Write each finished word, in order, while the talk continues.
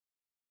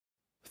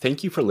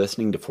Thank you for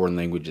listening to Foreign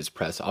Languages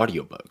Press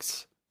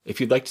audiobooks.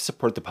 If you'd like to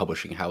support the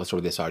publishing house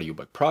or this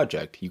audiobook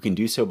project, you can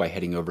do so by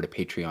heading over to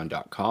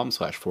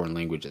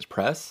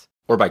patreon.com/foreignlanguagespress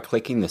or by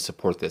clicking the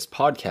Support This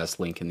Podcast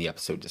link in the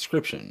episode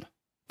description.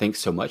 Thanks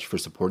so much for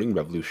supporting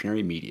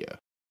revolutionary media.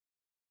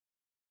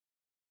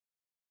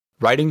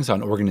 Writings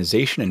on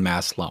Organization and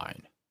Mass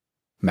Line.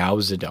 Mao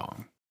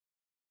Zedong.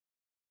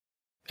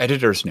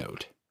 Editor's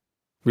note.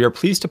 We are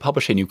pleased to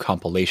publish a new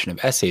compilation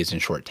of essays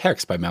and short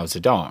texts by Mao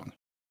Zedong.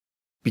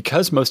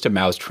 Because most of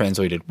Mao's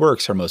translated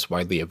works are most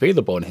widely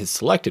available in his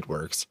selected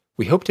works,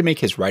 we hope to make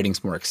his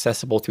writings more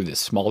accessible through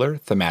this smaller,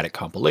 thematic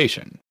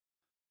compilation.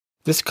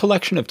 This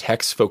collection of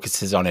texts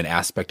focuses on an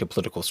aspect of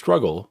political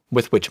struggle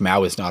with which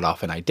Mao is not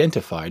often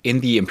identified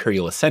in the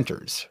imperialist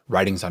centers,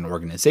 Writings on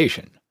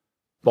Organization.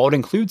 While it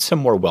includes some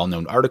more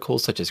well-known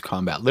articles such as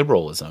Combat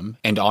Liberalism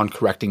and on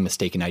correcting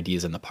mistaken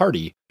ideas in the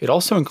party, it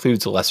also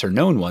includes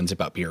lesser-known ones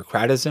about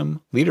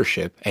bureaucratism,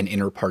 leadership, and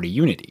inter-party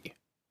unity.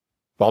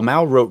 While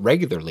Mao wrote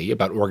regularly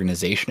about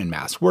organization and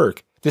mass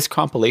work, this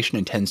compilation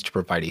intends to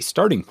provide a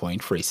starting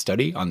point for a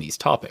study on these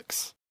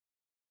topics.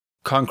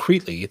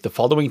 Concretely, the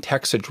following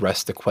texts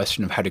address the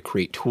question of how to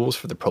create tools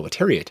for the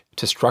proletariat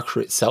to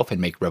structure itself and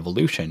make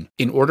revolution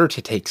in order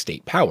to take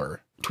state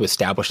power, to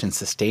establish and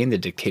sustain the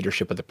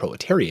dictatorship of the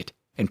proletariat,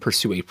 and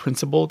pursue a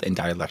principled and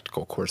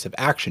dialectical course of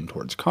action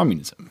towards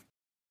communism.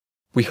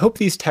 We hope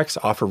these texts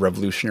offer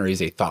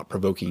revolutionaries a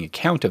thought-provoking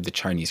account of the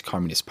Chinese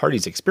Communist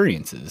Party's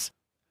experiences,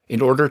 in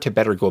order to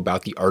better go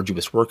about the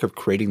arduous work of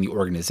creating the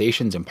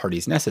organizations and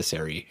parties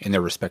necessary in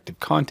their respective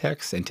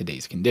contexts and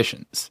today's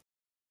conditions.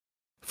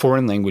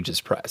 Foreign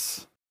Languages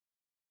Press.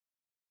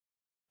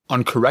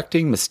 On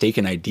Correcting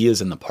Mistaken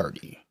Ideas in the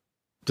Party,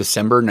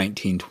 December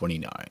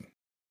 1929.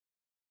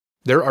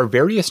 There are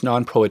various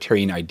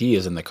non-proletarian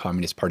ideas in the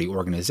Communist Party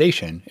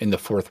organization in the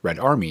Fourth Red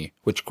Army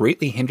which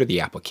greatly hinder the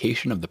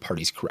application of the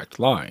party's correct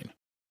line.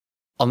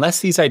 Unless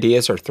these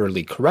ideas are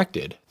thoroughly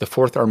corrected, the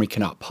Fourth Army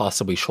cannot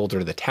possibly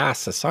shoulder the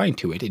tasks assigned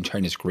to it in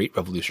China's great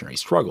revolutionary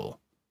struggle.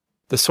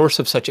 The source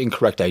of such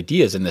incorrect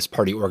ideas in this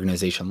party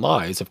organization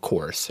lies, of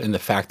course, in the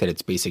fact that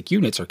its basic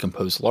units are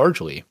composed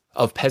largely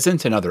of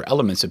peasants and other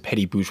elements of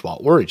petty bourgeois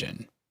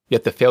origin,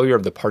 yet the failure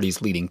of the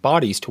party's leading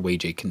bodies to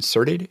wage a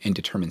concerted and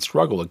determined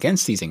struggle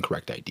against these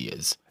incorrect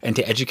ideas, and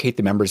to educate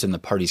the members in the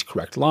party's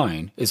correct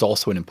line, is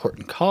also an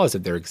important cause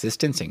of their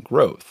existence and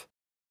growth.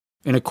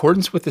 In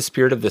accordance with the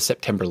spirit of the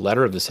September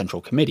letter of the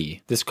Central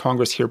Committee, this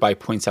Congress hereby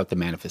points out the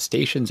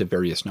manifestations of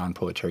various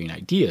non-proletarian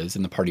ideas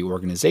in the party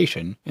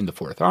organization in the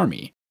Fourth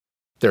Army,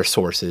 their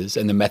sources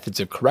and the methods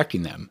of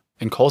correcting them,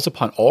 and calls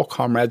upon all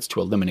comrades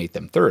to eliminate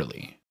them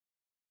thoroughly.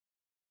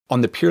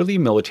 On the purely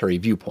military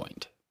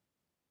viewpoint.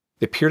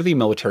 The purely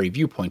military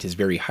viewpoint is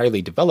very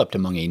highly developed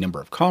among a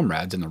number of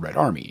comrades in the Red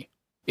Army.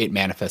 It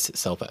manifests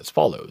itself as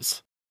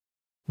follows.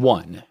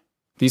 1.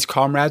 These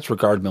comrades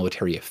regard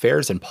military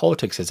affairs and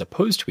politics as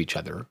opposed to each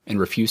other and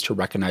refuse to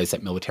recognize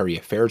that military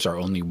affairs are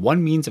only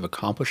one means of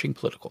accomplishing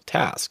political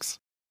tasks.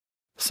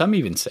 Some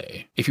even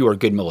say, if you are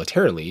good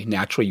militarily,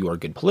 naturally you are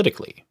good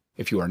politically.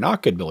 If you are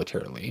not good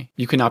militarily,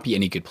 you cannot be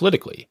any good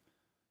politically.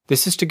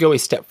 This is to go a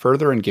step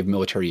further and give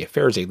military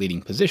affairs a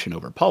leading position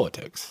over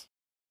politics.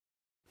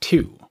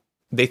 2.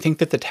 They think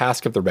that the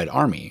task of the Red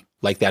Army,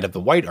 like that of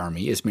the White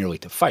Army, is merely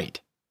to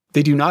fight.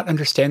 They do not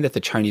understand that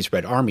the Chinese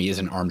Red Army is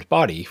an armed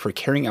body for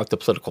carrying out the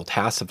political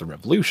tasks of the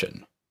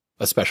revolution.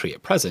 Especially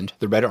at present,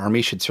 the Red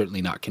Army should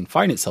certainly not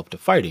confine itself to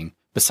fighting,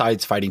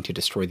 besides fighting to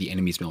destroy the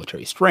enemy's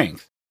military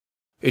strength.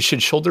 It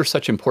should shoulder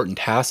such important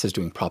tasks as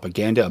doing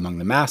propaganda among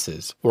the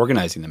masses,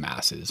 organizing the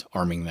masses,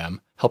 arming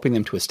them, helping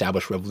them to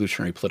establish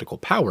revolutionary political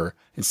power,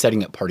 and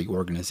setting up party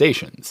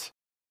organizations.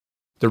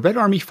 The Red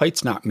Army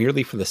fights not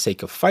merely for the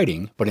sake of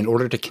fighting, but in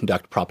order to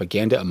conduct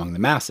propaganda among the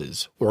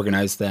masses,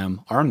 organize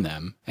them, arm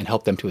them, and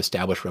help them to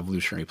establish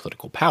revolutionary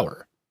political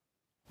power.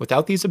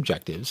 Without these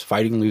objectives,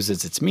 fighting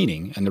loses its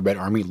meaning, and the Red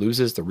Army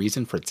loses the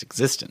reason for its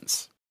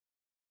existence.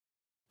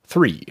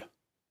 3.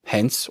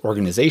 Hence,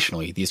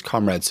 organizationally, these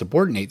comrades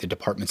subordinate the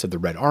departments of the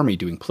Red Army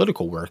doing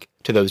political work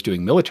to those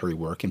doing military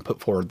work and put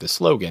forward the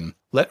slogan,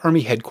 "Let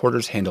Army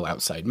headquarters handle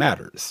outside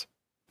matters."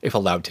 If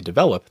allowed to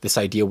develop, this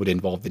idea would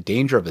involve the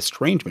danger of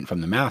estrangement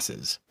from the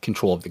masses,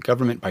 control of the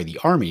government by the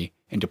army,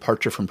 and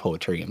departure from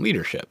proletarian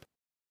leadership.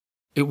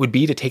 It would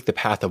be to take the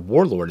path of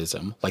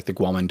warlordism like the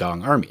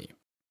Kuomintang army.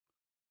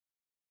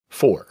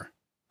 4.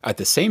 At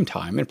the same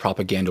time, in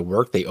propaganda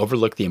work, they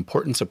overlook the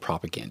importance of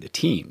propaganda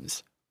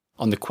teams.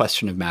 On the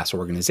question of mass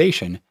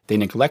organization, they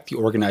neglect the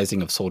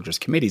organizing of soldiers'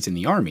 committees in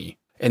the army,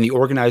 and the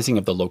organizing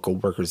of the local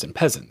workers and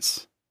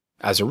peasants.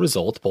 As a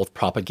result, both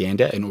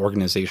propaganda and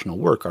organizational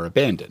work are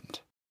abandoned.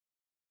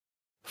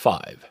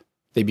 5.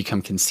 They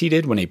become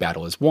conceited when a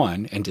battle is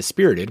won and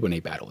dispirited when a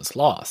battle is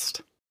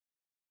lost.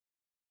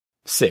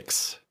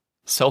 6.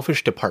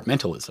 Selfish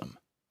departmentalism.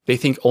 They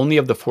think only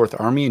of the Fourth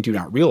Army and do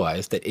not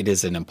realize that it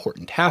is an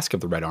important task of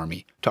the Red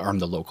Army to arm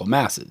the local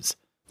masses.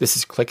 This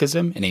is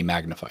cliquism in a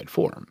magnified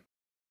form.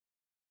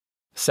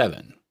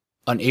 7.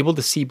 Unable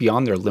to see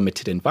beyond their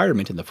limited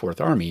environment in the Fourth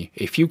Army,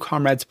 a few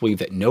comrades believe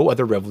that no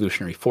other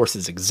revolutionary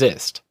forces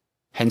exist.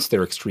 hence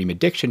their extreme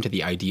addiction to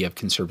the idea of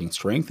conserving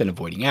strength and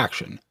avoiding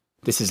action.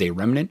 This is a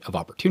remnant of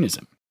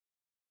opportunism.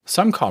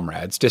 Some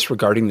comrades,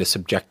 disregarding the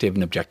subjective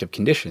and objective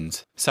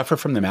conditions, suffer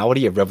from the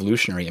malady of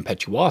revolutionary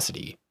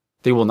impetuosity.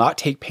 They will not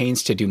take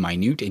pains to do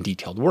minute and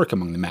detailed work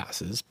among the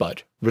masses,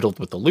 but, riddled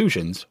with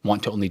illusions,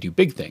 want to only do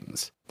big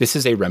things. This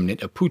is a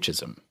remnant of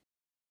putschism.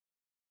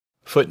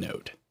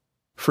 Footnote.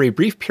 For a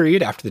brief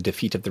period after the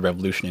defeat of the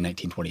revolution in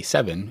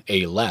 1927,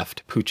 a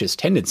left putschist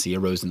tendency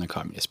arose in the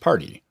Communist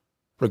Party.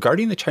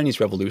 Regarding the Chinese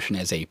Revolution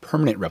as a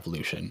permanent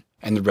revolution,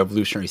 and the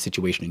revolutionary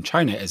situation in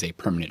China as a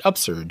permanent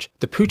upsurge,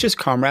 the putschist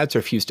comrades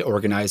refused to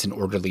organize an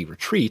orderly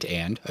retreat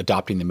and,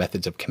 adopting the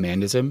methods of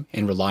commandism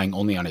and relying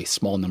only on a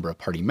small number of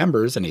party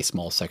members and a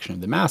small section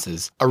of the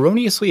masses,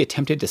 erroneously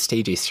attempted to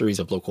stage a series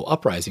of local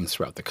uprisings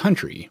throughout the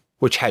country,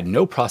 which had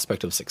no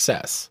prospect of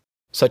success.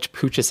 Such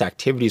putschist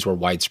activities were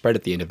widespread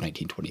at the end of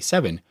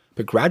 1927,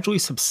 but gradually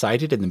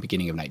subsided in the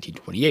beginning of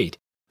 1928,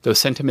 though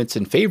sentiments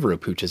in favor of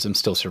putschism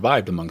still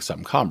survived among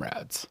some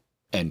comrades.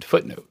 End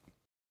footnote.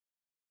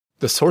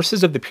 The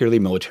sources of the purely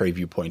military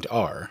viewpoint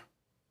are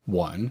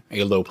 1.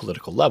 A low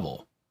political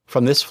level.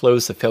 From this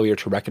flows the failure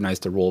to recognize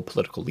the role of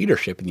political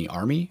leadership in the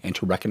army and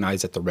to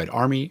recognize that the Red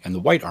Army and the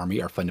White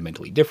Army are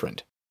fundamentally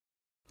different.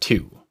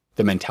 2.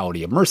 The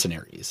mentality of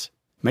mercenaries.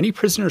 Many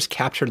prisoners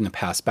captured in the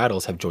past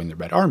battles have joined the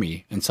Red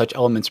Army, and such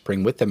elements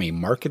bring with them a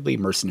markedly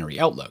mercenary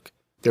outlook,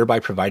 thereby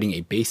providing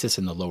a basis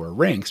in the lower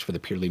ranks for the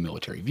purely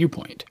military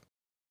viewpoint.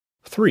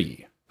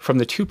 3. From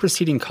the two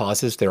preceding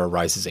causes there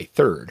arises a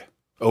third: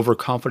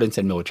 overconfidence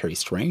in military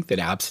strength and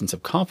absence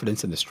of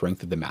confidence in the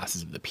strength of the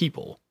masses of the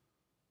people.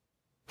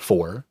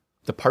 4.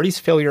 The party's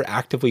failure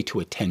actively to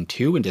attend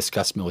to and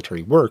discuss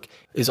military work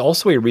is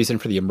also a reason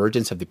for the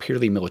emergence of the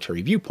purely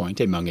military viewpoint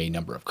among a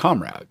number of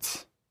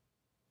comrades.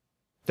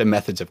 The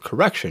methods of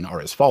correction are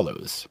as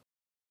follows.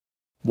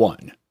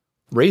 1.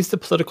 Raise the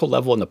political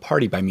level in the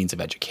party by means of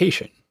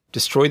education,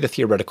 destroy the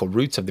theoretical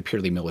roots of the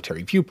purely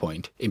military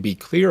viewpoint, and be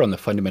clear on the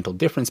fundamental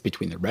difference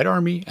between the Red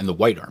Army and the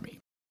White Army.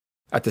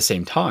 At the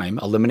same time,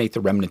 eliminate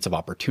the remnants of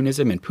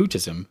opportunism and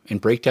putschism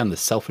and break down the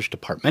selfish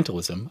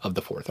departmentalism of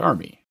the Fourth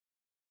Army.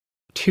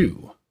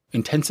 2.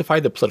 Intensify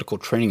the political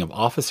training of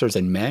officers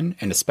and men,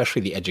 and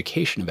especially the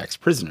education of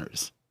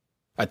ex-prisoners.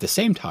 At the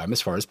same time,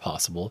 as far as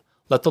possible,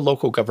 let the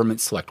local government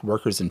select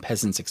workers and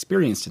peasants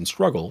experienced in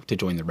struggle to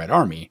join the Red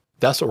Army,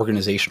 thus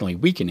organizationally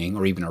weakening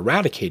or even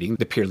eradicating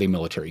the purely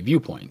military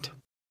viewpoint.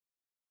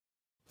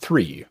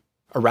 3.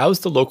 Arouse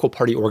the local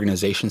party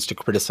organizations to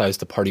criticize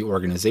the party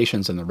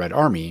organizations in the Red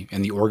Army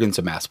and the organs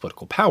of mass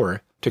political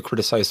power to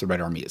criticize the Red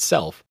Army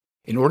itself,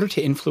 in order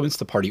to influence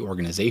the party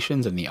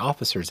organizations and the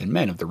officers and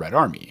men of the Red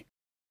Army.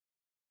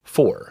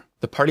 4.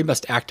 The party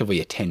must actively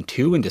attend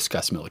to and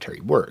discuss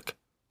military work.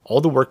 All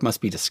the work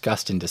must be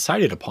discussed and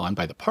decided upon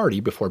by the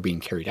party before being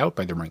carried out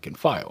by the rank and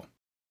file.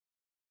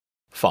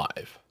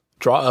 5.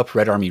 Draw up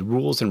Red Army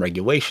rules and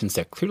regulations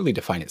that clearly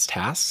define its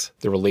tasks,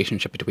 the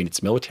relationship between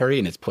its military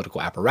and its political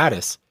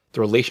apparatus,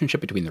 the relationship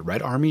between the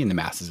Red Army and the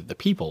masses of the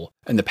people,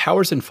 and the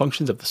powers and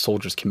functions of the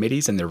soldiers'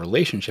 committees and their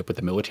relationship with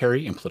the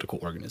military and political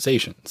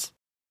organizations.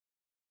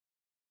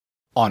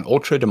 On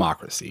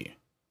ultra-democracy.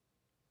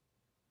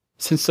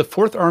 Since the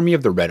Fourth Army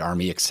of the Red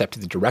Army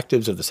accepted the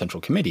directives of the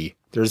Central Committee,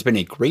 there has been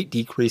a great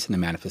decrease in the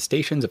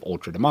manifestations of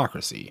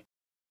ultra-democracy.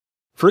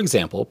 For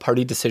example,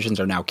 party decisions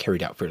are now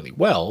carried out fairly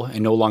well,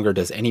 and no longer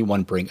does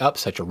anyone bring up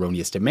such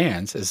erroneous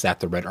demands as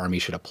that the Red Army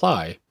should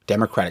apply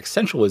democratic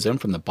centralism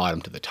from the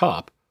bottom to the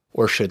top,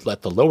 or should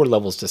let the lower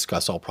levels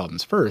discuss all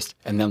problems first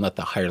and then let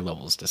the higher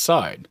levels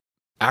decide.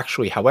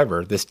 Actually,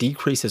 however, this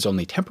decrease is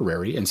only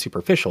temporary and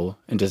superficial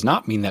and does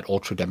not mean that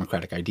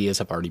ultra-democratic ideas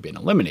have already been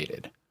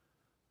eliminated.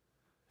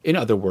 In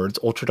other words,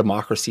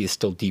 ultra-democracy is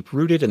still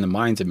deep-rooted in the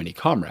minds of many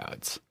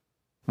comrades.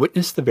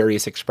 Witness the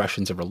various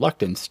expressions of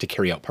reluctance to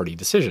carry out party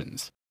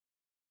decisions.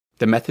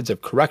 The methods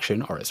of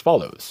correction are as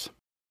follows.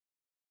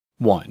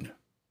 1.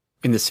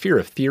 In the sphere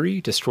of theory,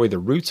 destroy the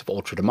roots of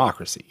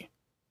ultra-democracy.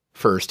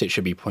 First, it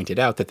should be pointed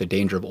out that the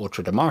danger of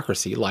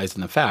ultra-democracy lies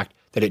in the fact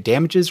that it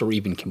damages or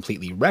even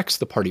completely wrecks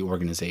the party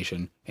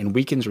organization and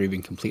weakens or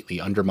even completely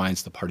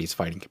undermines the party's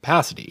fighting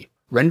capacity,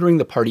 rendering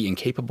the party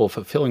incapable of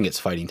fulfilling its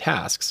fighting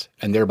tasks,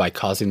 and thereby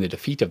causing the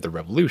defeat of the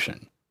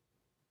revolution.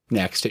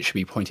 Next, it should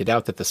be pointed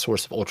out that the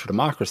source of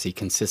ultra-democracy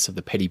consists of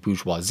the petty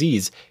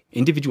bourgeoisie's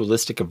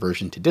individualistic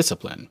aversion to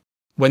discipline.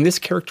 When this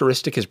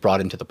characteristic is brought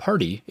into the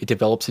party, it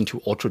develops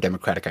into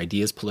ultra-democratic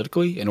ideas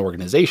politically and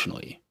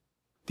organizationally.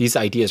 These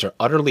ideas are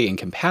utterly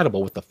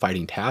incompatible with the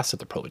fighting tasks of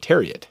the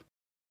proletariat.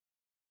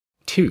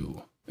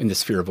 2. In the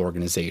sphere of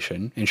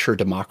organization, ensure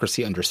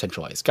democracy under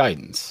centralized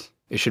guidance.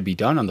 It should be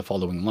done on the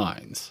following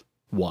lines.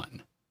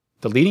 1.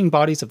 The leading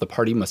bodies of the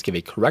party must give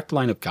a correct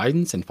line of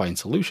guidance and find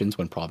solutions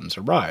when problems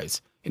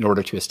arise, in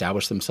order to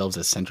establish themselves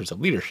as centers of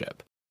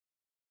leadership.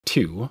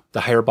 2.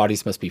 The higher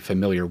bodies must be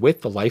familiar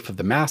with the life of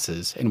the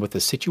masses and with the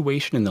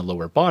situation in the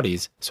lower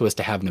bodies so as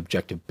to have an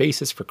objective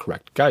basis for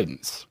correct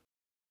guidance.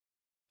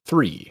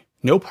 3.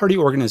 No party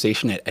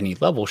organization at any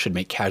level should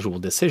make casual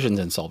decisions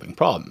in solving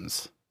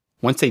problems.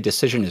 Once a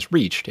decision is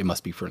reached, it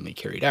must be firmly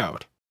carried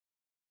out.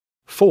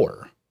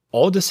 4.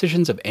 All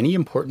decisions of any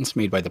importance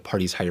made by the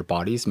party's higher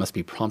bodies must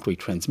be promptly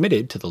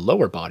transmitted to the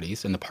lower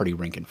bodies in the party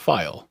rank and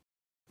file.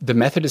 The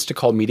method is to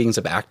call meetings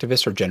of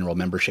activist or general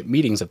membership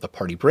meetings of the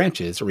party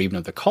branches or even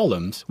of the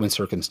columns when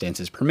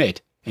circumstances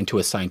permit, and to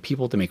assign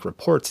people to make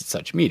reports at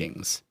such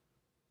meetings.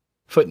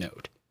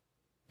 Footnote: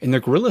 in the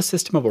guerrilla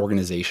system of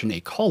organization,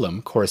 a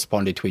column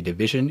corresponded to a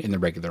division in the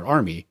regular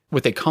army,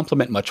 with a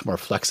complement much more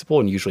flexible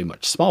and usually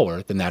much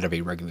smaller than that of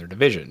a regular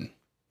division.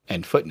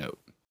 End footnote.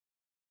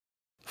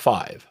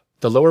 5.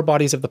 The lower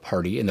bodies of the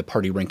party in the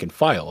party rank and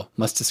file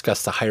must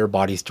discuss the higher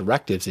bodies'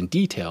 directives in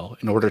detail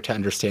in order to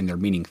understand their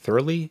meaning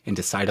thoroughly and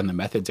decide on the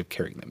methods of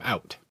carrying them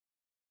out.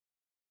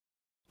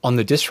 On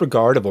the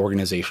disregard of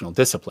organizational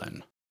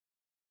discipline.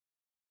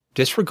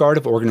 Disregard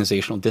of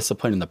organizational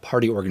discipline in the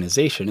party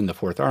organization in the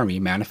Fourth Army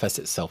manifests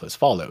itself as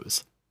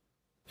follows.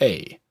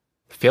 A.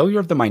 Failure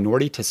of the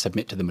minority to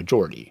submit to the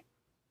majority.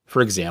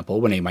 For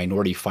example, when a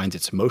minority finds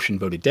its motion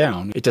voted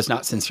down, it does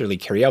not sincerely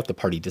carry out the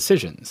party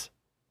decisions.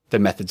 The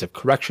methods of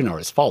correction are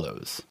as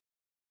follows.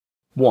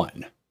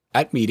 1.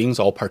 At meetings,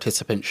 all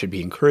participants should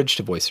be encouraged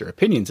to voice their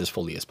opinions as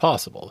fully as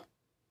possible.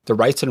 The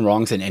rights and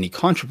wrongs in any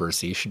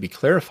controversy should be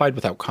clarified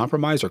without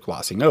compromise or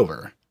glossing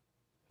over.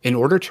 In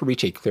order to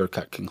reach a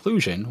clear-cut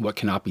conclusion, what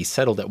cannot be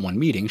settled at one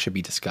meeting should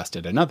be discussed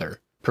at another,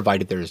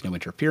 provided there is no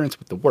interference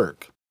with the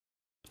work.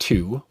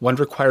 2. One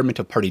requirement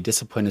of party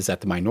discipline is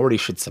that the minority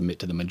should submit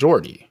to the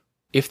majority.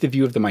 If the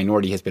view of the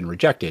minority has been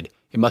rejected,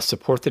 it must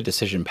support the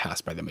decision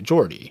passed by the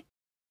majority.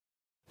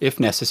 If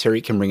necessary,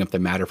 it can bring up the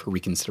matter for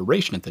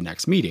reconsideration at the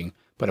next meeting,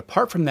 but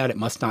apart from that, it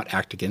must not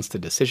act against the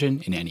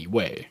decision in any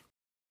way.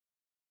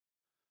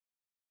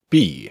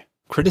 B.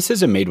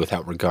 Criticism made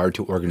without regard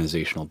to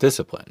organizational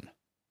discipline.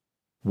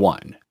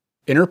 1.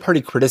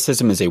 Inter-party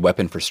criticism is a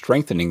weapon for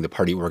strengthening the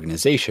party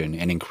organization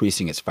and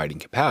increasing its fighting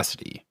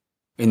capacity.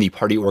 In the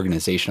party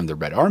organization of the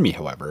Red Army,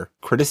 however,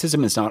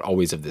 criticism is not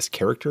always of this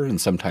character and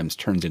sometimes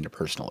turns into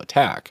personal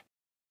attack.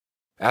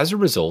 As a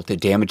result,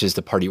 it damages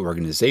the party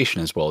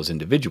organization as well as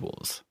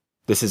individuals.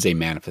 This is a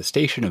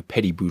manifestation of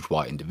petty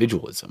bourgeois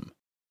individualism.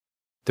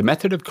 The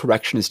method of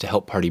correction is to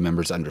help party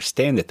members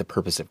understand that the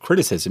purpose of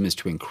criticism is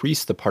to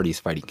increase the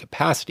party's fighting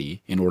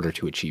capacity in order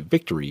to achieve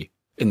victory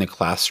in the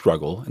class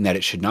struggle, and that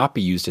it should not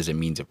be used as a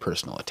means of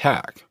personal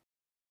attack.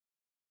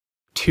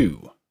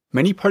 2.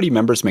 Many party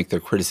members make their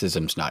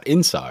criticisms not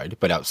inside,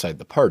 but outside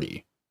the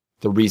party.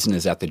 The reason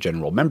is that the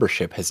general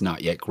membership has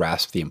not yet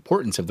grasped the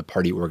importance of the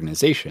party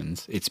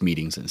organizations, its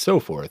meetings, and so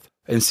forth,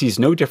 and sees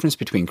no difference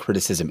between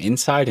criticism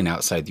inside and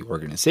outside the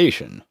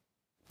organization.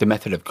 The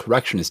method of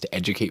correction is to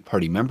educate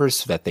party members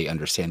so that they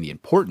understand the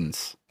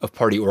importance of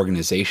party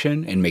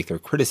organization and make their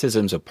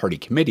criticisms of party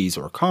committees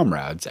or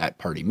comrades at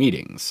party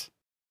meetings.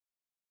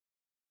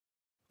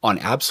 On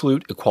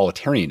absolute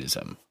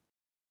equalitarianism.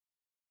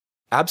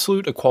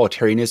 Absolute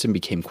equalitarianism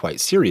became quite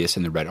serious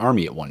in the Red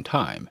Army at one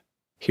time.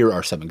 Here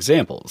are some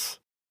examples.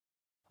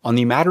 On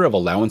the matter of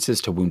allowances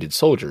to wounded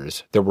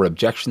soldiers, there were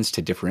objections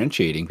to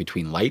differentiating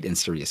between light and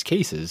serious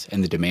cases,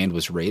 and the demand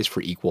was raised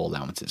for equal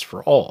allowances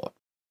for all.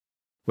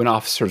 When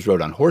officers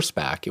rode on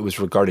horseback, it was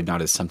regarded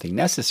not as something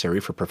necessary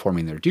for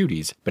performing their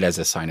duties, but as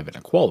a sign of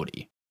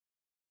inequality.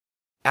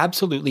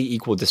 Absolutely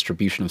equal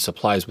distribution of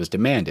supplies was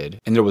demanded,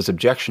 and there was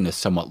objection to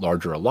somewhat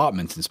larger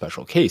allotments in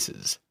special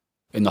cases.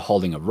 In the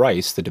hauling of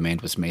rice, the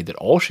demand was made that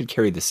all should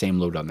carry the same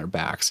load on their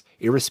backs,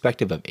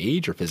 irrespective of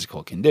age or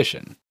physical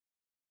condition.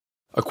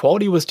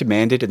 Equality was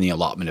demanded in the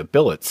allotment of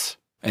billets,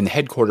 and the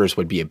headquarters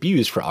would be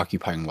abused for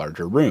occupying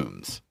larger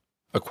rooms.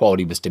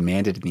 Equality was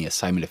demanded in the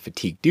assignment of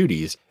fatigue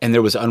duties, and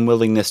there was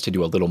unwillingness to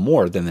do a little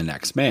more than the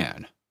next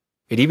man.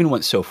 It even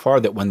went so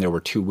far that when there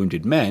were 2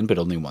 wounded men but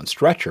only 1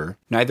 stretcher,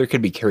 neither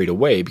could be carried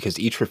away because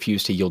each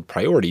refused to yield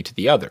priority to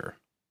the other.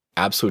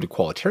 Absolute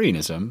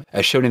equalitarianism,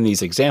 as shown in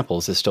these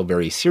examples, is still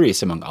very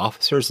serious among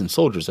officers and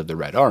soldiers of the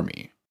Red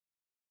Army.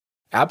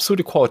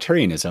 Absolute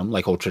equalitarianism,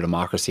 like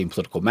ultrademocracy in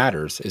political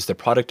matters, is the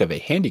product of a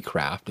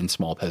handicraft and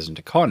small peasant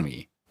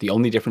economy, the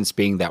only difference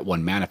being that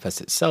one manifests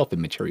itself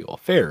in material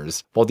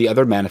affairs, while the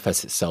other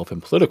manifests itself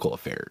in political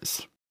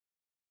affairs.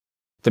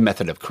 The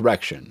method of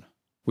correction.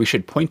 We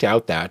should point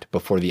out that,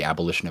 before the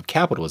abolition of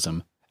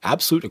capitalism,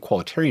 absolute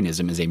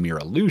equalitarianism is a mere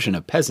illusion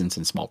of peasants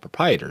and small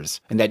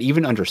proprietors, and that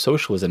even under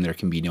socialism there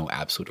can be no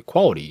absolute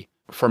equality,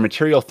 for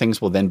material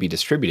things will then be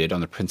distributed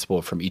on the principle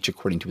of from each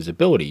according to his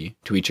ability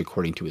to each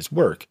according to his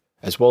work,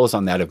 as well as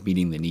on that of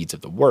meeting the needs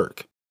of the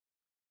work.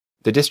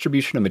 The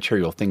distribution of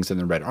material things in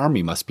the Red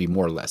Army must be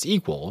more or less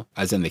equal,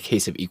 as in the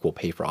case of equal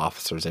pay for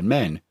officers and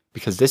men,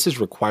 because this is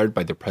required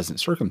by the present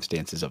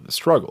circumstances of the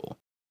struggle.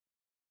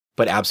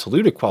 But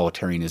absolute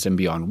equalitarianism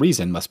beyond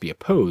reason must be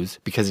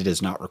opposed because it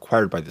is not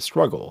required by the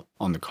struggle.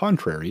 On the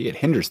contrary, it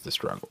hinders the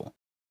struggle.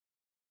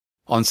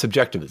 On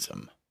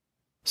subjectivism.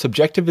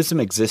 Subjectivism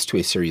exists to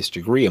a serious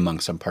degree among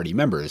some party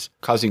members,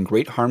 causing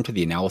great harm to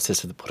the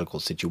analysis of the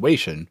political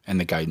situation and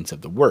the guidance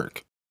of the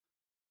work.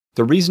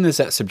 The reason is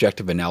that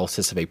subjective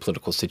analysis of a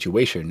political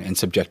situation and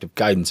subjective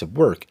guidance of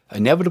work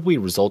inevitably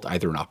result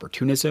either in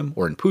opportunism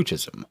or in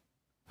putschism.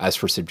 As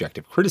for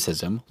subjective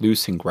criticism,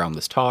 loose and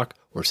groundless talk,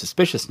 or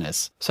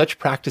suspiciousness, such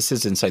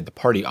practices inside the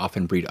party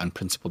often breed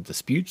unprincipled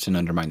disputes and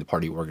undermine the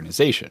party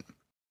organization.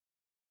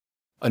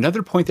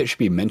 Another point that should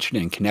be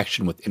mentioned in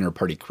connection with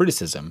inter-party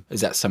criticism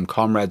is that some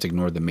comrades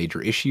ignore the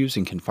major issues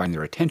and confine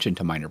their attention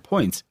to minor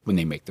points when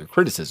they make their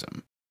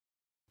criticism.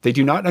 They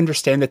do not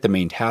understand that the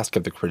main task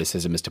of the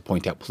criticism is to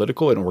point out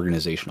political and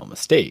organizational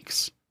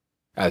mistakes.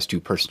 As to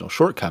personal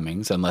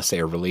shortcomings, unless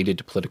they are related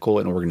to political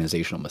and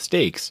organizational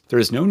mistakes, there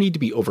is no need to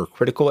be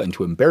overcritical and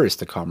to embarrass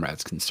the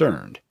comrades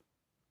concerned.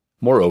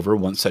 Moreover,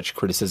 once such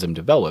criticism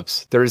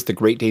develops, there is the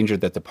great danger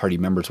that the party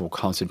members will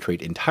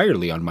concentrate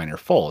entirely on minor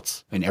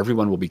faults, and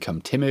everyone will become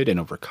timid and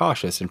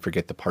overcautious and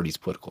forget the party's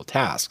political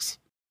tasks.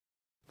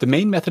 The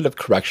main method of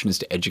correction is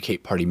to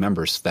educate party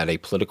members so that a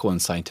political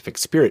and scientific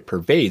spirit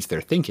pervades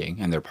their thinking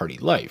and their party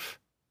life.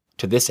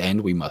 To this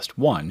end, we must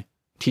 1.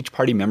 Teach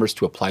party members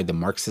to apply the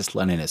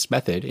Marxist-Leninist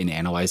method in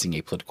analyzing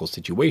a political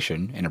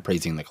situation and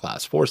appraising the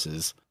class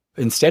forces,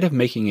 instead of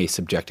making a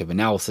subjective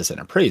analysis and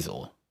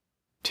appraisal.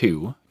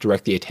 2.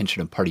 Direct the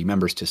attention of party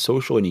members to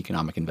social and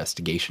economic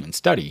investigation and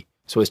study,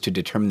 so as to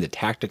determine the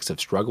tactics of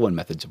struggle and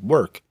methods of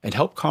work, and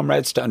help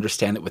comrades to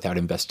understand that without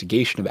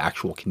investigation of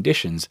actual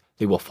conditions,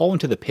 they will fall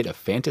into the pit of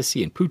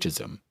fantasy and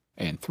putschism.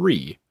 And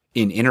 3.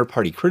 In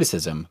inter-party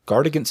criticism,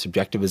 guard against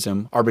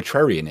subjectivism,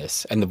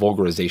 arbitrariness, and the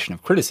vulgarization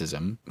of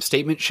criticism.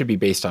 Statements should be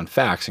based on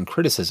facts and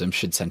criticism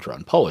should center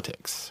on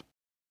politics.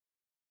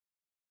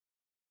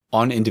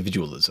 On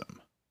individualism.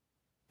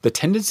 The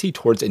tendency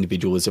towards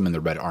individualism in the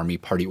Red Army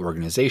party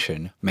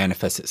organization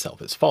manifests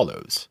itself as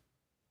follows.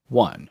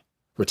 1.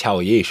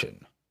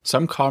 Retaliation.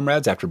 Some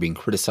comrades, after being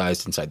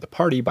criticized inside the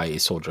party by a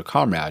soldier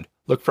comrade,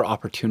 look for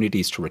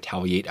opportunities to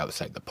retaliate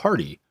outside the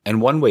party,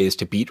 and one way is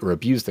to beat or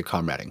abuse the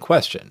comrade in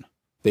question.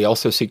 They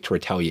also seek to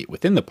retaliate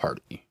within the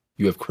party.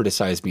 You have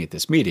criticized me at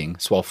this meeting,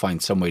 so I'll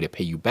find some way to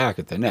pay you back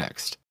at the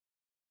next.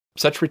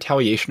 Such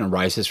retaliation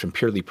arises from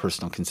purely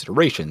personal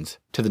considerations,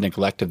 to the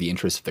neglect of the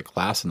interests of the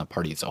class and the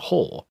party as a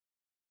whole.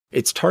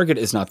 Its target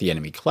is not the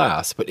enemy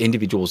class, but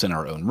individuals in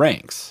our own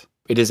ranks.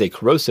 It is a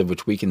corrosive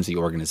which weakens the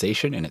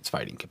organization and its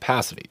fighting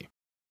capacity.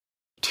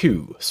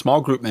 2. Small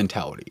group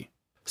mentality.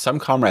 Some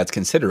comrades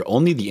consider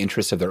only the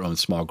interests of their own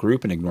small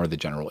group and ignore the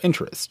general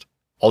interest.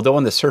 Although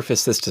on the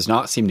surface this does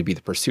not seem to be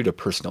the pursuit of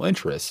personal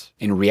interests,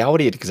 in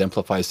reality it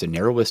exemplifies the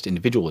narrowest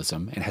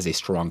individualism and has a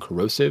strong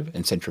corrosive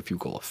and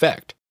centrifugal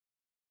effect.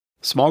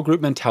 Small group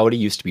mentality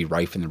used to be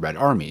rife in the Red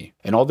Army,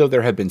 and although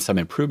there have been some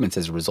improvements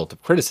as a result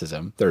of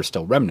criticism, there are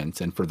still remnants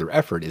and further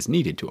effort is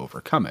needed to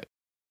overcome it.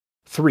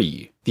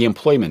 3. The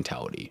employee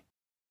mentality.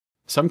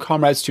 Some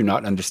comrades do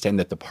not understand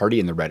that the party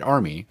and the Red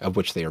Army, of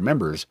which they are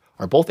members,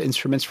 are both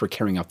instruments for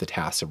carrying out the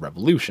tasks of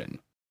revolution.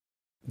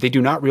 They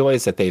do not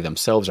realize that they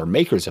themselves are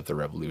makers of the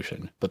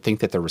revolution, but think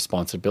that their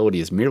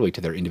responsibility is merely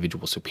to their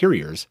individual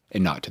superiors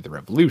and not to the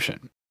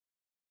revolution.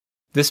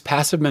 This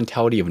passive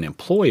mentality of an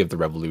employee of the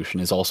revolution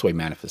is also a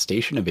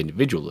manifestation of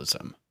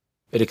individualism.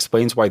 It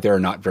explains why there are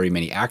not very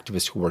many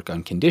activists who work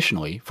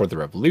unconditionally for the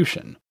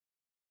revolution.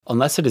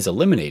 Unless it is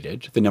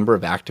eliminated, the number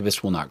of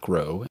activists will not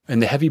grow,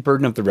 and the heavy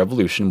burden of the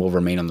revolution will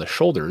remain on the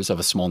shoulders of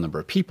a small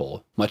number of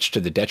people, much to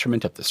the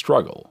detriment of the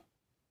struggle.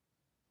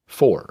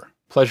 4.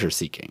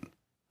 Pleasure-seeking.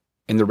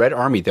 In the Red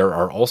Army there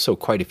are also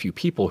quite a few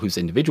people whose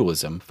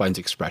individualism finds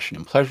expression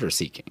in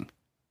pleasure-seeking.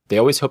 They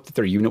always hope that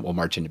their unit will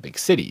march into big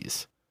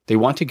cities. They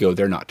want to go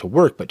there not to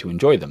work but to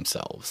enjoy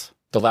themselves.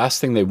 The last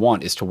thing they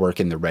want is to work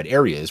in the red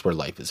areas where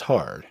life is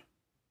hard.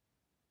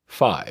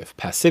 5.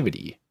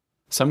 Passivity.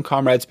 Some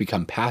comrades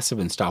become passive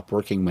and stop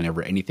working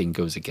whenever anything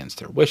goes against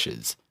their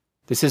wishes.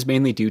 This is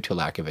mainly due to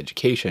lack of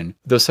education,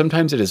 though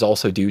sometimes it is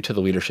also due to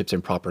the leadership's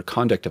improper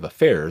conduct of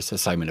affairs,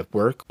 assignment of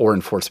work, or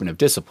enforcement of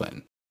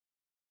discipline.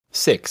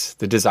 6.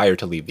 The desire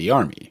to leave the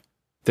army.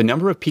 The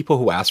number of people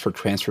who ask for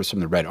transfers from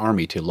the Red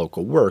Army to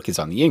local work is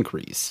on the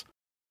increase.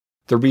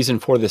 The reason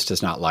for this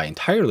does not lie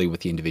entirely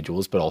with the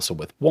individuals but also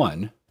with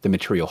 1. The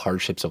material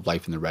hardships of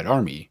life in the Red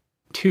Army,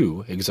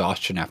 2.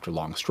 Exhaustion after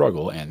long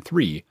struggle, and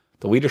 3.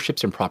 The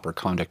leadership's improper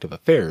conduct of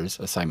affairs,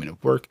 assignment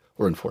of work,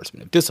 or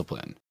enforcement of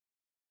discipline.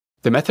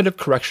 The method of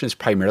correction is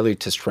primarily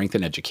to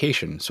strengthen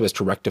education so as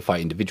to rectify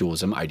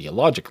individualism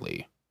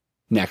ideologically.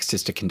 Next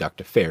is to conduct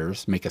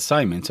affairs, make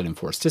assignments, and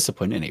enforce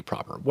discipline in a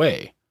proper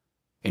way.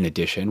 In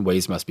addition,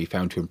 ways must be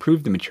found to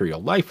improve the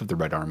material life of the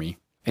Red Army,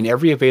 and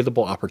every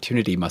available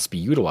opportunity must be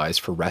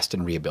utilized for rest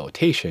and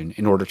rehabilitation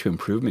in order to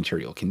improve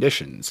material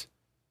conditions.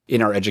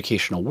 In our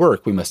educational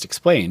work, we must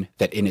explain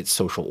that in its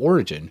social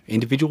origin,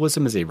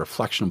 individualism is a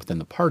reflection within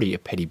the party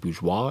of petty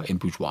bourgeois and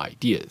bourgeois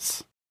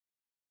ideas.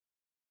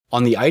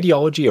 On the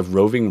ideology of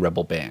roving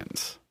rebel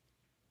bands.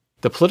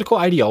 The political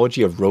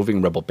ideology of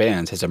roving rebel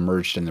bands has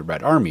emerged in the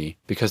Red Army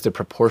because the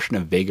proportion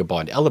of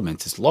vagabond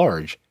elements is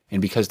large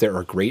and because there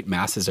are great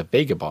masses of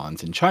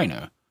vagabonds in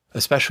China,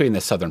 especially in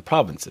the southern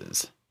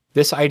provinces.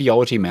 This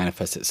ideology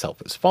manifests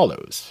itself as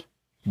follows.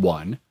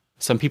 1.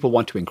 Some people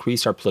want to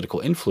increase our political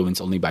influence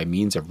only by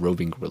means of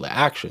roving guerrilla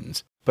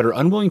actions, but are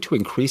unwilling to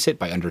increase it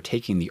by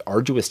undertaking the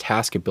arduous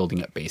task of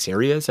building up base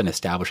areas and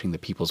establishing the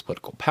people's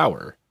political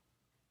power.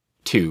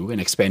 2. In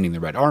expanding the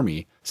Red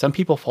Army, some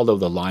people follow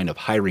the line of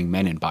hiring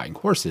men and buying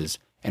horses,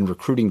 and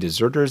recruiting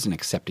deserters and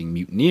accepting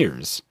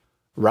mutineers,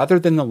 rather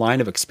than the line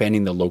of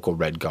expanding the local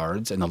Red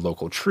Guards and the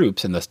local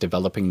troops and thus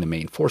developing the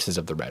main forces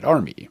of the Red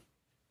Army.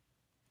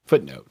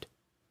 Footnote.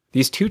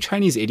 These two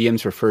Chinese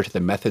idioms refer to the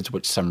methods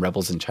which some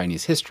rebels in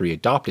Chinese history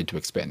adopted to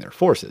expand their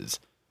forces.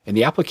 In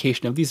the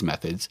application of these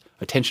methods,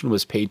 attention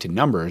was paid to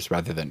numbers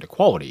rather than to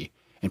quality,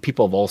 and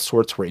people of all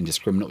sorts were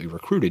indiscriminately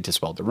recruited to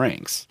swell the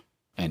ranks.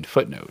 End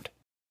footnote.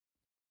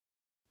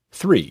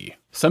 3.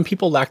 Some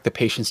people lack the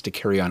patience to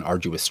carry on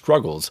arduous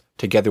struggles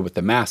together with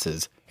the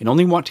masses and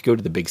only want to go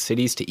to the big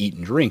cities to eat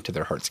and drink to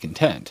their heart's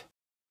content.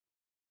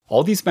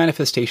 All these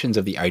manifestations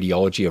of the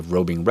ideology of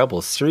roving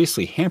rebels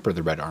seriously hamper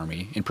the Red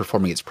Army in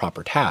performing its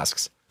proper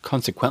tasks.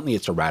 Consequently,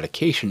 its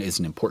eradication is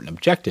an important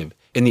objective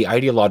in the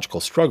ideological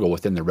struggle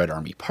within the Red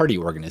Army Party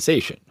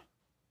organization.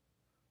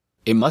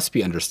 It must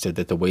be understood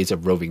that the ways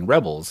of roving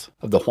rebels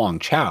of the Huang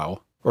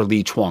Chao or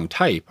Li Chuang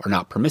type are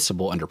not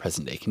permissible under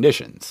present-day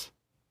conditions.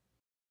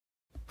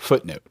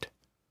 Footnote.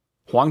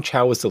 Huang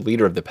Chao was the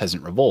leader of the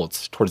peasant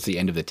revolts towards the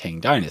end of the Tang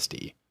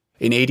dynasty.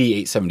 In AD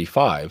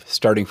 875,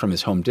 starting from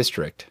his home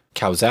district,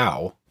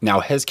 Kaozhou, now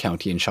Hez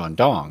County in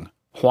Shandong,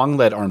 Huang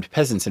led armed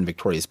peasants in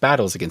victorious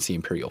battles against the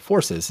imperial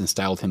forces and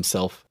styled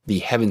himself the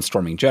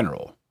heaven-storming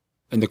general.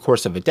 In the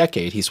course of a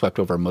decade, he swept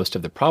over most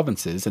of the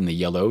provinces in the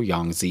Yellow,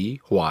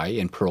 Yangtze,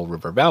 Huai, and Pearl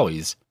River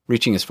valleys,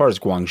 reaching as far as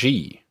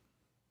Guangxi.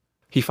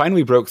 He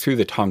finally broke through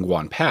the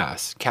Tongguan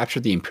Pass,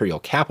 captured the imperial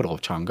capital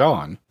of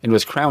Chang'an, and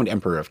was crowned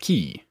Emperor of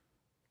Qi.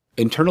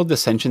 Internal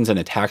dissensions and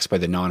attacks by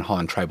the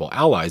non-Han tribal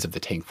allies of the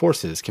Tang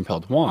forces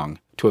compelled Huang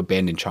to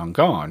abandon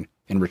Chang'an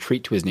and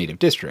retreat to his native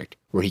district,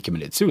 where he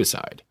committed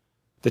suicide.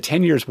 The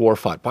 10 Years' War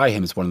fought by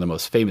him is one of the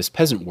most famous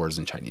peasant wars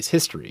in Chinese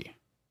history.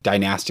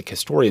 Dynastic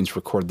historians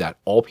record that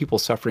all people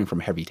suffering from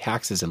heavy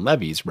taxes and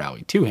levies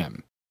rallied to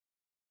him.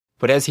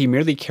 But as he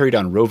merely carried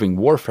on roving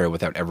warfare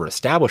without ever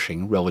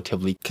establishing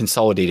relatively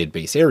consolidated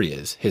base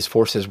areas, his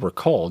forces were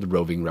called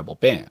roving rebel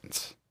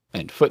bands.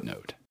 End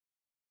footnote.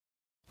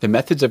 The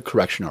methods of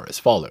correction are as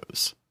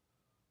follows.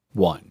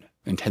 1.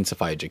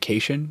 Intensify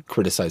education,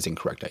 criticize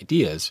incorrect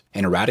ideas,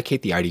 and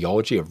eradicate the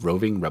ideology of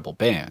roving rebel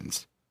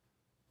bands.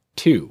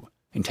 2.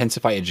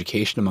 Intensify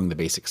education among the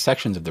basic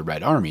sections of the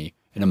Red Army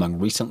and among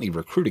recently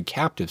recruited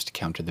captives to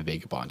counter the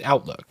vagabond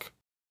outlook.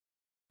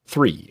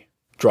 3.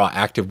 Draw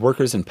active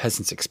workers and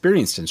peasants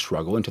experienced in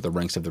struggle into the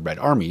ranks of the Red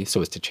Army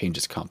so as to change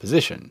its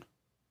composition.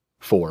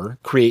 4.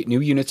 Create new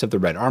units of the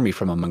Red Army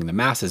from among the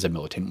masses of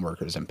militant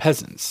workers and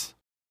peasants.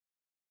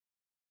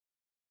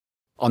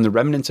 On the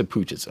remnants of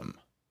Puchism.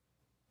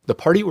 The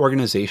party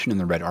organization in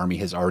the Red Army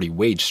has already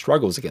waged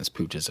struggles against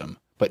Puchism,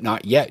 but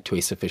not yet to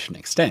a sufficient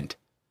extent.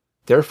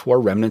 Therefore,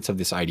 remnants of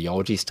this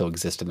ideology still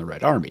exist in the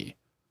Red Army.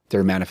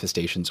 Their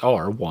manifestations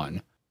are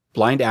 1.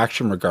 Blind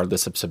action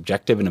regardless of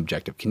subjective and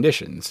objective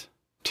conditions.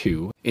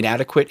 2.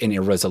 Inadequate and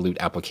irresolute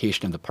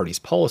application of the party's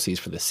policies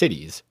for the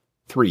cities.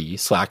 3.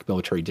 Slack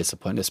military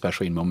discipline,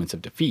 especially in moments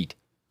of defeat.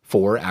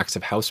 4. Acts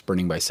of house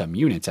burning by some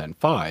units. And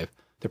 5.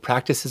 The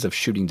practices of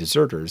shooting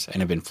deserters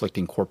and of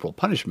inflicting corporal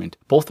punishment,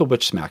 both of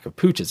which smack of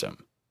Puchism.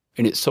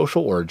 In its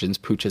social origins,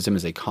 Puchism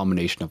is a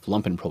combination of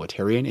lumpen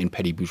proletarian and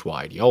petty bourgeois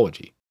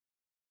ideology.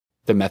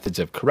 The methods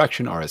of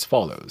correction are as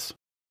follows.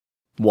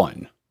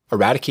 1.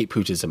 Eradicate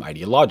Puchism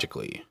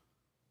ideologically.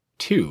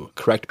 2.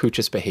 Correct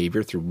Puchist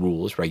behavior through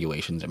rules,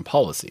 regulations, and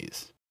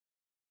policies.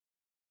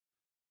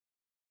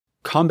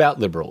 Combat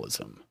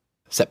Liberalism.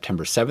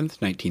 September 7,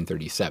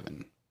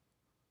 1937.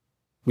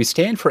 We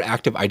stand for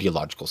active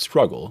ideological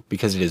struggle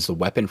because it is the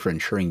weapon for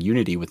ensuring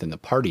unity within the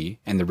party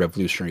and the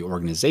revolutionary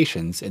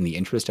organizations in the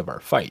interest of our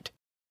fight.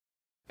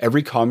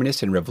 Every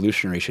communist and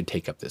revolutionary should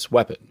take up this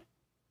weapon.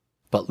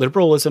 But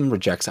liberalism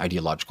rejects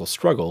ideological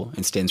struggle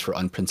and stands for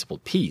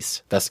unprincipled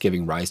peace, thus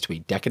giving rise to a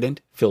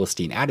decadent,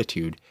 Philistine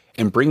attitude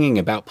and bringing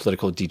about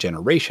political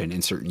degeneration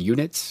in certain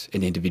units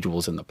and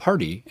individuals in the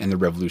party and the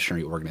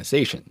revolutionary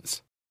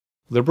organizations.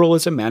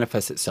 Liberalism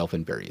manifests itself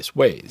in various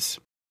ways.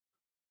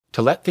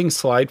 To let things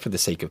slide for the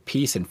sake of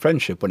peace and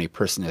friendship when a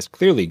person has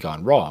clearly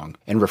gone wrong,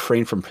 and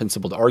refrain from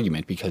principled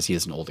argument because he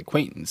is an old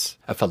acquaintance,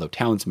 a fellow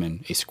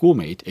townsman, a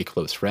schoolmate, a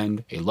close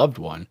friend, a loved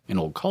one, an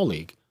old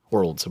colleague,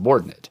 or old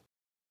subordinate.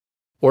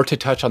 Or to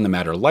touch on the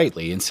matter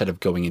lightly instead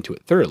of going into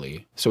it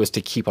thoroughly, so as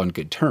to keep on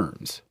good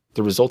terms.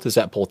 The result is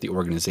that both the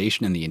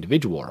organization and the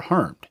individual are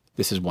harmed.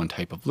 This is one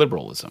type of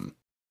liberalism.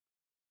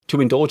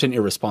 To indulge in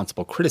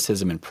irresponsible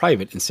criticism in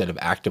private instead of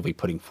actively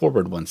putting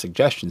forward one's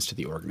suggestions to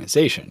the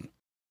organization.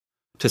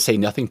 To say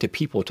nothing to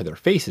people to their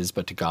faces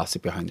but to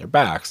gossip behind their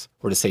backs,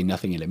 or to say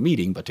nothing in a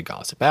meeting but to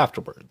gossip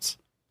afterwards.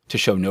 To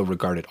show no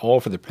regard at all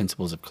for the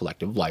principles of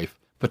collective life,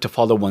 but to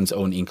follow one's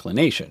own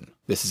inclination.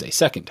 This is a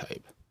second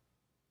type.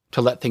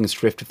 To let things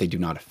drift if they do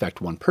not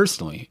affect one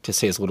personally, to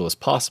say as little as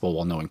possible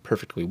while knowing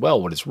perfectly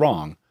well what is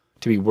wrong,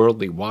 to be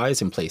worldly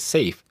wise and play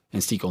safe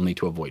and seek only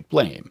to avoid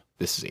blame.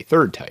 This is a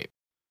third type.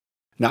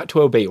 Not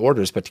to obey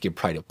orders but to give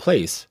pride of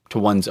place to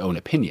one's own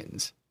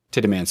opinions.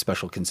 To demand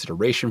special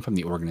consideration from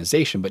the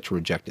organization but to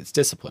reject its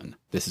discipline.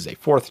 This is a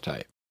fourth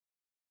type.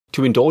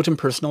 To indulge in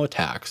personal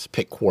attacks,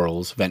 pick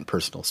quarrels, vent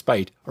personal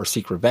spite, or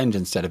seek revenge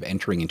instead of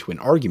entering into an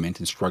argument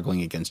and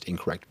struggling against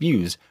incorrect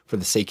views for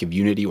the sake of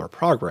unity or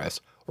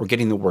progress, or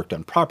getting the work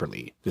done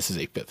properly, this is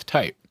a fifth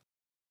type.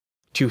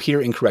 To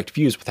hear incorrect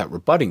views without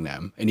rebutting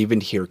them, and even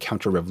to hear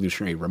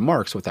counter-revolutionary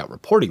remarks without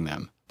reporting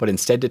them, but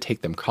instead to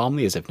take them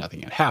calmly as if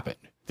nothing had happened,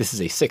 this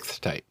is a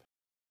sixth type.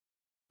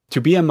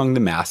 To be among the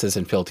masses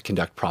and fail to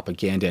conduct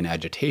propaganda and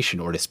agitation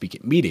or to speak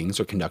at meetings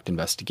or conduct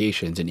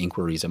investigations and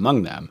inquiries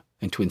among them,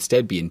 and to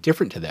instead be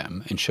indifferent to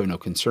them and show no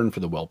concern for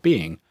the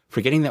well-being,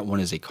 forgetting that one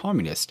is a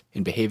communist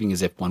and behaving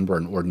as if one were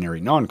an ordinary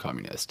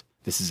non-communist,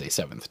 this is a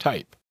seventh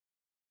type.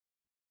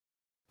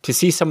 To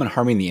see someone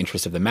harming the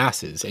interests of the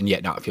masses and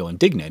yet not feel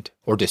indignant,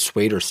 or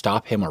dissuade or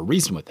stop him or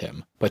reason with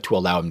him, but to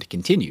allow him to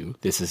continue,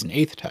 this is an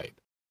eighth type.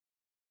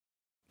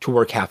 To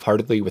work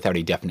half-heartedly without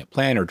a definite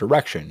plan or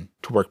direction,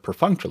 to work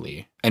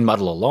perfunctorily, and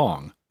muddle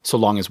along, so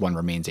long as one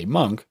remains a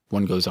monk,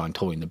 one goes on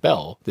tolling the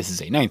bell, this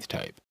is a ninth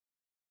type.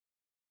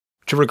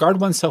 To regard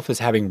oneself as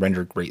having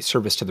rendered great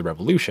service to the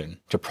revolution,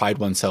 to pride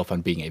oneself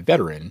on being a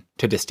veteran,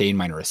 to disdain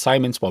minor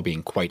assignments while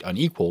being quite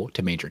unequal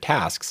to major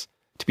tasks,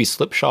 to be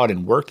slipshod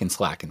in work and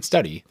slack in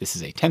study, this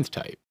is a 10th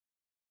type.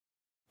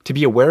 To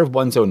be aware of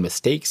one's own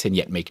mistakes and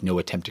yet make no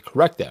attempt to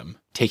correct them,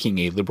 taking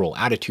a liberal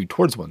attitude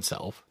towards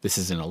oneself, this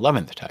is an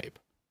 11th type.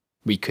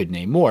 We could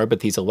name more,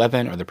 but these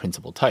 11 are the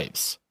principal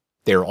types.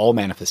 They are all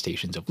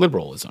manifestations of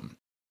liberalism.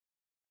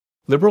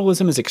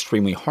 Liberalism is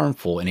extremely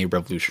harmful in a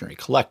revolutionary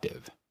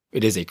collective.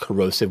 It is a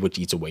corrosive which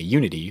eats away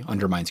unity,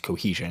 undermines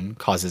cohesion,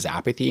 causes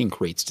apathy, and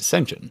creates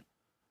dissension.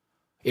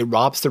 It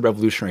robs the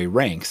revolutionary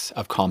ranks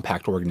of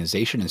compact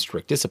organization and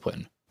strict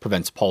discipline,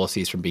 prevents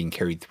policies from being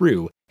carried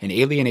through, and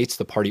alienates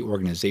the party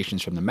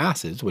organizations from the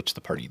masses which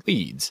the party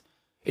leads.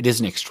 It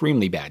is an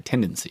extremely bad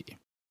tendency.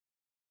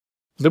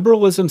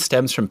 Liberalism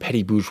stems from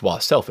petty bourgeois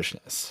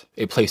selfishness.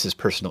 It places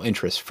personal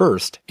interests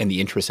first and the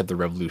interests of the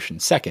revolution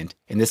second,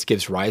 and this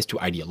gives rise to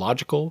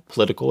ideological,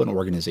 political, and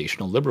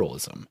organizational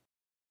liberalism.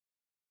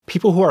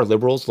 People who are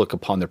liberals look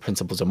upon the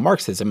principles of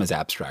Marxism as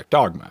abstract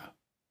dogma.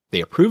 They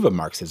approve of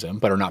Marxism,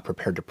 but are not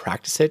prepared to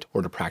practice it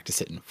or to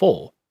practice it in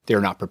full. They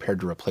are not prepared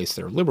to replace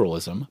their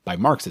liberalism by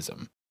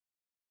Marxism.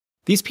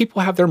 These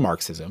people have their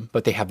Marxism,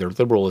 but they have their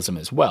liberalism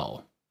as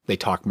well. They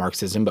talk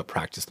Marxism but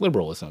practice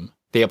liberalism.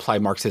 They apply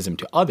Marxism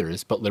to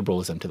others but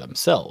liberalism to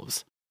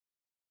themselves.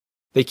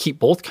 They keep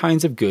both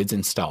kinds of goods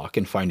in stock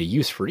and find a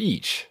use for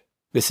each.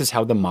 This is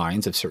how the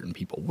minds of certain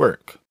people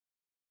work.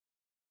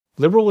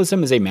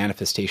 Liberalism is a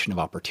manifestation of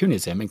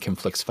opportunism and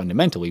conflicts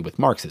fundamentally with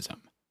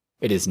Marxism.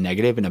 It is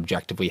negative and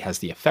objectively has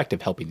the effect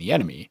of helping the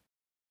enemy.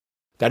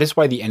 That is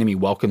why the enemy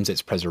welcomes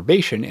its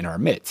preservation in our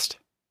midst.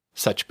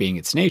 Such being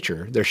its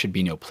nature, there should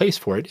be no place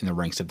for it in the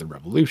ranks of the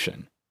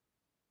revolution.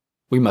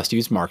 We must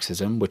use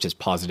Marxism, which is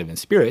positive in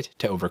spirit,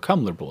 to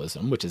overcome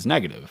liberalism, which is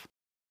negative.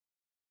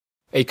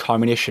 A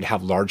communist should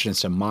have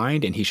largeness of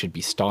mind and he should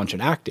be staunch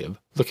and active,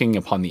 looking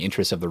upon the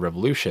interests of the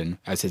revolution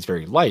as his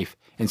very life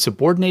and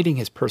subordinating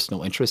his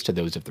personal interests to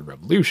those of the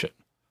revolution.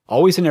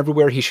 Always and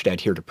everywhere he should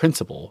adhere to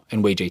principle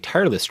and wage a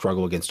tireless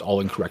struggle against all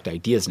incorrect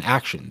ideas and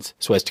actions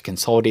so as to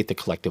consolidate the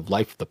collective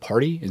life of the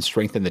party and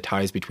strengthen the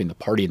ties between the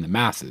party and the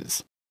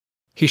masses.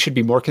 He should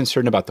be more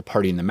concerned about the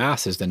party and the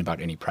masses than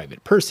about any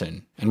private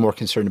person, and more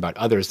concerned about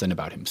others than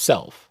about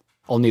himself.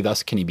 Only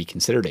thus can he be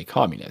considered a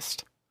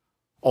communist.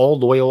 All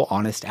loyal,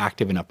 honest,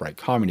 active, and upright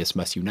communists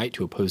must unite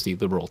to oppose the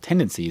liberal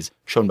tendencies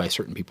shown by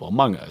certain people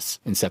among us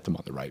and set them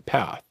on the right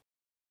path.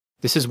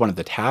 This is one of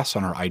the tasks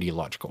on our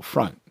ideological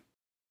front.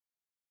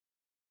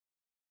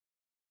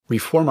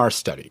 Reform our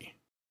study.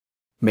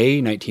 May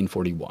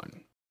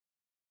 1941.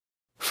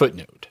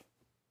 Footnote.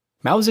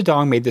 Mao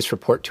Zedong made this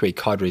report to a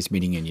cadres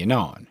meeting in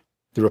Yan'an.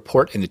 The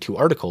report and the two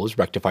articles,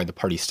 Rectify the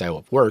Party Style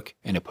of Work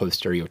and Oppose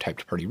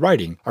Stereotyped Party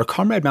Writing, are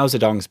Comrade Mao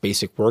Zedong's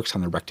basic works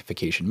on the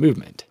rectification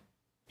movement.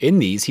 In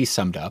these, he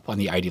summed up, on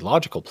the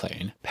ideological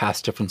plane,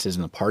 past differences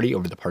in the party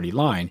over the party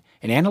line,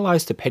 and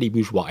analyzed the petty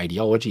bourgeois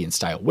ideology and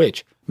style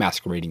which,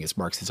 masquerading as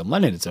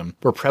Marxism-Leninism,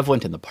 were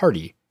prevalent in the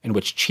party, and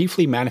which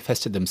chiefly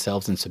manifested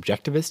themselves in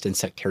subjectivist and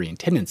sectarian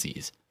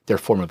tendencies, their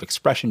form of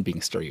expression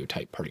being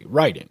stereotyped party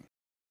writing.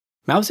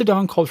 Mao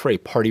Zedong called for a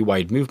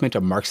party-wide movement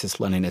of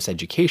Marxist-Leninist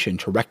education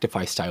to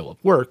rectify style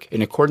of work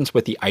in accordance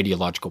with the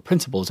ideological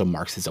principles of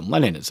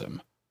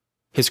Marxism-Leninism.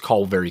 His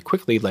call very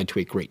quickly led to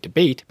a great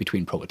debate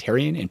between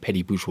proletarian and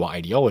petty bourgeois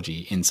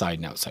ideology inside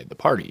and outside the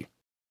party.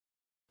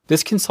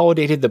 This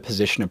consolidated the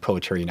position of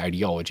proletarian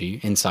ideology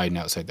inside and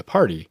outside the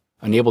party,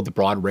 enabled the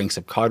broad ranks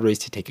of cadres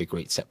to take a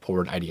great step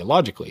forward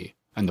ideologically,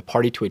 and the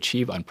party to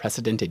achieve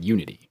unprecedented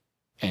unity.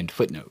 End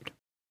footnote.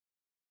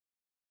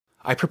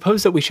 I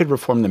propose that we should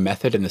reform the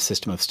method and the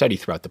system of study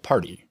throughout the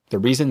party. The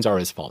reasons are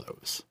as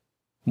follows.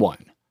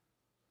 1.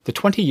 The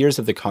 20 years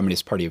of the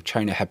Communist Party of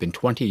China have been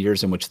 20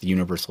 years in which the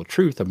universal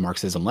truth of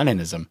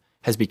Marxism-Leninism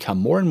has become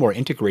more and more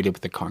integrated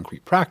with the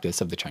concrete practice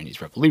of the Chinese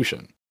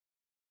Revolution.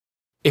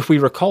 If we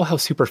recall how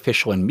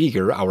superficial and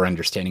meager our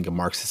understanding of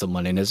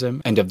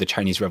Marxism-Leninism and of the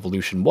Chinese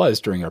Revolution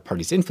was during our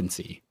party's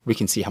infancy, we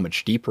can see how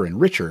much deeper and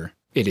richer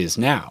it is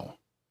now.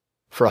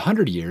 For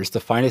 100 years, the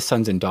finest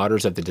sons and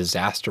daughters of the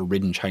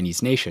disaster-ridden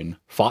Chinese nation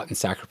fought and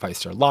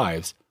sacrificed their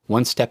lives,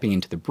 one stepping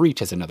into the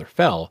breach as another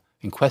fell,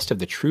 in quest of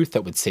the truth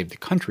that would save the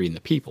country and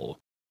the people.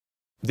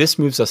 This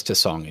moves us to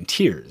Song and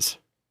Tears.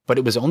 But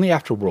it was only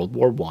after World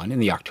War I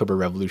and the October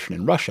Revolution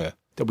in Russia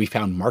that we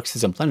found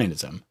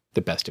Marxism-Leninism,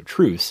 the best of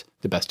truths,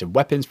 the best of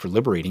weapons for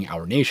liberating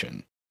our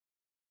nation.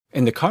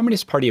 And the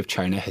Communist Party of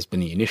China has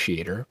been the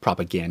initiator,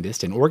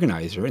 propagandist, and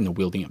organizer in the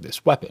wielding of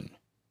this weapon.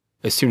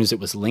 As soon as it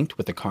was linked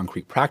with the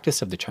concrete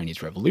practice of the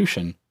Chinese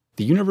Revolution,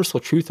 the universal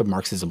truth of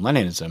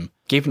Marxism-Leninism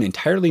gave an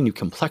entirely new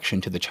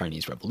complexion to the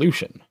Chinese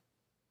Revolution.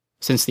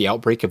 Since the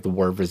outbreak of the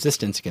War of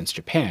Resistance against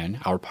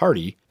Japan, our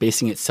party,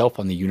 basing itself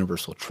on the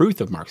universal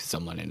truth of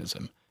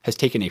Marxism-Leninism, has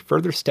taken a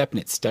further step in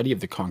its study of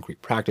the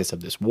concrete practice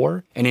of this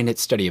war and in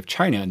its study of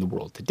China and the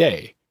world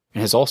today,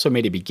 and has also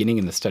made a beginning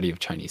in the study of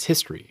Chinese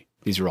history.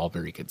 These are all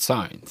very good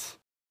signs.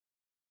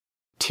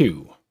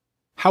 2.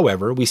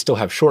 However, we still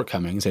have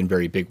shortcomings and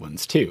very big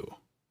ones too.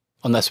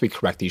 Unless we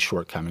correct these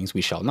shortcomings,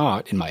 we shall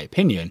not, in my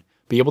opinion,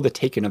 be able to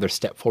take another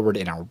step forward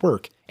in our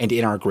work and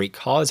in our great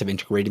cause of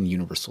integrating the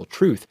universal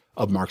truth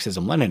of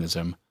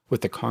Marxism-Leninism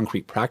with the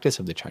concrete practice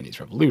of the Chinese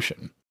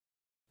Revolution.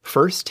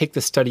 First, take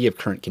the study of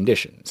current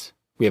conditions.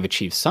 We have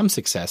achieved some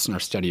success in our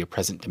study of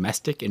present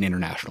domestic and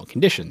international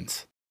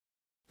conditions.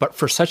 But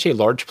for such a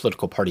large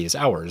political party as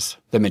ours,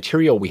 the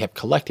material we have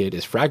collected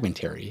is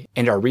fragmentary,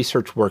 and our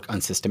research work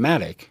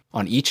unsystematic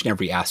on each and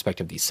every aspect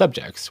of these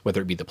subjects,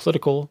 whether it be the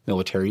political,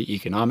 military,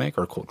 economic,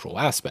 or cultural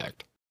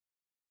aspect.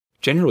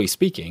 Generally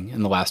speaking,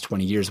 in the last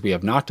 20 years we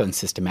have not done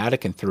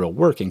systematic and thorough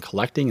work in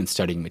collecting and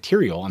studying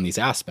material on these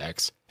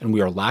aspects, and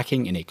we are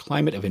lacking in a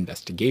climate of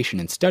investigation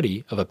and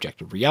study of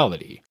objective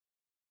reality.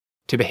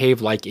 To behave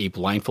like a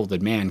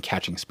blindfolded man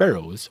catching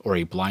sparrows, or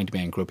a blind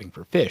man groping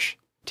for fish,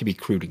 to be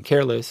crude and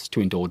careless, to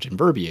indulge in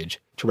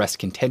verbiage, to rest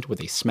content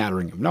with a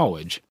smattering of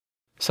knowledge.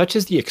 Such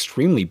is the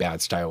extremely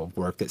bad style of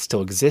work that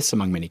still exists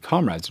among many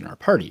comrades in our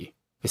party,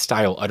 a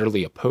style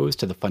utterly opposed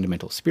to the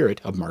fundamental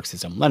spirit of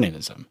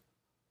Marxism-Leninism.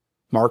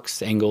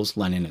 Marx, Engels,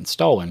 Lenin, and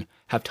Stalin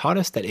have taught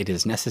us that it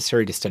is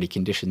necessary to study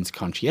conditions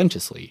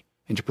conscientiously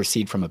and to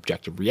proceed from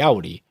objective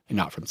reality and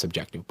not from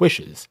subjective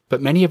wishes,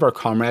 but many of our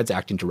comrades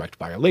act in direct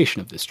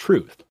violation of this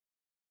truth.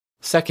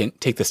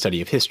 Second, take the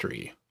study of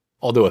history.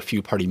 Although a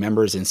few party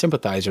members and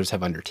sympathizers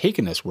have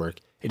undertaken this work,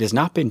 it has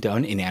not been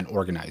done in an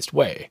organized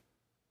way.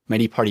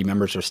 Many party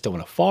members are still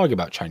in a fog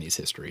about Chinese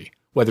history,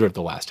 whether of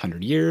the last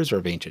 100 years or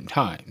of ancient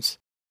times.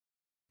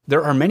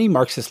 There are many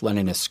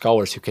Marxist-Leninist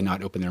scholars who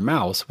cannot open their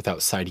mouths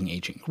without citing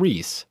ancient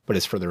Greece, but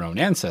as for their own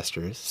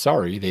ancestors,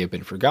 sorry, they have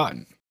been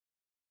forgotten.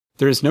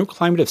 There is no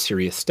climate of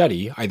serious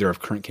study, either of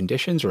current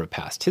conditions or of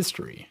past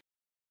history.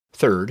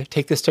 Third,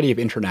 take the study of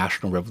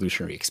international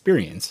revolutionary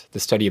experience, the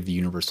study of the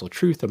universal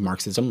truth of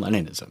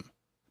Marxism-Leninism.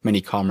 Many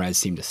comrades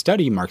seem to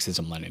study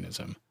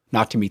Marxism-Leninism,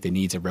 not to meet the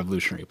needs of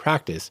revolutionary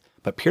practice,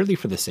 but purely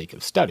for the sake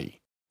of study.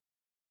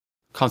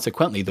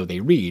 Consequently, though they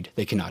read,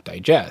 they cannot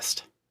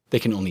digest. They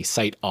can only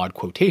cite odd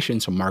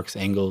quotations from Marx,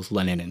 Engels,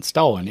 Lenin, and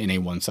Stalin in a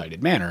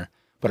one-sided manner,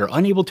 but are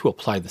unable to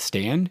apply the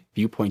stand,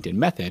 viewpoint, and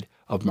method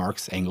of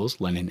Marx, Engels,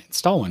 Lenin, and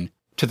Stalin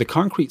to the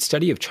concrete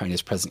study of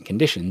China's present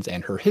conditions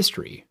and her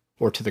history,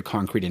 or to the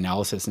concrete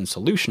analysis and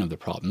solution of the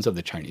problems of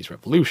the Chinese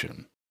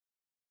Revolution.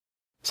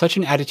 Such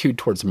an attitude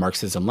towards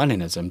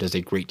Marxism-Leninism does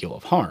a great deal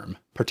of harm,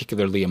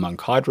 particularly among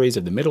cadres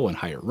of the middle and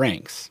higher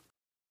ranks.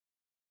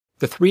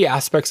 The three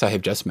aspects I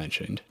have just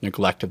mentioned,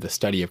 neglect of the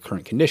study of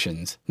current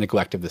conditions,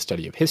 neglect of the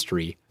study of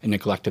history, and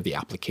neglect of the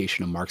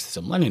application of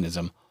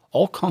Marxism-Leninism,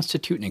 all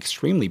constitute an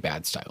extremely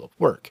bad style of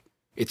work.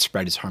 Its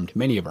spread has harmed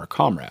many of our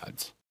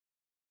comrades.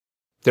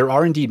 There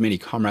are indeed many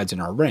comrades in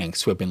our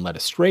ranks who have been led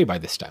astray by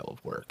this style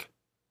of work.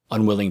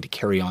 Unwilling to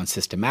carry on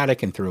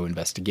systematic and thorough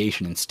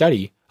investigation and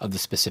study of the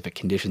specific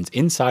conditions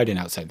inside and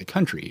outside the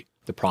country,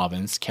 the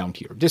province,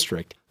 county, or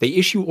district, they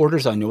issue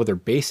orders on no other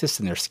basis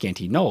than their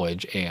scanty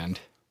knowledge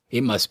and,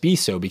 it must be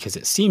so because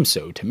it seems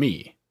so to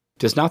me.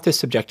 Does not this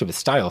subjective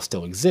style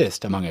still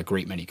exist among a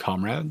great many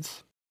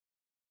comrades?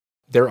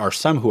 There are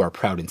some who are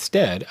proud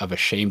instead of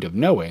ashamed of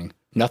knowing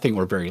nothing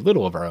or very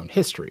little of our own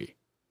history.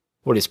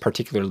 What is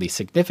particularly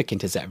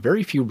significant is that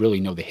very few really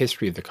know the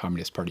history of the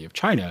Communist Party of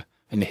China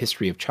and the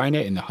history of China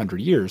in the 100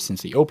 years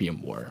since the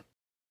Opium War.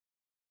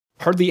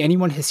 Hardly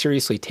anyone has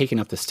seriously taken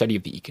up the study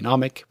of the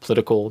economic,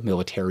 political,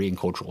 military, and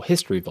cultural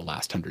history of the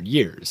last 100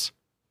 years.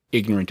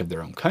 Ignorant of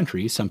their own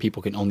country, some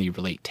people can only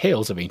relate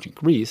tales of ancient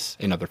Greece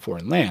and other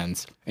foreign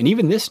lands, and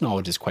even this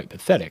knowledge is quite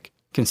pathetic,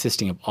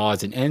 consisting of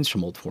odds and ends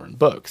from old foreign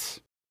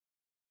books.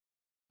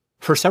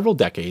 For several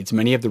decades,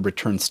 many of the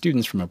returned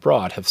students from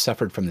abroad have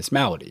suffered from this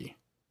malady.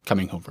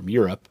 Coming home from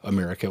Europe,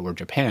 America, or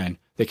Japan,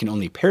 they can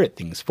only parrot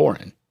things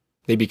foreign.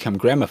 They become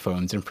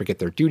gramophones and forget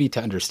their duty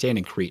to understand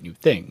and create new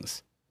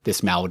things.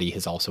 This malady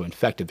has also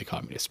infected the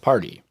Communist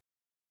Party.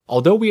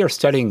 Although we are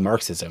studying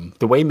Marxism,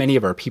 the way many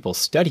of our people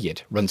study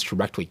it runs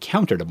directly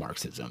counter to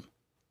Marxism.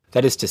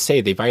 That is to say,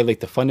 they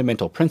violate the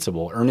fundamental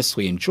principle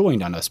earnestly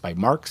enjoined on us by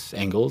Marx,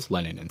 Engels,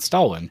 Lenin, and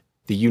Stalin,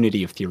 the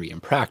unity of theory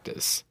and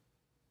practice.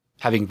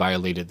 Having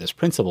violated this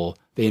principle,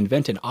 they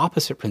invent an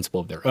opposite principle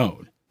of their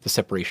own, the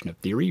separation of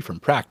theory from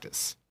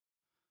practice.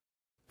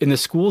 In the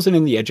schools and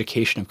in the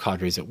education of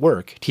cadres at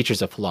work,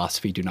 teachers of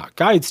philosophy do not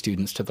guide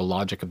students to the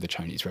logic of the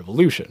Chinese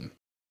Revolution.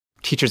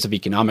 Teachers of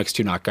economics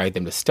do not guide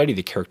them to study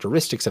the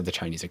characteristics of the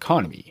Chinese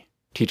economy.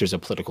 Teachers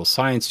of political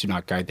science do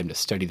not guide them to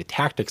study the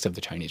tactics of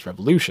the Chinese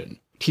Revolution.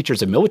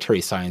 Teachers of military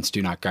science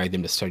do not guide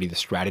them to study the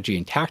strategy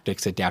and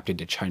tactics adapted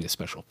to China's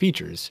special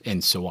features,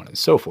 and so on and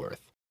so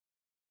forth.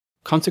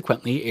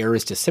 Consequently, error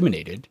is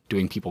disseminated,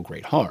 doing people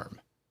great harm.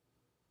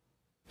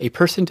 A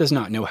person does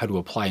not know how to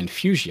apply in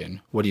Fujian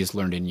what he has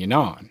learned in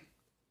Yunnan.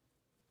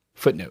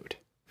 Footnote: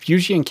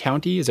 Fujian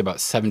County is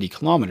about 70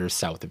 kilometers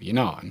south of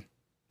Yunnan.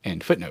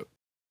 End footnote.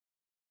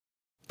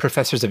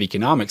 Professors of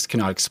economics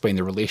cannot explain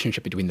the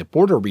relationship between the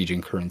border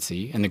region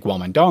currency and the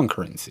Guomindang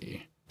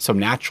currency, so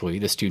naturally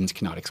the students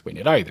cannot explain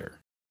it either.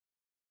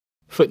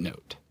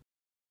 Footnote: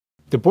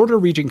 The border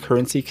region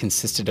currency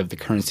consisted of the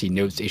currency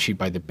notes issued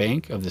by the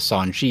Bank of the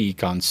Shanxi,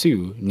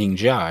 Gansu,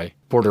 Ningzhai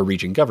border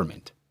region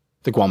government.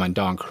 The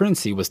Guomindang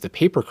currency was the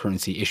paper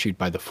currency issued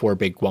by the four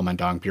big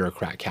Guomindang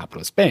bureaucrat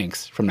capitalist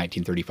banks from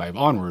 1935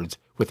 onwards,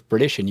 with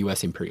British and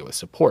US imperialist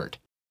support.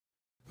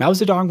 Mao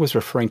Zedong was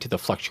referring to the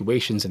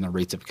fluctuations in the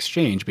rates of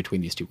exchange between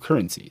these two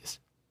currencies.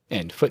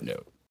 End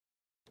footnote.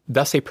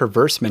 Thus, a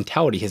perverse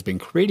mentality has been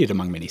created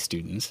among many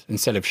students.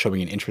 Instead of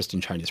showing an interest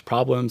in China's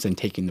problems and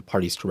taking the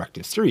party's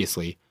directives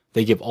seriously,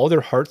 they give all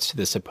their hearts to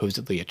the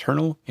supposedly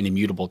eternal and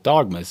immutable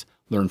dogmas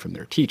learned from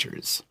their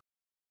teachers.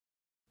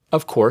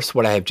 Of course,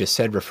 what I have just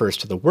said refers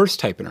to the worst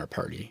type in our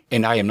party,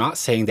 and I am not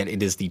saying that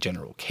it is the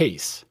general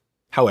case.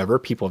 However,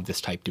 people of this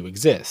type do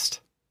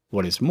exist.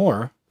 What is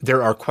more,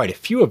 there are quite a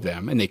few of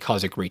them, and they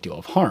cause a great deal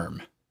of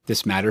harm.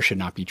 This matter should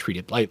not be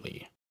treated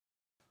lightly.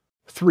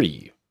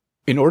 3.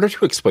 In order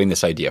to explain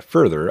this idea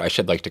further, I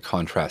should like to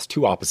contrast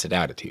two opposite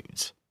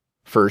attitudes.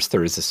 First,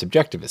 there is the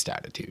subjectivist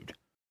attitude.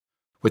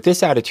 With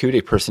this attitude,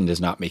 a person does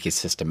not make a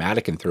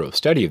systematic and thorough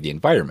study of the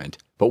environment,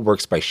 but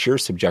works by sheer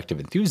subjective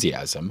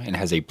enthusiasm and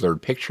has a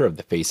blurred picture of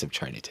the face of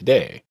China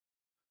today.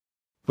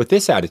 With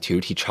this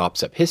attitude, he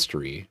chops up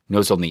history,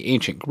 knows only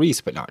ancient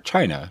Greece but not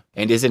China,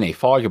 and is in a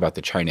fog about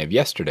the China of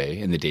yesterday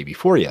and the day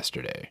before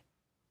yesterday.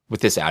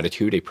 With this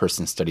attitude, a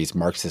person studies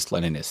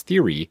Marxist-Leninist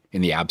theory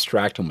in the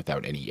abstract and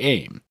without any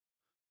aim.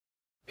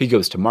 He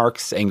goes to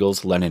Marx,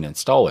 Engels, Lenin, and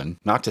Stalin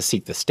not to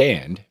seek the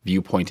stand,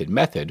 viewpoint, and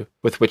method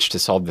with which to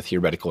solve the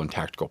theoretical and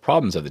tactical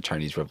problems of the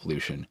Chinese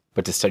Revolution,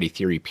 but to study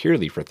theory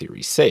purely for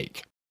theory's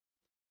sake.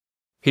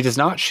 He does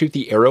not shoot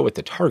the arrow at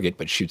the target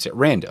but shoots at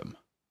random.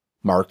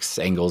 Marx,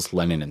 Engels,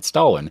 Lenin, and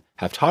Stalin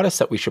have taught us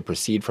that we should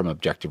proceed from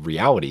objective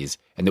realities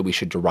and that we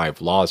should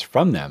derive laws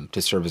from them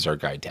to serve as our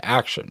guide to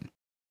action.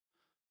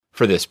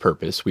 For this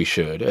purpose, we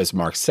should, as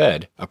Marx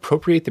said,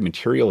 appropriate the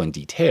material in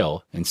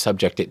detail and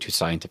subject it to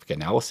scientific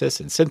analysis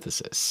and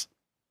synthesis.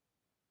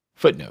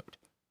 Footnote: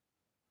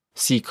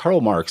 See Karl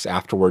Marx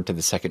afterward to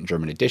the second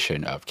German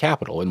edition of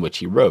Capital, in which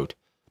he wrote,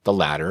 "The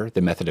latter, the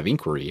method of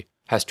inquiry,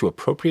 has to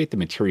appropriate the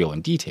material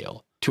in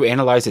detail, to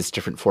analyze its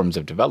different forms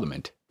of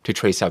development, to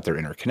trace out their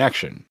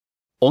interconnection.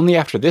 Only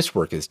after this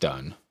work is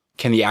done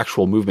can the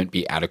actual movement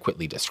be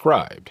adequately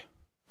described."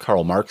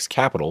 Karl Marx,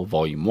 Capital,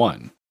 Volume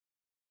 1.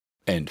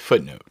 End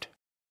footnote.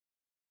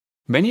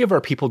 Many of our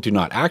people do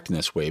not act in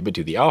this way but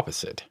do the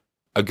opposite.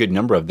 A good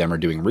number of them are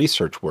doing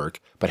research work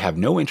but have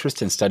no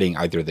interest in studying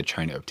either the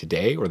China of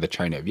today or the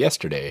China of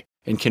yesterday,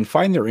 and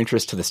confine their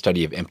interest to the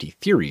study of empty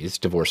theories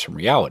divorced from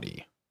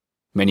reality.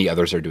 Many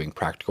others are doing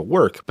practical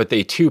work, but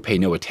they too pay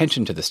no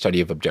attention to the study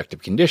of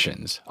objective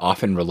conditions,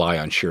 often rely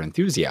on sheer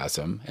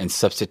enthusiasm, and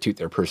substitute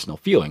their personal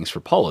feelings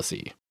for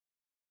policy.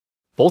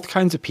 Both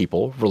kinds of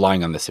people,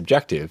 relying on the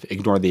subjective,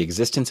 ignore the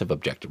existence of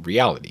objective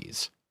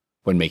realities.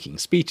 When making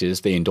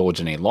speeches, they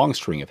indulge in a long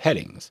string of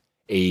headings,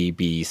 A,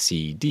 B,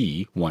 C,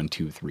 D, 1,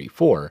 2, 3,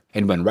 4,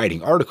 and when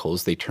writing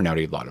articles, they turn out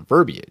a lot of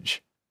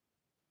verbiage.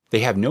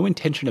 They have no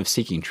intention of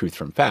seeking truth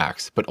from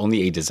facts, but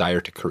only a desire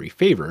to curry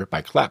favor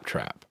by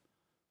claptrap.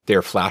 They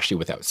are flashy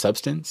without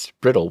substance,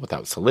 brittle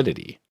without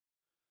solidity.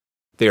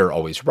 They are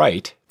always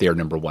right, they are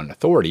number one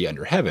authority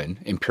under heaven,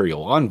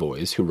 imperial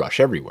envoys who rush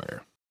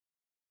everywhere.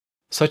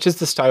 Such is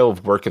the style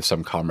of work of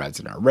some comrades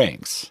in our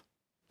ranks.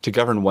 To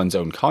govern one's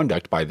own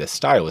conduct by this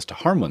style is to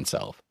harm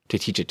oneself, to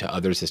teach it to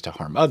others is to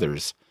harm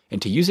others,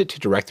 and to use it to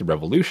direct the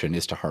revolution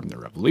is to harm the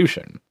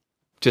revolution.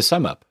 To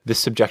sum up,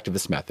 this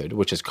subjectivist method,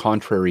 which is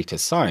contrary to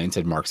science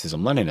and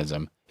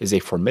Marxism-Leninism, is a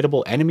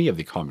formidable enemy of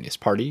the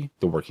Communist Party,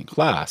 the working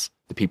class,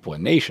 the people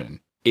and nation.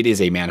 It is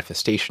a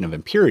manifestation of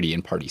impurity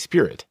in party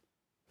spirit.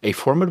 A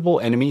formidable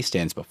enemy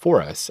stands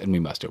before us, and we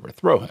must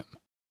overthrow him.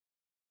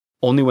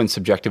 Only when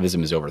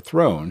subjectivism is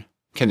overthrown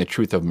can the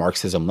truth of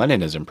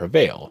Marxism-Leninism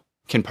prevail.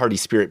 Can party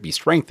spirit be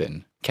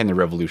strengthened? Can the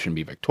revolution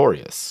be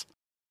victorious?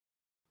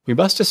 We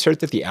must assert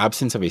that the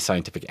absence of a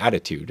scientific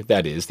attitude,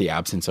 that is, the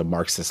absence of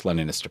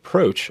Marxist-Leninist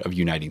approach of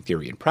uniting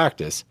theory and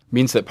practice,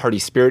 means that party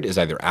spirit is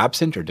either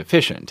absent or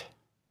deficient.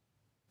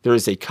 There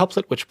is a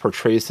couplet which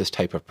portrays this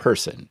type of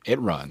person. It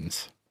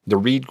runs, "The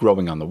reed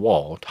growing on the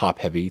wall,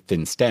 top-heavy,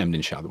 thin-stemmed,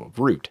 and shallow of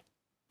root.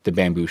 The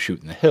bamboo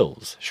shoot in the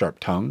hills,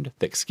 sharp-tongued,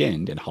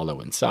 thick-skinned, and hollow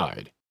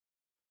inside.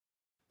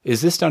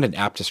 Is this not an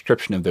apt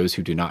description of those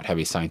who do not have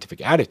a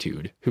scientific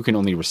attitude, who can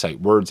only recite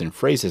words and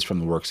phrases from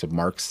the works of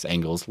Marx,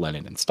 Engels,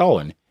 Lenin, and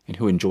Stalin, and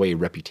who enjoy a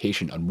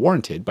reputation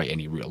unwarranted by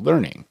any real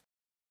learning?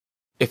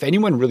 If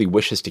anyone really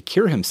wishes to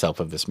cure himself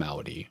of this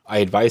malady, I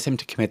advise him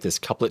to commit this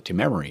couplet to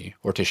memory,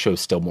 or to show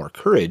still more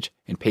courage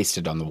and paste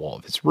it on the wall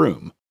of his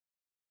room.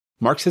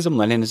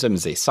 Marxism-Leninism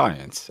is a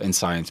science, and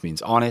science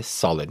means honest,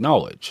 solid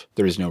knowledge.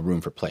 There is no room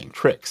for playing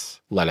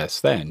tricks. Let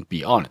us, then,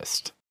 be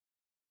honest.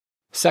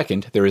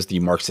 Second, there is the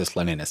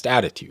Marxist-Leninist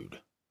attitude.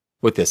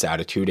 With this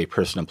attitude, a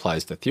person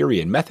applies the theory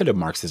and method of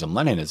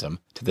Marxism-Leninism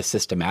to the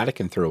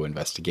systematic and thorough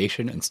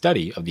investigation and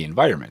study of the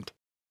environment.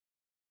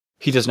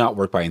 He does not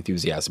work by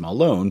enthusiasm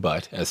alone,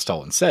 but, as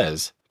Stalin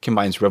says,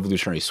 combines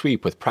revolutionary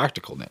sweep with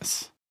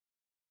practicalness.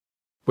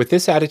 With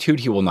this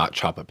attitude, he will not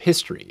chop up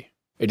history.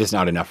 It is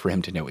not enough for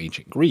him to know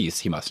ancient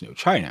Greece, he must know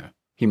China.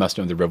 He must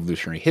know the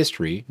revolutionary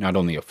history, not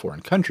only of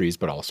foreign countries,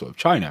 but also of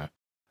China.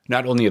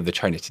 Not only of the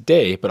China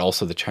today, but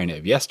also the China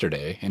of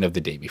yesterday and of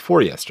the day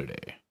before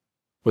yesterday.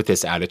 With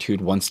this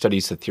attitude, one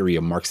studies the theory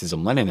of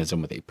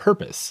Marxism-Leninism with a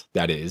purpose,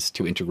 that is,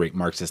 to integrate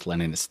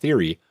Marxist-Leninist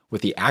theory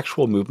with the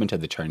actual movement of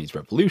the Chinese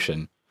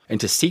Revolution, and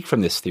to seek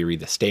from this theory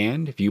the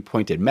stand,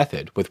 viewpoint, and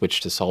method with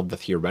which to solve the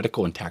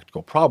theoretical and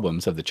tactical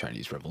problems of the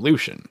Chinese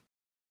Revolution.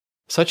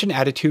 Such an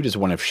attitude is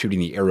one of shooting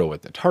the arrow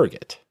at the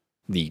target.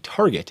 The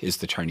target is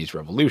the Chinese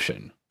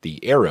Revolution.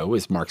 The arrow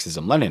is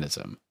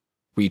Marxism-Leninism.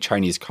 We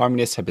Chinese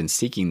communists have been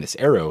seeking this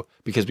arrow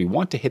because we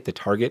want to hit the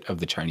target of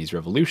the Chinese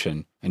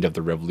Revolution and of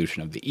the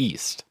Revolution of the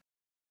East.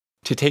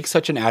 To take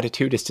such an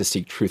attitude is to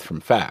seek truth from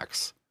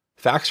facts.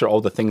 Facts are all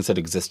the things that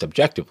exist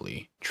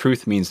objectively.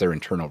 Truth means their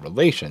internal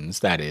relations,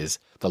 that is,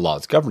 the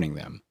laws governing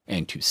them,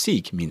 and to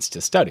seek means to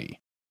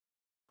study.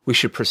 We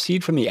should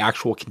proceed from the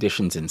actual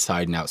conditions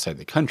inside and outside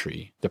the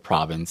country, the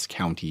province,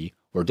 county,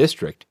 or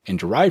district, and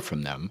derive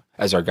from them,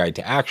 as our guide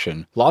to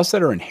action, laws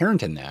that are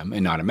inherent in them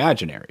and not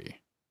imaginary.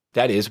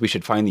 That is, we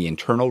should find the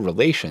internal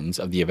relations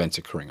of the events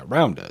occurring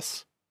around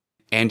us.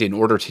 And in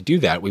order to do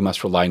that, we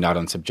must rely not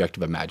on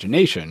subjective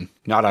imagination,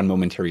 not on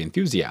momentary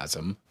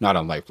enthusiasm, not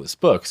on lifeless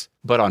books,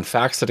 but on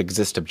facts that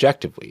exist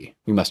objectively.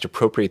 We must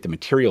appropriate the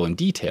material in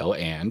detail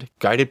and,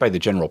 guided by the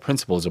general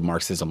principles of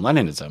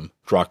Marxism-Leninism,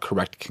 draw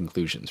correct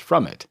conclusions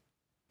from it.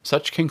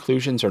 Such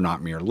conclusions are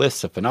not mere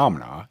lists of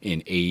phenomena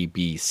in A,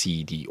 B,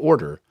 C, D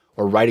order,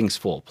 or writings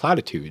full of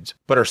platitudes,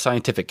 but are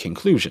scientific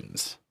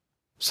conclusions.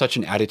 Such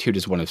an attitude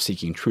is one of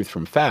seeking truth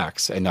from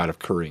facts and not of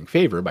currying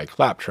favor by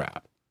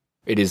claptrap.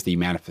 It is the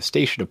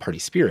manifestation of party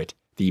spirit,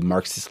 the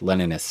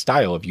Marxist-Leninist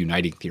style of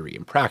uniting theory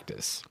and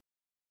practice.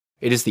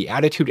 It is the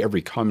attitude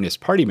every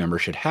Communist Party member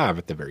should have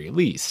at the very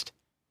least.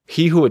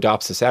 He who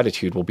adopts this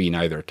attitude will be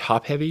neither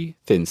top-heavy,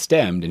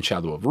 thin-stemmed, and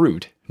shallow of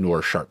root,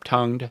 nor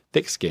sharp-tongued,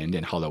 thick-skinned,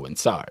 and hollow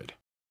inside.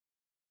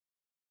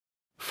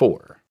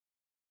 4.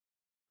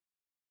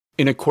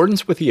 In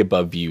accordance with the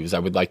above views, I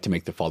would like to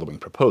make the following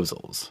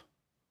proposals.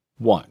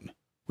 1.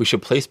 We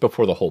should place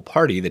before the whole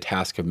party the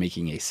task of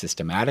making a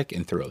systematic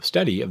and thorough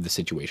study of the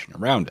situation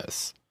around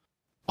us.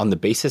 On the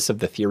basis of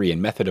the theory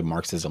and method of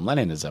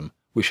Marxism-Leninism,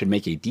 we should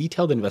make a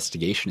detailed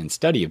investigation and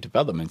study of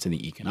developments in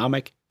the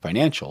economic,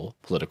 financial,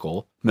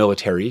 political,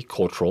 military,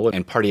 cultural,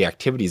 and party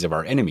activities of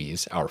our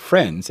enemies, our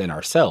friends, and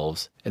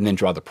ourselves, and then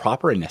draw the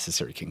proper and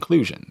necessary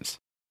conclusions.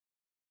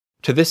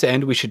 To this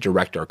end, we should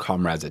direct our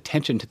comrades'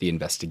 attention to the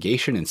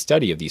investigation and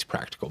study of these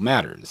practical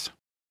matters.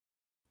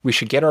 We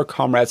should get our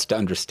comrades to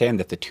understand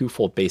that the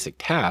twofold basic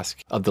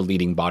task of the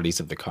leading bodies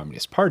of the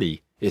Communist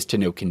Party is to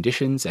know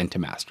conditions and to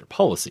master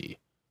policy.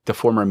 The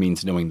former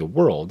means knowing the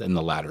world, and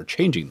the latter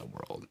changing the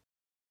world.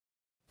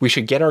 We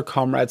should get our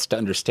comrades to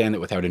understand that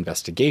without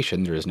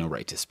investigation there is no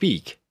right to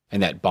speak,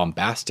 and that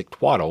bombastic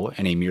twaddle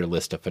and a mere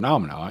list of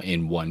phenomena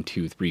in 1,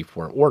 2, 3,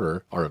 4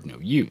 order are of no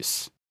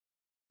use.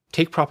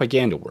 Take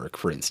propaganda work,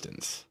 for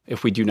instance.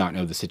 If we do not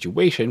know the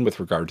situation with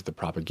regard to the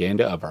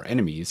propaganda of our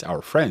enemies,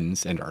 our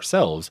friends, and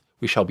ourselves,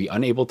 we shall be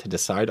unable to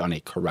decide on a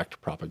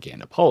correct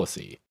propaganda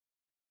policy.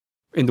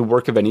 In the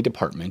work of any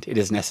department, it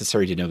is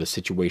necessary to know the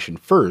situation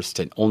first,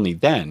 and only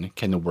then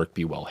can the work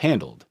be well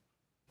handled.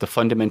 The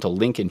fundamental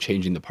link in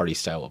changing the party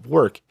style of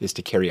work is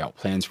to carry out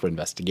plans for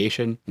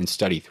investigation and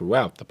study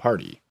throughout the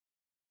party.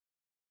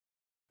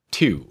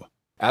 2.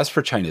 As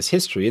for China's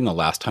history in the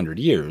last 100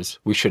 years,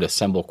 we should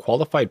assemble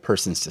qualified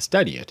persons to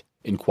study it,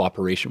 in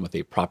cooperation with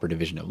a proper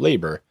division of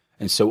labor,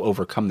 and so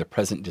overcome the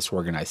present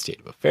disorganized state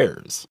of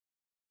affairs.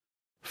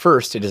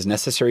 First, it is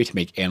necessary to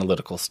make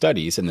analytical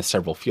studies in the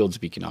several fields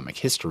of economic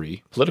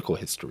history, political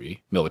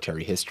history,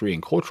 military history,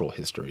 and cultural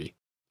history,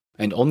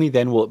 and only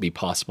then will it be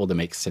possible to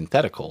make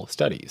synthetical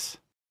studies.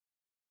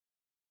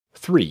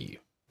 3.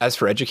 As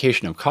for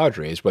education of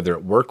cadres, whether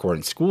at work or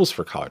in schools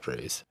for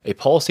cadres, a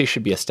policy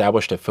should be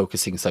established of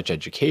focusing such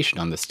education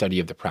on the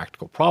study of the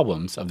practical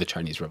problems of the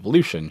Chinese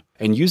Revolution,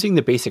 and using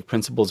the basic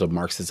principles of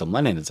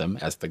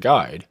Marxism-Leninism as the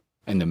guide,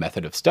 and the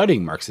method of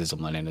studying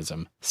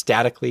Marxism-Leninism,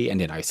 statically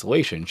and in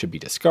isolation, should be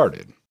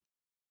discarded.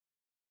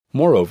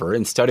 Moreover,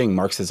 in studying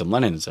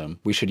Marxism-Leninism,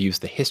 we should use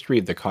the history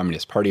of the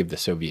Communist Party of the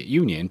Soviet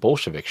Union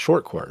Bolshevik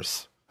short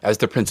course as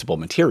the principal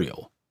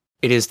material.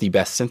 It is the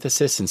best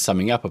synthesis and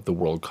summing up of the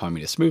world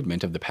communist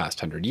movement of the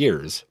past 100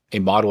 years, a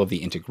model of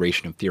the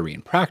integration of theory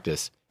and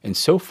practice, and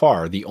so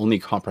far the only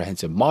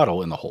comprehensive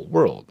model in the whole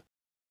world.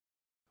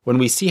 When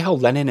we see how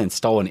Lenin and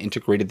Stalin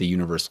integrated the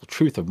universal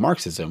truth of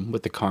Marxism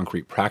with the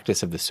concrete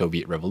practice of the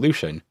Soviet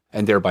Revolution,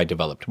 and thereby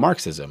developed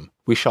Marxism,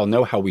 we shall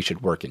know how we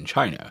should work in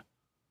China.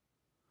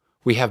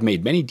 We have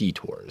made many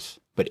detours,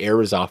 but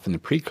error is often the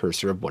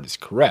precursor of what is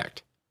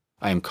correct.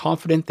 I am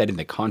confident that in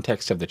the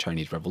context of the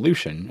Chinese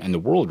Revolution and the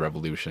World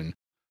Revolution,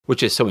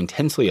 which is so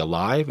intensely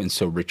alive and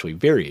so richly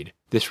varied,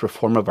 this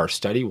reform of our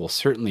study will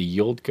certainly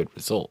yield good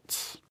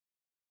results.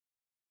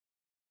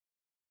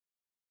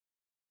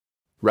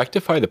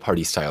 Rectify the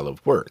party style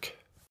of work.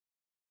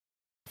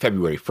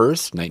 February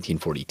 1st,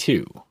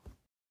 1942.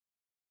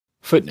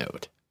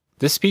 Footnote.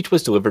 This speech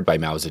was delivered by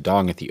Mao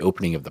Zedong at the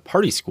opening of the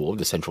Party School of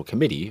the Central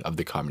Committee of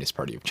the Communist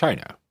Party of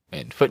China.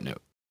 End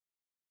footnote.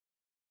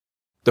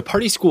 The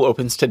Party School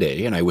opens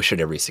today, and I wish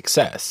it every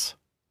success.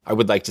 I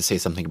would like to say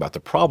something about the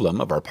problem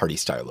of our party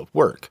style of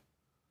work.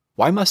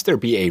 Why must there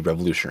be a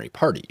revolutionary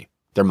party?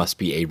 There must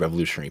be a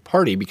revolutionary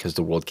party because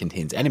the world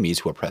contains enemies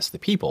who oppress the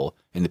people,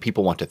 and the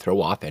people want to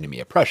throw off enemy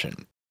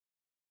oppression.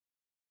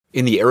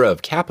 In the era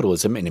of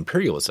capitalism and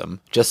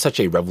imperialism, just such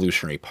a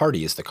revolutionary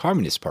party as the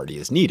Communist Party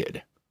is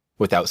needed.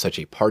 Without such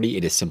a party,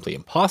 it is simply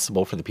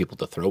impossible for the people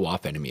to throw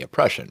off enemy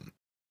oppression.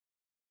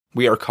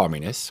 We are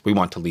communists, we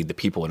want to lead the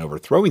people in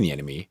overthrowing the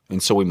enemy,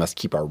 and so we must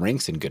keep our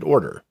ranks in good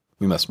order.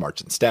 We must march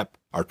in step,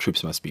 our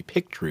troops must be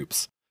picked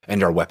troops,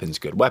 and our weapons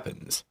good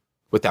weapons.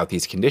 Without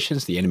these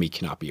conditions, the enemy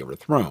cannot be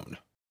overthrown.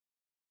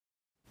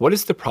 What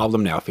is the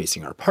problem now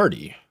facing our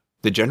party?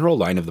 The general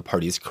line of the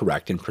party is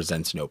correct and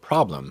presents no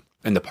problem,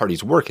 and the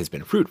party's work has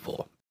been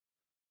fruitful.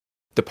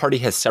 The party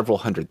has several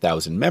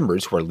 100,000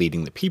 members who are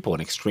leading the people in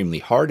extremely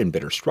hard and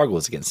bitter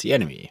struggles against the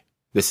enemy.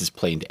 This is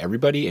plain to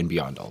everybody and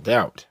beyond all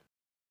doubt.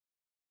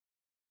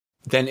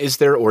 Then is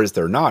there or is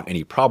there not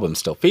any problem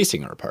still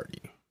facing our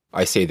party?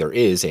 I say there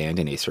is, and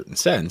in a certain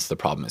sense, the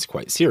problem is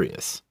quite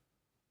serious.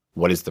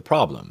 What is the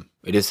problem?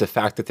 It is the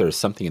fact that there is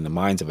something in the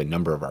minds of a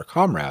number of our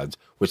comrades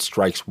which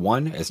strikes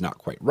one as not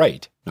quite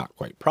right, not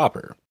quite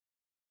proper.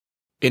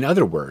 In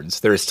other words,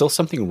 there is still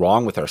something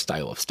wrong with our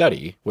style of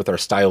study, with our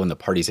style in the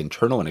party's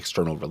internal and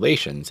external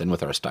relations, and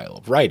with our style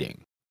of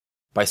writing.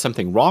 By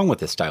something wrong with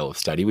this style of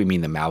study, we mean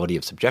the malady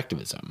of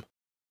subjectivism.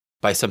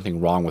 By something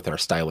wrong with our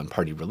style in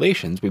party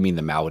relations, we mean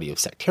the malady of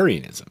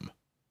sectarianism.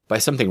 By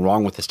something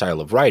wrong with the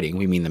style of writing,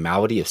 we mean the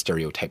malady of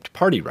stereotyped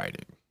party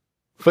writing.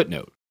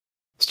 Footnote.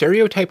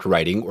 Stereotyped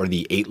writing, or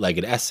the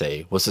eight-legged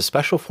essay, was a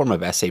special form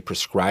of essay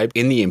prescribed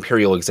in the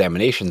imperial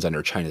examinations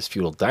under China's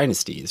feudal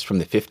dynasties from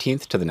the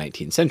 15th to the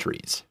 19th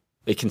centuries.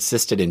 It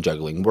consisted in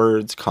juggling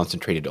words,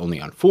 concentrated only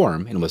on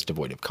form, and was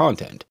devoid of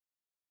content.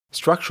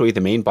 Structurally,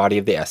 the main body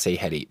of the essay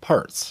had 8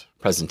 parts: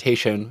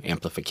 presentation,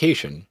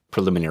 amplification,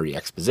 preliminary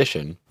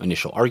exposition,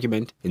 initial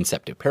argument,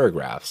 inceptive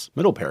paragraphs,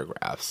 middle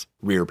paragraphs,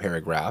 rear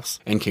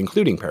paragraphs, and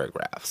concluding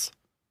paragraphs.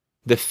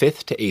 The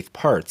 5th to 8th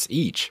parts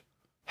each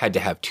had to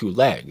have 2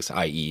 legs,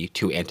 i.e.,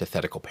 2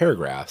 antithetical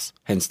paragraphs,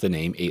 hence the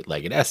name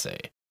eight-legged essay.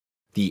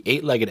 The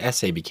eight-legged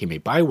essay became a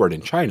byword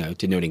in China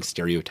denoting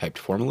stereotyped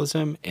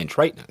formalism and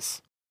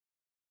triteness.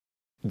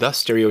 Thus,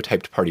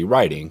 stereotyped party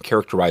writing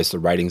characterized the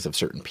writings of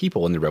certain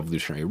people in the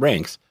revolutionary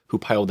ranks who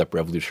piled up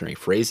revolutionary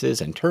phrases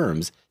and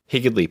terms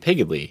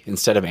higgledy-piggledy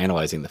instead of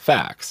analyzing the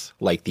facts.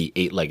 Like the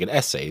eight-legged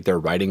essay, their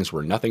writings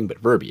were nothing but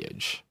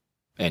verbiage.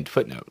 End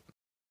footnote.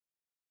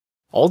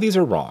 All these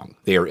are wrong,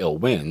 they are ill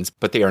winds,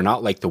 but they are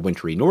not like the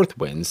wintry north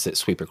winds that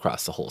sweep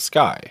across the whole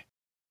sky.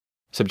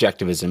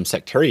 Subjectivism,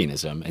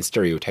 sectarianism, and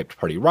stereotyped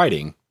party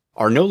writing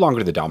are no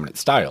longer the dominant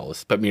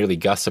styles, but merely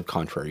gusts of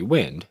contrary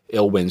wind,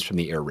 ill winds from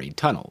the air raid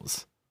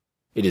tunnels.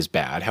 It is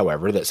bad,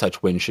 however, that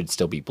such winds should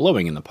still be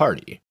blowing in the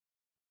party.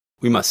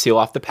 We must seal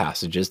off the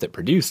passages that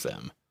produce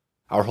them.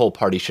 Our whole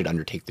party should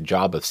undertake the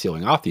job of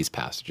sealing off these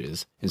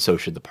passages, and so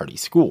should the party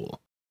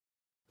school.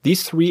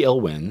 These 3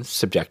 ill winds,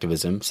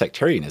 subjectivism,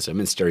 sectarianism,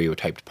 and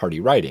stereotyped party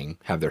writing,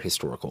 have their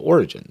historical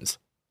origins.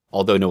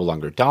 Although no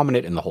longer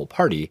dominant in the whole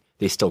party,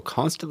 they still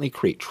constantly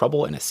create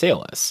trouble and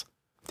assail us.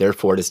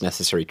 Therefore, it is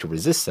necessary to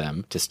resist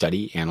them, to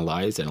study,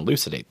 analyze, and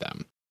elucidate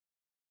them.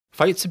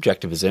 Fight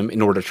subjectivism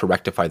in order to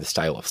rectify the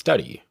style of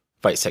study.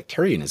 Fight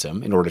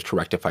sectarianism in order to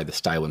rectify the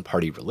style in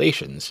party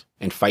relations,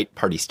 and fight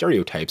party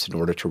stereotypes in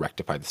order to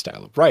rectify the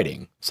style of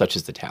writing, such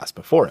is the task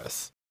before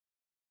us.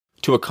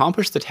 To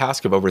accomplish the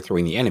task of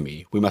overthrowing the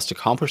enemy, we must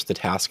accomplish the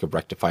task of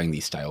rectifying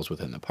these styles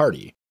within the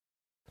party.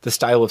 The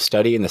style of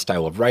study and the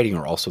style of writing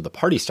are also the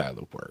party style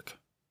of work.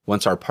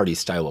 Once our party's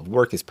style of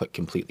work is put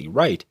completely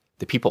right,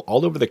 the people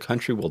all over the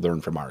country will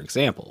learn from our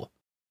example.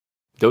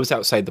 Those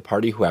outside the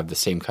party who have the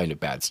same kind of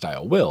bad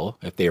style will,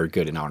 if they are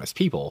good and honest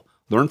people,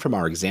 learn from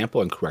our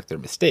example and correct their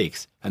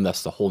mistakes, and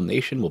thus the whole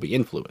nation will be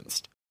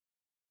influenced.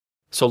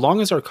 So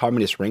long as our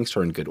communist ranks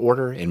are in good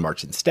order and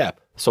march in step,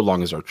 so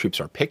long as our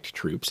troops are picked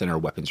troops and our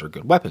weapons are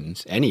good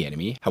weapons, any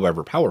enemy,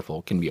 however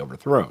powerful, can be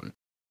overthrown.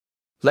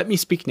 Let me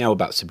speak now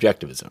about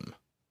subjectivism.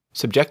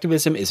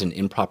 Subjectivism is an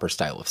improper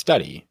style of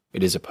study.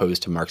 It is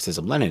opposed to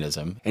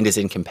Marxism-Leninism and is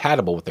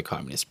incompatible with the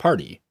Communist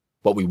Party.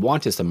 What we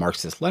want is the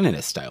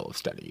Marxist-Leninist style of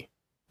study.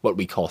 What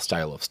we call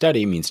style of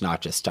study means not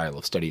just style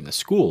of study in the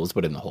schools,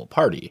 but in the whole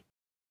party.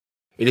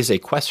 It is a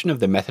question of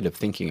the method of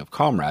thinking of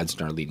comrades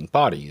in our leading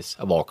bodies,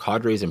 of all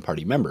cadres and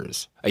party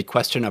members, a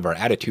question of our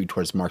attitude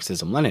towards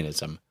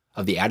Marxism-Leninism,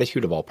 of the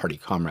attitude of all party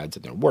comrades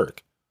in their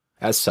work.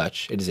 As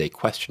such, it is a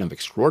question of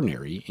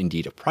extraordinary,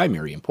 indeed of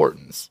primary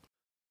importance.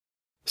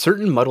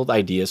 Certain muddled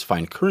ideas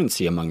find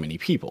currency among many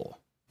people.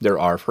 There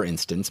are, for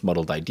instance,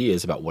 muddled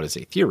ideas about what is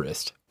a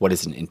theorist, what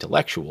is an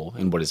intellectual,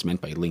 and what is meant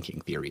by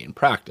linking theory and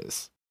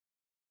practice.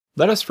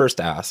 Let us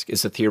first ask,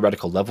 is the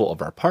theoretical level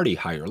of our party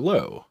high or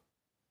low?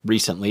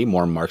 Recently,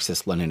 more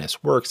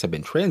Marxist-Leninist works have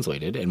been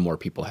translated and more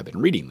people have been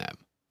reading them.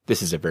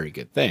 This is a very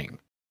good thing.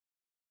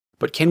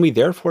 But can we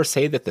therefore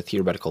say that the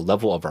theoretical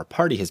level of our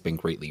party has been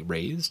greatly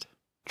raised?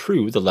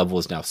 True, the level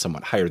is now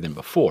somewhat higher than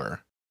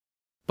before.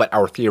 But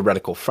our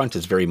theoretical front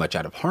is very much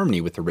out of harmony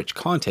with the rich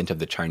content of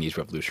the Chinese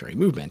revolutionary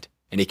movement,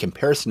 and a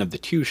comparison of the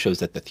two shows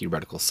that the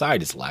theoretical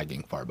side is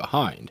lagging far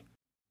behind.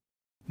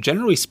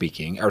 Generally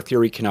speaking, our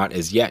theory cannot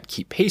as yet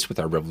keep pace with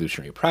our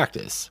revolutionary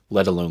practice,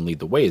 let alone lead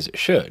the way as it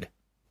should.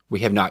 We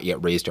have not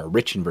yet raised our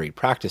rich and varied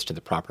practice to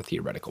the proper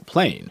theoretical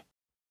plane.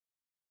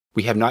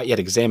 We have not yet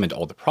examined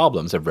all the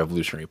problems of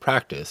revolutionary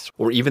practice,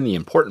 or even the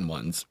important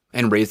ones,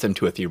 and raised them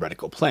to a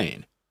theoretical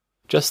plane.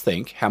 Just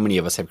think how many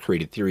of us have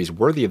created theories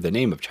worthy of the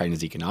name of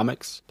China's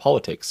economics,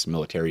 politics,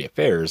 military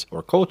affairs,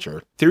 or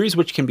culture, theories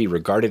which can be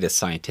regarded as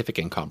scientific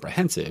and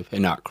comprehensive,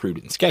 and not crude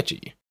and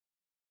sketchy.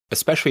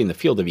 Especially in the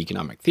field of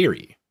economic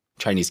theory.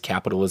 Chinese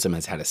capitalism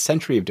has had a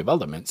century of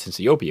development since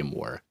the Opium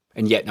War,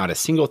 and yet not a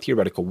single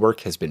theoretical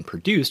work has been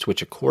produced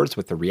which accords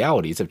with the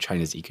realities of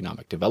China's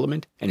economic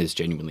development and is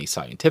genuinely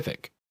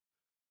scientific.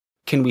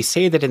 Can we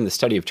say that in the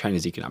study of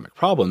China's economic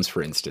problems,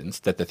 for instance,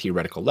 that the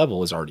theoretical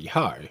level is already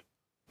high?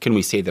 Can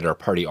we say that our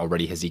party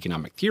already has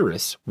economic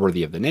theorists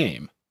worthy of the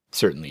name?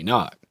 Certainly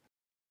not.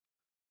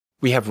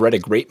 We have read a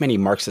great many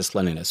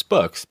Marxist-Leninist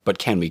books, but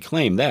can we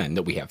claim then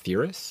that we have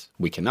theorists?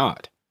 We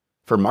cannot.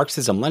 For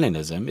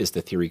Marxism-Leninism is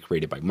the theory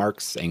created by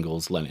Marx,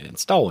 Engels, Lenin, and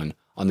Stalin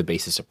on the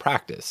basis of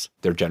practice,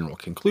 their general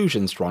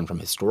conclusions drawn from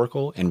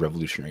historical and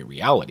revolutionary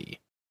reality.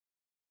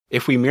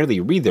 If we merely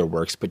read their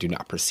works but do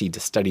not proceed to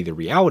study the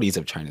realities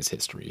of China's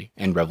history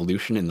and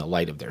revolution in the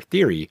light of their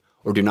theory,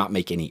 or do not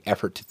make any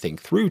effort to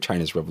think through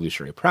China's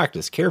revolutionary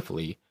practice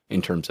carefully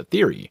in terms of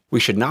theory, we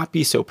should not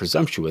be so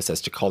presumptuous as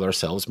to call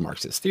ourselves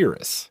Marxist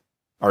theorists.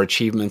 Our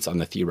achievements on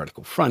the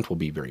theoretical front will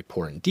be very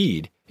poor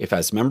indeed if,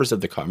 as members of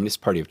the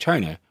Communist Party of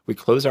China, we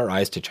close our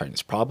eyes to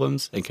China's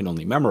problems and can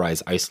only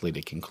memorize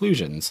isolated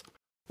conclusions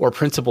or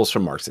principles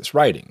from Marxist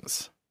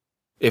writings.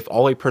 If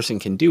all a person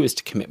can do is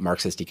to commit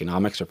Marxist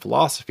economics or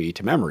philosophy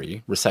to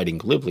memory, reciting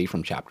glibly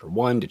from chapter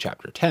 1 to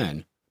chapter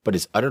 10, but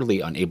is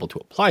utterly unable to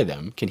apply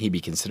them, can he be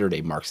considered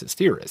a Marxist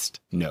theorist?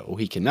 No,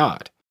 he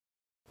cannot.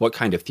 What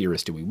kind of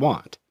theorist do we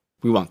want?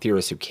 We want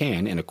theorists who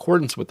can, in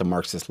accordance with the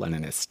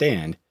Marxist-Leninist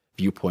stand,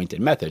 viewpoint,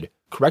 and method,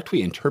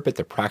 correctly interpret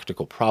the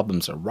practical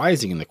problems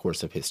arising in the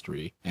course of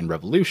history and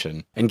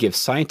revolution, and give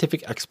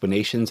scientific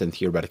explanations and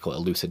theoretical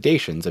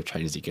elucidations of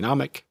China's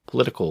economic,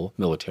 political,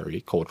 military,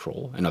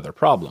 cultural, and other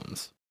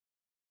problems.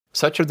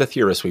 Such are the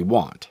theorists we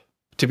want.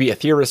 To be a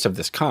theorist of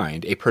this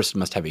kind, a person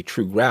must have a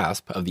true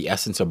grasp of the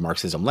essence of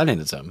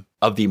Marxism-Leninism,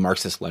 of the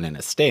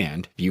Marxist-Leninist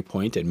stand,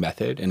 viewpoint, and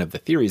method, and of the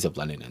theories of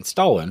Lenin and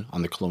Stalin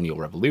on the colonial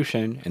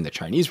revolution and the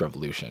Chinese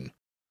Revolution.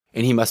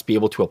 And he must be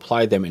able to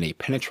apply them in a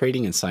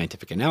penetrating and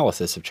scientific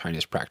analysis of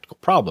China's practical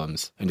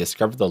problems and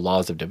discover the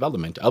laws of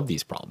development of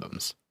these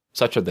problems.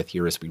 Such are the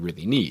theorists we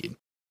really need.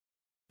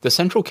 The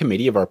Central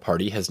Committee of our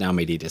party has now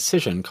made a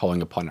decision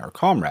calling upon our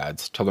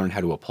comrades to learn how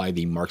to apply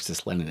the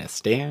Marxist-Leninist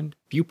stand,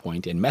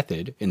 viewpoint, and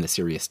method in the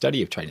serious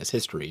study of China's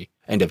history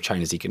and of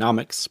China's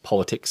economics,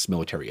 politics,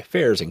 military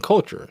affairs, and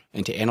culture,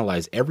 and to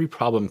analyze every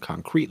problem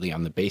concretely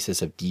on the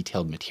basis of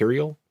detailed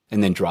material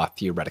and then draw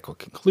theoretical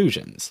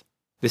conclusions.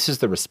 This is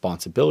the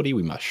responsibility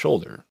we must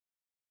shoulder.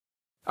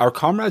 Our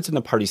comrades in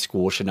the party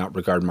school should not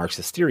regard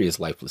Marxist theory as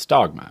lifeless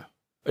dogma.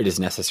 It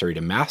is necessary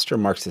to master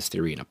Marxist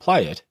theory and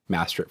apply it,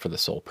 master it for the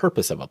sole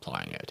purpose of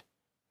applying it.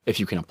 If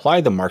you can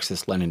apply the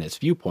Marxist-Leninist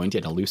viewpoint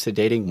in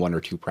elucidating one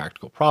or two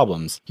practical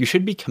problems, you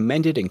should be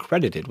commended and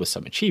credited with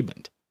some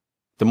achievement.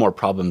 The more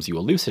problems you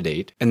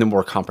elucidate, and the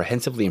more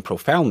comprehensively and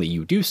profoundly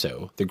you do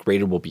so, the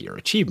greater will be your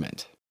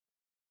achievement.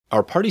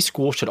 Our party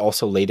school should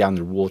also lay down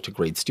the rule to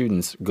grade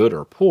students, good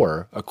or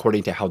poor,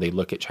 according to how they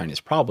look at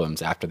China's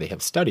problems after they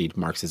have studied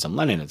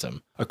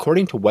Marxism-Leninism,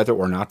 according to whether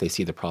or not they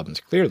see the problems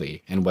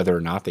clearly, and whether or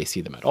not they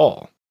see them at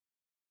all.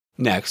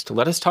 Next,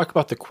 let us talk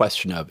about the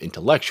question of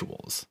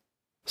intellectuals.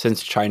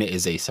 Since China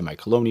is a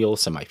semi-colonial,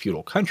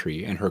 semi-feudal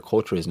country, and her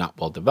culture is not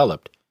well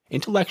developed,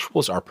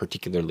 intellectuals are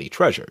particularly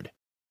treasured.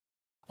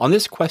 On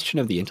this question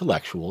of the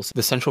intellectuals,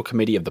 the Central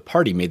Committee of the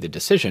party made the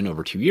decision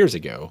over 2 years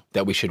ago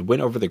that we should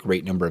win over the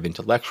great number of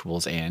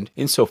intellectuals and,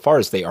 insofar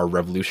as they are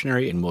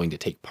revolutionary and willing to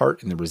take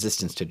part in the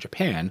resistance to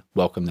Japan,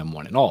 welcome them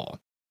one and all.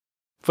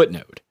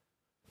 Footnote: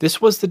 This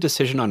was the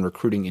decision on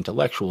recruiting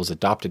intellectuals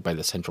adopted by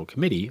the Central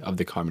Committee of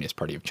the Communist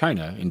Party of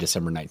China in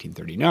December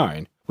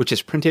 1939, which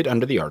is printed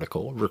under the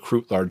article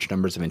Recruit Large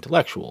Numbers of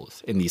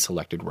Intellectuals in these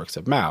Selected Works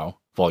of Mao,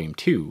 Volume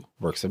 2,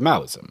 Works of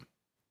Maoism.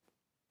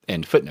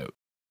 End footnote.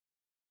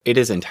 It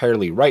is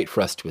entirely right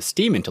for us to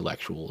esteem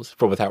intellectuals,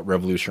 for without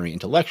revolutionary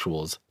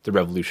intellectuals, the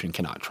revolution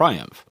cannot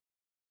triumph.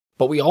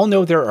 But we all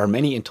know there are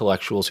many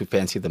intellectuals who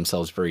fancy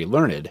themselves very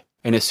learned,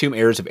 and assume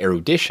airs of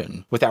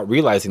erudition, without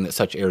realizing that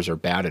such airs are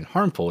bad and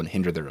harmful and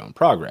hinder their own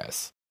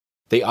progress.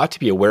 They ought to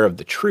be aware of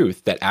the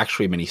truth that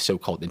actually many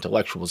so-called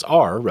intellectuals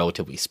are,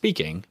 relatively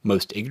speaking,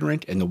 most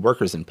ignorant, and the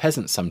workers and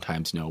peasants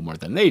sometimes know more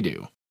than they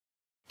do.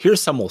 Here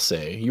some will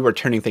say, you are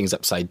turning things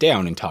upside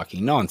down and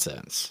talking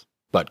nonsense.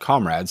 But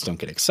comrades, don't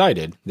get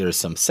excited, there is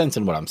some sense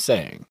in what I'm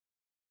saying.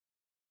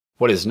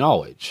 What is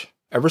knowledge?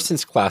 Ever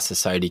since class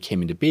society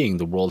came into being,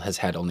 the world has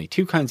had only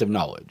two kinds of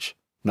knowledge: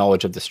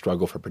 knowledge of the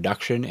struggle for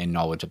production and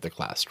knowledge of the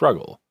class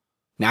struggle.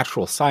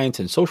 Natural science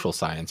and social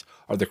science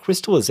are the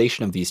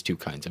crystallization of these two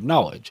kinds of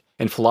knowledge,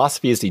 and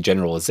philosophy is the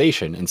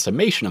generalization and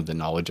summation of the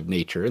knowledge of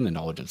nature and the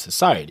knowledge of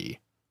society.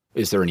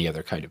 Is there any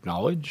other kind of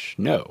knowledge?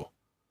 No.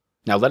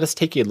 Now let us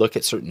take a look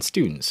at certain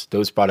students,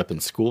 those brought up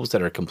in schools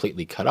that are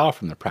completely cut off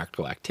from the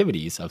practical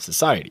activities of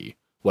society.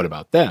 What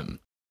about them?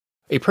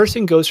 A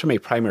person goes from a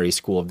primary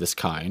school of this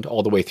kind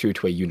all the way through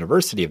to a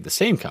university of the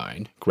same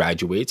kind,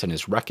 graduates, and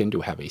is reckoned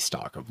to have a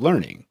stock of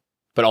learning.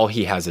 But all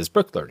he has is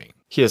book learning.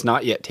 He has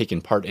not yet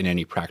taken part in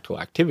any practical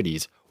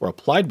activities or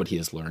applied what he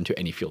has learned to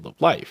any field of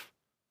life.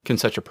 Can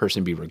such a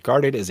person be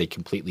regarded as a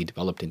completely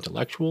developed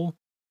intellectual?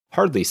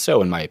 Hardly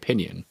so, in my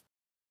opinion,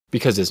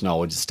 because his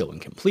knowledge is still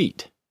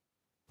incomplete.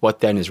 What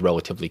then is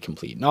relatively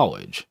complete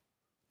knowledge?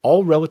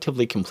 All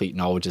relatively complete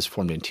knowledge is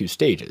formed in two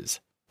stages.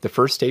 The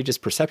first stage is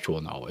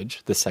perceptual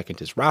knowledge, the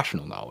second is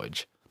rational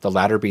knowledge, the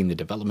latter being the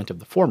development of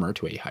the former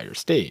to a higher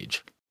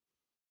stage.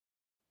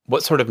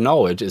 What sort of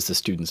knowledge is the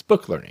student's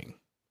book learning?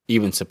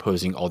 Even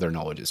supposing all their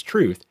knowledge is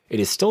truth, it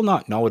is still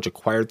not knowledge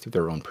acquired through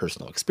their own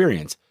personal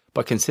experience,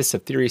 but consists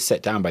of theories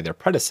set down by their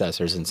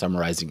predecessors in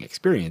summarizing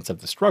experience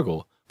of the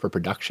struggle for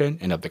production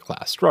and of the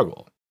class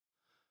struggle.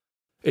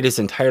 It is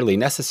entirely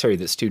necessary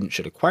that students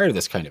should acquire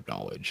this kind of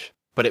knowledge,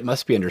 but it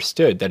must be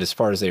understood that as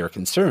far as they are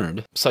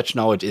concerned, such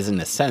knowledge is in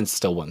a sense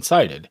still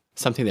one-sided,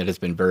 something that has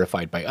been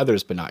verified by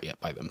others but not yet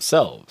by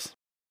themselves.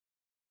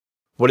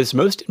 What is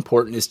most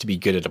important is to be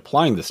good at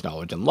applying this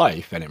knowledge in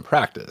life and in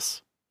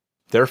practice.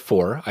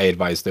 Therefore, I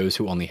advise those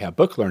who only have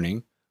book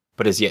learning,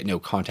 but as yet no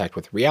contact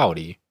with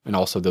reality, and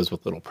also those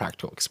with little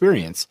practical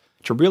experience,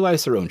 to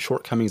realize their own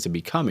shortcomings and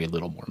become a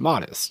little more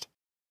modest.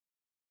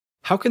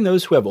 How can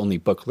those who have only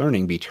book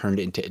learning be turned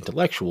into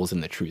intellectuals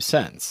in the true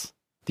sense?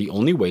 The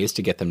only way is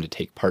to get them to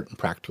take part in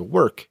practical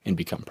work and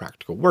become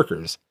practical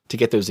workers, to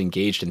get those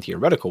engaged in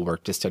theoretical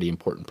work to study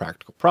important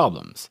practical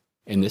problems.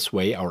 In this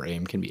way, our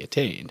aim can be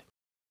attained.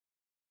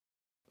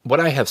 What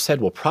I have said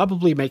will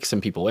probably make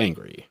some people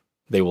angry.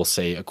 They will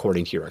say,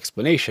 according to your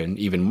explanation,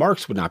 even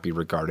Marx would not be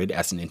regarded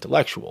as an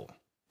intellectual.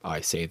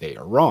 I say they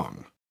are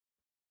wrong.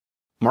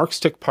 Marx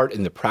took part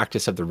in the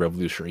practice of the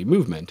revolutionary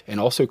movement and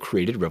also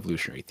created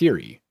revolutionary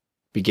theory.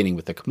 Beginning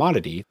with the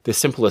commodity, the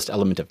simplest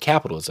element of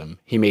capitalism,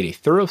 he made a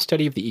thorough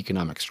study of the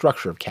economic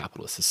structure of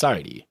capitalist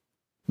society.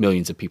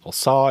 Millions of people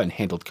saw and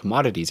handled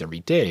commodities every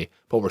day,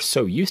 but were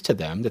so used to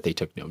them that they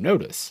took no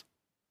notice.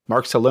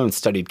 Marx alone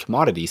studied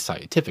commodities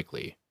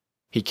scientifically.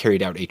 He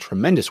carried out a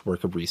tremendous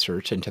work of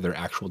research into their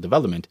actual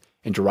development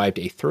and derived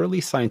a thoroughly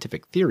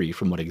scientific theory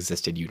from what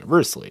existed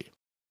universally.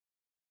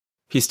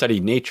 He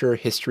studied nature,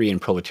 history, and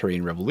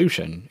proletarian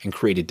revolution, and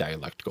created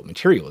dialectical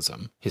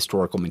materialism,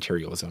 historical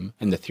materialism,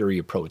 and the theory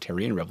of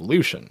proletarian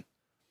revolution.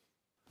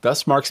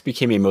 Thus Marx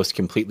became a most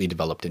completely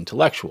developed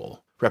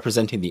intellectual,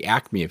 representing the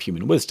acme of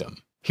human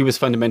wisdom. He was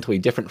fundamentally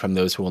different from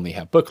those who only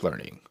have book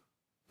learning.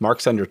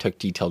 Marx undertook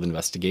detailed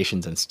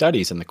investigations and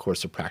studies in the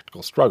course of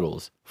practical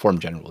struggles, formed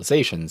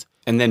generalizations,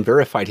 and then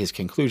verified his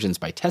conclusions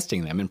by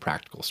testing them in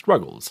practical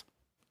struggles.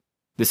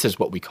 This is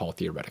what we call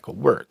theoretical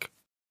work.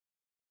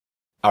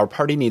 Our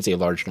party needs a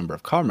large number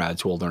of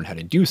comrades who will learn how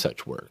to do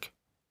such work.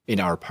 In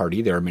our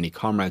party, there are many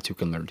comrades who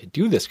can learn to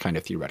do this kind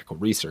of theoretical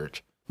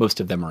research. Most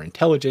of them are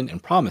intelligent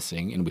and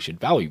promising, and we should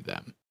value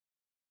them.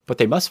 But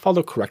they must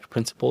follow correct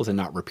principles and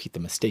not repeat the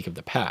mistake of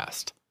the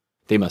past.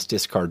 They must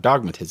discard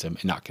dogmatism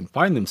and not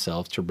confine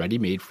themselves to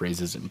ready-made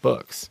phrases and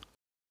books.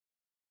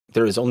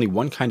 There is only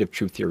one kind of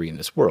true theory in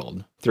this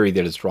world, theory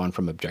that is drawn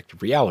from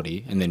objective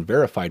reality and then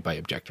verified by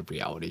objective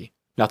reality.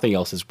 Nothing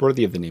else is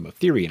worthy of the name of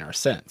theory in our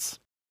sense.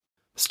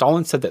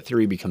 Stalin said that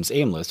theory becomes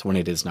aimless when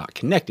it is not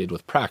connected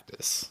with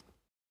practice.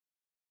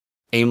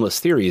 Aimless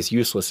theory is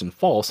useless and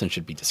false and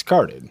should be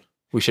discarded.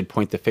 We should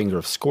point the finger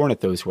of scorn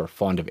at those who are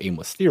fond of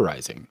aimless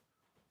theorizing.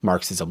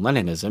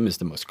 Marxism-Leninism is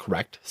the most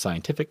correct,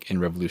 scientific,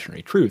 and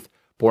revolutionary truth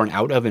born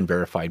out of and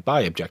verified by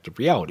objective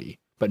reality,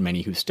 but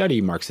many who study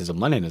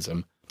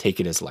Marxism-Leninism take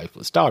it as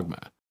lifeless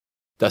dogma,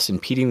 thus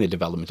impeding the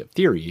development of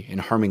theory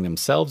and harming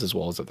themselves as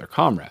well as other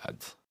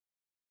comrades.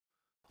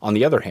 On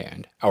the other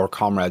hand, our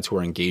comrades who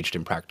are engaged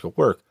in practical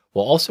work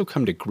will also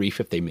come to grief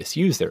if they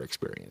misuse their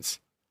experience.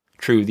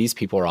 True, these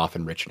people are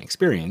often rich in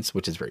experience,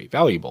 which is very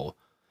valuable,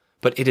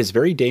 but it is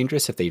very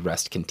dangerous if they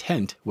rest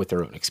content with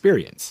their own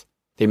experience.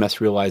 They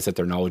must realize that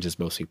their knowledge is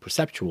mostly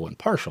perceptual and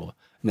partial,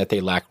 and that they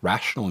lack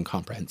rational and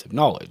comprehensive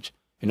knowledge.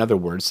 In other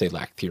words, they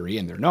lack theory,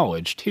 and their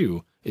knowledge,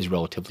 too, is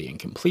relatively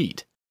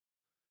incomplete.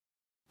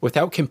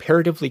 Without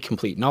comparatively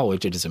complete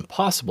knowledge, it is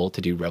impossible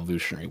to do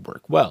revolutionary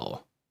work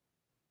well.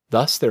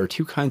 Thus, there are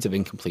two kinds of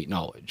incomplete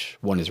knowledge.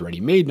 One is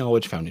ready-made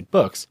knowledge found in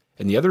books,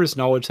 and the other is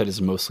knowledge that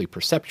is mostly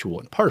perceptual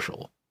and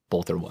partial.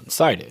 Both are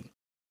one-sided.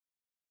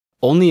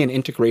 Only an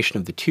integration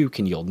of the two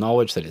can yield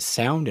knowledge that is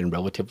sound and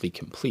relatively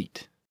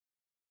complete.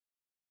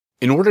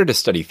 In order to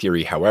study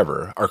theory,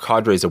 however, our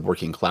cadres of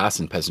working class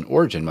and peasant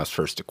origin must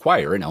first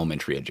acquire an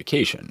elementary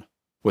education.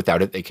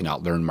 Without it, they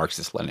cannot learn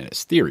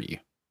Marxist-Leninist theory.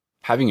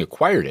 Having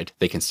acquired it,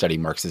 they can study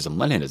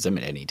Marxism-Leninism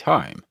at any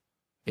time.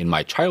 In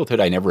my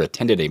childhood, I never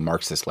attended a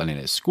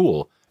Marxist-Leninist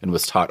school and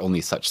was taught only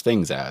such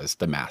things as,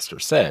 the master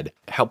said,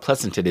 how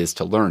pleasant it is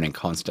to learn and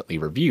constantly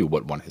review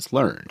what one has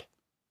learned.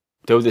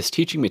 Though this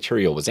teaching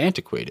material was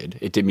antiquated,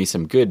 it did me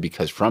some good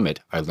because from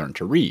it I learned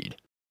to read.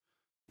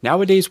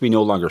 Nowadays, we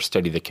no longer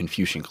study the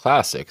Confucian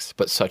classics,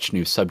 but such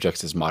new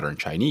subjects as modern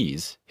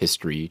Chinese,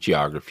 history,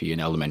 geography,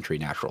 and elementary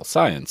natural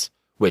science,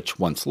 which,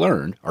 once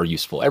learned, are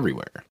useful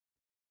everywhere.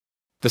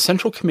 The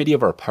Central Committee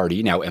of our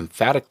party now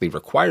emphatically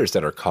requires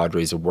that our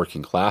cadres of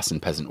working class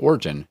and peasant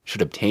origin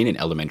should obtain an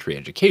elementary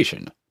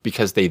education,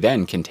 because they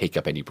then can take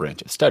up any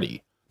branch of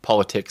study,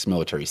 politics,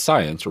 military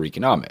science, or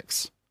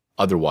economics.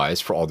 Otherwise,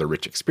 for all their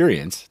rich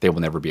experience, they will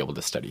never be able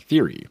to study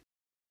theory.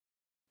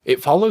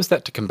 It follows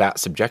that to combat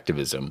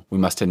subjectivism, we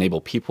must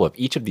enable people of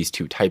each of these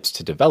two types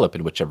to develop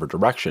in whichever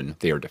direction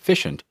they are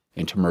deficient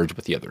and to merge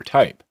with the other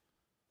type.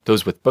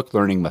 Those with book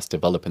learning must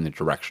develop in the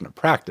direction of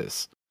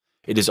practice.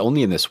 It is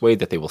only in this way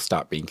that they will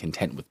stop being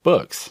content with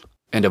books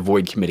and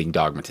avoid committing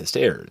dogmatist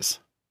errors.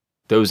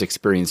 Those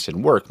experienced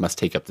in work must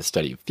take up the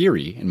study of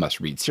theory and must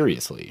read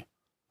seriously.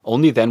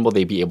 Only then will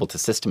they be able to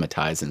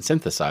systematize and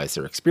synthesize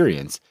their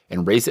experience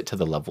and raise it to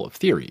the level of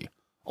theory.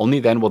 Only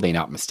then will they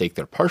not mistake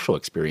their partial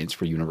experience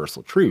for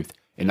universal truth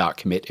and not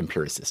commit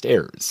empiricist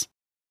errors.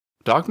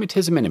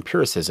 Dogmatism and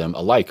empiricism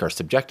alike are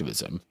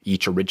subjectivism,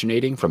 each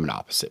originating from an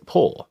opposite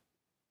pole.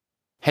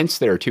 Hence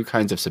there are two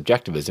kinds of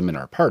subjectivism in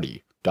our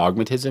party,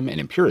 dogmatism and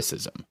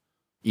empiricism.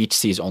 Each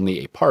sees only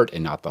a part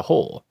and not the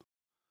whole.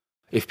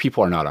 If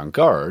people are not on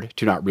guard,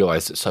 do not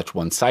realize that such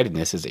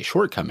one-sidedness is a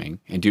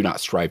shortcoming, and do not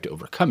strive to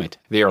overcome it,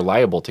 they are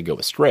liable to go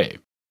astray.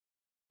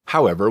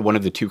 However, one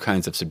of the two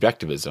kinds of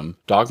subjectivism,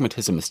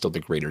 dogmatism is still the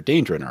greater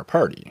danger in our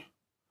party.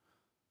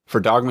 For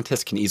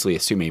dogmatists can easily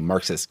assume a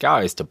Marxist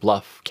guise to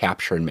bluff,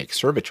 capture, and make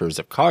servitors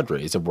of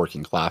cadres of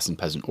working class and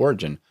peasant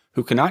origin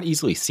who cannot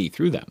easily see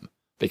through them.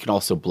 They can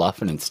also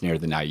bluff and ensnare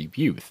the naive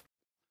youth.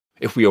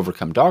 If we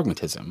overcome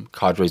dogmatism,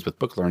 cadres with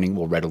book learning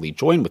will readily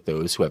join with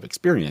those who have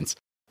experience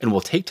and will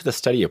take to the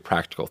study of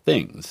practical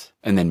things,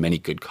 and then many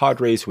good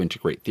cadres who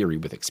integrate theory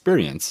with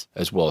experience,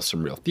 as well as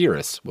some real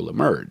theorists, will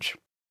emerge.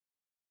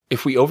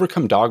 If we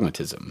overcome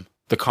dogmatism,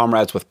 the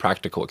comrades with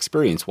practical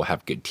experience will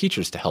have good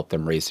teachers to help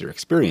them raise their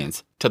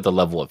experience to the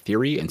level of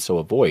theory and so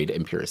avoid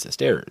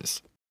empiricist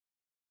errors.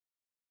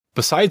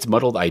 Besides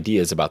muddled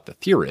ideas about the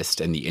theorist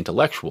and the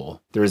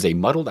intellectual, there is a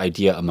muddled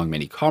idea among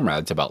many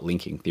comrades about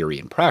linking theory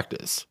and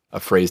practice, a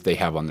phrase they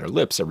have on their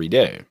lips every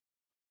day.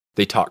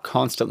 They talk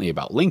constantly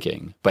about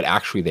linking, but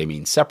actually they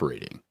mean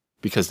separating,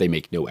 because they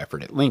make no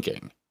effort at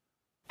linking.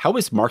 How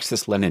is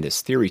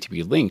Marxist-Leninist theory to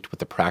be linked with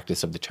the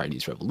practice of the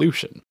Chinese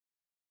Revolution?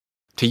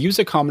 To use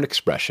a common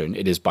expression,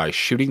 it is by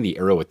shooting the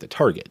arrow at the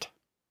target.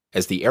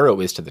 As the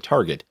arrow is to the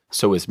target,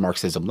 so is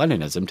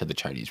Marxism-Leninism to the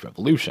Chinese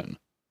Revolution.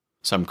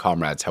 Some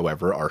comrades,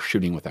 however, are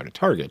shooting without a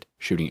target,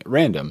 shooting at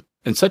random,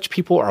 and such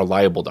people are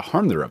liable to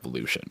harm the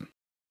revolution.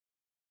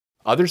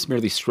 Others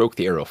merely stroke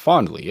the arrow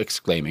fondly,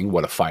 exclaiming,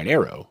 "What a fine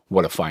arrow!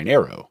 What a fine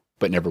arrow!"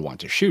 but never want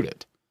to shoot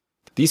it.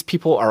 These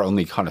people are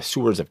only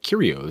connoisseurs of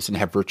curios and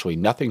have virtually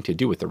nothing to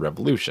do with the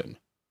revolution.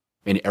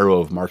 An arrow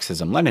of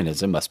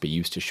Marxism-Leninism must be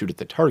used to shoot at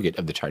the target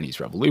of the Chinese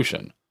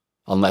Revolution.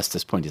 Unless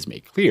this point is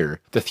made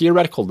clear, the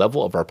theoretical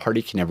level of our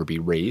party can never be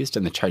raised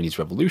and the Chinese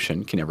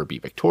Revolution can never be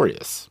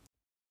victorious.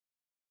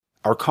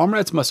 Our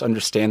comrades must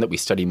understand that we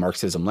study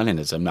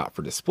Marxism-Leninism not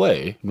for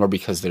display, nor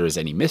because there is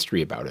any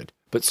mystery about it,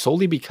 but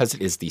solely because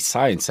it is the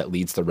science that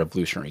leads the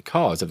revolutionary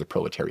cause of the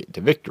proletariat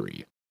to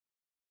victory.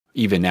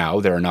 Even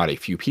now, there are not a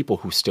few people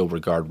who still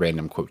regard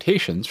random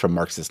quotations from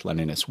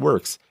Marxist-Leninist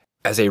works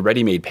as a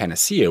ready-made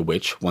panacea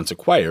which, once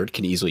acquired,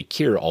 can easily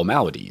cure all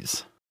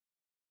maladies.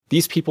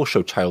 These people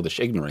show childish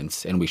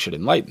ignorance, and we should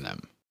enlighten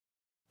them.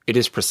 It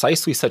is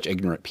precisely such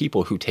ignorant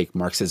people who take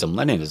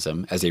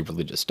Marxism-Leninism as a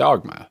religious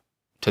dogma.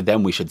 To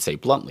them we should say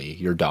bluntly,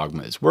 your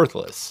dogma is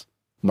worthless.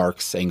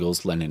 Marx,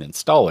 Engels, Lenin, and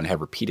Stalin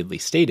have repeatedly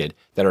stated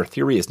that our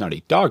theory is not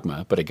a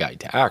dogma, but a guide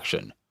to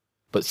action.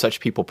 But such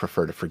people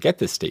prefer to forget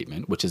this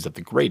statement, which is of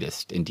the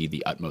greatest, indeed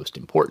the utmost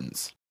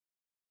importance.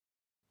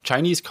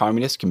 Chinese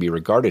communists can be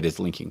regarded as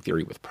linking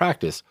theory with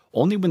practice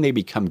only when they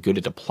become good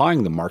at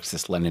applying the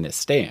Marxist-Leninist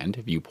stand,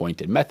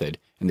 viewpoint, and method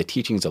in the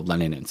teachings of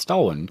Lenin and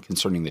Stalin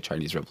concerning the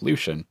Chinese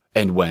Revolution,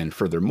 and when,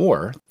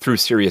 furthermore, through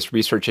serious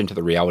research into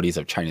the realities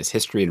of China's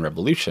history and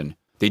revolution,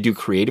 they do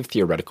creative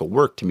theoretical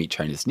work to meet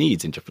China's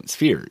needs in different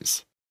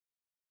spheres.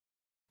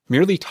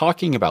 Merely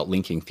talking about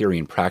linking theory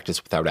and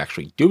practice without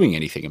actually doing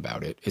anything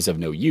about it is of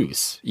no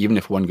use, even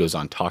if one goes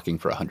on talking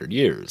for 100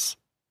 years.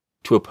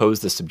 To oppose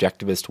the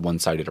subjectivist,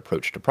 one-sided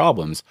approach to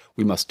problems,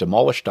 we must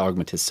demolish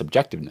dogmatist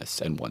subjectiveness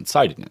and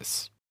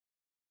one-sidedness.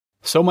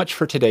 So much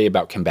for today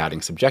about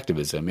combating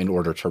subjectivism in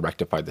order to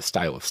rectify the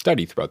style of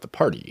study throughout the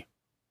party.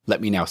 Let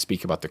me now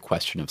speak about the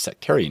question of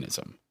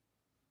sectarianism.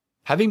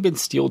 Having been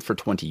steeled for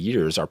 20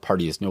 years, our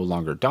party is no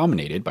longer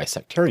dominated by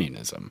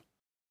sectarianism.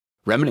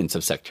 Remnants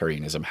of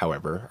sectarianism,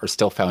 however, are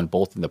still found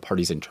both in the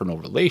party's internal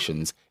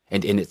relations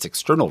and in its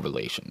external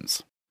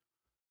relations.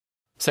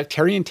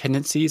 Sectarian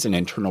tendencies and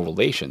internal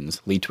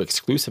relations lead to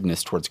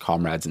exclusiveness towards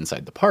comrades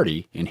inside the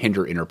party and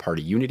hinder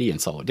inter-party unity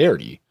and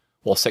solidarity,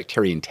 while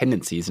sectarian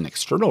tendencies and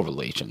external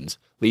relations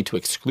lead to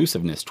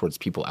exclusiveness towards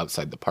people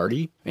outside the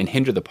party and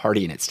hinder the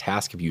party in its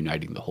task of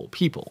uniting the whole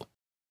people.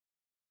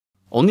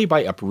 Only by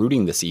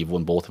uprooting this evil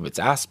in both of its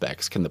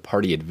aspects can the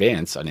party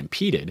advance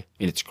unimpeded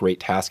in its great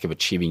task of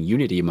achieving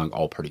unity among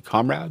all party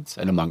comrades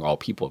and among all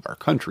people of our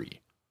country.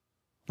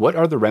 What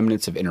are the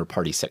remnants of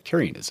inter-party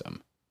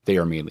sectarianism? They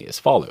are mainly as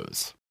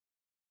follows.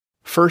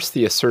 First,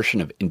 the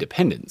assertion of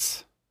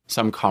independence.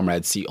 Some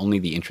comrades see only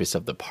the interests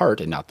of the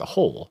part and not the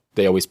whole.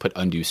 They always put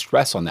undue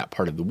stress on that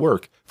part of the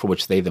work for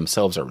which they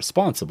themselves are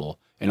responsible,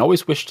 and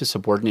always wish to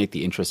subordinate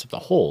the interests of the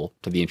whole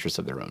to the interests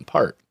of their own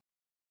part.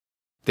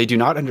 They do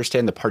not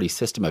understand the party's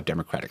system of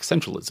democratic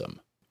centralism.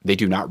 They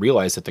do not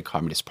realize that the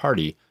Communist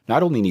Party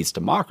not only needs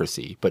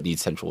democracy, but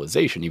needs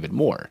centralization even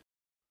more.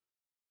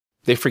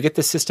 They forget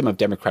the system of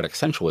democratic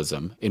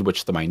centralism in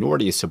which the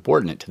minority is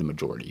subordinate to the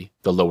majority,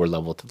 the lower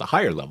level to the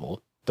higher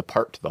level, the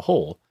part to the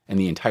whole, and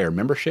the entire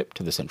membership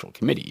to the Central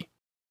Committee.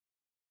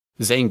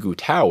 Zhang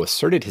Guotao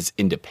asserted his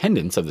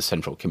independence of the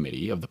Central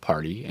Committee of the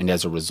party and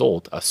as a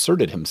result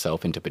asserted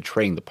himself into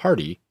betraying the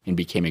party and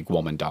became a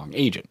Kuomintang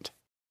agent.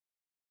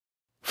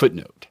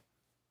 Footnote: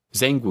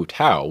 Zhang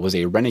Guotao was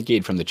a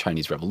renegade from the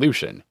Chinese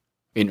Revolution.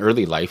 In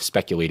early life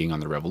speculating on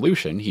the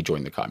revolution, he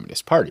joined the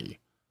Communist Party.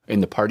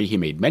 In the party he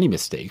made many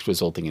mistakes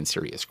resulting in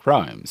serious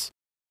crimes.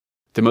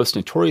 The most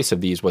notorious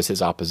of these was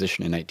his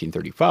opposition in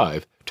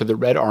 1935 to the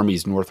Red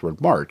Army's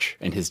northward march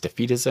and his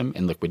defeatism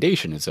and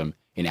liquidationism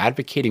in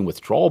advocating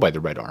withdrawal by the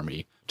Red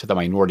Army to the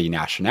minority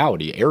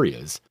nationality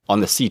areas on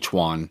the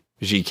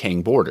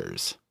Sichuan-Zhejiang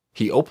borders.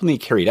 He openly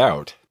carried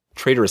out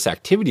traitorous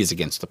activities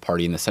against the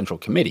party in the Central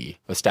Committee,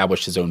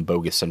 established his own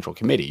bogus Central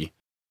Committee,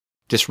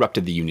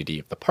 disrupted the unity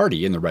of the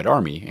party and the Red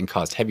Army, and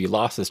caused heavy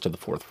losses to the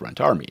Fourth Front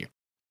Army.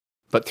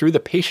 But through the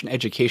patient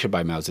education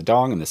by Mao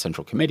Zedong and the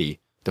Central Committee,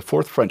 the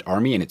Fourth Front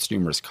Army and its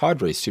numerous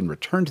cadres soon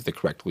returned to the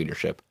correct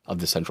leadership of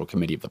the Central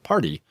Committee of the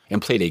party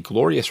and played a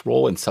glorious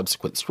role in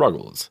subsequent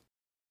struggles.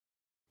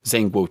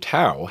 Zhang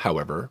Guotao,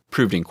 however,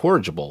 proved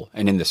incorrigible,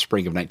 and in the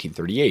spring of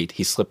 1938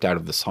 he slipped out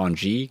of the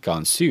Shanxi,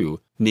 Gansu,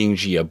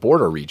 Ningxia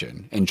border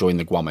region and joined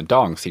the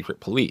Kuomintang secret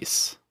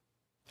police.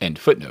 End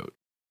footnote.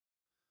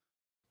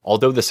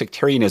 Although the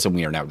sectarianism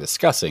we are now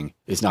discussing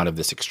is not of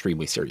this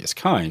extremely serious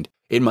kind,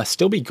 it must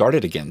still be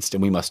guarded against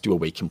and we must do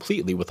away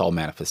completely with all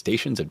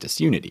manifestations of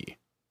disunity.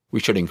 We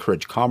should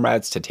encourage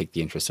comrades to take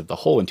the interests of the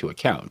whole into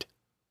account.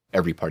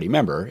 Every party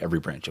member, every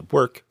branch of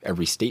work,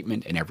 every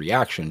statement, and every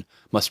action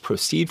must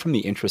proceed from the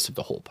interests of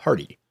the whole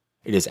party.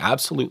 It is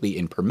absolutely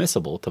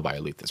impermissible to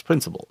violate this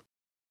principle.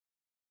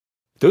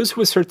 Those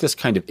who assert this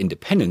kind of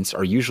independence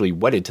are usually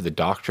wedded to the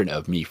doctrine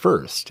of me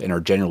first and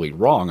are generally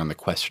wrong on the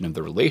question of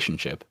the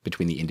relationship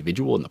between the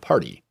individual and the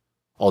party.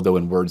 Although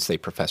in words they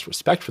profess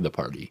respect for the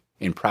party,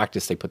 in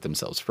practice they put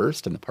themselves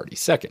first and the party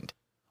second.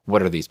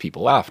 What are these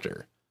people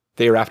after?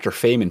 They are after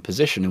fame and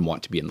position and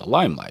want to be in the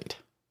limelight.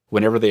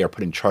 Whenever they are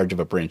put in charge of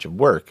a branch of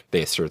work,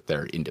 they assert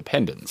their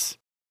independence.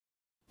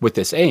 With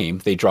this aim,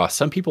 they draw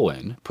some people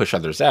in, push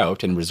others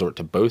out, and resort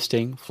to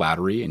boasting,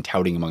 flattery, and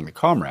touting among the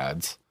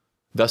comrades,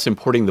 thus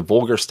importing the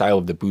vulgar style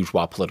of the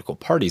bourgeois political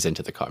parties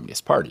into the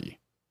Communist Party.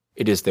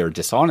 It is their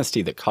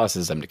dishonesty that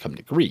causes them to come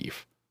to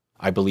grief.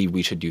 I believe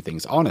we should do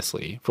things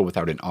honestly, for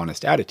without an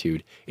honest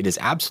attitude, it is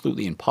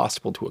absolutely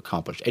impossible to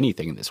accomplish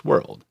anything in this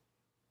world.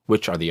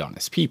 Which are the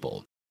honest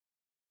people?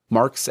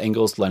 Marx,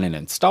 Engels, Lenin,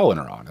 and Stalin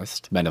are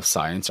honest, men of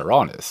science are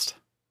honest.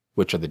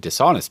 Which are the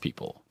dishonest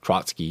people?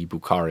 Trotsky,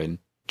 Bukharin,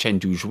 Chen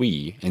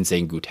Duzhui, and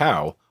Zhang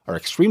Guotao are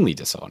extremely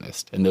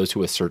dishonest, and those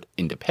who assert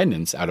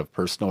independence out of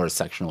personal or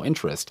sectional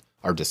interest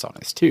are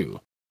dishonest too.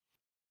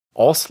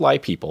 All sly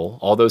people,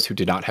 all those who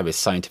do not have a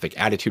scientific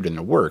attitude in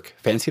their work,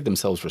 fancy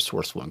themselves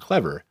resourceful and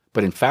clever,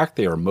 but in fact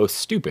they are most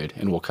stupid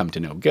and will come to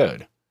no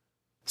good.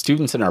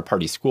 Students in our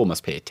party school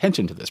must pay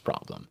attention to this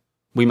problem.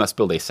 We must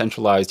build a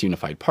centralized,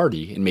 unified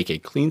party and make a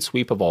clean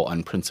sweep of all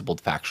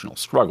unprincipled factional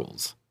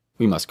struggles.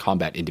 We must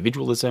combat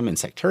individualism and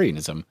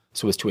sectarianism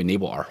so as to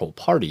enable our whole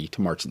party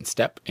to march in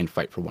step and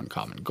fight for one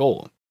common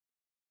goal.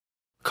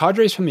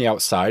 Cadres from the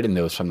outside and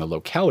those from the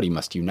locality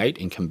must unite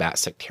and combat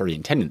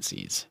sectarian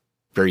tendencies.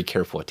 Very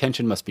careful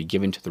attention must be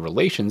given to the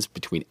relations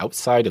between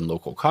outside and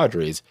local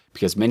cadres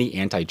because many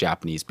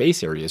anti-Japanese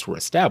base areas were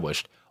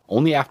established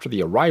only after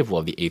the arrival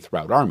of the 8th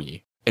Route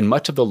Army, and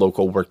much of the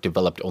local work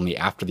developed only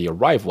after the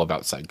arrival of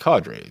outside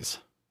cadres.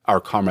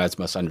 Our comrades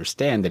must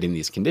understand that in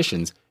these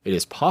conditions, it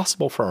is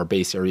possible for our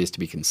base areas to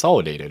be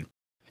consolidated,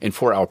 and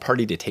for our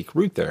party to take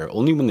root there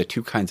only when the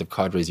two kinds of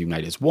cadres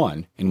unite as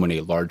one, and when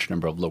a large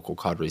number of local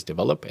cadres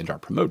develop and are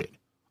promoted.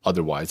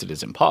 Otherwise, it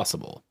is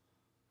impossible.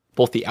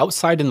 Both the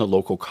outside and the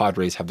local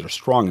cadres have their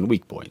strong and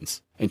weak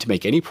points, and to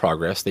make any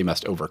progress, they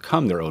must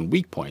overcome their own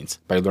weak points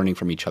by learning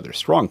from each other's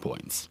strong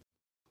points.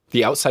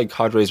 The outside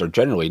cadres are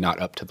generally not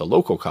up to the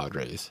local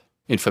cadres,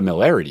 in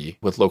familiarity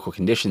with local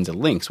conditions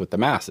and links with the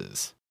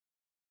masses.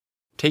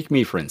 Take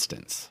me, for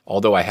instance.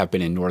 Although I have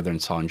been in northern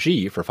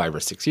Sanji for 5 or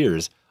 6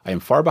 years, I am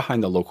far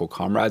behind the local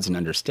comrades in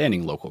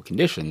understanding local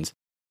conditions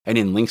and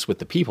in links with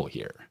the people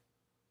here.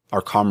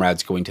 Our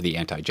comrades going to the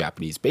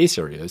anti-Japanese base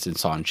areas in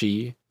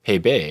Sanji,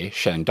 Hebei,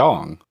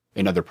 Shandong,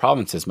 and other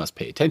provinces must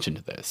pay attention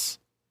to this.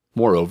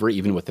 Moreover,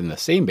 even within the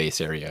same base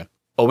area,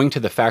 owing to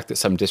the fact that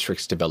some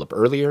districts develop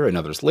earlier and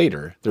others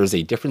later, there is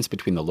a difference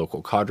between the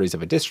local cadres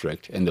of a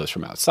district and those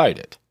from outside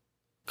it.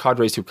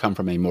 Cadres who come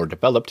from a more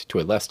developed to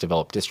a less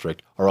developed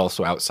district are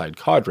also outside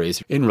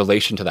cadres in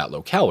relation to that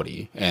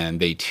locality, and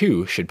they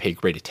too should pay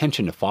great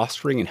attention to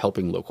fostering and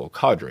helping local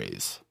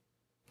cadres.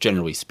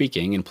 Generally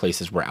speaking, in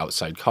places where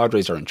outside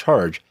cadres are in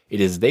charge, it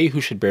is they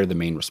who should bear the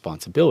main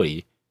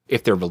responsibility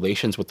if their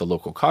relations with the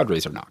local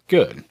cadres are not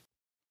good.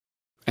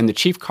 And the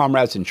chief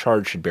comrades in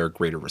charge should bear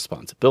greater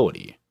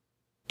responsibility.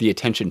 The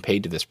attention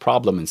paid to this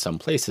problem in some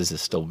places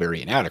is still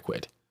very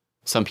inadequate.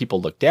 Some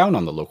people look down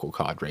on the local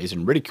cadres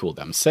and ridicule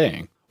them,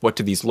 saying, "What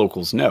do these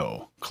locals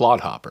know?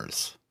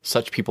 Clodhoppers."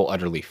 Such people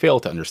utterly fail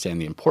to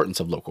understand the importance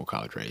of local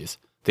cadres.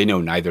 They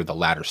know neither the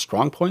latter's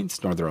strong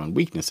points nor their own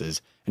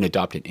weaknesses and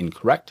adopt an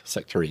incorrect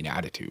sectarian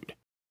attitude.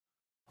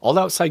 All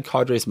outside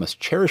cadres must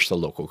cherish the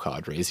local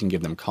cadres and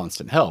give them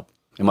constant help,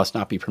 and must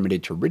not be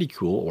permitted to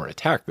ridicule or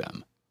attack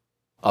them.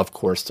 Of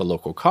course, the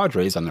local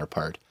cadres, on their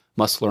part,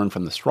 must learn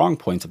from the strong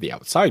points of the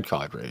outside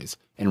cadres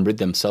and rid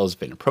themselves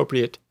of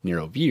inappropriate,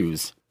 narrow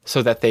views,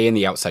 so that they and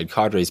the outside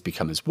cadres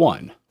become as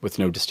one, with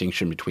no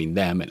distinction between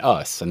them and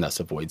us, and thus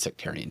avoid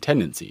sectarian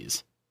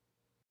tendencies.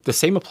 The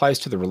same applies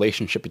to the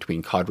relationship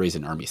between cadres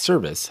in army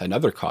service and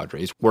other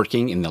cadres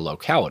working in the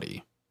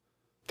locality.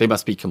 They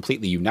must be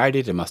completely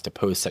united and must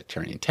oppose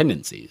sectarian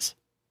tendencies.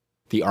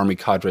 The army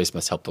cadres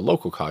must help the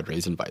local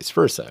cadres and vice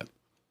versa.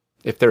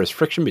 If there is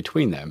friction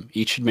between them,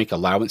 each should make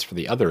allowance for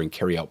the other and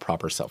carry out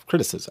proper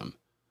self-criticism.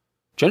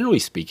 Generally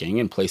speaking,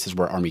 in places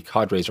where army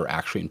cadres are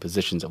actually in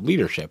positions of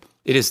leadership,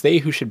 it is they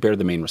who should bear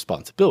the main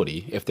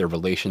responsibility if their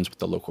relations with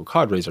the local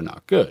cadres are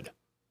not good.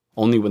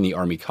 Only when the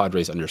army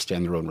cadres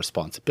understand their own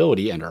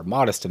responsibility and are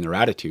modest in their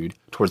attitude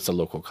towards the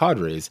local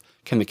cadres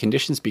can the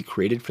conditions be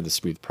created for the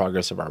smooth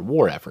progress of our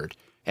war effort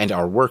and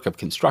our work of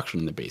construction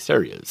in the base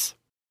areas.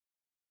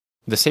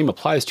 The same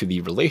applies to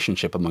the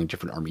relationship among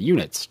different army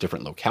units,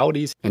 different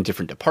localities, and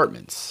different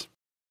departments.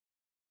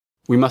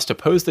 We must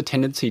oppose the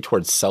tendency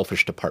towards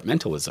selfish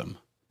departmentalism,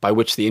 by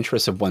which the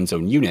interests of one's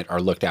own unit are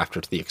looked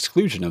after to the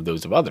exclusion of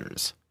those of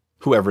others.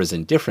 Whoever is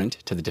indifferent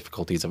to the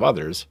difficulties of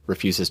others,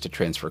 refuses to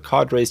transfer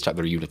cadres to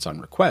other units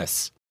on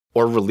requests,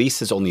 or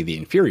releases only the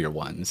inferior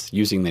ones,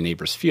 using the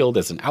neighbor's field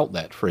as an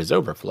outlet for his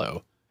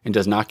overflow, and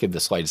does not give the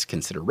slightest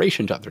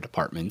consideration to other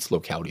departments,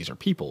 localities, or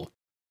people.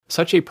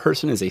 Such a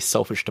person is a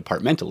selfish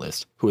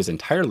departmentalist who has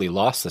entirely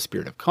lost the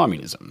spirit of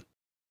communism.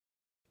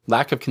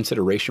 Lack of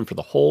consideration for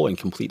the whole and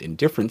complete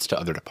indifference to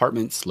other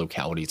departments,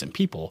 localities, and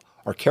people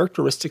are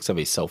characteristics of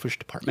a selfish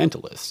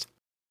departmentalist.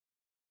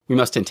 We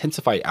must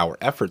intensify our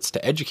efforts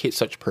to educate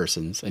such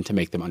persons and to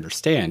make them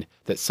understand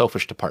that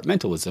selfish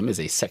departmentalism is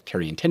a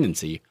sectarian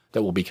tendency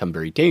that will become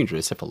very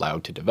dangerous if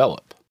allowed to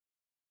develop.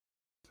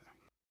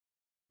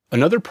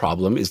 Another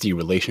problem is the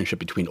relationship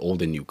between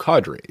old and new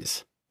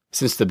cadres.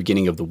 Since the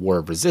beginning of the War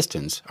of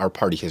Resistance, our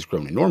party has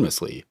grown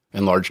enormously,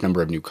 and a large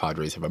number of new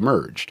cadres have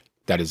emerged.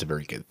 That is a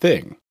very good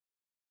thing.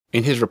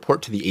 In his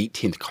report to the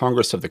 18th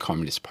Congress of the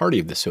Communist Party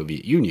of the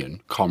Soviet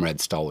Union, Comrade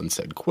Stalin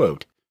said,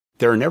 quote,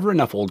 "There are never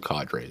enough old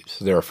cadres,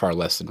 there are far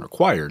less than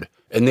required,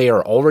 and they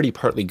are already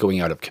partly going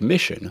out of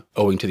commission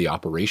owing to the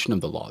operation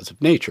of the laws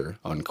of nature,"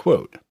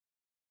 unquote.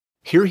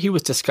 Here he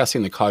was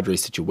discussing the cadre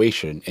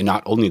situation and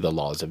not only the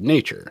laws of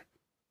nature.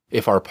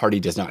 If our party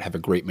does not have a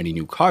great many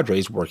new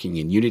cadres working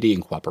in unity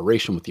and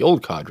cooperation with the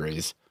old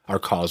cadres, our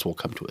cause will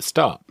come to a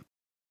stop.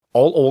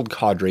 All old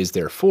cadres,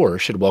 therefore,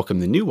 should welcome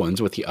the new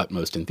ones with the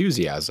utmost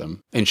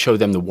enthusiasm and show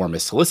them the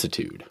warmest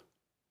solicitude.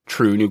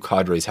 True, new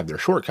cadres have their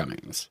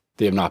shortcomings.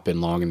 They have not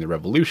been long in the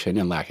revolution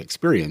and lack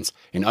experience,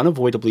 and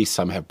unavoidably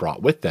some have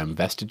brought with them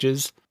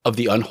vestiges of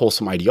the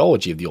unwholesome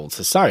ideology of the old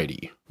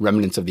society,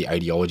 remnants of the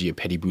ideology of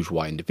petty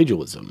bourgeois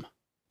individualism.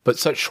 But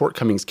such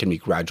shortcomings can be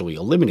gradually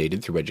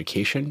eliminated through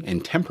education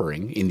and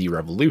tempering in the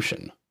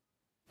revolution.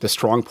 The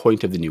strong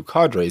point of the new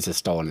cadres, as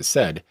Stalin has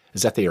said,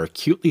 is that they are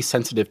acutely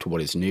sensitive to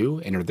what is new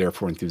and are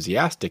therefore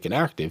enthusiastic and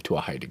active to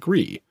a high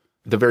degree,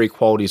 the very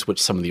qualities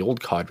which some of the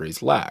old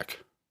cadres lack.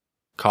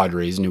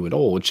 Cadres, new and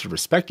old, should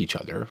respect each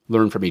other,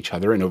 learn from each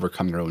other, and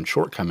overcome their own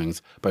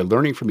shortcomings by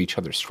learning from each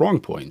other's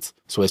strong points,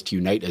 so as to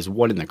unite as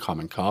one in the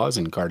common cause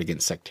and guard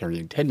against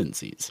sectarian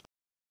tendencies.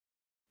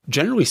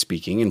 Generally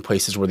speaking, in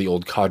places where the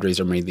old cadres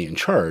are mainly in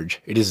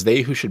charge, it is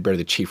they who should bear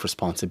the chief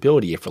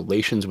responsibility if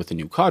relations with the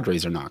new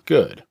cadres are not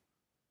good.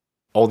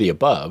 All the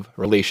above,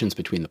 relations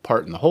between the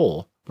part and the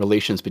whole,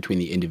 relations between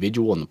the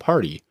individual and the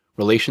party,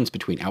 relations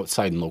between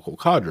outside and local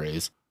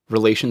cadres,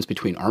 relations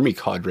between army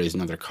cadres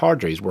and other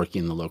cadres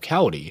working in the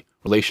locality,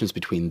 relations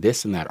between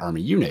this and that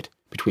army unit,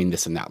 between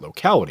this and that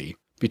locality,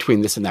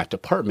 between this and that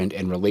department,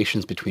 and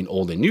relations between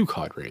old and new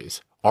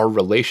cadres, are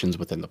relations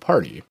within the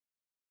party.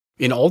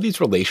 In all these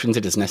relations,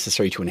 it is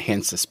necessary to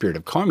enhance the spirit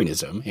of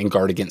communism and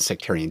guard against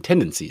sectarian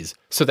tendencies,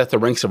 so that the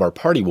ranks of our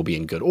party will be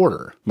in good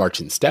order,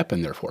 march in step,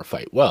 and therefore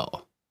fight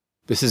well.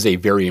 This is a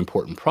very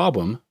important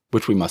problem,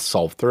 which we must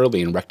solve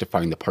thoroughly in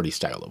rectifying the party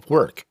style of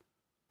work.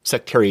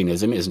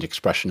 Sectarianism is an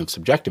expression of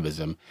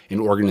subjectivism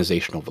in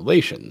organizational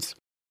relations.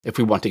 If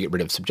we want to get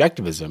rid of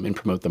subjectivism and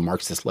promote the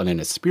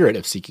Marxist-Leninist spirit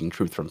of seeking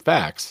truth from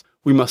facts,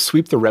 we must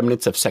sweep the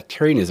remnants of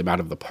sectarianism out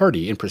of the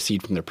party and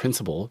proceed from the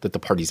principle that the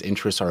party's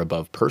interests are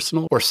above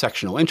personal or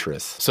sectional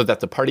interests, so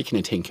that the party can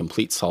attain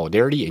complete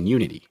solidarity and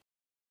unity.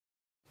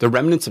 The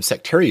remnants of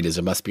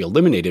sectarianism must be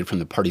eliminated from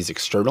the party's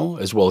external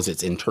as well as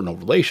its internal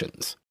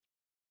relations.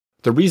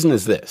 The reason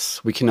is this: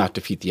 we cannot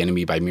defeat the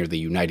enemy by merely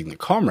uniting the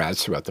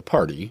comrades throughout the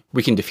party.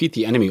 We can defeat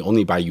the enemy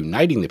only by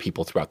uniting the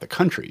people throughout the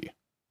country.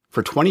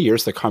 For 20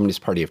 years, the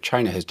Communist Party of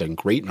China has done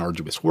great and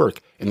arduous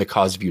work in the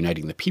cause of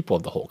uniting the people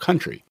of the whole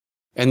country.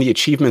 And the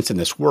achievements in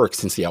this work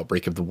since the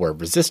outbreak of the War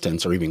of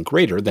Resistance are even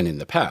greater than in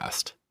the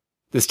past.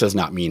 This does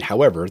not mean,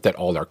 however, that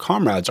all our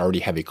comrades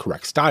already have a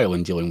correct style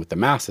in dealing with the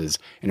masses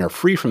and are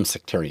free from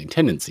sectarian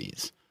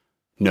tendencies.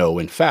 No,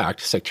 in fact,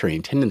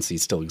 sectarian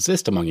tendencies still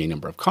exist among a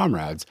number of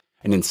comrades,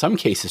 and in some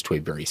cases to a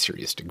very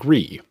serious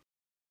degree.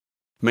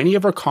 Many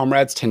of our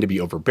comrades tend to be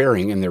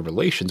overbearing in their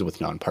relations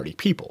with non-party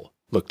people,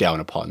 look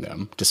down upon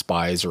them,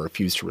 despise or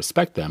refuse to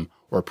respect them,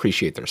 or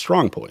appreciate their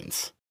strong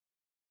points.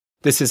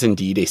 This is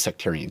indeed a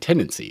sectarian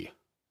tendency.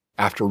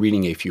 After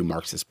reading a few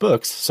Marxist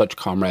books, such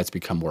comrades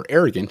become more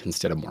arrogant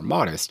instead of more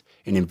modest,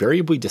 and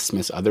invariably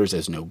dismiss others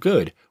as no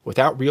good,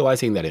 without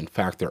realizing that in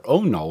fact their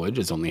own knowledge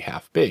is only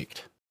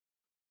half-baked.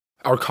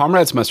 Our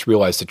comrades must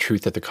realize the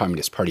truth that the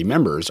Communist Party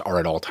members are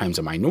at all times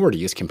a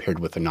minority as compared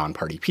with the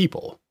non-party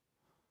people.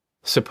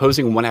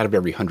 Supposing 1 out of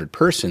every 100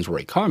 persons were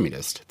a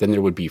communist, then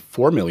there would be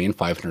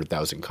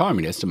 4,500,000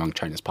 communists among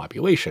China's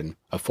population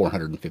of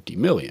 450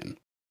 million.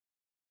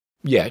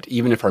 Yet,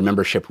 even if our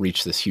membership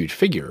reached this huge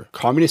figure,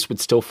 communists would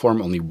still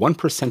form only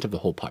 1% of the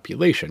whole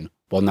population,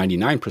 while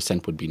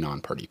 99% would be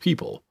non-party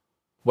people.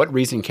 What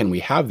reason can we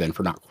have then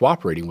for not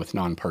cooperating with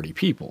non-party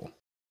people?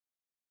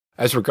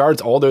 As regards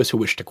all those who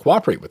wish to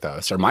cooperate with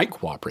us, or might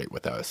cooperate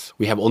with us,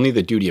 we have only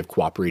the duty of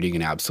cooperating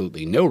and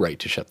absolutely no right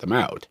to shut them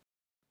out.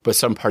 But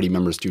some party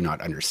members do not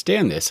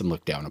understand this and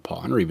look down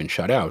upon, or even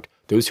shut out,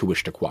 those who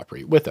wish to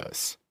cooperate with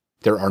us.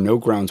 There are no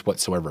grounds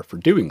whatsoever for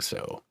doing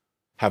so.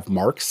 Have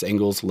Marx,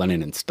 Engels,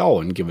 Lenin, and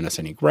Stalin given us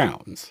any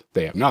grounds?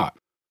 They have not.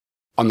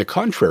 On the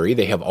contrary,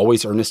 they have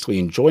always earnestly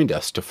enjoined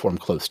us to form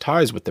close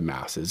ties with the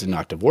masses and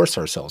not divorce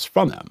ourselves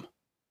from them.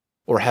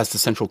 Or has the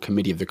Central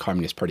Committee of the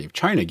Communist Party of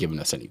China given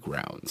us any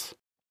grounds?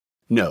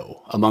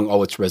 No, among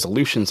all its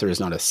resolutions there is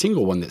not a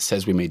single one that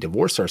says we may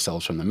divorce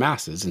ourselves from the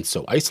masses and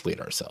so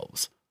isolate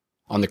ourselves.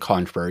 On the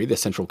contrary, the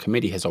Central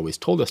Committee has always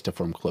told us to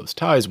form close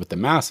ties with the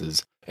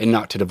masses and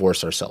not to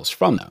divorce ourselves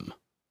from them.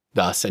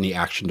 Thus, any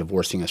action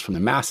divorcing us from the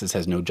masses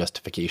has no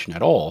justification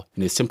at all,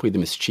 and is simply the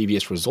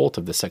mischievous result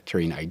of the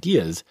sectarian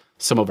ideas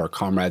some of our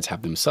comrades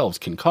have themselves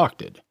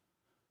concocted.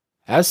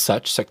 As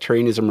such,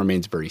 sectarianism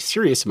remains very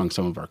serious among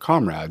some of our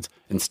comrades,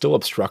 and still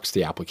obstructs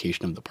the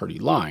application of the party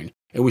line,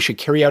 and we should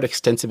carry out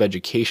extensive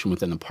education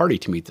within the party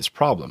to meet this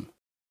problem.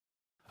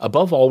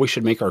 Above all, we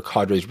should make our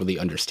cadres really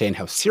understand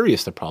how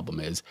serious the problem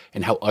is,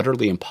 and how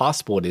utterly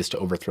impossible it is to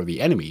overthrow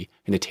the enemy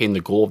and attain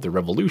the goal of the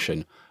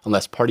revolution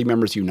unless party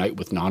members unite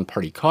with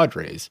non-party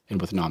cadres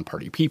and with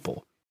non-party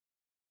people.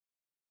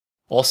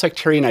 All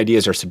sectarian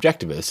ideas are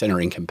subjectivist and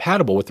are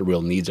incompatible with the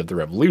real needs of the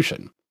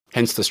revolution.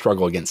 Hence, the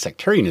struggle against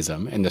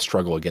sectarianism and the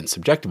struggle against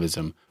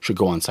subjectivism should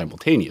go on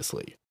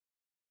simultaneously.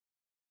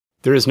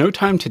 There is no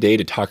time today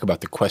to talk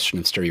about the question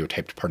of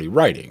stereotyped party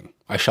writing.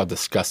 I shall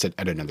discuss it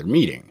at another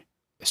meeting.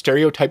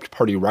 Stereotyped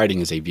party writing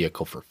is a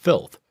vehicle for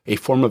filth, a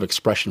form of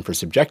expression for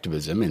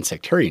subjectivism and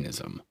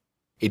sectarianism.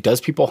 It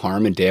does people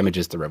harm and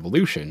damages the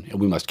revolution, and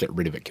we must get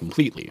rid of it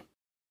completely.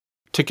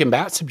 To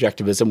combat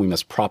subjectivism, we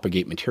must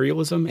propagate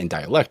materialism and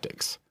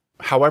dialectics.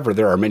 However,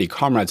 there are many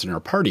comrades in our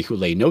party who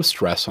lay no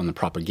stress on the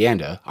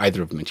propaganda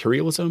either of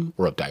materialism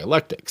or of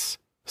dialectics.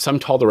 Some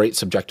tolerate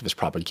subjectivist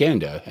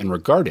propaganda and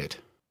regard it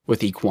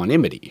with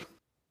equanimity.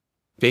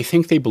 They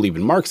think they believe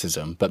in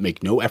Marxism, but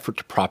make no effort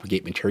to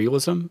propagate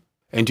materialism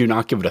and do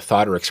not give it a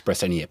thought or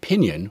express any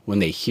opinion when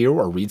they hear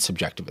or read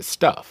subjectivist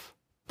stuff.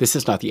 This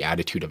is not the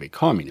attitude of a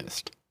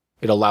communist.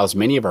 It allows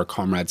many of our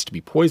comrades to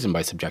be poisoned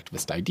by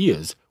subjectivist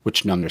ideas,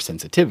 which numb their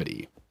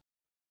sensitivity.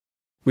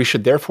 We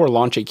should therefore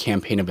launch a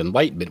campaign of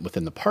enlightenment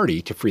within the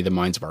party to free the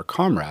minds of our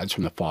comrades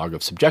from the fog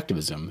of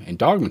subjectivism and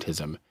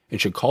dogmatism,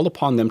 and should call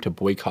upon them to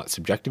boycott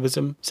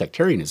subjectivism,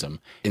 sectarianism,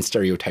 and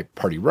stereotyped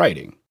party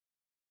writing.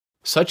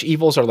 Such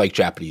evils are like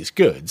Japanese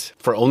goods,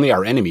 for only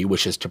our enemy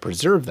wishes to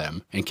preserve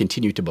them and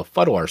continue to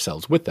befuddle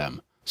ourselves with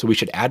them, so we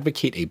should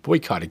advocate a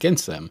boycott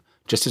against them,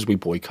 just as we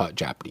boycott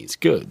Japanese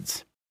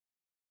goods.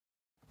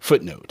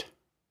 Footnote: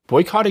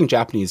 boycotting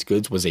Japanese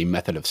goods was a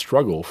method of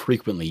struggle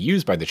frequently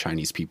used by the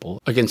Chinese people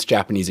against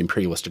Japanese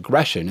imperialist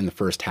aggression in the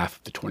first half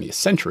of the 20th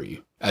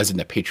century, as in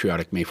the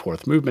patriotic May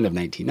 4th movement of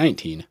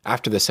 1919,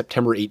 after the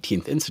September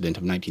 18th incident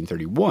of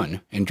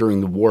 1931, and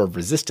during the War of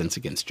Resistance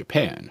against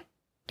Japan.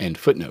 End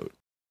footnote.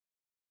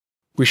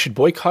 We should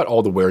boycott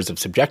all the wares of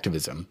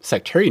subjectivism,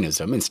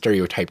 sectarianism, and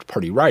stereotyped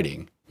party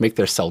writing, make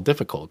their sell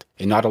difficult,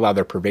 and not allow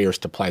their purveyors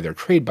to ply their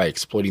trade by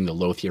exploiting the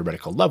low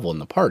theoretical level in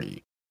the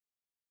party.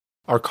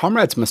 Our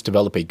comrades must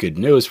develop a good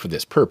nose for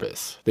this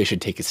purpose. They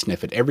should take a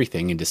sniff at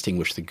everything and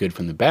distinguish the good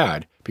from the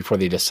bad before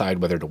they decide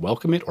whether to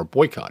welcome it or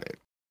boycott it.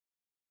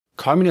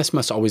 Communists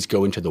must always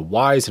go into the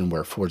whys and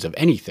wherefores of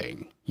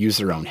anything, use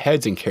their own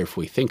heads and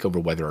carefully think over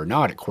whether or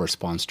not it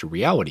corresponds to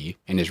reality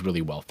and is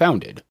really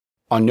well-founded.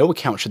 On no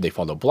account should they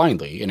follow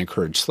blindly and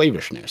encourage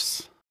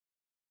slavishness.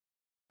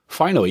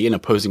 Finally, in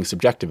opposing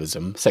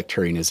subjectivism,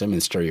 sectarianism,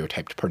 and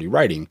stereotyped party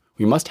writing,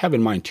 we must have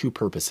in mind two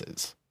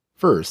purposes.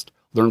 First,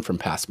 learn from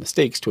past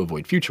mistakes to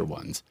avoid future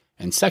ones,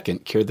 and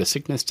second, cure the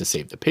sickness to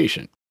save the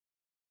patient.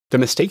 The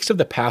mistakes of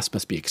the past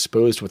must be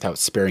exposed without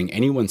sparing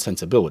anyone's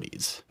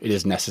sensibilities. It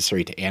is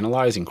necessary to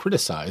analyze and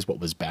criticize what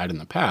was bad in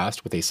the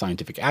past with a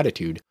scientific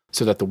attitude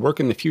so that the work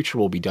in the future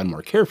will be done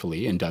more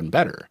carefully and done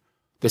better.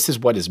 This is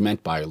what is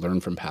meant by learn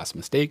from past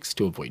mistakes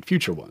to avoid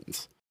future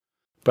ones.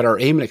 But our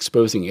aim in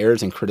exposing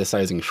errors and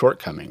criticizing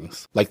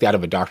shortcomings, like that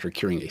of a doctor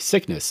curing a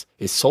sickness,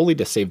 is solely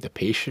to save the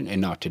patient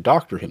and not to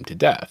doctor him to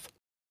death.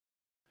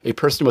 A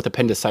person with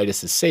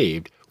appendicitis is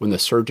saved when the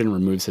surgeon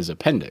removes his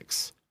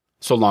appendix.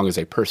 So long as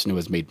a person who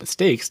has made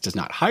mistakes does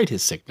not hide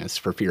his sickness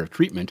for fear of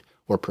treatment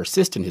or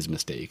persist in his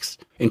mistakes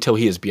until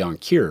he is beyond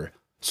cure,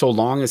 so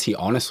long as he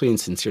honestly and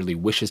sincerely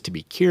wishes to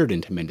be cured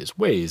and to mend his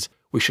ways,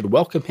 we should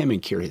welcome him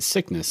and cure his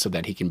sickness so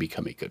that he can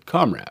become a good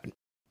comrade.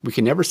 We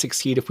can never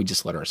succeed if we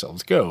just let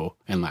ourselves go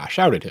and lash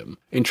out at him.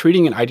 In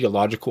treating an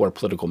ideological or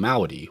political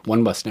malady,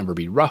 one must never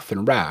be rough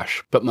and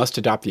rash, but must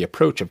adopt the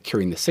approach of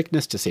curing the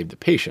sickness to save the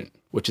patient,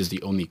 which is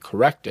the only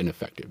correct and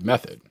effective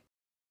method.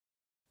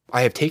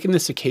 I have taken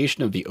this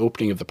occasion of the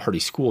opening of the party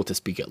school to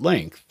speak at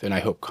length, and I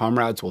hope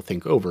comrades will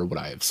think over what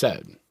I have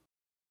said.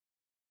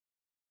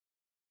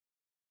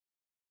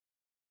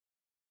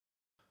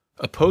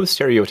 Oppose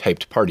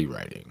stereotyped party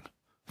writing.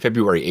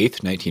 February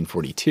 8,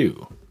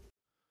 1942.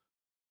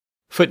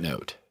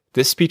 Footnote: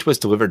 this speech was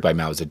delivered by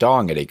Mao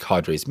Zedong at a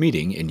cadres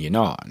meeting in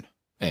Yunnan.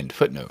 End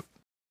footnote.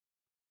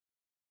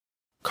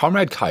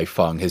 Comrade Kai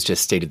Feng has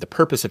just stated the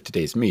purpose of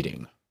today's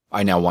meeting.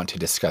 I now want to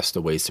discuss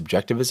the ways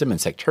subjectivism and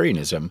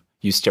sectarianism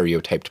use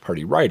stereotyped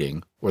party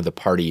writing, or the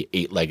party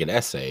eight-legged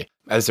essay,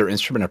 as their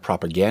instrument of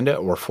propaganda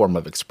or form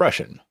of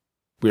expression.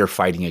 We are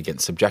fighting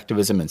against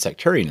subjectivism and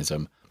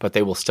sectarianism, but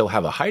they will still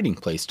have a hiding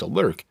place to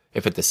lurk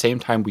if at the same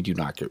time we do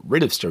not get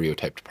rid of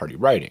stereotyped party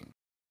writing.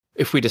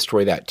 If we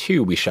destroy that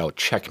too, we shall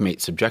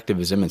checkmate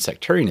subjectivism and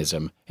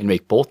sectarianism and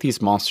make both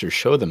these monsters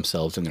show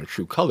themselves in their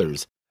true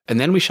colors, and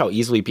then we shall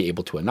easily be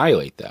able to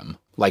annihilate them,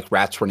 like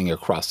rats running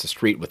across the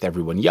street with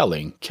everyone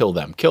yelling, "Kill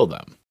them, kill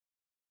them."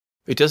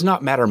 It does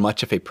not matter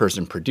much if a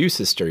person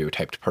produces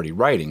stereotyped party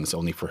writings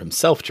only for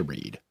himself to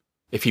read.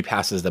 If he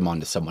passes them on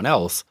to someone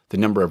else, the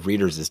number of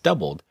readers is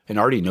doubled, and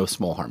already no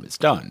small harm is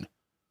done.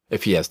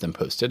 If he has them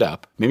posted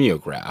up,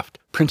 mimeographed,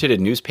 printed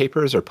in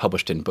newspapers, or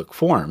published in book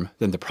form,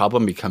 then the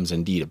problem becomes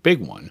indeed a big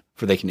one,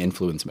 for they can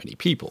influence many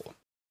people.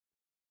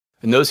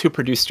 And those who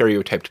produce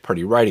stereotyped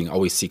party writing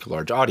always seek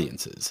large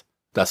audiences,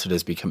 thus it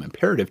has become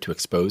imperative to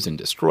expose and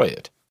destroy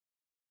it.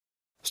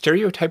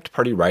 Stereotyped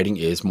party writing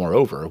is,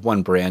 moreover,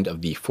 one brand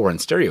of the foreign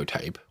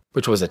stereotype,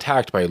 which was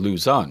attacked by Lu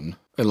Xun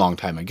a long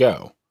time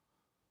ago.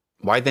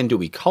 Why then do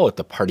we call it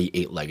the party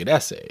eight-legged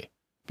essay?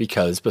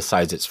 Because,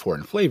 besides its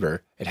foreign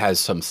flavor, it has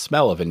some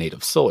smell of a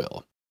native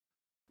soil.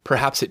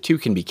 Perhaps it too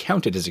can be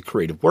counted as a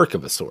creative work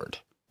of a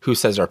sort. Who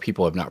says our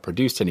people have not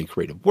produced any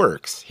creative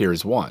works? Here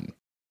is one.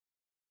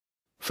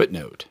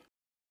 Footnote: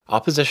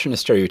 opposition to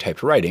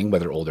stereotyped writing,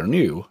 whether old or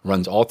new,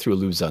 runs all through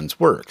Lu Xun's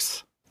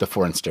works. The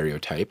foreign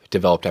stereotype,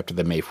 developed after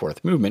the May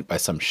 4th movement by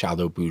some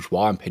shallow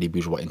bourgeois and petty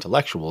bourgeois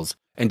intellectuals,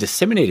 and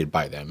disseminated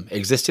by them,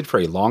 existed for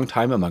a long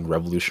time among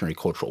revolutionary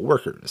cultural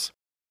workers.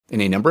 In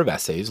a number of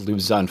essays, Lu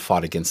Xun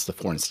fought against the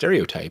foreign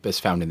stereotype as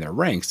found in their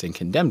ranks and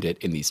condemned it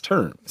in these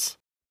terms.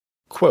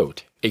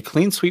 Quote, "A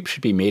clean sweep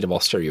should be made of all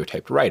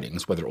stereotyped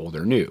writings, whether old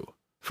or new.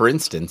 For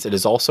instance, it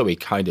is also a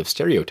kind of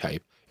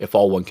stereotype if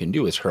all one can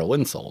do is hurl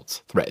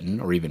insults, threaten,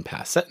 or even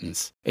pass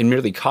sentence, and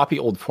merely copy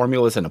old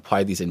formulas and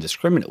apply these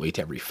indiscriminately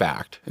to every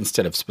fact,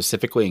 instead of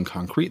specifically and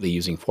concretely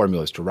using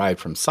formulas derived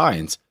from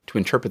science to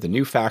interpret the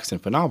new facts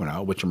and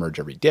phenomena which emerge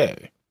every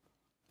day.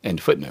 End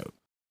footnote.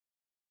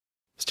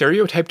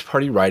 Stereotyped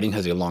party writing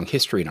has a long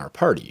history in our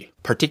party,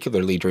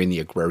 particularly during the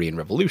Agrarian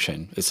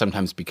Revolution. It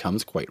sometimes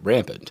becomes quite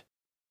rampant.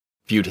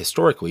 Viewed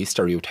historically,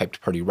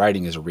 stereotyped party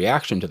writing is a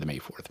reaction to the May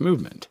 4th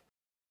movement.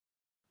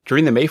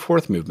 During the May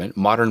 4th movement,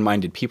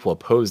 modern-minded people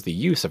opposed the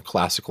use of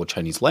classical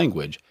Chinese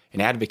language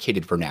and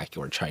advocated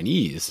vernacular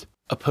Chinese,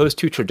 opposed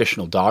to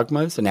traditional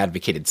dogmas and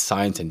advocated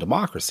science and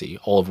democracy,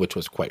 all of which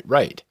was quite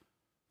right.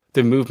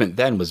 The movement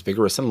then was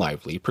vigorous and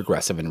lively,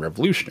 progressive and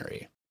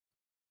revolutionary.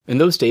 In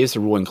those days,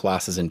 the ruling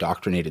classes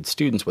indoctrinated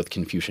students with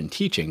Confucian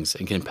teachings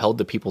and compelled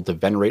the people to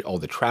venerate all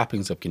the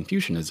trappings of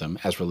Confucianism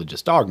as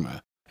religious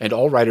dogma, and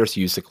all writers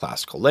used the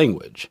classical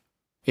language.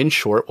 In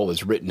short, what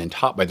was written and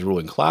taught by the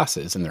ruling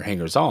classes and their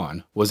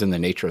hangers-on was in the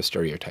nature of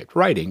stereotyped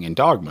writing and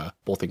dogma,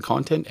 both in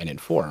content and in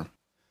form.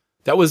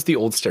 That was the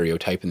old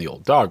stereotype and the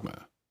old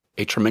dogma.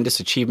 A tremendous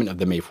achievement of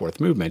the May 4th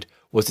movement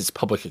was its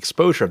public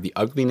exposure of the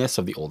ugliness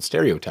of the old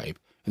stereotype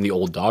and the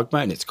old dogma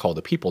and its call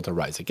to people to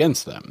rise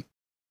against them.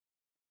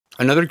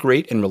 Another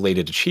great and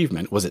related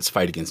achievement was its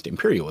fight against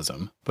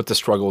imperialism, but the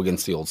struggle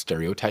against the old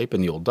stereotype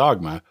and the old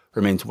dogma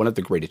remains one of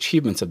the great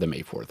achievements of the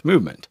May 4th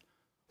movement.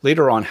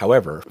 Later on,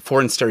 however,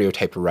 foreign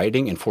stereotyped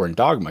writing and foreign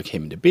dogma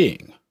came into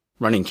being.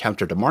 Running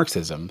counter to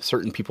Marxism,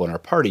 certain people in our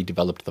party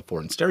developed the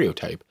foreign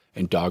stereotype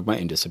and dogma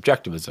into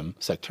subjectivism,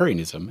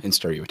 sectarianism, and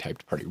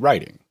stereotyped party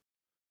writing.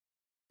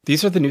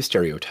 These are the new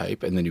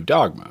stereotype and the new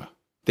dogma.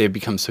 They have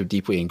become so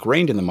deeply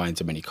ingrained in the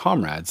minds of many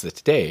comrades that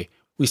today,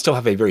 we still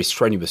have a very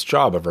strenuous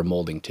job of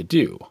remolding to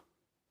do.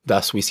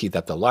 Thus, we see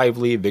that the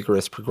lively,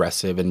 vigorous,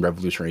 progressive, and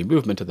revolutionary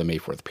movement of the May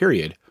 4th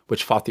period,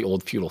 which fought the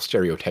old feudal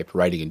stereotyped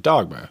writing and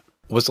dogma,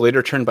 was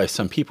later turned by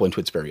some people into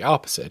its very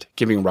opposite,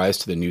 giving rise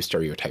to the new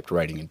stereotyped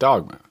writing and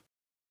dogma.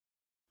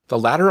 The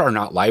latter are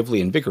not lively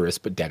and vigorous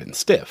but dead and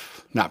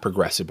stiff, not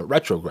progressive but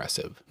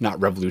retrogressive,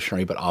 not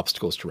revolutionary but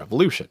obstacles to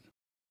revolution.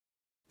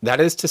 That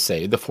is to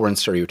say, the foreign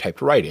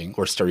stereotyped writing,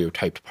 or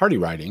stereotyped party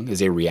writing,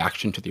 is a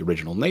reaction to the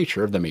original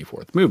nature of the May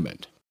 4th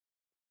movement.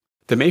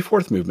 The May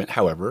 4th movement,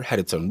 however, had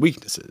its own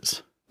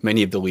weaknesses.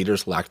 Many of the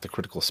leaders lacked the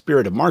critical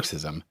spirit of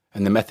Marxism,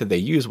 and the method they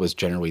used was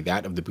generally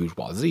that of the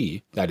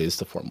bourgeoisie, that is,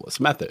 the formalist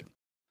method.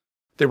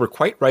 They were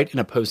quite right in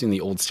opposing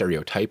the old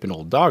stereotype and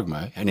old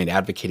dogma, and in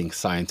advocating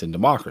science and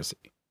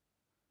democracy.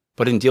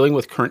 But in dealing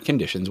with current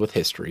conditions with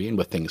history and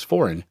with things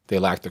foreign, they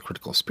lacked the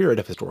critical spirit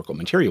of historical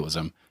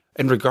materialism,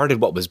 and regarded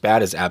what was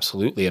bad as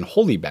absolutely and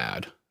wholly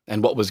bad,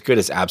 and what was good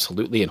as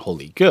absolutely and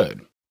wholly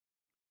good.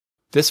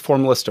 This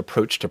formalist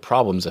approach to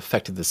problems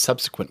affected the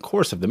subsequent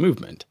course of the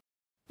movement.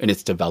 In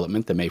its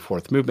development, the May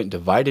 4th movement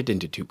divided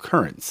into two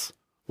currents.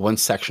 One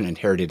section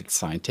inherited its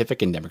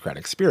scientific and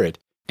democratic spirit,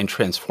 and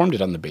transformed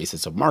it on the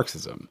basis of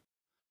Marxism.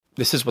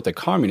 This is what the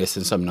communists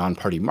and some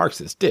non-party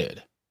Marxists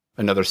did.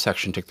 Another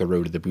section took the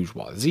road of the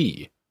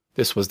bourgeoisie.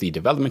 This was the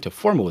development of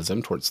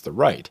formalism towards the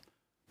right.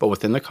 But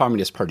within the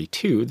Communist Party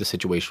too, the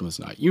situation was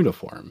not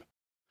uniform.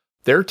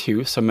 There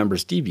too, some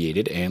members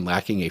deviated and,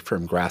 lacking a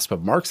firm grasp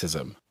of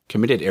Marxism,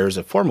 committed errors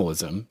of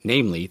formalism,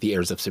 namely the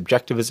errors of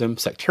subjectivism,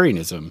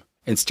 sectarianism,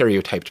 and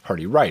stereotyped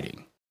party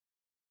writing.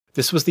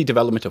 This was the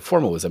development of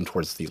formalism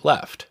towards the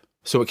left.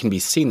 So it can be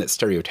seen that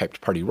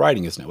stereotyped party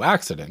writing is no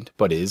accident,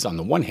 but is, on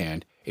the one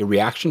hand, a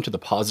reaction to the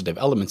positive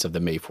elements of the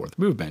May 4th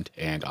movement,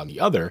 and, on the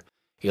other,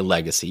 a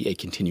legacy, a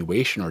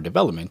continuation or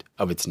development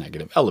of its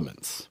negative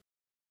elements.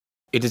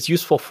 It is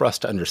useful for us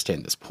to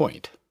understand this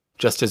point.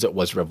 Just as it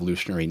was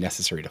revolutionary and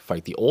necessary to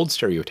fight the old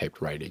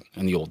stereotyped writing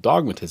and the old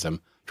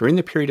dogmatism during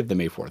the period of the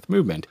May 4th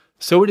movement,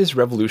 so it is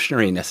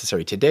revolutionary and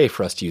necessary today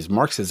for us to use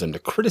Marxism to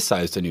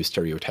criticize the new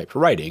stereotyped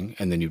writing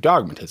and the new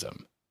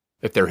dogmatism.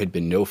 If there had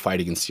been no fight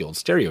against the old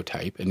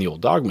stereotype and the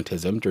old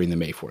dogmatism during the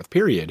May 4th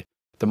period,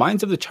 the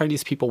minds of the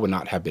Chinese people would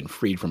not have been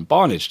freed from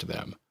bondage to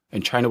them,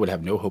 and China would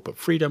have no hope of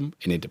freedom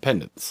and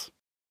independence.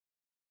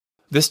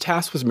 This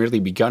task was merely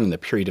begun in the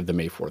period of the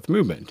May 4th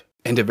movement,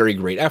 and a very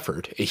great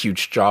effort, a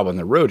huge job on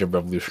the road of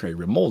revolutionary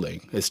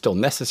remolding, is still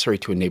necessary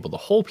to enable the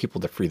whole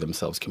people to free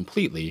themselves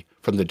completely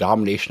from the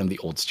domination of the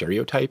old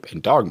stereotype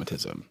and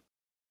dogmatism.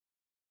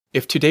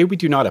 If today we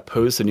do not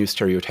oppose the new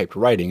stereotyped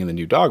writing and the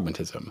new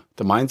dogmatism,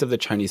 the minds of the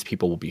Chinese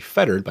people will be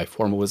fettered by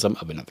formalism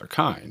of another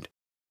kind.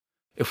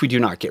 If we do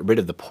not get rid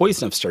of the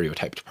poison of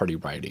stereotyped party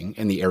writing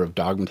and the air of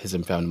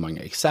dogmatism found among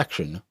a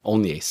section,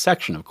 only a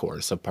section of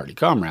course, of party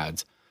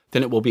comrades,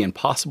 then it will be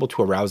impossible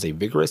to arouse a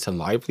vigorous and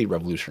lively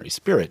revolutionary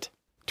spirit,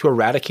 to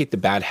eradicate the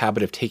bad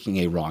habit of taking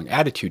a wrong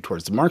attitude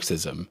towards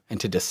Marxism,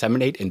 and to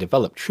disseminate and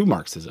develop true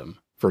Marxism.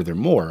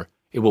 Furthermore,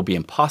 it will be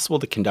impossible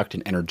to conduct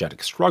an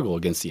energetic struggle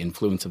against the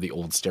influence of the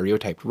old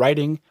stereotyped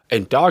writing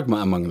and dogma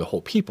among the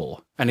whole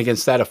people, and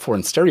against that of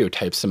foreign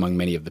stereotypes among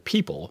many of the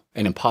people,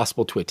 and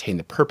impossible to attain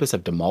the purpose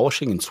of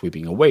demolishing and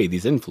sweeping away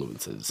these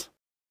influences.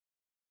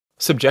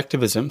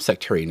 Subjectivism,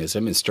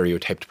 sectarianism, and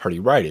stereotyped party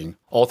writing,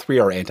 all three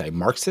are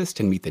anti-Marxist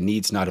and meet the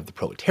needs not of the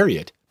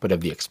proletariat, but of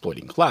the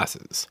exploiting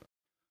classes.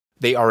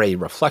 They are a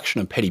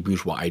reflection of petty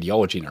bourgeois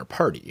ideology in our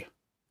party.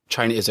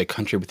 China is a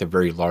country with a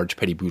very large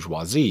petty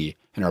bourgeoisie,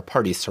 and our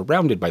party is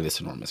surrounded by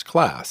this enormous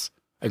class.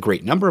 A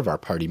great number of our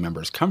party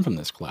members come from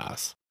this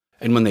class,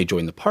 and when they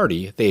join the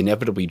party, they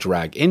inevitably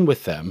drag in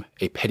with them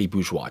a petty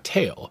bourgeois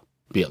tail,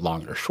 be it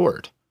long or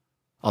short.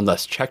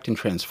 Unless checked and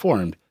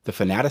transformed, the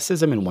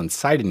fanaticism and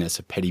one-sidedness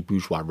of petty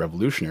bourgeois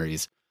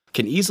revolutionaries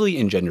can easily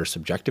engender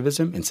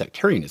subjectivism and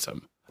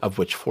sectarianism, of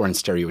which foreign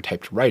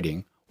stereotyped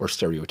writing or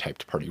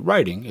stereotyped party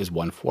writing is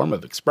one form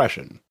of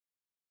expression.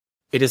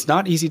 It is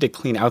not easy to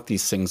clean out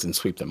these things and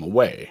sweep them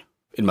away.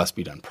 It must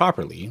be done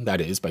properly,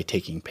 that is, by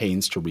taking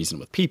pains to reason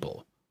with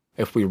people.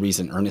 If we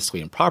reason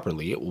earnestly and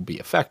properly, it will be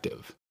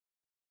effective.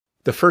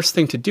 The first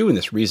thing to do in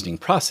this reasoning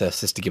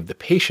process is to give the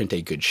patient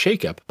a good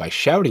shake-up by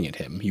shouting at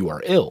him, "You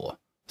are ill,"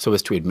 so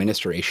as to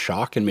administer a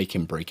shock and make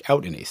him break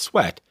out in a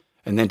sweat,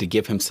 and then to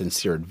give him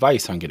sincere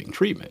advice on getting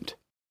treatment.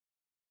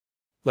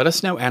 Let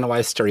us now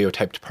analyze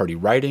stereotyped party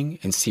writing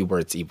and see where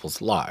its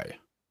evils lie.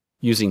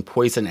 Using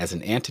poison as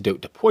an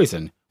antidote to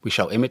poison, we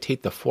shall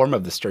imitate the form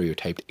of the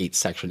stereotyped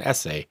 8-section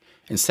essay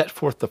and set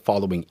forth the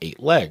following 8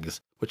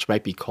 legs, which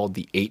might be called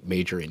the 8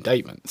 major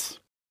indictments.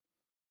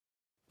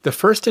 The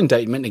first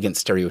indictment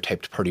against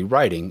stereotyped party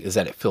writing is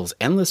that it fills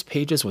endless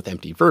pages with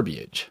empty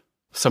verbiage.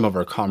 Some of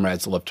our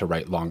comrades love to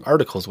write long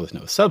articles with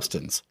no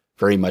substance,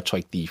 very much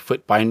like the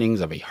foot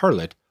bindings of a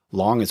harlot,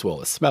 long as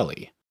well as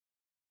smelly.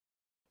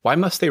 Why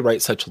must they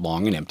write such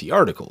long and empty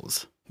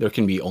articles? There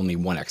can be only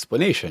one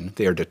explanation: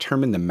 they are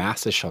determined the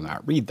masses shall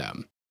not read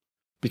them.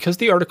 Because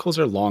the articles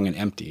are long and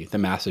empty, the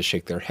masses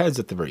shake their heads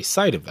at the very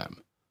sight of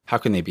them. How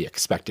can they be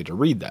expected to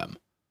read them?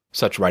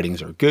 Such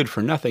writings are good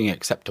for nothing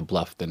except to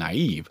bluff the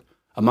naive,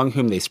 among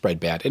whom they spread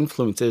bad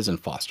influences and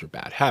foster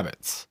bad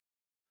habits.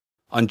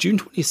 On June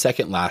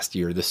 22nd last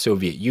year, the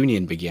Soviet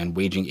Union began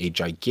waging a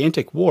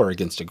gigantic war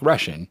against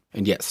aggression,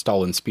 and yet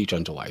Stalin's speech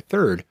on July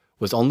 3rd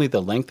was only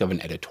the length of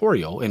an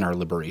editorial in our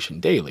Liberation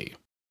Daily.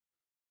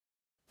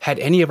 Had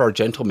any of our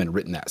gentlemen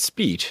written that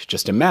speech,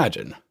 just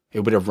imagine,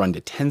 it would have run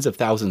to tens of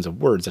thousands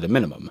of words at a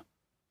minimum.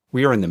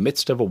 We are in the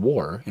midst of a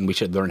war, and we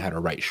should learn how to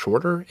write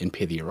shorter and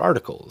pithier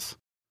articles.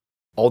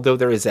 Although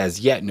there is as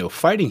yet no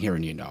fighting here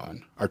in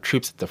Yunnan, our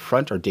troops at the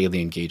front are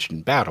daily engaged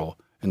in battle,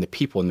 and the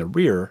people in the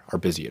rear are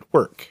busy at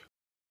work.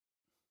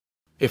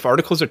 If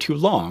articles are too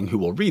long, who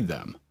will read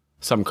them?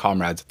 Some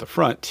comrades at the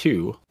front,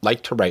 too,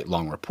 like to write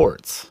long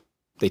reports.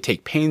 They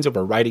take pains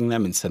over writing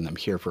them and send them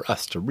here for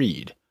us to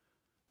read.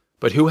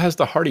 But who has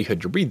the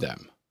hardihood to read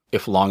them?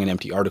 If long and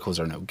empty articles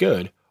are no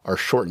good, are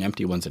short and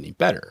empty ones any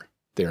better?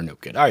 They are no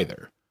good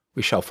either.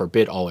 We shall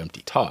forbid all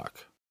empty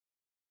talk.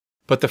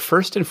 But the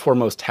first and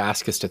foremost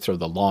task is to throw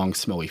the long,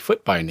 smelly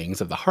foot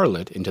bindings of the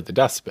harlot into the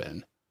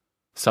dustbin.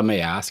 Some may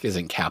ask,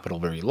 isn't capital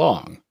very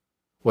long?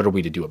 What are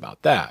we to do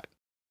about that?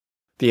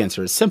 The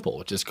answer is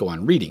simple, just go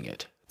on reading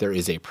it. There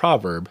is a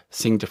proverb,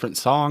 sing different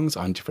songs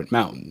on different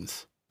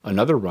mountains.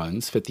 Another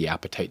runs, fit the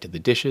appetite to the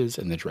dishes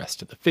and the dress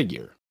to the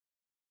figure.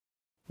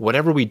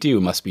 Whatever we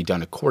do must be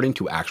done according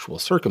to actual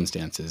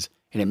circumstances,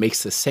 and it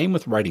makes the same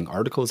with writing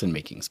articles and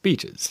making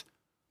speeches.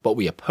 What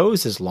we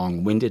oppose is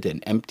long-winded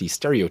and empty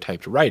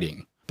stereotyped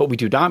writing, but we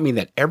do not mean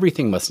that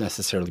everything must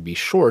necessarily be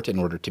short in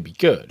order to be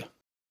good.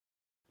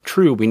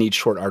 True, we need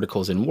short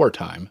articles in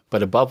wartime,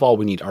 but above all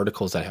we need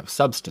articles that have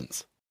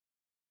substance.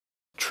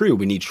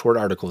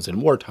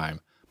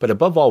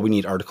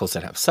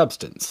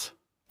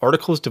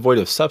 Articles devoid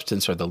of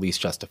substance are the least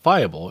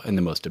justifiable and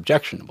the most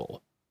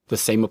objectionable. The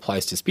same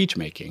applies to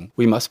speech-making.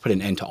 We must put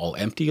an end to all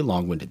empty,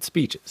 long-winded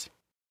speeches.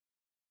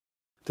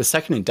 The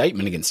second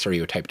indictment against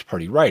stereotyped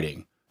party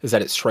writing is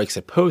that it strikes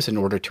a pose in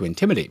order to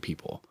intimidate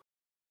people.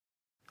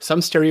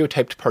 Some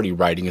stereotyped party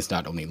writing is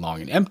not only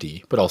long and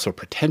empty, but also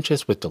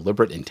pretentious with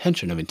deliberate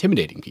intention of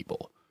intimidating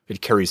people.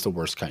 It carries the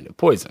worst kind of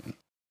poison.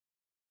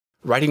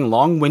 Writing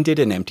long-winded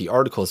and empty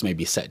articles may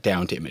be set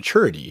down to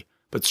immaturity,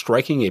 but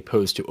striking a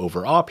pose to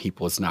overawe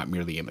people is not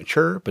merely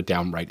immature, but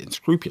downright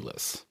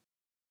unscrupulous.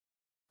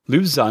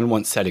 Liu Xun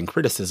once said in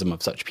criticism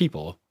of such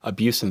people,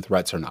 abuse and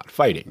threats are not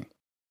fighting.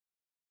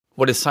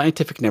 What is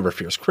scientific never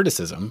fears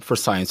criticism, for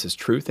science is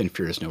truth and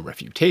fears no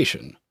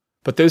refutation.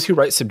 But those who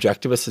write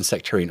subjectivist and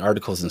sectarian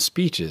articles and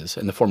speeches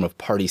in the form of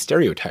party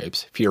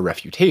stereotypes fear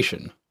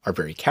refutation, are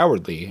very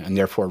cowardly, and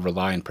therefore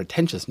rely on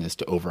pretentiousness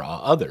to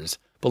overawe others,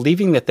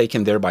 believing that they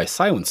can thereby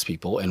silence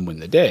people and win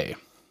the day.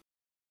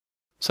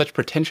 Such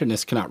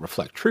pretentiousness cannot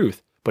reflect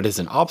truth, but is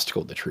an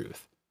obstacle to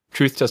truth.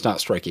 Truth does not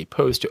strike a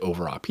pose to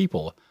overawe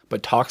people,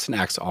 but talks and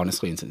acts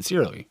honestly and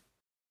sincerely.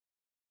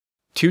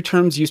 Two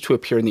terms used to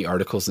appear in the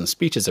articles and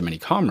speeches of many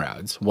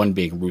comrades, one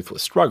being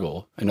ruthless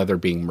struggle, another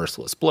being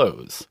merciless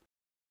blows.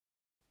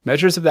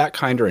 Measures of that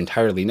kind are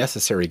entirely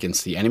necessary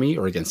against the enemy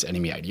or against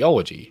enemy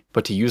ideology,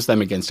 but to use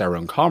them against our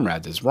own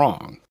comrades is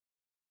wrong.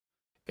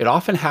 It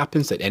often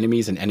happens that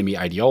enemies and enemy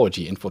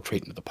ideology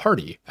infiltrate into the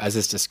party, as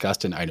is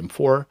discussed in Item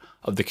 4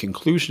 of the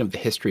Conclusion of the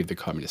History of the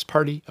Communist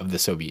Party of the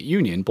Soviet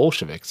Union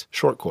Bolsheviks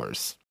short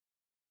course.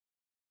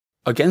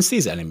 Against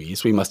these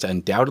enemies, we must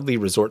undoubtedly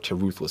resort to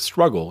ruthless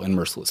struggle and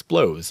merciless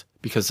blows,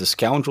 because the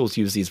scoundrels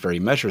use these very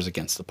measures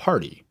against the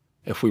party.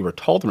 If we were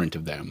tolerant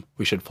of them,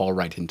 we should fall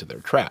right into their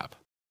trap.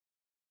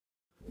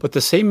 But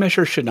the same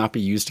measures should not be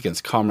used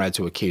against comrades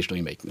who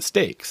occasionally make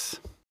mistakes.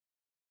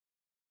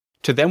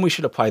 To them we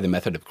should apply the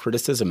method of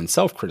criticism and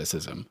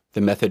self-criticism,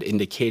 the method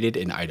indicated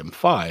in Item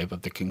 5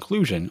 of the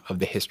conclusion of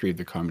the History of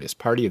the Communist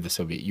Party of the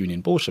Soviet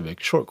Union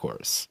Bolshevik short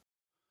course.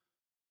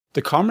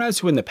 The comrades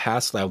who in the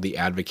past loudly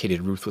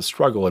advocated ruthless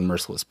struggle and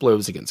merciless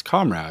blows against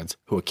comrades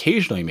who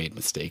occasionally made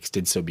mistakes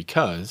did so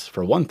because,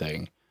 for one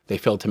thing, they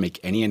failed to make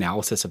any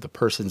analysis of the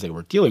persons they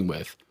were dealing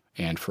with,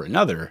 and for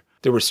another,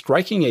 they were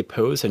striking a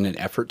pose in an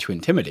effort to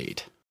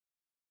intimidate.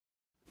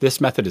 This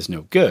method is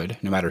no good,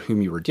 no matter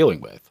whom you are dealing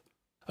with.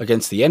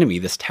 Against the enemy,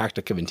 this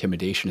tactic of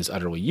intimidation is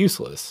utterly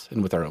useless,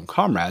 and with our own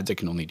comrades, it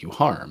can only do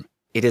harm.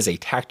 It is a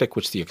tactic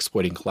which the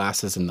exploiting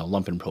classes and the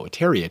lumpen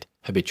proletariat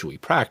habitually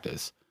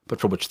practice, but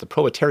for which the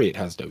proletariat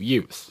has no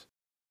use.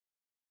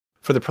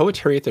 For the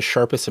proletariat, the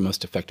sharpest and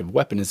most effective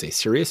weapon is a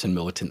serious and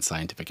militant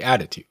scientific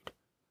attitude.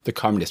 The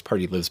Communist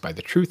Party lives by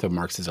the truth of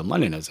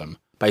Marxism-Leninism,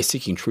 by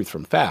seeking truth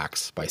from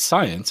facts, by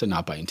science, and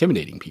not by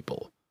intimidating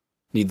people.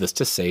 Needless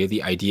to say,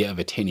 the idea of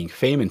attaining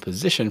fame and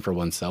position for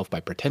oneself by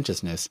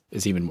pretentiousness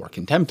is even more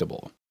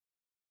contemptible.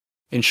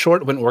 In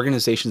short, when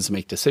organizations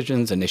make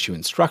decisions and issue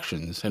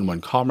instructions, and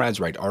when comrades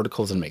write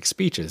articles and make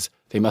speeches,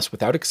 they must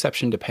without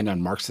exception depend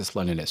on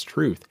Marxist-Leninist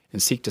truth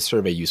and seek to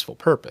serve a useful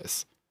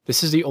purpose.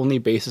 This is the only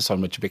basis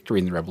on which victory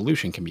in the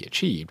revolution can be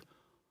achieved.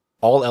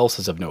 All else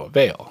is of no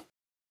avail.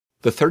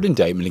 The third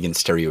indictment against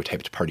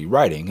stereotyped party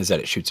writing is that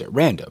it shoots at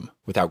random,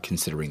 without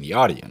considering the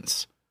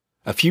audience.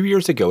 A few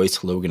years ago, a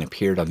slogan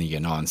appeared on the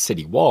Yan'an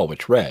city wall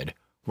which read,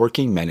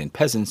 "Working men and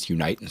peasants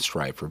unite and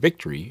strive for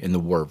victory in the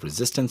war of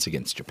resistance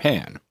against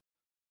Japan."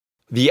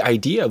 The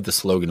idea of the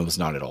slogan was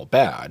not at all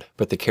bad,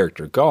 but the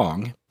character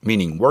gong,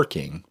 meaning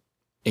working,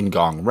 in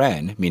gong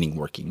ren, meaning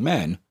working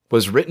men,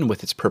 was written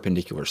with its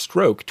perpendicular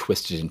stroke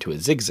twisted into a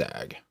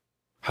zigzag.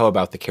 How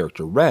about the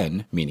character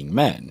ren, meaning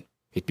men?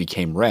 It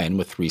became ren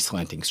with 3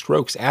 slanting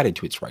strokes added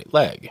to its right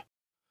leg.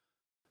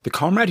 The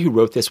comrade who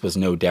wrote this was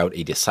no doubt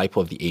a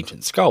disciple of the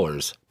ancient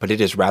scholars, but it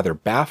is rather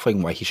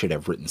baffling why he should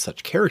have written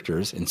such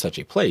characters in such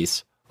a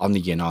place, on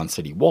the Yan'an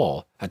city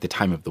wall, at the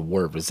time of the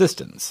War of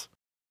Resistance.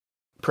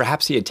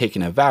 Perhaps he had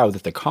taken a vow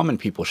that the common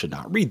people should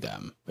not read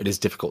them. It is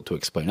difficult to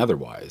explain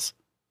otherwise.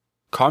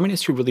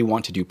 Communists who really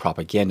want to do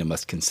propaganda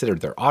must consider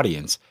their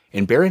audience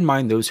and bear in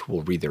mind those who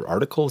will read their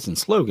articles and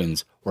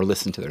slogans or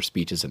listen to their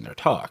speeches and their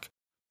talk.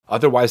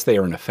 Otherwise, they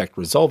are in effect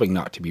resolving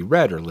not to be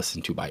read or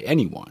listened to by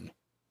anyone.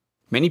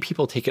 Many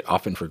people take it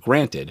often for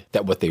granted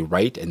that what they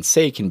write and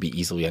say can be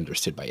easily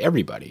understood by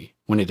everybody,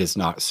 when it is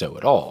not so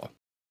at all.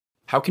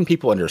 How can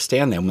people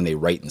understand them when they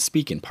write and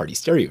speak in party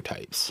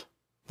stereotypes?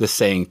 The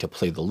saying, "to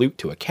play the lute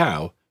to a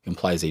cow,"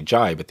 implies a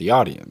jibe at the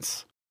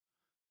audience.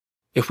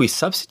 If we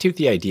substitute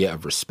the idea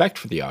of respect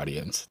for the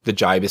audience, the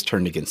jibe is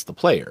turned against the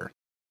player.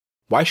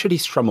 Why should he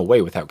strum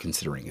away without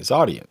considering his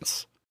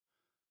audience?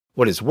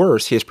 What is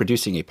worse, he is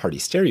producing a party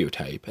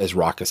stereotype as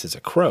raucous as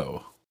a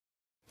crow.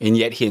 And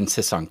yet he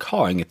insists on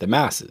cawing at the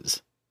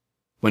masses.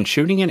 When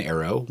shooting an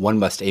arrow, one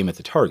must aim at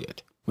the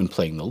target. When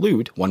playing the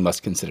lute, one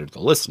must consider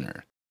the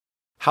listener.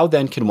 How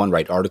then can one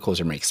write articles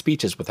or make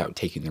speeches without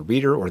taking the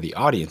reader or the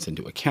audience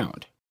into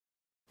account?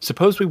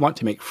 Suppose we want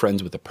to make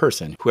friends with a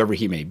person, whoever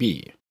he may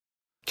be.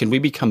 Can we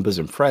become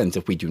bosom friends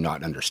if we do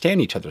not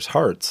understand each other's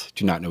hearts,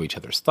 do not know each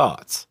other's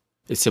thoughts?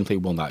 It simply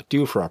will not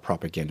do for our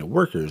propaganda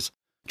workers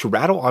to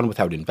rattle on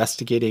without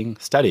investigating,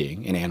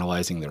 studying, and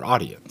analyzing their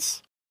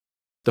audience.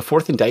 The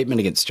fourth indictment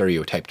against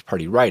stereotyped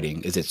party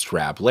writing is its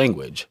drab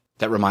language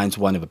that reminds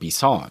one of a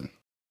bisson.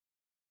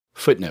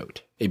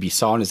 Footnote: a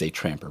bisson is a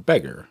tramp or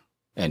beggar.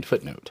 End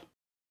footnote.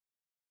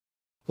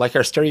 Like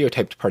our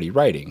stereotyped party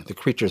writing, the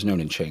creatures known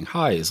in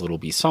Shanghai as Little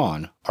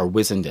Bisson are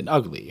wizened and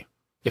ugly.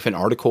 If an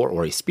article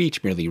or a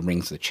speech merely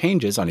rings the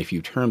changes on a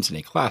few terms in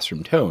a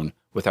classroom tone,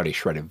 without a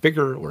shred of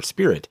vigor or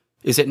spirit,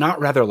 is it not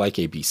rather like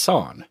a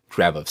bisson,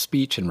 drab of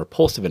speech and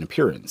repulsive in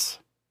appearance?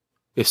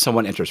 If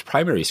someone enters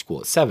primary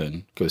school at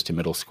 7, goes to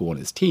middle school in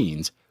his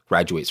teens,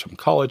 graduates from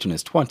college in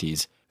his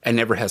 20s, and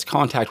never has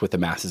contact with the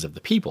masses of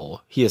the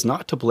people, he is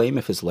not to blame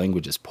if his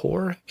language is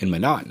poor and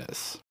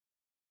monotonous.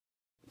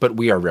 But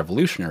we are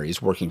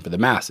revolutionaries working for the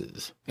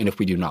masses, and if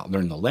we do not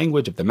learn the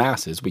language of the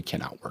masses, we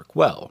cannot work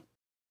well.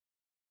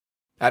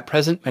 At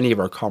present, many of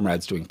our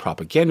comrades doing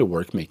propaganda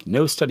work make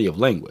no study of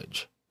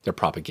language. Their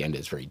propaganda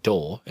is very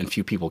dull, and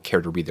few people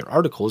care to read their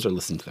articles or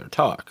listen to their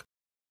talk.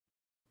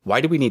 Why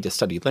do we need to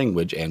study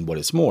language and, what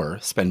is more,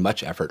 spend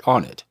much effort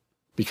on it?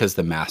 Because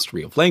the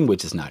mastery of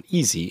language is not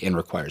easy and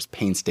requires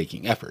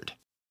painstaking effort.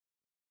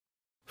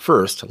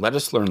 First, let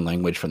us learn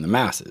language from the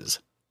masses.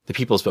 The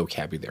people's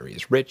vocabulary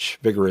is rich,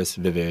 vigorous,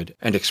 vivid,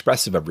 and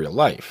expressive of real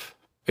life.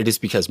 It is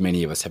because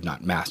many of us have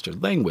not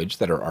mastered language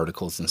that our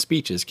articles and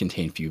speeches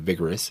contain few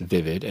vigorous,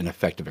 vivid, and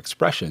effective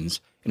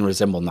expressions and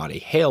resemble not a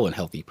hale and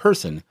healthy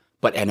person,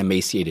 but an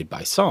emaciated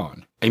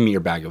bisson, a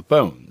mere bag of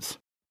bones.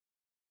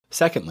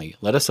 Secondly,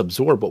 let us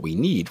absorb what we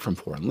need from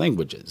foreign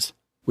languages.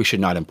 We should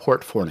not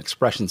import foreign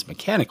expressions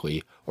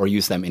mechanically or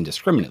use them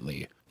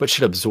indiscriminately, but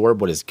should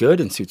absorb what is good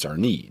and suits our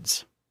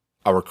needs.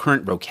 Our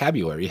current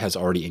vocabulary has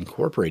already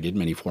incorporated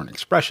many foreign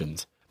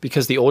expressions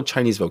because the old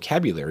Chinese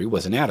vocabulary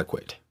was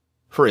inadequate.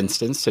 For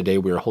instance, today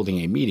we are holding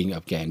a meeting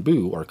of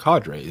ganbu or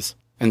cadres,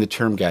 and the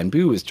term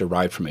ganbu is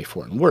derived from a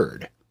foreign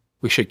word.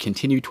 We should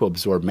continue to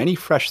absorb many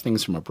fresh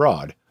things from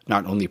abroad,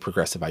 not only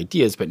progressive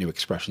ideas but new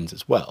expressions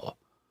as well.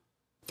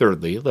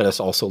 Thirdly, let us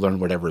also learn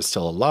whatever is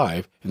still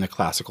alive in the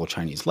classical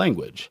Chinese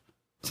language.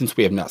 Since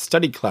we have not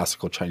studied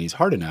classical Chinese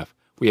hard enough,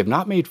 we have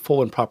not made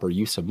full and proper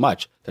use of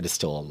much that is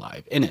still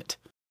alive in it.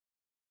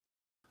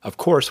 Of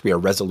course, we are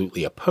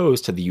resolutely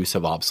opposed to the use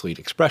of obsolete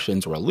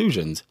expressions or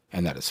allusions,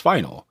 and that is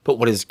final, but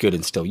what is good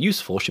and still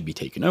useful should be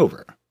taken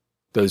over.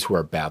 Those who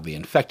are badly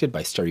infected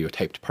by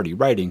stereotyped party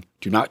writing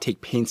do not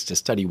take pains to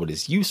study what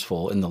is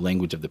useful in the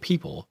language of the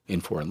people,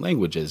 in foreign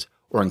languages,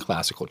 or in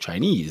classical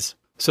Chinese,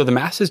 so the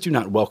masses do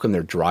not welcome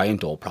their dry and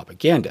dull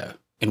propaganda,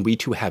 and we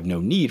too have no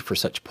need for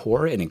such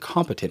poor and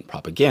incompetent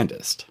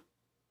propagandists.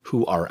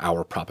 Who are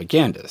our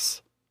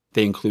propagandists?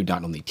 They include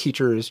not only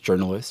teachers,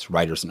 journalists,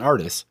 writers, and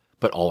artists,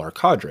 but all our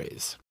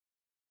cadres.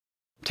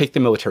 Take the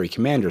military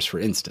commanders, for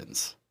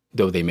instance.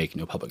 Though they make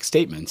no public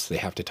statements, they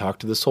have to talk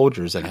to the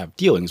soldiers and have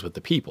dealings with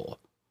the people.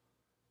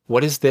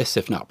 What is this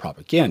if not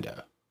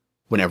propaganda?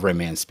 Whenever a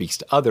man speaks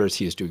to others,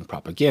 he is doing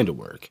propaganda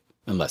work.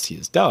 Unless he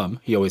is dumb,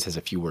 he always has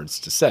a few words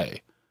to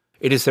say.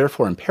 It is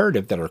therefore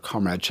imperative that our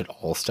comrades should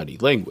all study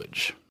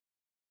language.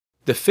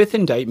 The fifth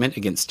indictment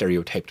against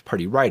stereotyped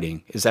party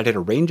writing is that it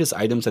arranges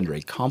items under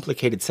a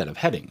complicated set of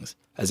headings,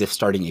 as if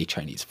starting a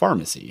Chinese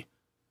pharmacy.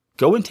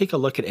 Go and take a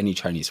look at any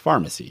Chinese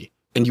pharmacy,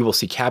 and you will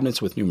see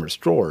cabinets with numerous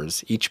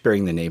drawers, each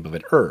bearing the name of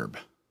an herb.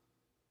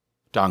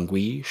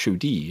 Dangui,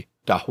 Shudi,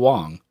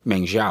 Dahuang,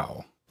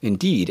 Mengjiao.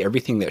 Indeed,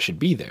 everything that should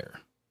be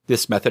there.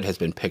 This method has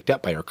been picked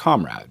up by our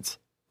comrades.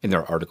 In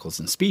their articles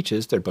and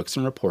speeches, their books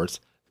and reports,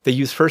 they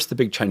use first the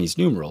big Chinese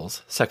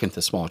numerals, second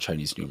the small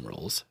Chinese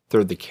numerals,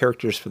 third the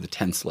characters for the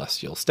 10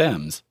 celestial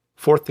stems,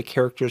 fourth the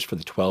characters for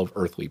the 12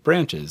 earthly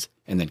branches,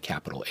 and then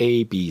capital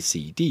A, B,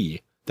 C,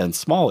 D, then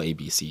small a,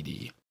 B, C,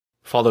 D,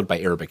 followed by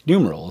Arabic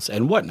numerals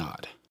and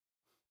whatnot.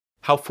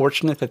 How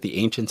fortunate that the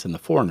ancients and the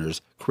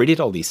foreigners created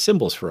all these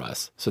symbols for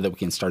us so that we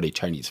can start a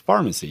Chinese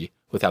pharmacy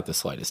without the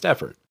slightest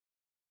effort.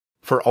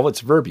 For all its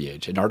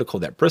verbiage, an article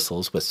that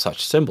bristles with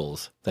such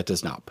symbols, that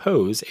does not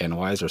pose,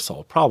 analyze, or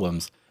solve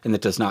problems, and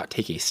that does not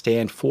take a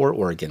stand for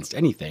or against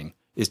anything,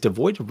 is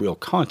devoid of real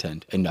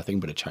content and nothing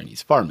but a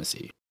Chinese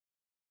pharmacy.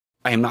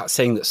 I am not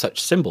saying that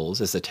such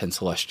symbols as the 10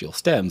 celestial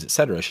stems,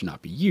 etc. should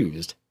not be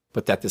used,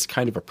 but that this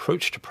kind of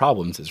approach to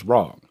problems is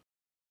wrong.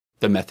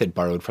 The method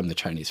borrowed from the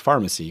Chinese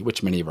pharmacy,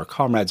 which many of our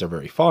comrades are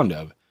very fond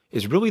of,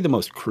 is really the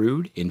most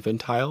crude,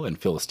 infantile, and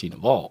philistine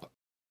of all.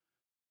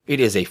 It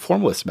is a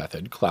formalist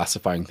method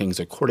classifying things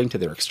according to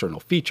their external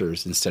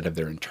features instead of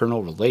their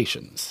internal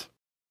relations.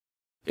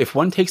 If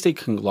one takes a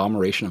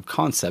conglomeration of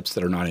concepts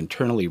that are not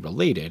internally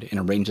related and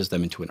arranges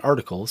them into an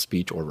article,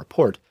 speech, or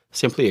report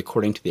simply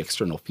according to the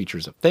external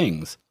features of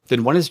things,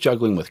 then one is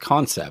juggling with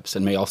concepts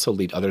and may also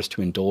lead others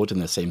to indulge in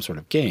the same sort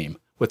of game,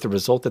 with the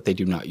result that they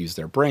do not use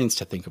their brains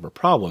to think over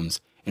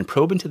problems and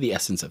probe into the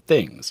essence of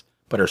things,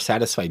 but are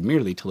satisfied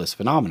merely to list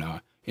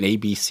phenomena in A,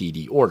 B, C,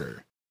 D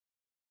order.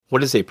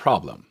 What is a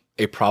problem?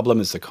 A problem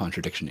is the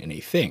contradiction in a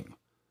thing.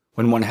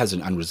 When one has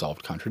an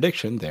unresolved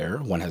contradiction, there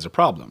one has a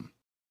problem.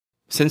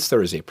 Since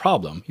there is a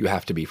problem, you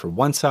have to be for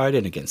one side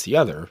and against the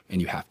other,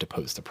 and you have to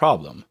pose the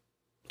problem.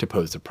 To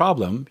pose the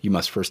problem, you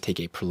must first take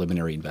a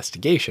preliminary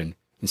investigation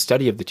and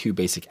study of the two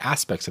basic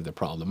aspects of the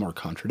problem or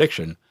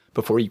contradiction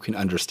before you can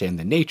understand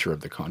the nature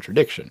of the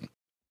contradiction.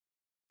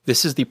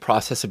 This is the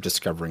process of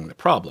discovering the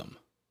problem.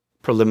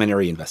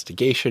 Preliminary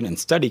investigation and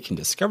study can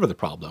discover the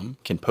problem,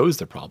 can pose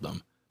the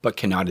problem, but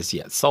cannot as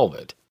yet solve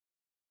it.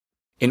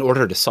 In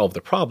order to solve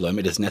the problem,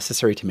 it is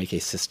necessary to make a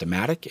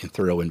systematic and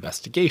thorough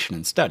investigation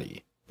and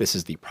study. This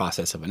is the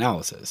process of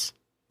analysis.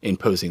 In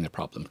posing the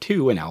problem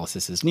too,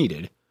 analysis is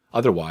needed.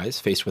 Otherwise,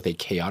 faced with a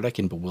chaotic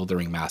and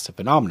bewildering mass of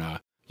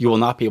phenomena, you will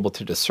not be able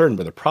to discern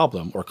where the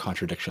problem or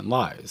contradiction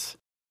lies.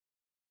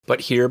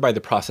 But here, by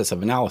the process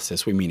of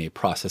analysis, we mean a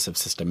process of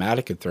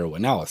systematic and thorough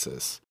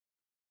analysis.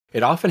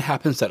 It often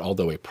happens that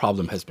although a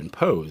problem has been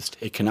posed,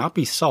 it cannot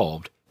be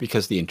solved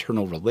because the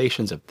internal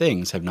relations of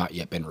things have not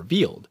yet been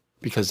revealed,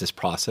 because this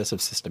process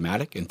of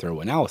systematic and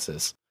thorough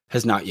analysis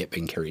has not yet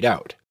been carried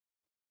out.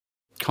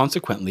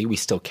 Consequently, we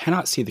still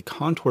cannot see the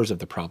contours of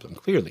the problem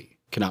clearly,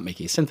 cannot make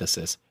a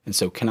synthesis, and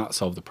so cannot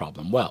solve the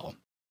problem well.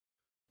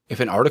 If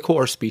an article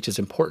or speech is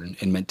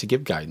important and meant to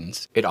give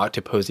guidance, it ought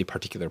to pose a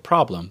particular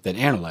problem, then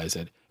analyze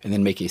it, and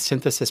then make a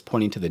synthesis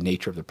pointing to the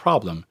nature of the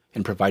problem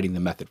and providing the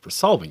method for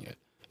solving it.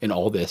 In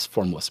all this,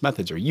 formalist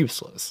methods are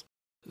useless.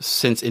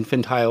 Since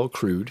infantile,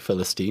 crude,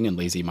 philistine, and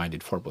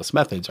lazy-minded formalist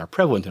methods are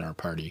prevalent in our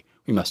party,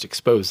 we must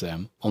expose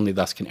them. Only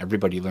thus can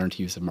everybody learn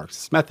to use the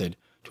Marxist method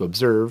to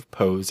observe,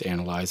 pose,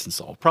 analyze, and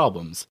solve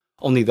problems.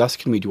 Only thus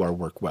can we do our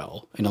work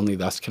well, and only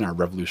thus can our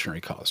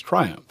revolutionary cause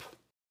triumph.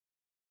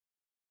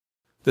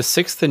 The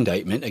sixth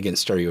indictment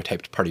against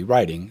stereotyped party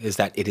writing is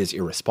that it is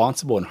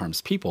irresponsible and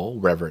harms people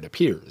wherever it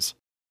appears.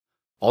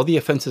 All the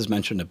offenses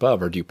mentioned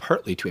above are due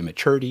partly to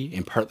immaturity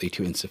and partly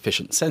to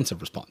insufficient sense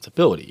of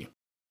responsibility.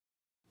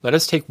 Let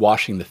us take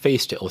washing the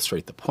face to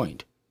illustrate the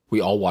point. We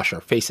all wash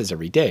our faces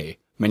every day,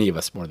 many of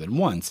us more than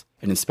once,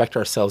 and inspect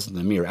ourselves in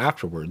the mirror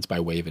afterwards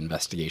by way of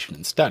investigation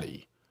and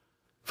study,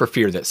 for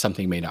fear that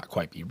something may not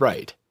quite be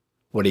right.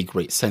 What a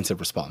great sense of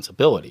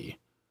responsibility.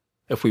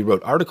 If we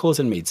wrote articles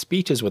and made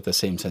speeches with the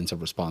same sense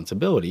of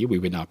responsibility, we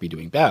would not be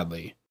doing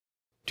badly.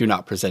 Do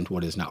not present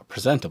what is not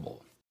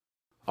presentable.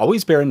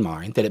 Always bear in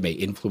mind that it may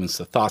influence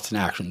the thoughts and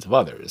actions of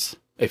others.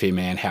 If a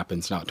man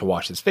happens not to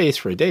wash his face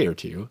for a day or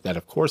two, that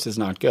of course is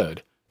not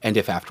good, and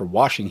if after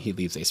washing he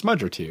leaves a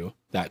smudge or two,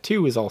 that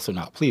too is also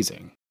not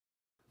pleasing.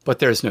 But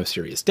there is no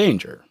serious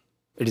danger.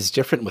 It is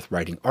different with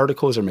writing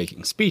articles or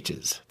making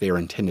speeches. They are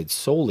intended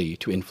solely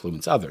to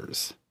influence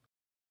others.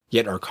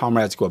 Yet our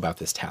comrades go about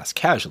this task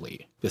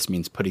casually. This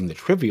means putting the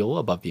trivial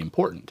above the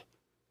important.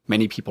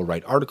 Many people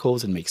write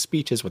articles and make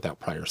speeches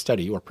without prior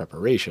study or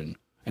preparation,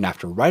 and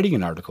after writing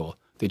an article,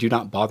 they do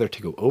not bother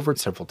to go over it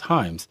several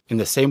times in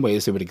the same way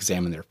as they would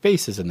examine their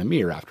faces in the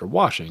mirror after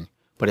washing,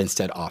 but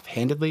instead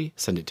offhandedly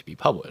send it to be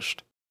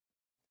published.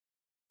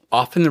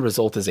 Often the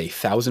result is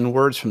 1,000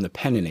 words from the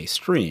pen in a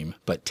stream,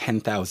 but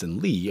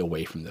 10,000 li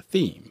away from the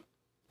theme.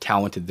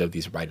 Talented though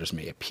these writers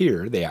may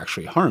appear, they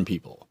actually harm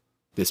people.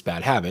 This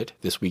bad habit,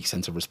 this weak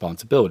sense of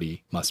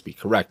responsibility, must be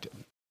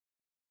corrected.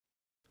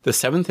 The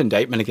seventh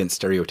indictment against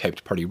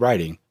stereotyped party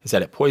writing is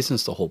that it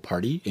poisons the whole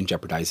party and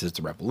jeopardizes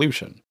the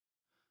revolution.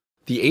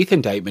 The eighth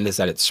indictment is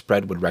that its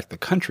spread would wreck the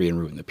country and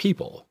ruin the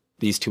people.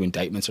 These two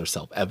indictments are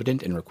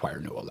self-evident and require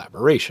no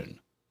elaboration.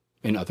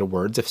 In other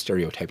words, if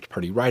stereotyped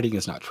party writing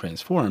is not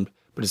transformed,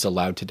 but is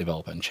allowed to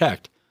develop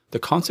unchecked, the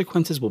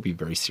consequences will be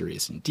very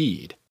serious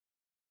indeed.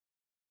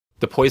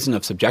 The poison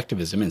of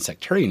subjectivism and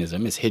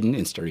sectarianism is hidden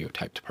in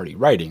stereotyped party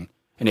writing,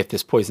 and if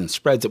this poison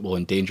spreads, it will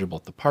endanger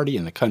both the party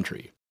and the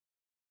country.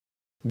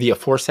 The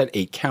aforesaid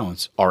 8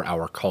 counts are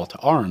our call to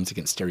arms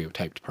against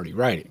stereotyped party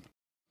writing.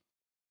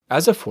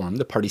 As a form,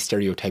 the party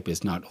stereotype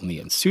is not only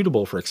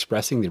unsuitable for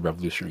expressing the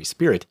revolutionary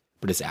spirit,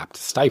 but is apt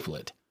to stifle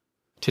it.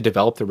 To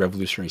develop the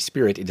revolutionary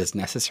spirit, it is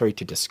necessary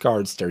to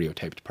discard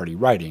stereotyped party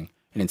writing,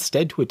 and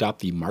instead to adopt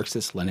the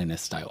Marxist-Leninist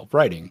style of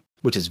writing,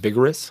 which is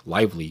vigorous,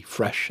 lively,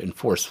 fresh, and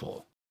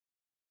forceful.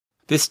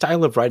 This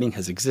style of writing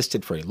has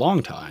existed for a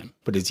long time,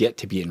 but is yet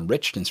to be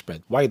enriched and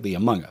spread widely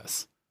among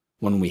us.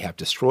 When we have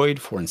destroyed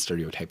foreign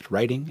stereotyped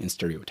writing and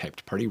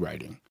stereotyped party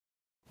writing,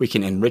 we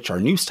can enrich our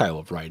new style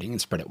of writing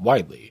and spread it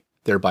widely,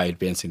 thereby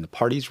advancing the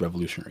party's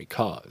revolutionary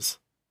cause.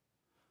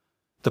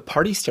 The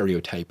party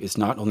stereotype is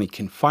not only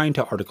confined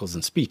to articles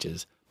and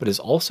speeches, but is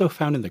also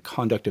found in the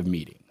conduct of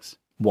meetings.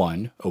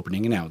 1.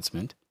 Opening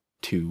announcement.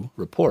 2.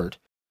 Report.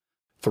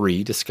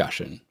 3.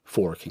 Discussion.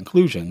 4.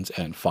 Conclusions.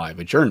 And 5.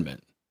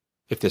 Adjournment.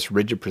 If this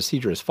rigid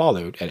procedure is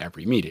followed at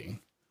every meeting,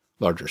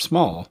 large or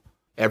small,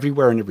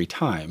 everywhere and every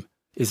time,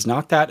 is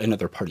not that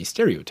another party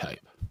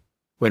stereotype?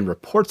 When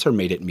reports are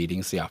made at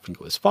meetings, they often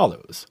go as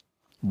follows.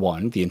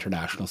 1. The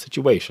international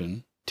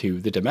situation.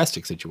 2. The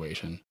domestic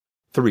situation.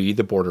 3.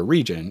 The border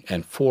region.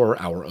 And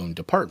 4. Our own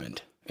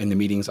department. And the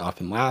meetings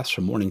often last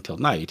from morning till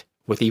night,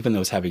 with even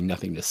those having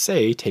nothing to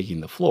say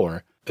taking the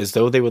floor, as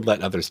though they would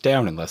let others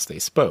down unless they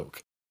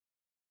spoke.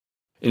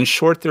 In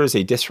short, there is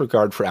a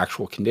disregard for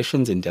actual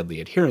conditions and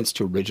deadly adherence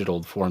to rigid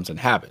old forms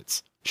and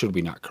habits. Should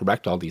we not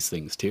correct all these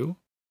things too?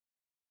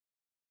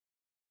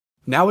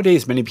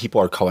 Nowadays, many people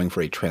are calling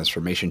for a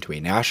transformation to a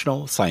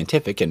national,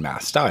 scientific, and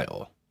mass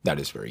style. That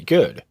is very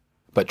good.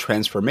 But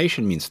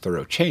transformation means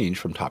thorough change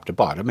from top to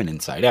bottom and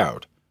inside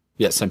out.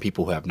 Yet some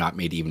people who have not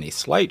made even a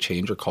slight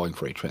change are calling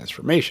for a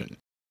transformation.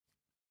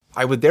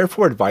 I would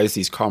therefore advise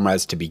these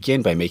comrades to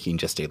begin by making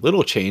just a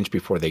little change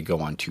before they go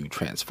on to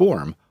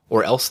transform,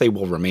 or else they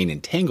will remain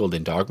entangled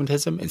in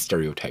dogmatism and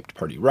stereotyped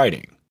party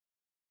writing.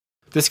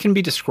 This can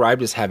be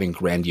described as having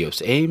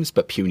grandiose aims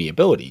but puny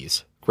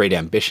abilities, great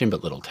ambition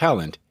but little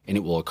talent, and it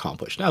will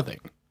accomplish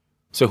nothing.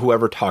 So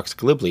whoever talks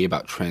glibly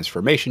about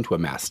transformation to a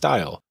mass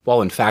style,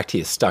 while in fact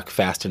he is stuck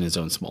fast in his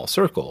own small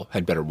circle,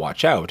 had better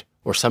watch out,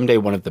 or someday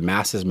one of the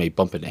masses may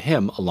bump into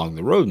him along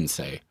the road and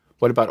say,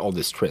 "What about all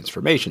this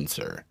transformation,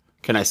 sir?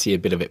 Can I see a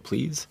bit of it,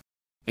 please?"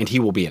 And he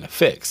will be in a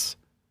fix.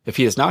 If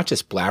he is not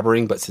just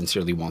blabbering but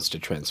sincerely wants to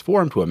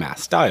transform to a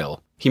mass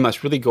style, he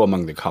must really go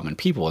among the common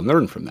people and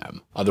learn from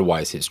them,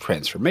 otherwise his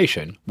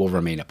transformation will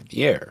remain up in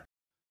the air.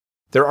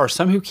 There are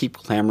some who keep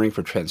clamoring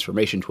for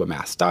transformation to a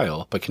mass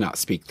style, but cannot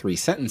speak 3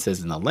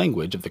 sentences in the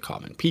language of the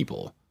common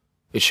people.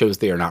 It shows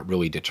they are not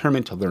really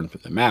determined to learn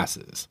from the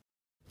masses.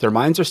 Their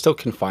minds are still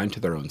confined to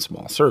their own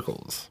small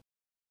circles.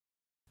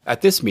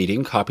 At this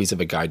meeting, copies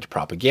of a guide to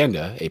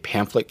propaganda, a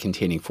pamphlet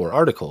containing 4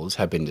 articles,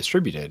 have been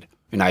distributed,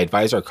 and I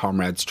advise our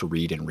comrades to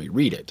read and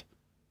reread it.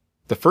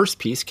 The first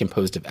piece,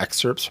 composed of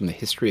excerpts from the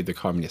History of the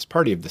Communist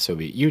Party of the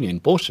Soviet Union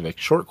Bolshevik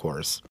short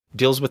course,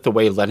 deals with the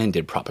way Lenin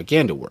did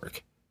propaganda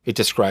work. It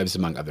describes,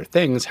 among other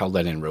things, how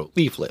Lenin wrote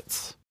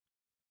leaflets.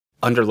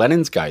 Under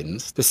Lenin's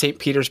guidance, the St.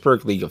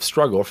 Petersburg League of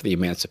Struggle for the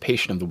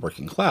Emancipation of the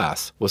Working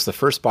Class was the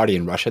first body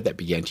in Russia that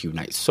began to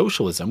unite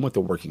socialism with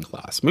the working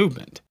class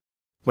movement.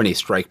 When a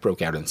strike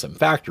broke out in some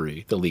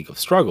factory, the League of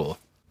Struggle,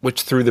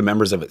 which through the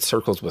members of its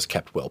circles was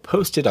kept well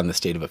posted on the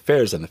state of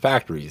affairs in the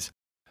factories,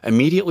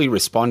 immediately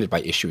responded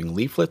by issuing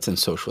leaflets and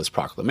socialist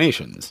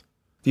proclamations.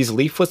 These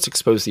leaflets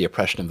exposed the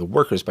oppression of the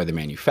workers by the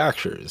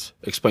manufacturers,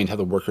 explained how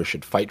the workers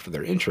should fight for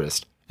their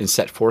interest, and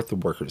set forth the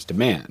workers'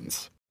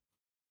 demands.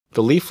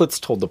 The leaflets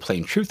told the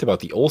plain truth about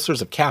the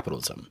ulcers of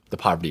capitalism, the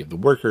poverty of the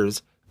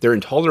workers, their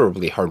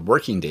intolerably hard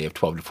working day of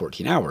 12 to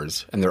 14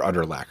 hours, and their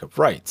utter lack of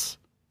rights.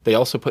 They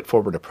also put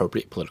forward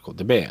appropriate political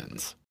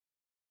demands.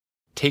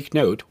 Take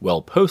note,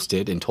 well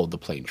posted and told the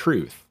plain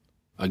truth.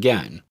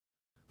 Again,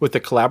 with the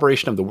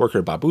collaboration of the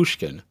worker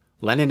Babushkin,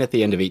 Lenin at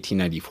the end of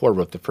 1894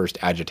 wrote the first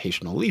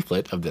agitational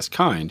leaflet of this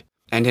kind,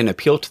 and an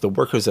appeal to the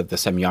workers of the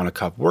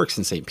Semyonikov works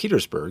in St.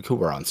 Petersburg who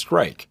were on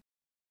strike.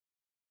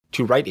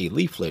 To write a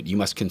leaflet, you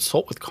must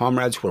consult with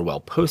comrades who are well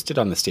posted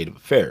on the state of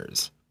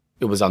affairs.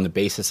 It was on the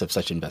basis of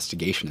such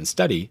investigation and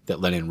study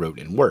that Lenin wrote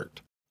and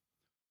worked.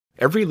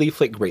 Every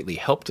leaflet greatly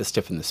helped to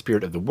stiffen the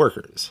spirit of the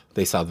workers.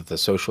 They saw that the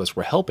socialists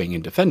were helping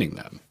and defending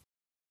them.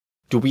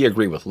 Do we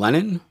agree with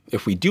Lenin?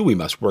 If we do, we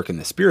must work in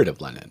the spirit of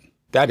Lenin.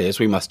 That is,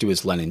 we must do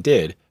as Lenin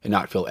did, and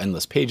not fill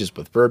endless pages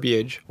with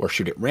verbiage, or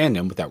shoot at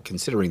random without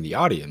considering the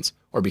audience,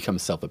 or become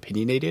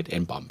self-opinionated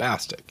and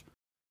bombastic.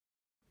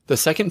 The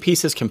second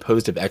piece is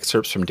composed of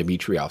excerpts from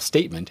Dmitriev's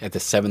statement at the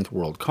 7th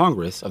World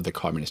Congress of the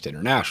Communist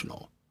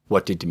International.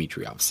 What did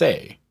Dmitriev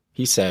say?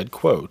 He said,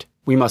 quote,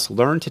 "We must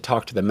learn to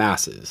talk to the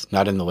masses,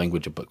 not in the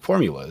language of book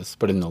formulas,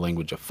 but in the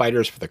language of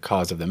fighters for the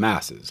cause of the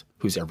masses,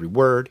 whose every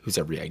word, whose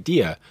every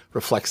idea,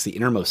 reflects the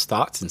innermost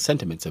thoughts and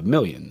sentiments of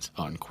millions,"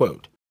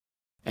 unquote.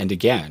 And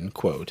again,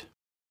 quote,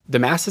 "The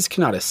masses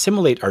cannot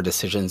assimilate our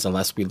decisions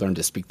unless we learn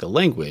to speak the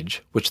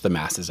language which the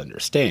masses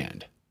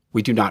understand.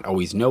 We do not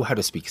always know how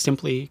to speak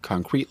simply,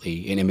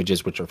 concretely, in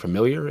images which are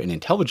familiar and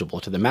intelligible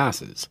to the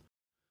masses.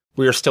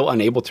 We are still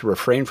unable to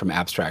refrain from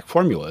abstract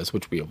formulas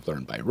which we have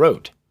learned by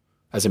rote.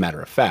 As a matter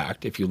of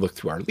fact, if you look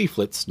through our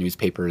leaflets,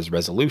 newspapers,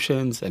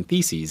 resolutions, and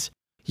theses,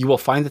 you will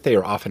find that they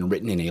are often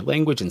written in a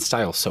language and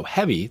style so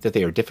heavy that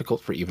they are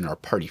difficult for even our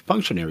party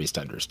functionaries to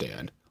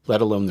understand,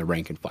 let alone the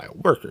rank-and-file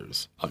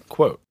workers,"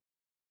 unquote.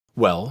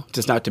 Well,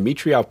 does not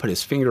Dmitriev put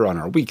his finger on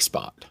our weak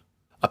spot?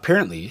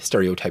 Apparently,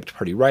 stereotyped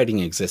party writing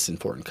exists in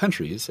foreign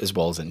countries, as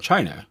well as in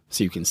China,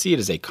 so you can see it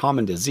as a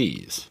common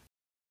disease.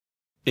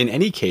 In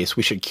any case,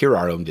 we should cure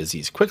our own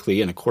disease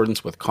quickly in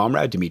accordance with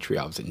Comrade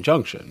Dmitriev's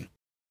injunction.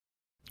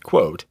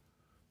 Quote,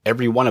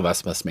 "Every one of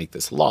us must make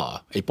this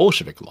law, a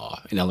Bolshevik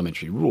law, an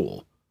elementary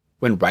rule.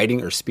 When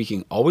writing or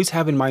speaking, always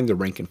have in mind the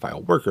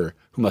rank-and-file worker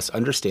who must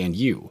understand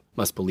you,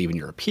 must believe in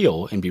your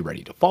appeal, and be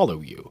ready to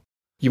follow you.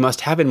 You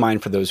must have in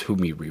mind for those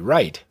whom you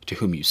rewrite, to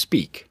whom you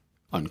speak,"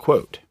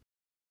 unquote.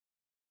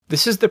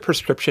 This is the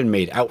prescription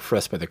made out for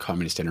us by the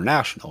Communist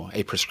International,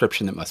 a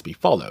prescription that must be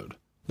followed.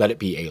 Let it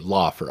be a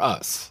law for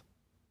us.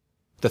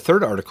 The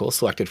third article,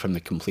 selected from the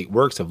complete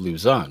works of Liu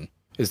Xun,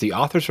 is the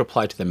author's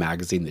reply to the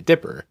magazine The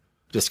Dipper,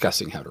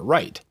 discussing how to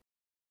write.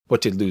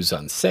 What did Liu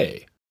Xun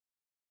say?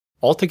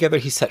 Altogether,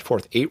 he set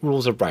forth 8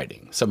 rules of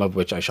writing, some of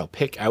which I shall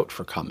pick out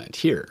for comment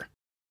here.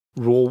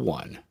 Rule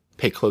 1.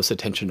 Pay close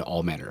attention to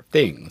all manner of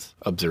things.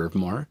 Observe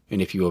more,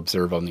 and if you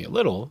observe only a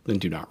little, then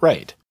do not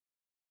write.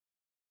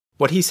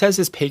 What he says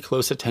is pay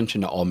close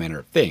attention to all manner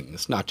of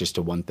things, not just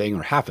to one thing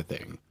or half a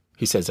thing.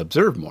 He says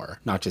observe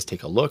more, not just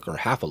take a look or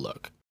half a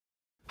look.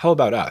 How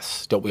about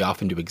us? Don't we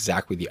often do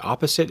exactly the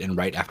opposite and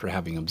write after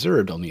having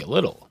observed only a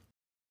little?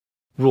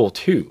 Rule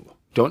 2.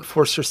 Don't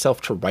force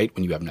yourself to write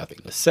when you have nothing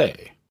to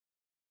say.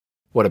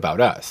 What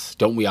about us?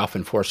 Don't we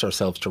often force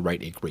ourselves to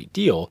write a great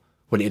deal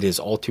when it is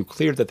all too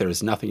clear that there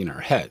is nothing in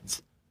our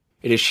heads?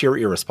 It is sheer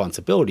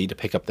irresponsibility to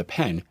pick up the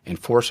pen and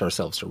force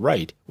ourselves to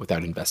write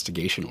without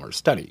investigation or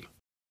study.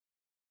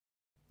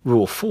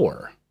 Rule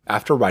 4.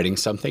 After writing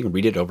something,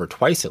 read it over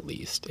twice at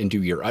least, and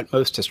do your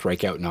utmost to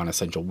strike out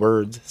non-essential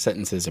words,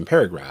 sentences, and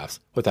paragraphs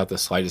without the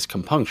slightest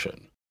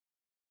compunction.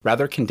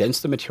 Rather condense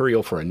the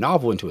material for a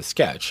novel into a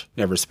sketch,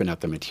 never spin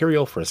out the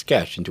material for a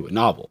sketch into a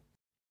novel.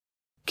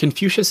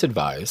 Confucius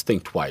advised,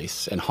 think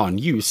twice, and Han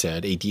Yu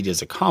said a deed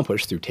is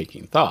accomplished through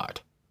taking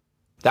thought.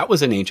 That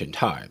was in ancient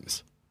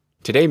times.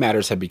 Today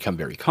matters have become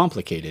very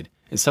complicated,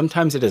 and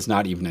sometimes it is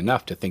not even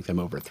enough to think them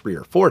over 3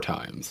 or 4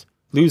 times.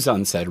 Liu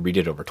Xun said read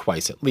it over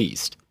twice at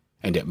least,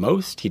 and at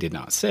most, he did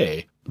not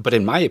say, but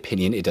in my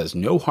opinion it does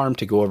no harm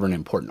to go over an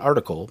important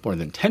article more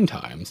than 10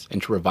 times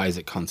and to revise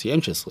it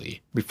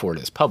conscientiously before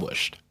it is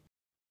published.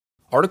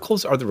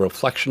 Articles are the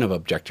reflection of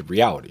objective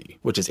reality,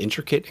 which is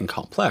intricate and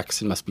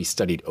complex and must be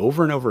studied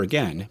over and over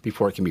again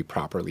before it can be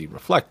properly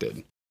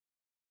reflected.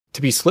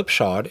 To be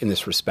slipshod in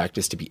this respect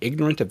is to be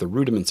ignorant of the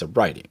rudiments of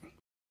writing.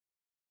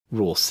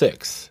 Rule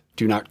 6.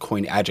 Do not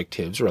coin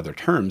adjectives or other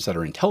terms that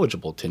are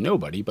intelligible to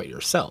nobody but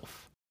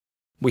yourself.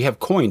 We have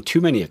coined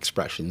too many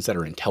expressions that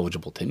are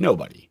intelligible to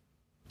nobody.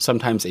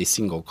 Sometimes a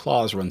single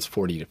clause runs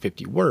 40 to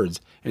 50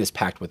 words and is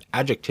packed with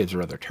adjectives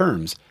or other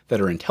terms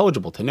that are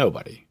intelligible to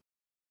nobody.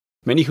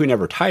 Many who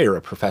never tire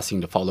of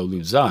professing to follow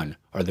Lu Xun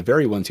are the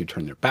very ones who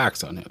turn their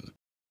backs on him.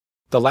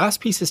 The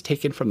last piece is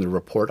taken from the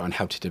report on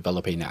how to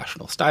develop a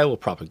national style of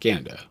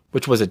propaganda,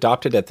 which was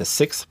adopted at the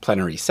 6th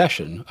plenary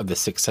session of the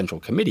 6th Central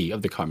Committee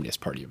of the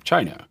Communist Party of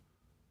China.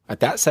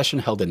 At that session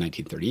held in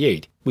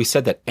 1938, we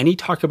said that any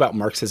talk about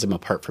Marxism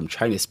apart from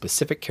China's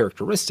specific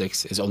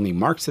characteristics is only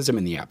Marxism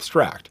in the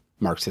abstract,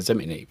 Marxism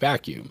in a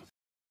vacuum.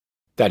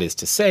 That is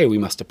to say, we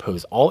must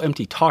oppose all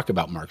empty talk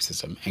about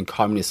Marxism, and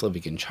communists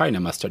living in China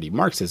must study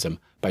Marxism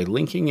by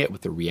linking it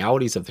with the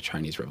realities of the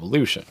Chinese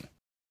Revolution.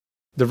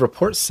 The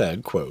report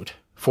said, quote,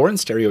 "Foreign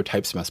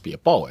stereotypes must be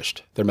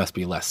abolished, there must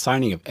be less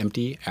signing of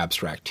empty,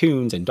 abstract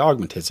tunes, and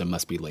dogmatism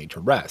must be laid to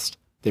rest.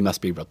 They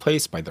must be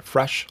replaced by the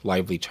fresh,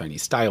 lively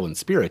Chinese style and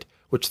spirit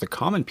which the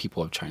common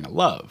people of China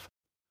love.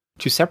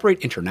 To separate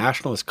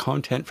internationalist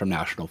content from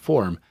national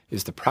form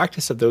is the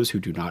practice of those who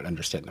do not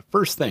understand the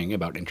first thing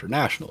about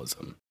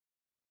internationalism.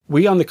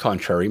 We, on the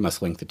contrary,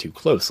 must link the two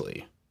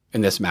closely.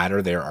 In this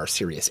matter, there are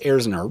serious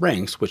errors in our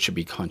ranks which should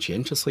be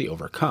conscientiously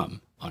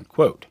overcome."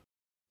 Unquote.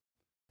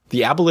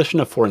 The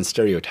abolition of foreign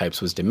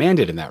stereotypes was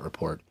demanded in that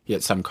report,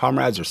 yet some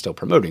comrades are still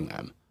promoting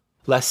them.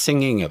 Less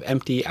singing of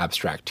empty,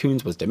 abstract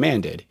tunes was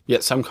demanded,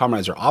 yet some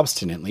comrades are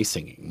obstinately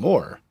singing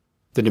more.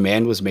 The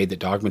demand was made that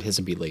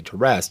dogmatism be laid to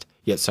rest,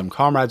 yet some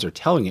comrades are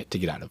telling it to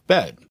get out of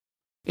bed.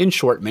 In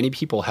short, many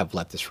people have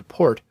let this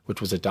report, which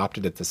was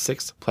adopted at the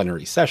 6th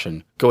plenary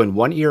session, go in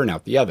one ear and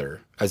out the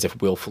other, as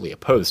if willfully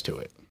opposed to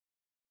it.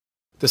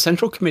 The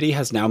Central Committee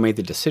has now made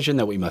the decision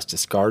that we must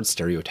discard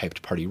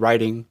stereotyped party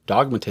writing,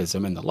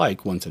 dogmatism, and the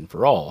like once and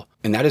for all,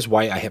 and that is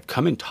why I have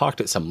come and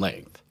talked at some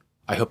length.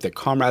 I hope that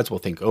comrades will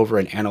think over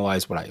and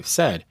analyze what I have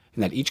said,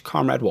 and that each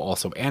comrade will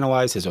also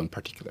analyze his own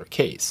particular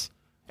case.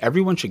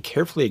 Everyone should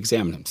carefully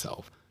examine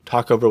himself,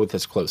 talk over with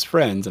his close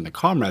friends and the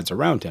comrades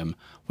around him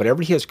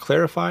whatever he has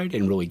clarified,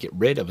 and really get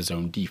rid of his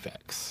own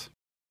defects.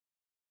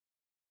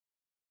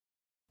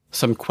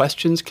 Some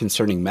questions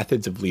concerning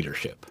methods of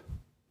leadership.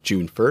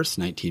 June 1st,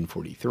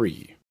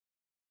 1943.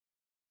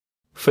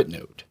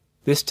 Footnote.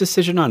 This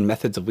decision on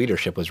methods of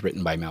leadership was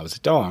written by Mao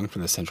Zedong for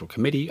the Central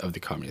Committee of the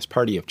Communist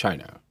Party of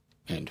China.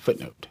 End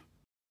footnote.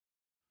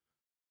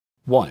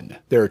 1.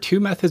 There are two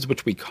methods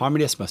which we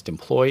communists must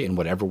employ in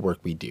whatever work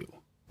we do.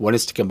 One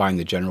is to combine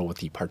the general with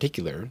the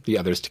particular, the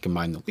other is to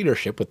combine the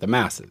leadership with the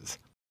masses.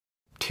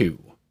 2.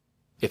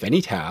 If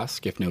any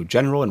task, if no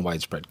general and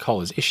widespread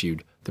call is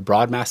issued, the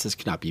broad masses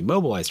cannot be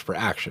mobilized for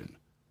action.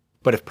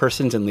 But if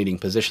persons in leading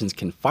positions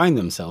confine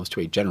themselves to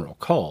a general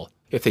call,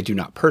 if they do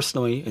not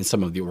personally, and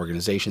some of the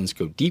organizations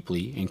go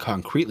deeply and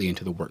concretely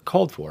into the work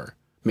called for,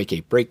 make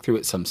a breakthrough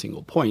at some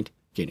single point,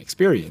 gain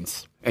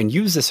experience, and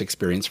use this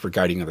experience for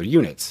guiding other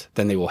units,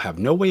 then they will have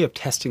no way of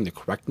testing the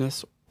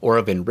correctness or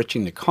of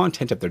enriching the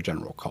content of their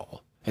general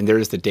call, and there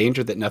is the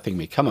danger that nothing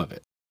may come of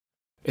it.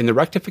 In the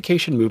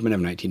rectification movement of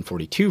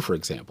 1942, for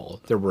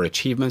example, there were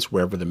achievements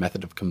wherever the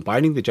method of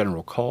combining the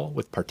general call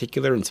with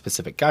particular and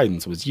specific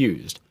guidance was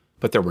used,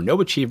 but there were no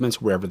achievements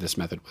wherever this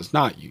method was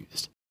not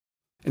used.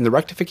 In the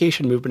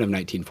rectification movement of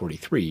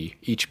 1943,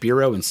 each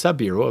bureau and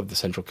sub-bureau of the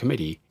Central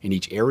Committee, in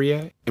each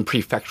area and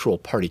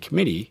prefectural party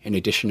committee, in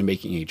addition to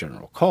making a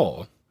general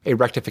call, a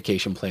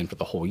rectification plan for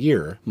the whole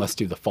year, must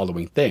do the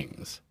following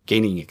things,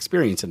 gaining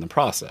experience in the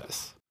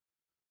process.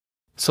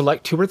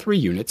 Select 2 or 3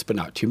 units, but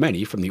not too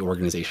many, from the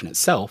organization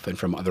itself and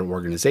from other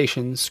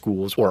organizations,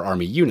 schools, or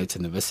army units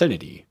in the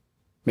vicinity.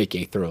 Make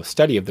a thorough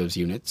study of those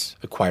units,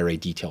 acquire a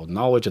detailed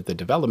knowledge of the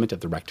development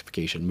of the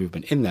rectification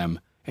movement in them,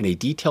 and a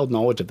detailed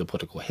knowledge of the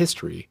political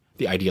history,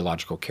 the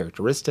ideological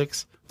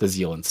characteristics, the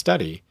zeal in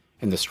study,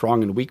 and the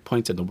strong and weak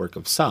points in the work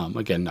of some,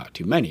 again not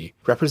too many,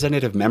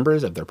 representative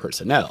members of their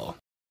personnel.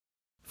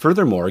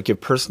 Furthermore,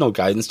 give personal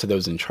guidance to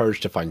those in charge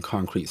to find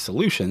concrete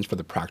solutions for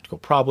the practical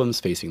problems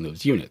facing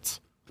those units.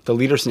 The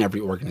leaders in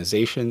every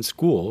organization,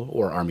 school,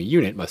 or army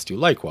unit must do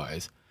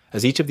likewise,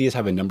 as each of these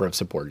have a number of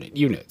subordinate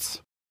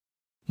units.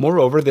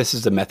 Moreover, this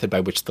is the method by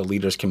which the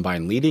leaders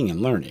combine leading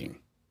and learning.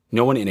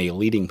 No one in a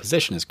leading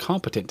position is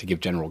competent to give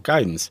general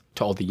guidance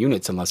to all the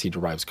units unless he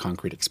derives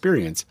concrete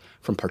experience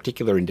from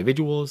particular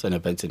individuals and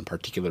events in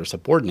particular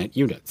subordinate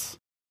units.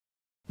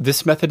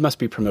 This method must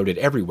be promoted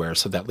everywhere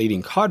so that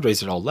leading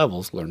cadres at all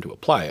levels learn to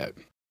apply it.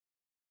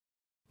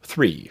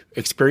 3.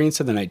 Experience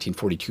in the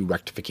 1942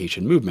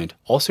 rectification movement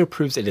also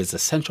proves it is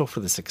essential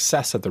for the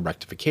success of the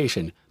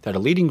rectification that a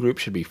leading group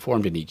should be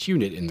formed in each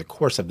unit in the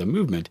course of the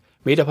movement,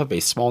 made up of a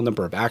small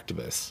number of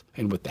activists,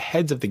 and with the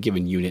heads of the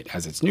given unit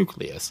as its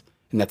nucleus,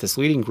 and that this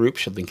leading group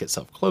should link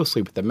itself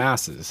closely with the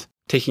masses,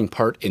 taking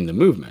part in the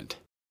movement.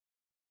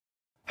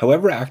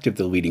 However active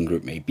the leading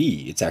group may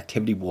be, its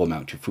activity will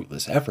amount to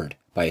fruitless effort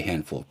by a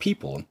handful of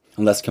people,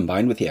 unless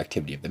combined with the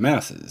activity of the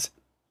masses.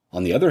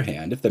 On the other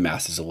hand, if the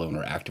masses alone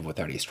are active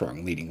without a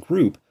strong leading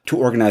group to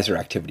organize their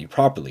activity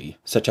properly,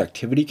 such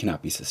activity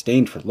cannot be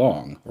sustained for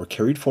long, or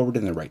carried forward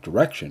in the right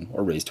direction,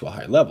 or raised to a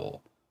high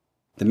level.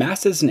 The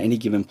masses in any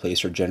given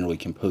place are generally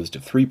composed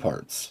of 3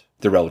 parts,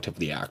 the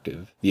relatively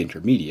active, the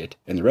intermediate,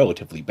 and the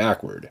relatively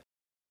backward.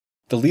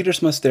 The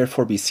leaders must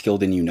therefore be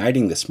skilled in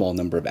uniting the small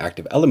number of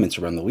active elements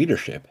around the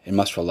leadership and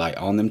must rely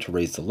on them to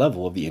raise the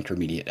level of the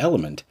intermediate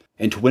element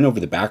and to win over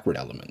the backward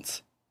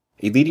elements.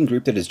 A leading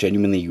group that is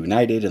genuinely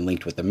united and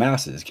linked with the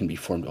masses can be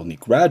formed only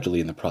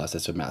gradually in the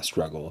process of mass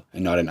struggle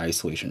and not in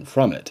isolation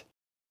from it.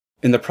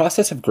 In the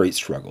process of great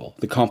struggle,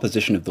 the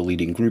composition of the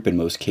leading group in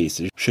most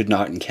cases should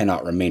not and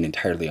cannot remain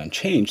entirely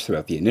unchanged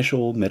throughout the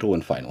initial, middle,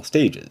 and final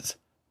stages.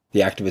 The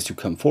activists who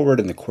come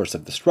forward in the course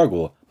of the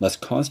struggle must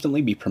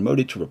constantly be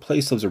promoted to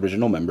replace those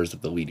original members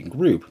of the leading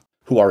group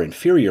who are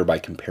inferior by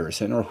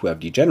comparison or who have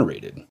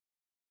degenerated.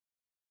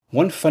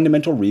 One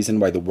fundamental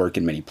reason why the work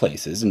in many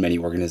places and many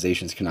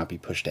organizations cannot be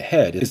pushed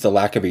ahead is the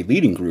lack of a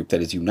leading group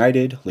that is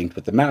united, linked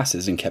with the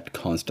masses, and kept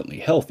constantly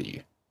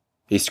healthy.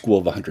 A school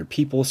of 100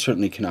 people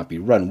certainly cannot be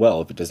run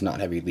well if it does not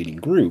have a leading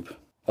group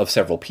of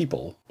several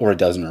people, or a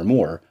dozen or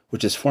more,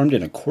 which is formed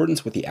in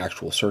accordance with the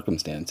actual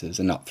circumstances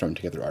and not thrown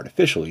together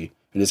artificially,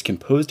 and is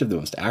composed of the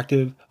most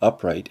active,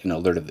 upright, and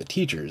alert of the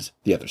teachers,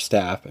 the other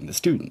staff, and the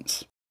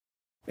students.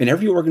 In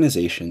every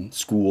organization,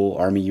 school,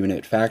 army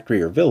unit,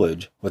 factory, or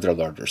village, whether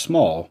large or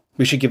small,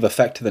 we should give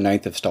effect to the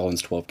 9th of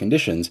Stalin's 12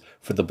 conditions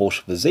for the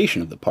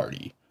Bolshevization of the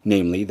party,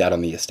 namely that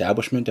on the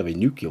establishment of a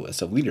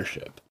nucleus of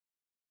leadership.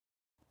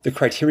 The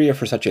criteria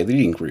for such a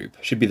leading group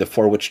should be the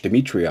four which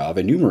Dmitriev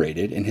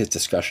enumerated in his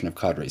discussion of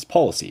cadres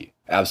policy: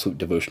 absolute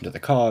devotion to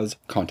the cause,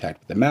 contact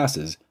with the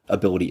masses,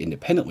 ability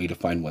independently to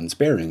find one's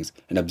bearings,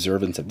 and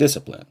observance of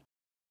discipline.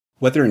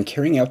 Whether in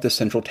carrying out the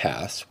central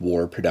tasks,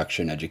 war,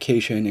 production,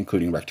 education,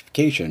 including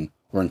rectification,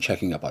 or in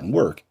checking up on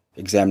work,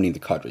 examining the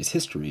cadres'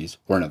 histories,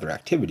 or in other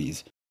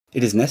activities,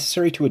 it is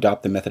necessary to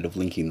adopt the method of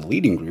linking the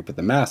leading group with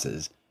the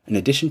masses, in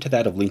addition to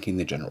that of linking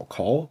the general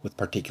call with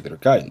particular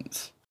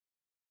guidance.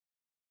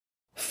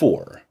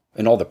 4.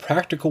 In all the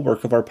practical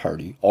work of our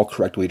party, all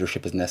correct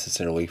leadership is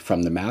necessarily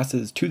from the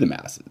masses to the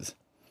masses.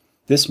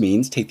 This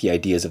means take the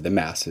ideas of the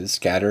masses,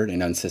 scattered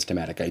and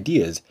unsystematic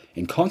ideas,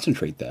 and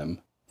concentrate them.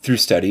 Through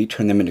study,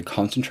 turn them into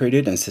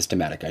concentrated and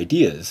systematic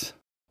ideas.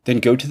 Then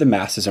go to the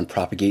masses and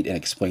propagate and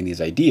explain these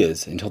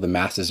ideas until the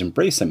masses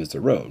embrace them as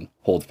their own,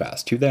 hold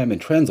fast to them, and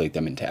translate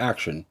them into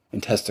action,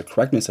 and test the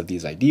correctness of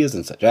these ideas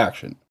in such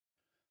action.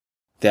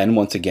 Then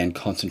once again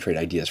concentrate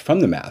ideas from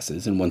the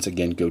masses, and once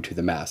again go to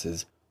the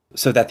masses,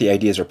 so that the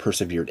ideas are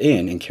persevered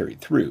in and carried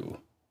through.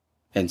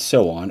 And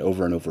so on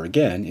over and over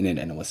again in an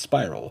endless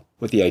spiral,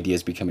 with the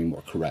ideas becoming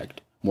more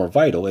correct, more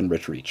vital, and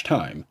richer each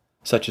time,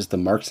 such is the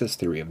Marxist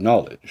theory of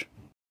knowledge.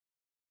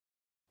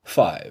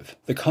 5.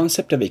 The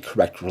concept of a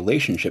correct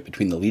relationship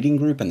between the leading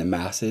group and the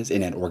masses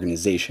in an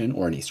organization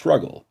or in a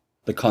struggle.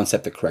 The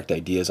concept that correct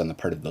ideas on the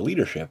part of the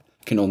leadership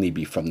can only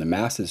be from the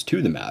masses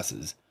to the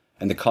masses,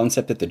 and the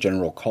concept that the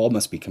general call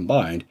must be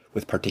combined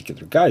with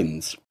particular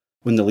guidance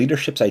when the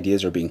leadership's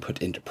ideas are being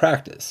put into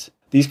practice.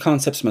 These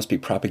concepts must be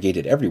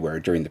propagated everywhere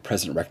during the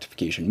present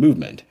rectification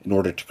movement in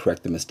order to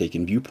correct the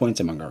mistaken viewpoints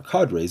among our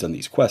cadres on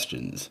these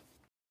questions.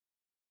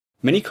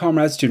 Many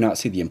comrades do not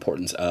see the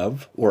importance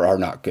of, or are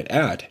not good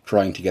at,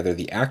 drawing together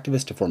the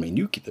activists to form a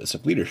nucleus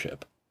of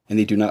leadership, and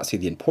they do not see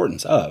the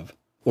importance of,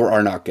 or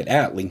are not good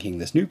at linking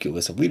this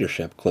nucleus of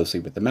leadership closely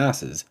with the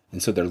masses,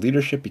 and so their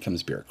leadership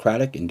becomes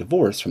bureaucratic and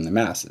divorced from the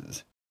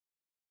masses.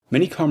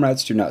 Many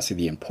comrades do not see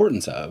the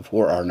importance of,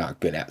 or are not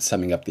good at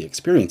summing up the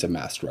experience of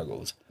mass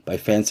struggles by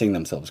fancying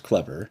themselves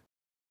clever,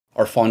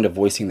 are fond of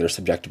voicing their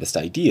subjectivist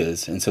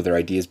ideas, and so their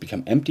ideas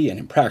become empty and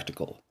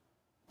impractical.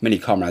 Many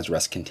comrades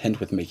rest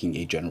content with making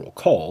a general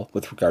call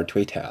with regard to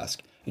a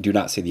task, and do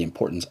not see the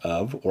importance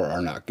of, or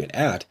are not good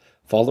at,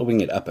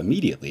 following it up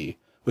immediately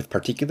with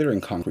particular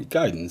and concrete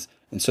guidance,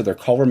 and so their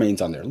call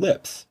remains on their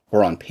lips,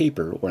 or on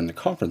paper, or in the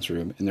conference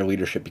room, and their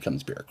leadership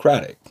becomes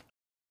bureaucratic.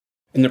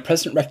 In the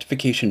present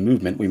rectification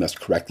movement, we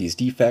must correct these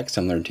defects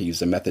and learn to use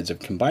the methods of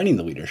combining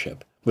the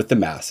leadership with the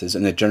masses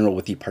and the general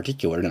with the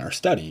particular in our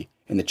study,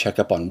 in the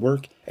checkup on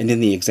work, and in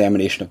the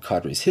examination of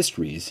cadres'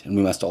 histories, and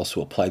we must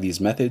also apply these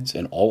methods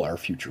in all our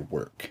future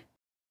work.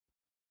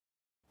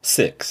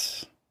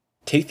 6.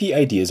 Take the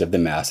ideas of the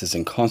masses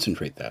and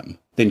concentrate them,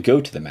 then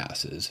go to the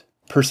masses.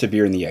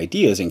 Persevere in the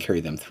ideas and carry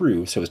them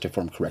through so as to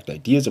form correct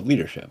ideas of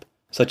leadership,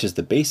 such as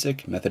the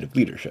basic method of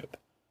leadership.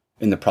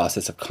 In the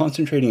process of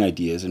concentrating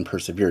ideas and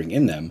persevering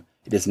in them,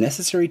 it is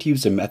necessary to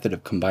use the method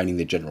of combining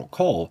the general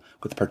call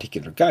with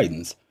particular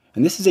guidance,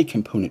 and this is a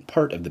component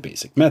part of the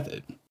basic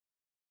method.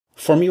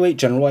 Formulate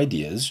general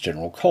ideas,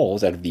 general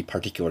calls, out of the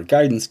particular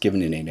guidance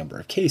given in a number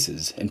of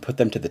cases, and put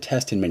them to the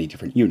test in many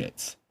different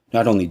units,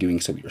 not only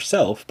doing so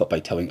yourself, but by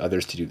telling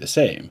others to do the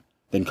same.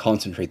 Then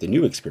concentrate the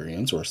new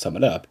experience, or sum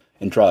it up,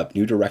 and draw up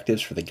new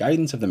directives for the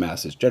guidance of the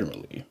masses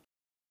generally.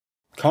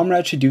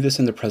 Comrades should do this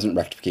in the present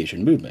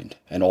rectification movement,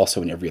 and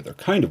also in every other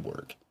kind of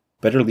work.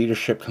 Better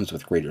leadership comes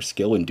with greater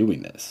skill in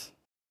doing this.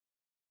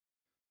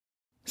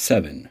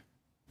 7.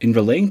 In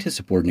relaying to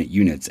subordinate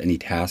units any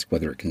task,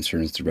 whether it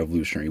concerns the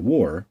Revolutionary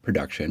War,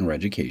 production, or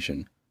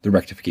education, the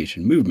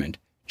rectification movement,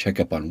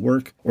 checkup on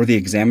work, or the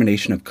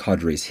examination of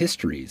cadres'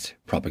 histories,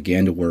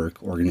 propaganda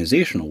work,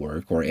 organizational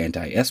work, or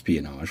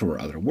anti-espionage or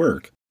other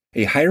work,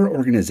 A higher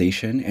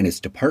organization and its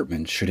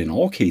departments should in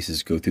all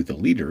cases go through the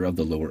leader of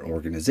the lower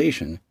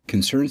organization,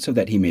 concerned so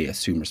that he may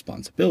assume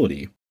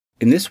responsibility.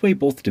 In this way,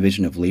 both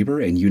division of labor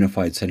and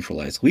unified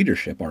centralized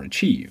leadership are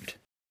achieved.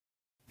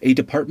 A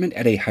department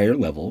at a higher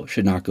level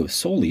should not go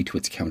solely to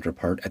its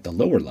counterpart at the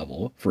lower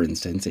level. For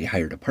instance, a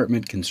higher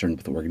department concerned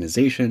with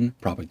organization,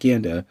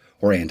 propaganda,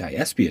 or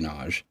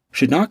anti-espionage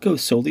should not go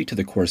solely to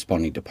the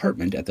corresponding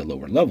department at the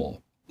lower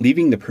level,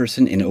 leaving the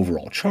person in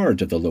overall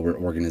charge of the lower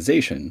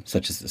organization,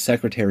 such as the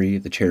secretary,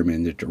 the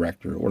chairman, the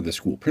director, or the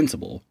school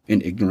principal,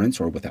 in ignorance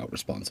or without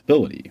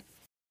responsibility.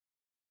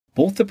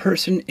 Both the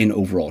person in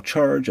overall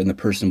charge and the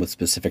person with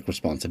specific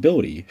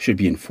responsibility should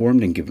be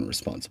informed and given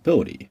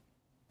responsibility.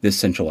 This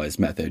centralized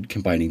method,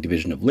 combining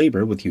division of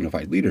labor with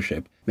unified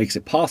leadership, makes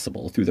it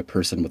possible, through the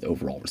person with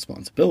overall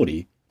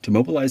responsibility, to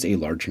mobilize a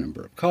large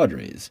number of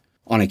cadres,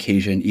 on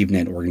occasion even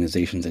an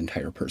organization's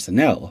entire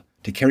personnel,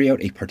 to carry out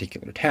a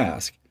particular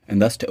task,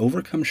 and thus to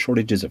overcome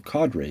shortages of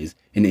cadres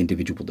in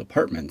individual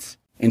departments,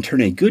 and turn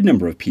a good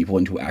number of people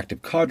into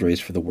active cadres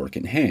for the work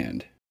in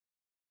hand.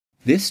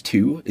 This,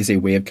 too, is a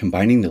way of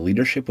combining the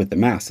leadership with the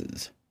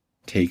masses.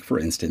 Take, for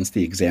instance,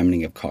 the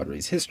examining of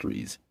cadres'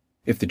 histories.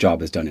 If the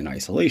job is done in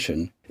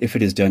isolation, if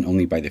it is done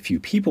only by the few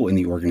people in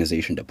the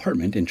organization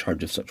department in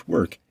charge of such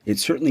work, it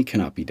certainly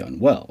cannot be done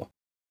well.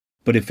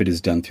 But if it is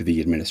done through the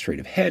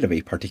administrative head of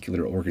a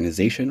particular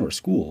organization or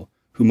school,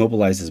 who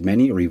mobilizes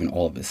many or even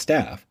all of his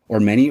staff, or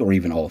many or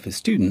even all of his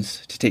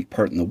students, to take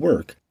part in the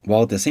work,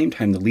 while at the same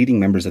time the leading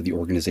members of the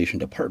organization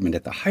department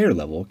at the higher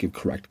level give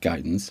correct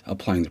guidance,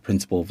 applying the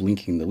principle of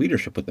linking the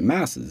leadership with the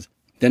masses,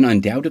 then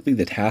undoubtedly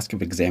the task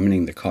of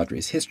examining the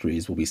cadres'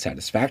 histories will be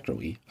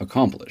satisfactorily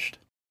accomplished.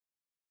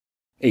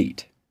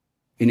 8.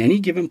 In any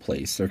given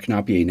place, there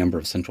cannot be a number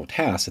of central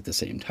tasks at the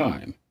same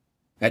time.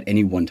 At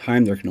any one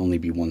time, there can only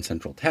be one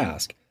central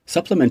task,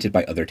 supplemented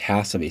by other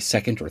tasks of a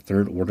second or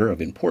third order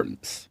of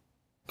importance.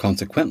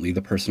 Consequently,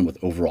 the person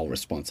with overall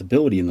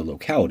responsibility in the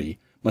locality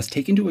must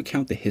take into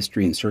account the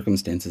history and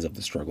circumstances of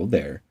the struggle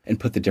there, and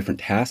put the different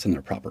tasks in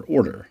their proper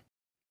order.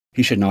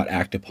 He should not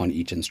act upon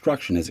each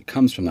instruction as it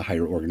comes from the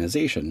higher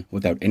organization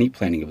without any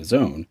planning of his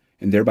own,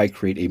 and thereby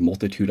create a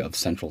multitude of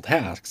central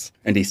tasks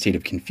and a state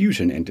of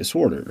confusion and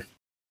disorder.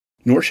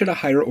 Nor should a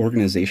higher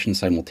organization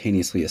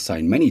simultaneously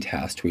assign many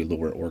tasks to a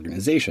lower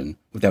organization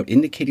without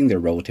indicating their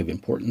relative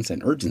importance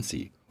and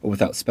urgency, or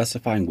without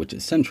specifying which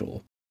is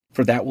central,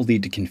 for that will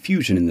lead to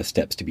confusion in the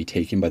steps to be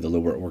taken by the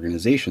lower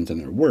organizations in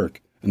their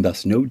work, and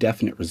thus no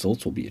definite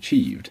results will be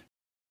achieved.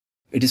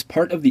 It is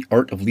part of the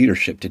art of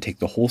leadership to take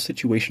the whole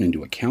situation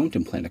into account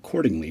and plan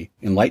accordingly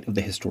in light of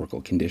the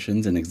historical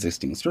conditions and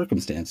existing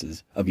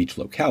circumstances of each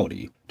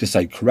locality,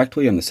 decide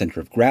correctly on the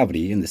center of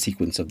gravity and the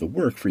sequence of the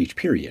work for each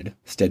period,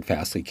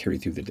 steadfastly carry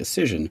through the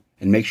decision,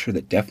 and make sure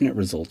that definite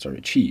results are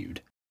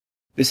achieved.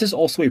 This is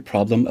also a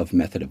problem of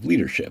method of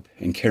leadership,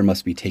 and care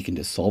must be taken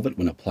to solve it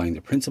when applying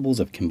the principles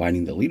of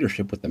combining the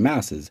leadership with the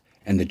masses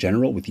and the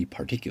general with the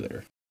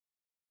particular.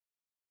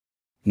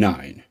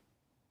 9.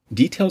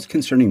 Details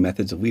concerning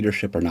methods of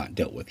leadership are not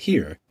dealt with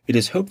here. It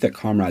is hoped that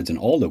comrades in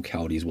all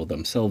localities will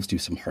themselves do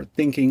some hard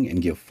thinking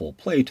and give full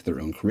play to their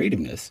own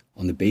creativeness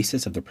on the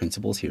basis of the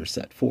principles here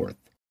set forth.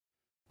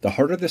 The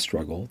harder the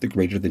struggle, the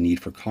greater the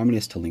need for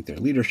communists to link their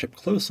leadership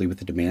closely with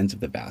the demands of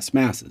the vast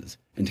masses,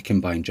 and to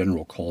combine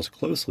general calls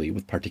closely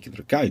with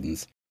particular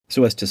guidance,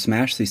 so as to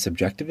smash the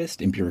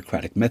subjectivist and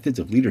bureaucratic methods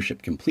of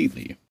leadership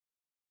completely.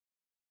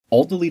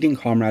 All the leading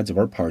comrades of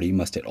our party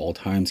must at all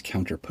times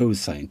counterpose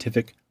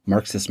scientific,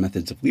 Marxist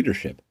methods of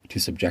leadership to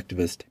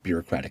subjectivist,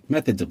 bureaucratic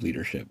methods of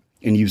leadership,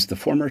 and use the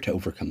former to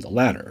overcome the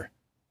latter.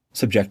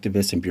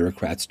 Subjectivists and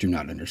bureaucrats do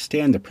not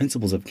understand the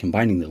principles of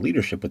combining the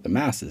leadership with the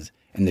masses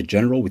and the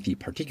general with the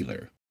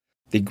particular.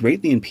 They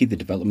greatly impede the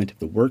development of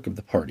the work of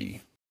the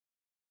party.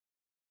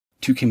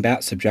 To combat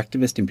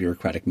subjectivist and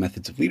bureaucratic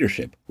methods of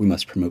leadership, we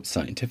must promote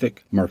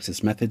scientific,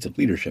 Marxist methods of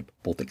leadership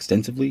both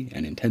extensively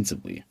and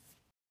intensively.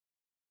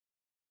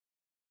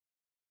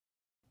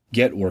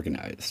 Get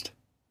organized.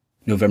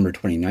 November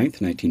 29,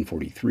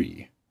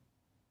 1943.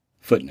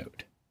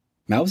 Footnote.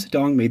 Mao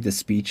Zedong made this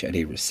speech at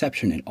a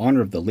reception in honor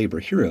of the labor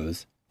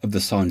heroes of the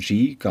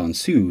Shanxi,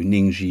 Gansu,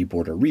 Ningxi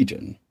border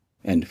region.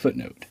 End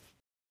footnote.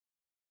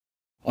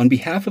 On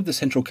behalf of the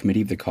Central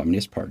Committee of the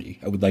Communist Party,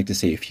 I would like to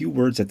say a few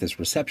words at this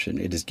reception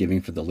it is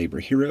giving for the labor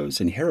heroes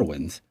and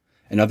heroines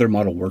and other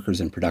model workers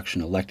in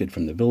production elected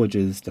from the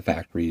villages, the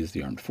factories,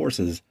 the armed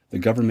forces, the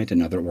government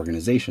and other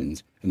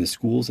organizations, and the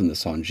schools in the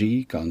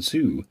Shanxi,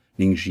 Gansu,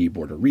 Ningxi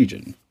border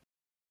region.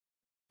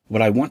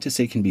 What I want to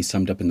say can be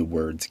summed up in the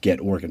words, get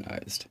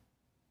organized.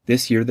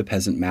 This year, the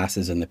peasant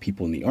masses and the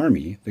people in the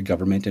army, the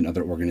government and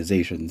other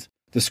organizations,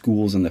 the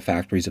schools and the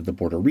factories of the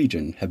border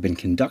region have been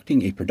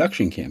conducting a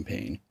production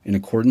campaign in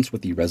accordance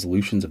with the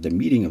resolutions of the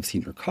meeting of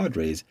senior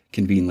cadres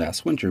convened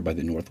last winter by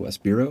the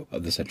Northwest Bureau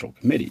of the Central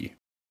Committee.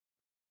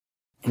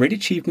 Great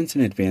achievements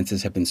and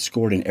advances have been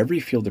scored in every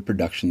field of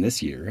production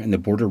this year, and the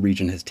border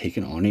region has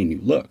taken on a new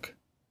look.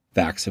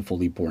 Facts have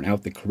fully borne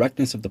out the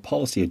correctness of the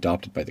policy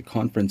adopted by the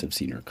Conference of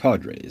Senior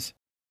Cadres.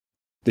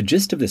 The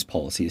gist of this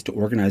policy is to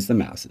organize the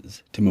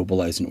masses, to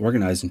mobilize and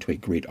organize into a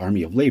great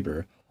army of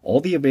labor all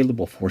the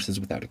available forces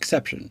without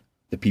exception,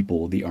 the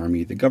people, the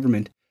army, the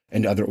government,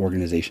 and other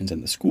organizations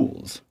and the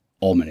schools,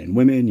 all men and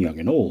women, young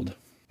and old,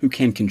 who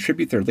can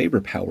contribute their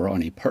labor power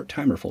on a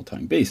part-time or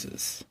full-time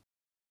basis.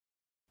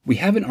 We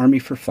have an army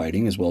for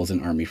fighting as well as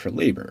an army for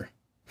labor.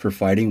 For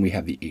fighting, we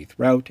have the 8th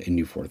Route and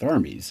New 4th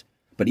Armies,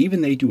 but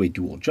even they do a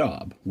dual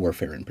job,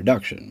 warfare and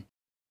production.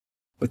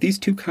 With these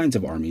two kinds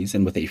of armies,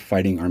 and with a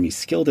fighting army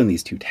skilled in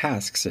these two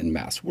tasks and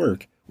mass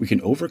work, we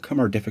can overcome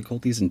our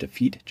difficulties and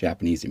defeat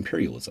Japanese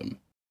imperialism.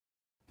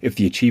 If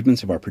the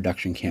achievements of our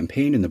production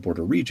campaign in the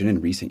border region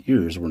in recent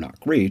years were not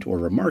great or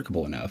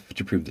remarkable enough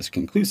to prove this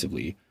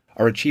conclusively,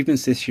 our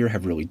achievements this year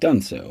have really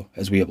done so,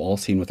 as we have all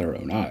seen with our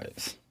own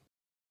eyes.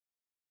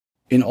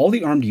 In all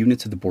the armed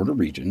units of the border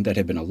region that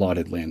have been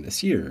allotted land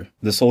this year,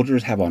 the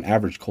soldiers have on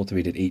average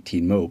cultivated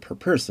 18 mo per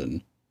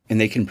person, and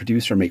they can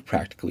produce or make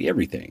practically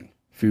everything: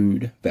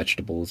 food,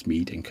 vegetables,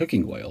 meat and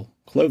cooking oil,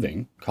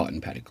 clothing,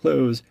 cotton padded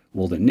clothes,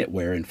 woolen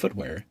knitwear and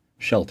footwear,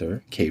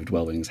 shelter, cave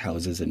dwellings,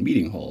 houses and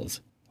meeting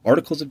halls,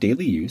 articles of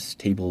daily use,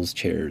 tables,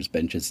 chairs,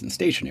 benches and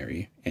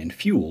stationery, and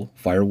fuel,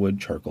 firewood,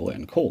 charcoal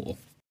and coal.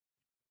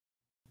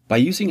 By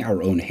using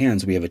our own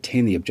hands, we have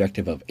attained the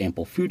objective of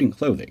ample food and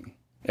clothing.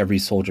 Every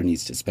soldier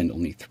needs to spend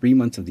only 3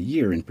 months of the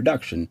year in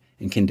production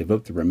and can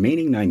devote the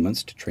remaining 9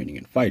 months to training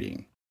and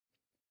fighting.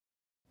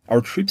 Our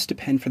troops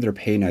depend for their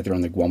pay neither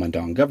on the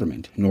Guomindang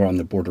government, nor on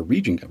the border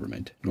region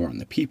government, nor on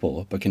the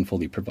people, but can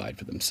fully provide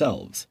for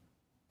themselves.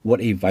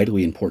 What a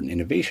vitally important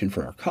innovation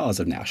for our cause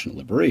of national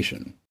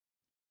liberation.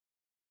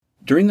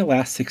 During the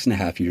last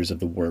 6.5 years of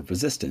the War of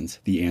Resistance,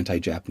 the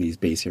anti-Japanese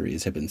base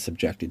areas have been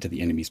subjected to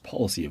the enemy's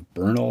policy of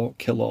burn all,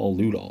 kill all,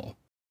 loot all.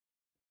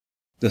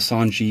 The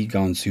Sanji,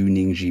 Gansu,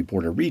 Ningji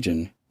border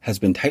region has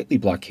been tightly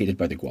blockaded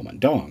by the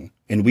Guomindang,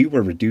 and we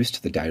were reduced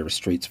to the direst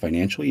straits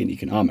financially and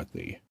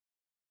economically.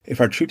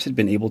 If our troops had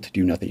been able to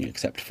do nothing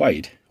except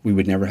fight, we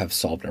would never have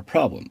solved our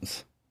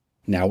problems.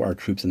 Now our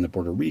troops in the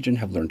border region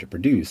have learned to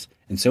produce,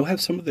 and so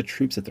have some of the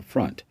troops at the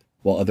front,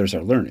 while others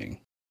are learning.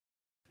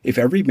 If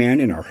every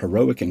man in our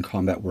heroic and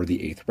combat-worthy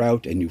 8th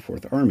Route and New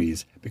 4th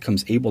Armies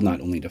becomes able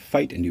not only to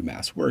fight and do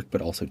mass work,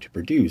 but also to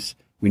produce,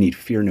 we need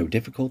fear no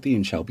difficulty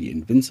and shall be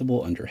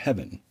invincible under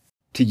heaven,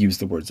 to use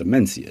the words of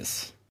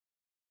Mencius.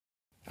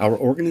 Our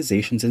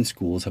organizations and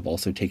schools have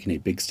also taken a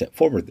big step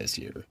forward this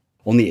year.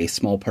 Only a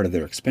small part of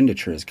their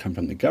expenditure has come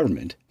from the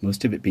government,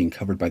 most of it being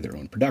covered by their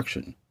own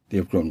production. They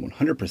have grown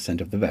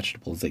 100% of the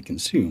vegetables they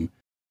consume,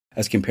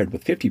 as compared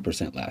with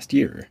 50% last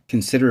year,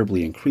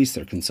 considerably increased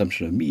their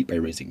consumption of meat by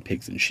raising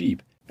pigs and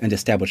sheep, and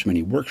established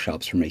many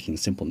workshops for making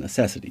simple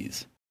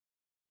necessities.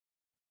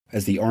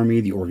 As the army,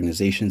 the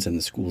organizations, and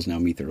the schools now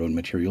meet their own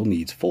material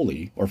needs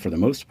fully, or for the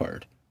most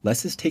part,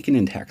 less is taken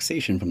in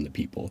taxation from the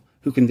people,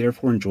 who can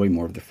therefore enjoy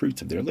more of the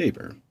fruits of their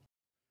labor.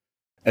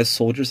 As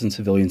soldiers and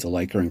civilians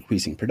alike are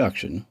increasing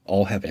production,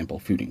 all have ample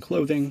food and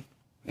clothing,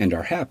 and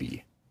are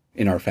happy.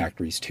 In our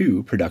factories,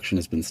 too, production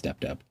has been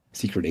stepped up,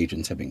 secret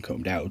agents have been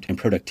combed out, and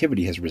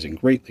productivity has risen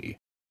greatly.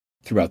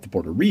 Throughout the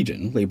border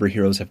region, labor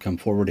heroes have come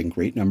forward in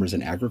great numbers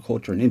in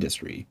agriculture and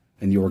industry,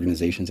 in the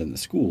organizations and the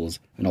schools,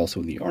 and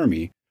also in the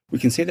army. We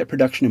can say that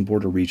production in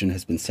border region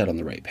has been set on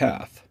the right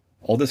path.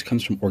 All this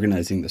comes from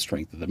organizing the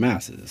strength of the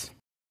masses.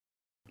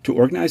 To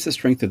organize the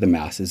strength of the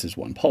masses is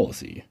one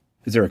policy.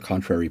 Is there a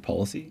contrary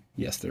policy?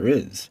 Yes, there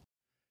is.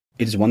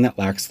 It is one that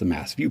lacks the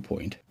mass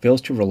viewpoint, fails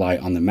to rely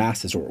on the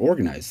masses or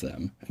organize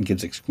them, and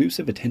gives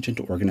exclusive attention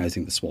to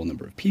organizing the small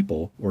number of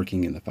people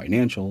working in the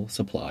financial,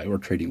 supply, or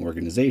trading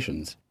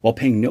organizations, while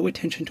paying no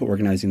attention to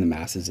organizing the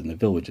masses in the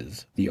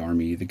villages, the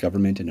army, the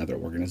government, and other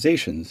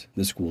organizations,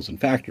 the schools and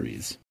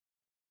factories.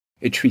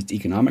 It treats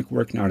economic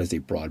work not as a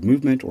broad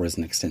movement or as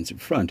an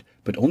extensive front,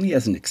 but only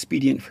as an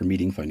expedient for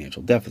meeting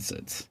financial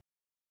deficits.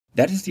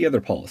 That is the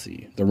other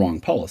policy, the wrong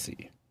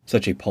policy.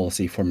 Such a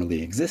policy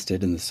formerly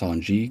existed in the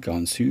Sanji,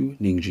 Gansu,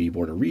 Ningji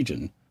border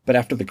region, but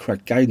after the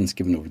correct guidance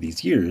given over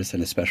these years,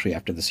 and especially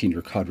after the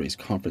senior cadres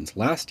conference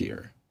last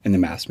year, and the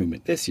mass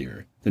movement this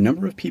year, the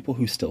number of people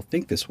who still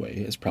think this way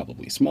is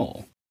probably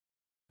small.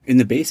 In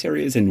the base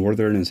areas in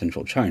northern and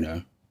central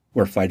China,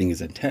 where fighting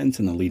is intense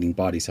and the leading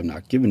bodies have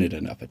not given it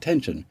enough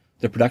attention,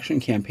 the production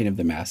campaign of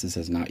the masses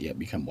has not yet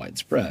become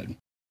widespread.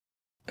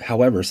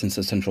 However, since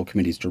the Central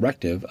Committee's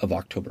directive of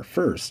October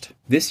 1st,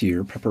 this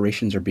year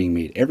preparations are being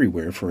made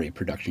everywhere for a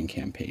production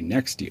campaign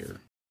next year.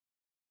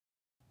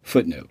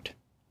 Footnote: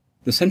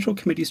 the Central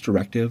Committee's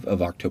directive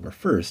of October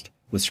 1st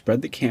was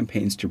spread the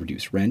campaigns to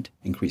reduce rent,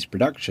 increase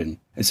production,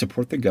 and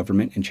support the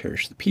government and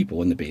cherish the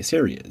people in the base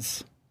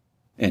areas.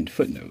 End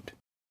footnote.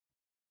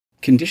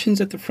 Conditions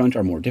at the front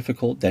are more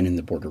difficult than in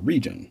the border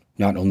region.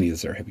 Not only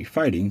is there heavy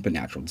fighting, but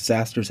natural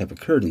disasters have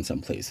occurred in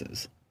some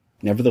places.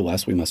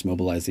 Nevertheless, we must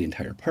mobilize the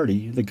entire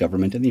party, the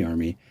government and the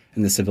army,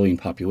 and the civilian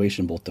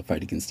population both to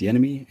fight against the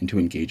enemy and to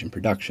engage in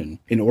production,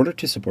 in order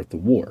to support the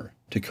war,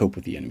 to cope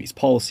with the enemy's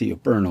policy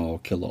of burn all,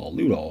 kill all,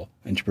 loot all,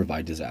 and to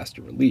provide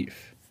disaster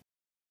relief.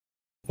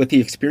 With the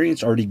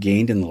experience already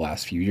gained in the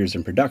last few years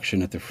in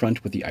production at the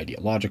front with the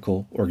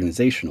ideological,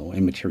 organizational,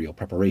 and material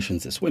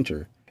preparations this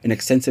winter, an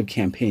extensive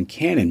campaign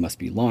cannon must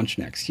be launched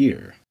next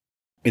year.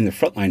 In the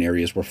frontline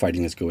areas where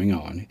fighting is going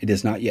on, it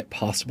is not yet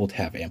possible to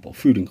have ample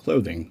food and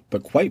clothing,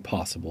 but quite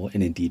possible,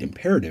 and indeed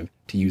imperative,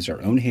 to use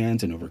our own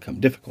hands and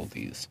overcome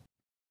difficulties.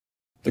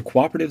 The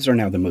cooperatives are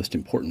now the most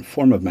important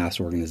form of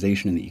mass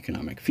organization in the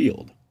economic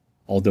field.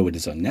 Although it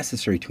is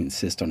unnecessary to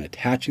insist on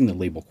attaching the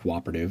label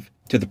cooperative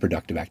to the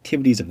productive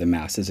activities of the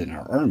masses in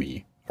our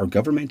army, our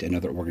government and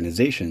other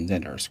organizations,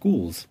 and our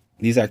schools,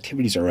 these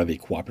activities are of a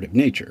cooperative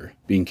nature,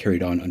 being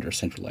carried on under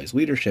centralized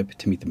leadership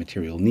to meet the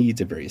material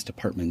needs of various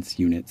departments,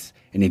 units,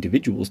 and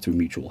individuals through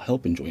mutual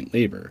help and joint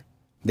labor.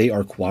 They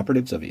are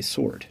cooperatives of a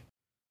sort.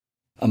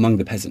 Among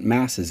the peasant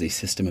masses, a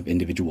system of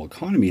individual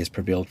economy has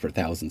prevailed for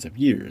thousands of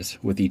years,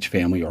 with each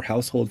family or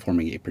household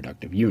forming a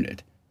productive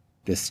unit.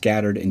 This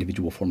scattered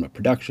individual form of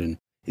production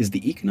is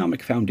the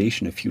economic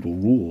foundation of feudal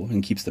rule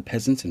and keeps the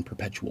peasants in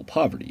perpetual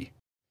poverty.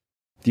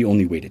 The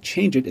only way to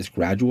change it is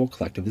gradual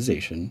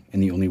collectivization,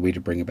 and the only way to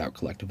bring about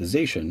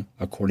collectivization,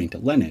 according to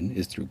Lenin,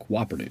 is through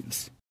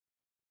cooperatives.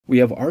 We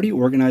have already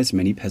organized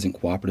many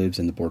peasant cooperatives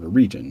in the border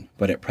region,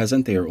 but at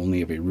present they are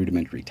only of a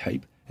rudimentary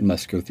type and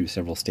must go through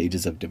several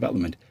stages of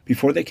development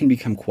before they can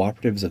become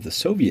cooperatives of the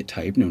Soviet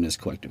type known as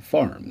collective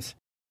farms.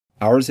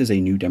 Ours is a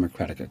new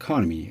democratic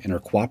economy, and our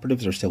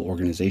cooperatives are still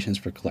organizations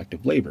for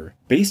collective labor,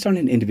 based on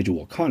an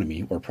individual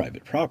economy or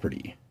private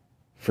property.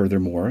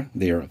 Furthermore,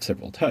 they are of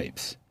several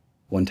types.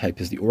 One type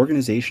is the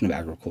organization of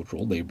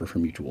agricultural labor for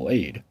mutual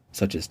aid,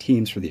 such as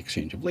teams for the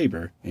exchange of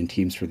labor and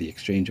teams for the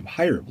exchange of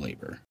hire of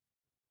labor.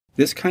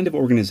 This kind of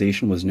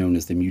organization was known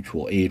as the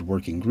Mutual Aid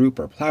Working Group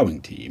or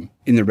Plowing Team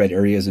in the red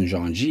areas in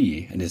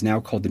Jiangxi and is now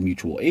called the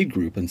Mutual Aid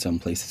Group in some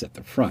places at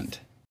the front.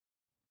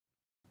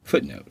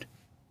 Footnote: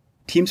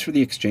 Teams for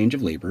the exchange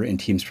of labor and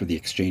teams for the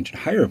exchange and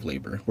hire of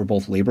labor were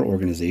both labor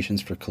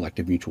organizations for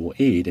collective mutual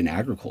aid in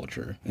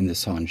agriculture in the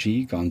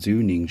Shanxi,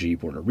 Gansu, Ningxi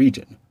border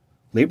region.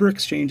 Labor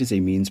exchange is a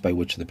means by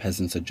which the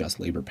peasants adjust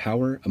labor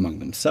power among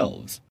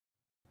themselves.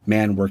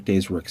 Man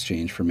workdays were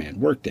exchanged for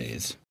man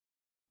workdays.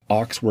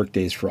 Ox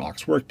workdays for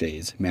ox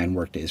workdays, man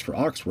workdays for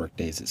ox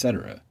workdays,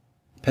 etc.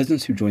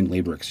 Peasants who joined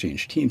labor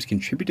exchange teams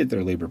contributed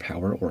their labor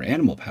power or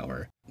animal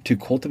power to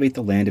cultivate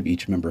the land of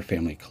each member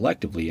family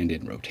collectively and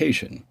in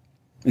rotation.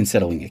 In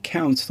settling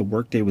accounts, the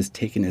workday was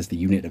taken as the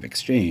unit of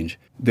exchange.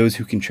 Those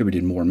who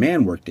contributed more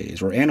man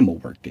workdays or animal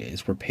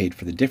workdays were paid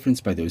for the difference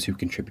by those who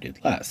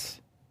contributed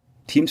less.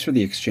 Teams for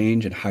the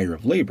exchange and hire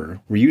of labor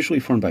were usually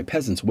formed by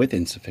peasants with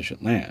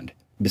insufficient land.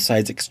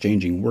 Besides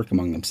exchanging work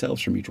among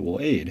themselves for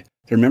mutual aid,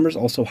 their members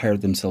also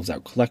hired themselves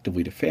out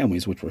collectively to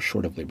families which were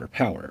short of labor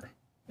power.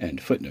 End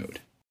footnote.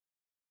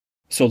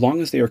 So long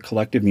as they are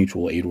collective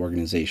mutual aid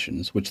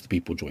organizations, which the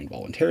people join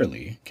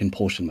voluntarily,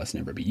 compulsion must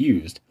never be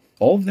used.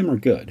 All of them are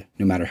good,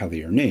 no matter how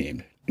they are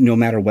named, no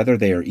matter whether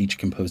they are each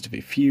composed of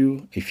a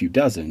few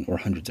dozen, or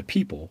hundreds of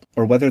people,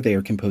 or whether they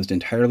are composed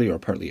entirely or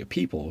partly of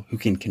people who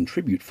can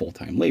contribute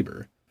full-time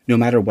labor, no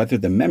matter whether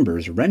the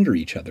members render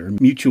each other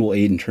mutual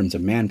aid in terms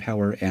of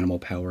manpower, animal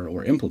power,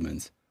 or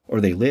implements, or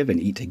they live and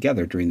eat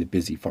together during the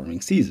busy farming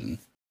season,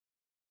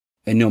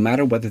 and no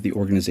matter whether the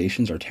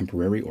organizations are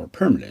temporary or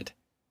permanent.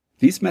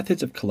 These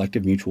methods of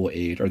collective mutual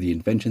aid are the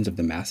inventions of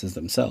the masses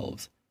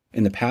themselves.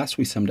 In the past,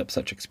 we summed up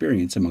such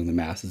experience among the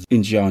masses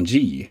in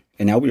Jiangxi,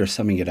 and now we are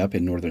summing it up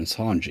in northern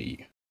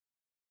Shanxi.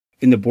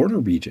 In the border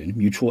region,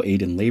 mutual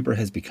aid in labor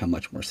has become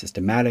much more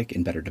systematic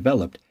and better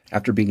developed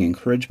after being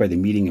encouraged by the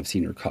meeting of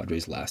senior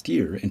cadres last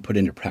year and put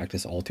into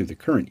practice all through the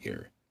current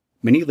year.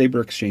 Many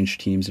labor exchange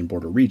teams in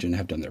border region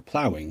have done their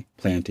plowing,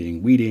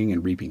 planting, weeding,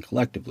 and reaping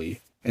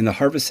collectively, and the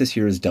harvest this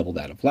year is double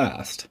that of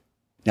last.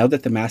 Now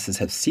that the masses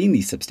have seen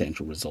these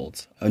substantial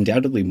results,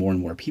 undoubtedly more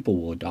and more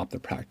people will adopt the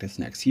practice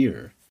next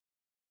year.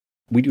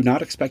 We do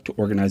not expect to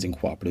organize in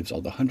cooperatives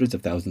all the hundreds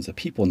of thousands of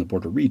people in the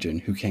border region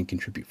who can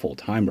contribute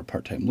full-time or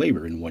part-time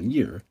labor in 1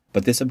 year,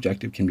 but this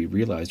objective can be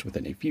realized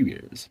within a few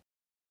years.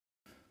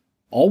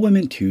 All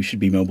women, too, should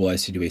be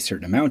mobilized to do a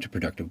certain amount of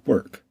productive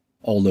work.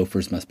 All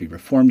loafers must be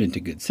reformed into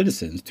good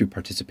citizens through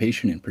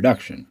participation in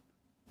production.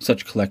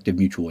 Such collective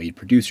mutual aid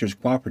producers'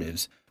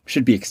 cooperatives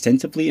should be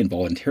extensively and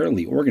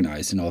voluntarily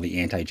organized in all the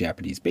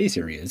anti-Japanese base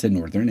areas in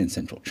northern and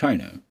central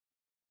China.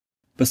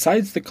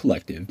 Besides the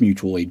collective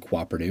mutual aid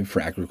cooperative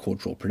for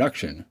agricultural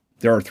production,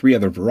 there are 3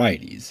 other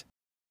varieties.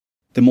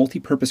 The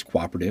multi-purpose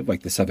cooperative,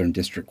 like the Southern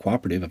District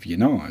Cooperative of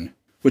Yunnan,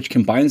 which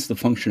combines the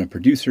function of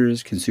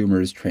producers,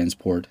 consumers,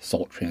 transport,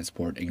 salt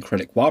transport, and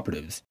credit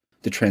cooperatives,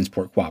 the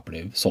transport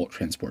cooperative, salt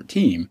transport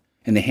team,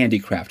 and the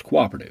handicraft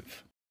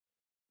cooperative.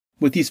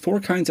 With these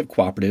 4 kinds of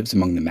cooperatives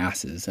among the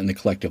masses and the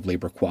collective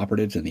labor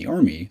cooperatives in the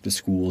army, the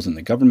schools, and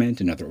the government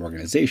and other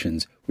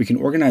organizations, we can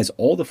organize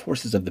all the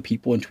forces of the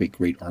people into a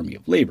great army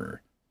of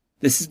labor.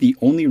 This is the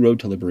only road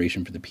to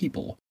liberation for the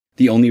people,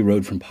 the only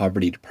road from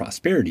poverty to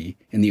prosperity,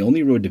 and the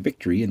only road to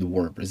victory in the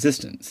war of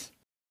resistance.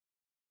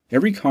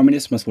 Every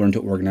communist must learn to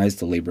organize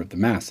the labor of the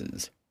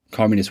masses.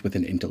 Communists with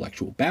an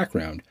intellectual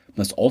background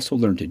must also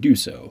learn to do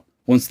so.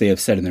 Once they have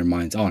set in their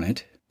minds on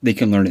it, they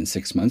can learn in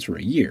 6 months or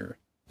a year.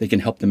 They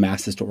can help the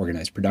masses to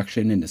organize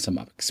production and to sum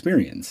up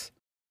experience.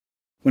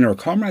 When our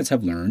comrades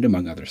have learned,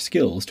 among other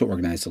skills, to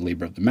organize the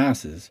labor of the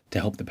masses, to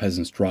help the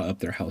peasants draw up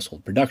their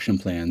household production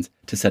plans,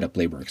 to set up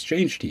labor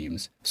exchange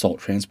teams, salt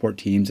transport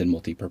teams, and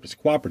multi-purpose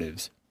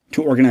cooperatives,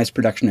 to organize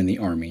production in the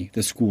army,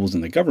 the schools,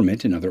 and the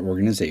government and other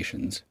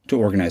organizations, to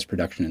organize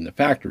production in the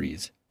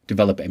factories,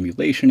 develop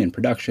emulation in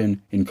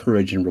production,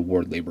 encourage and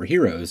reward labor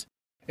heroes,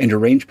 and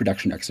arrange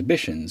production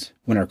exhibitions,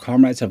 when our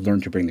comrades have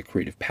learned to bring the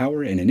creative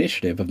power and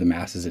initiative of the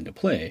masses into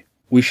play,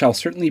 we shall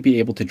certainly be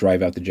able to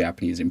drive out the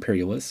Japanese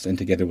imperialists and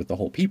together with the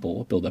whole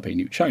people build up a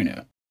new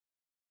China.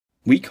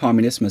 We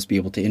communists must be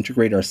able to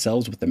integrate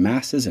ourselves with the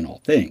masses in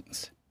all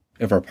things.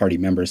 If our party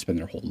members spend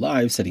their whole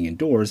lives sitting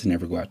indoors and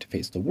never go out to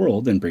face the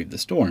world and brave the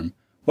storm,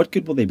 what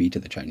good will they be to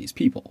the Chinese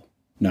people?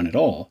 None at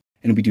all,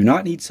 and we do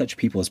not need such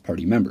people as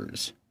party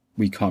members.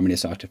 We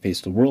communists ought to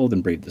face the world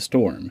and brave the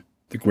storm,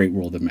 the great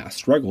world of mass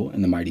struggle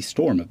and the mighty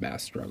storm of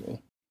mass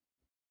struggle.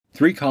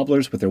 3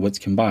 cobblers with their wits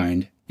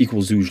combined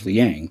equals Zhu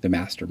Liang, the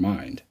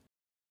mastermind.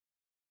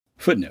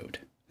 Footnote: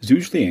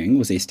 Zhu Liang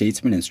was a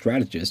statesman and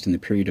strategist in the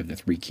period of the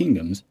Three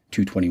Kingdoms,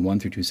 221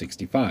 through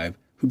 265,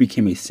 who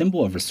became a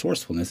symbol of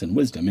resourcefulness and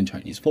wisdom in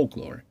Chinese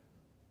folklore.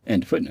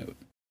 End footnote.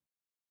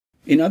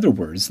 In other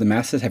words, the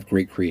masses have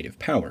great creative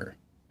power.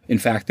 In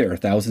fact, there are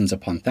thousands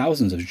upon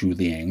thousands of Zhu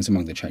Liangs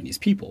among the Chinese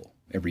people.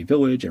 Every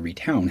village, every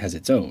town has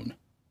its own.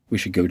 We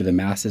should go to the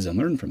masses and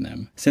learn from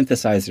them,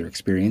 synthesize their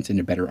experience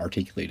into better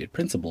articulated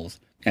principles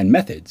and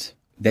methods,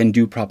 then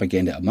do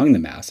propaganda among the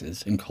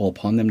masses and call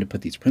upon them to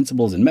put these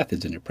principles and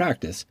methods into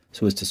practice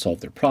so as to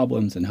solve their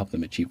problems and help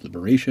them achieve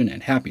liberation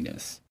and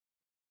happiness.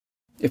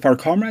 If our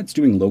comrades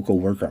doing local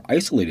work are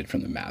isolated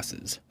from the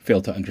masses,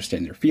 fail to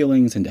understand their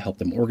feelings and to help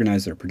them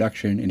organize their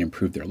production and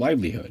improve their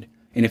livelihood,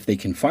 and if they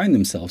confine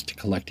themselves to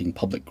collecting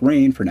public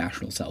grain for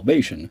national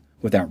salvation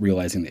without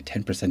realizing that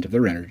 10% of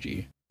their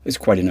energy is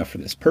quite enough for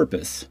this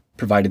purpose,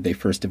 provided they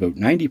first devote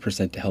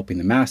 90% to helping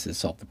the masses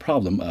solve the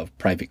problem of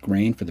private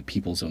grain for the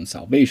people's own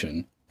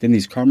salvation, then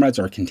these comrades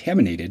are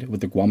contaminated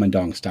with the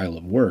Guomindang style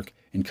of work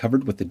and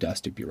covered with the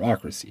dust of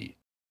bureaucracy.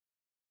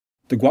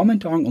 The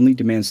Guomindang only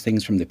demands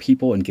things from the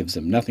people and gives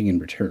them nothing in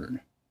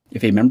return.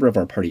 If a member of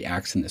our party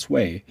acts in this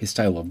way, his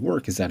style of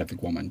work is that of the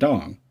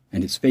Guomindang,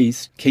 and his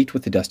face, caked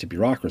with the dust of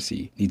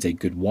bureaucracy, needs a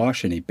good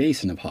wash and a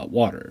basin of hot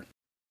water.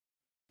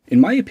 In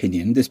my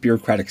opinion, this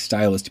bureaucratic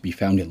style is to be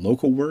found in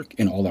local work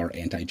in all our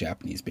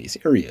anti-Japanese base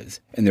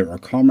areas, and there are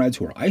comrades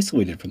who are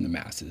isolated from the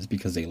masses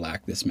because they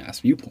lack this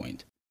mass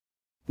viewpoint.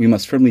 We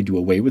must firmly do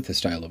away with this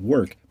style of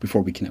work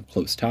before we can have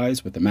close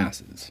ties with the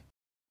masses.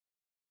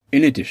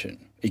 In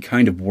addition, a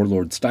kind of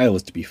warlord style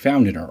is to be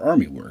found in our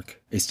army work,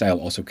 a style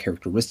also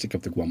characteristic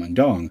of the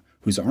Guomindang,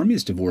 whose army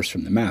is divorced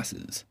from the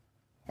masses.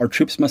 Our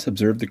troops must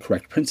observe the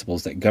correct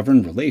principles that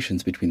govern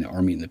relations between the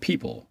army and the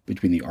people,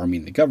 between the army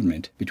and the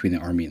government, between the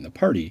army and the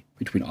party,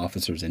 between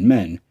officers and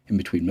men, and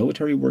between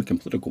military work and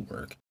political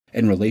work,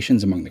 and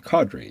relations among the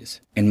cadres,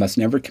 and must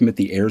never commit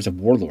the errors of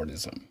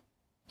warlordism.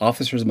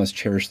 Officers must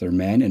cherish their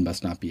men and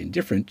must not be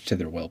indifferent to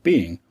their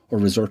well-being or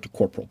resort to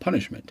corporal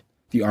punishment.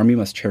 The army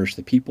must cherish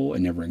the people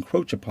and never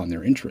encroach upon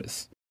their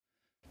interests.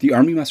 The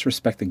army must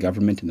respect the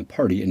government and the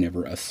party and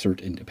never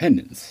assert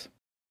independence.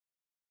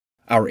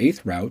 Our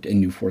 8th Route and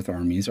New 4th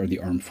Armies are the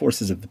armed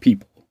forces of the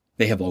people.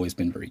 They have always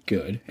been very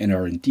good, and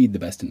are indeed the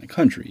best in the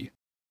country.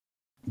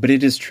 But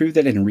it is true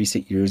that in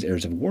recent years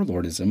airs of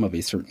warlordism of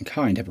a certain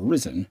kind have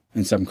arisen,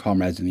 and some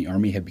comrades in the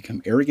army have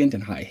become arrogant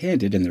and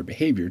high-handed in their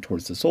behavior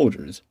towards the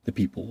soldiers, the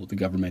people, the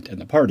government, and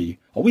the party,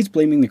 always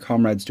blaming the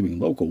comrades doing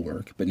local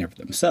work, but never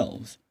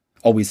themselves,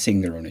 always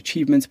seeing their own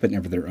achievements, but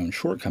never their own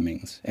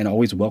shortcomings, and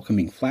always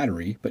welcoming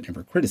flattery, but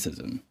never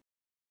criticism.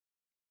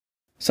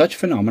 Such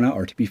phenomena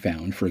are to be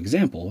found, for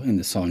example, in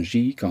the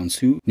Shanxi,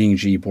 Gansu,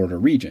 Ningxi border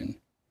region.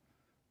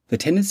 The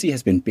tendency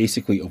has been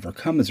basically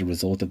overcome as a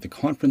result of the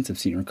Conference of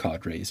Senior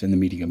Cadres and the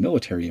meeting of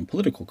military and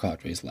political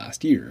cadres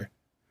last year,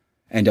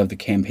 and of the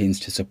campaigns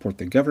to support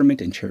the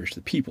government and cherish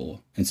the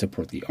people, and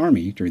support the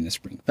army during the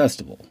Spring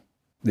Festival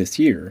this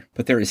year,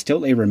 but there is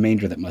still a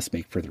remainder that must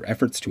make further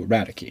efforts to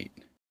eradicate.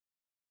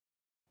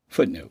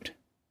 Footnote: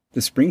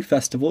 the Spring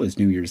Festival is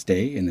New Year's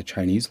Day in the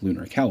Chinese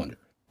lunar calendar.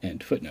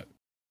 End footnote.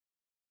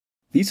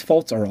 These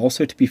faults are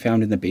also to be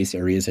found in the base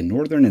areas in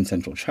northern and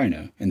central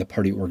China, and the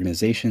party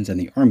organizations and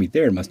the army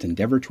there must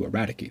endeavor to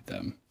eradicate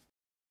them.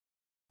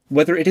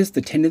 Whether it is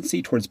the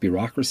tendency towards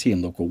bureaucracy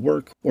in local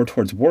work or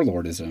towards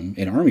warlordism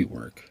in army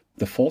work,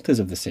 the fault is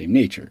of the same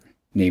nature,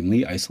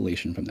 namely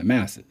isolation from the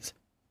masses.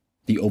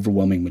 The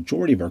overwhelming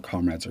majority of our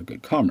comrades are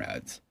good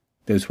comrades.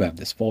 Those who have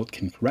this fault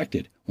can correct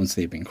it once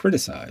they have been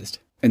criticized,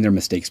 and their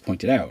mistakes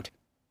pointed out.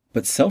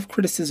 But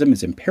self-criticism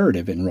is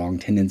imperative and wrong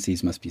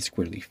tendencies must be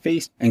squarely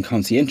faced and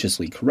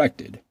conscientiously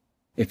corrected.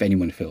 If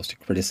anyone fails to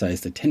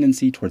criticize the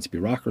tendency towards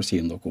bureaucracy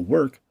in local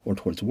work or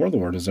towards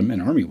warlordism in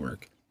army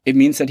work, it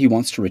means that he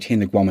wants to retain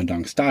the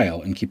Guomindang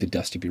style and keep the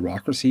dust of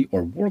bureaucracy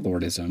or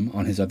warlordism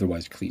on his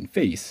otherwise clean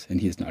face,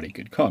 and he is not a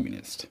good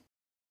communist.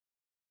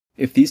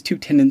 If these two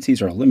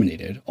tendencies are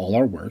eliminated, all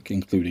our work,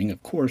 including,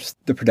 of course,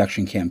 the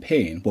production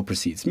campaign, will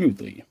proceed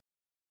smoothly.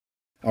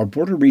 Our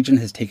border region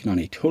has taken on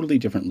a totally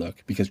different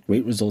look because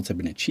great results have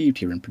been achieved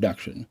here in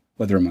production,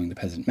 whether among the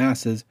peasant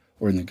masses,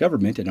 or in the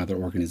government and other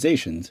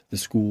organizations, the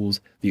schools,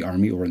 the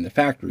army, or in the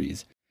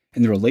factories,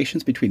 and the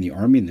relations between the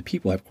army and the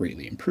people have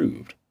greatly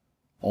improved.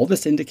 All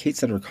this indicates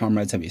that our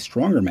comrades have a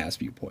stronger mass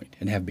viewpoint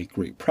and have made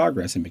great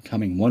progress in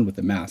becoming one with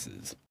the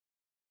masses.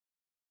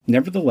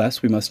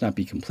 Nevertheless, we must not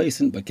be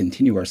complacent but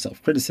continue our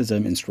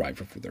self-criticism and strive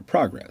for further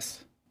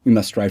progress. We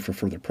must strive for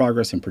further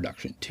progress in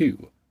production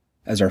too.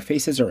 As our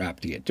faces are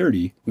apt to get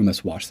dirty, we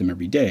must wash them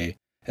every day.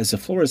 As the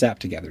floor is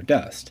apt to gather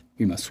dust,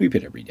 we must sweep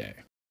it every day.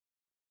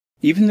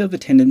 Even though the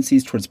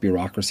tendencies towards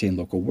bureaucracy and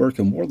local work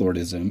and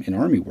warlordism in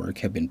army work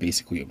have been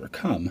basically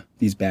overcome,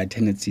 these bad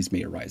tendencies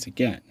may arise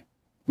again.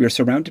 We are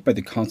surrounded by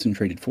the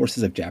concentrated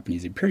forces of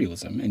Japanese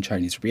imperialism and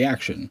Chinese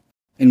reaction,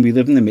 and we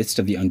live in the midst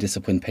of the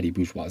undisciplined petty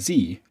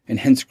bourgeoisie, and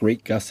hence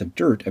great gusts of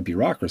dirt of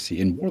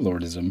bureaucracy and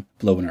warlordism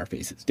blow in our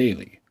faces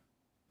daily.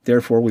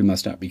 Therefore, we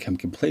must not become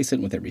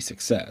complacent with every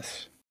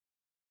success.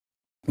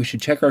 We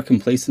should check our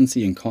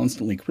complacency and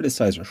constantly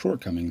criticize our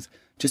shortcomings,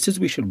 just as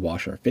we should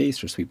wash our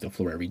face or sweep the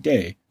floor every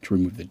day to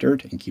remove the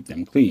dirt and keep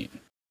them clean.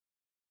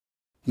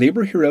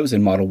 Labor heroes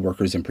and model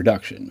workers in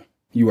production.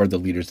 You are the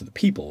leaders of the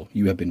people,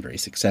 you have been very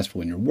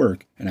successful in your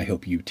work, and I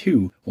hope you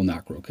too will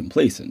not grow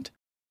complacent.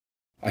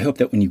 I hope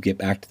that when you get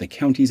back to the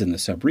counties and the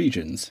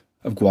sub-regions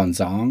of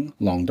Guangdong,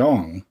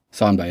 Guangdong,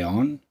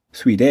 Shanbaian,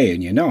 Suide,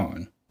 and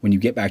Yan'an, when you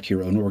get back to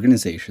your own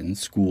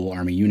organizations, school,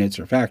 army units,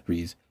 or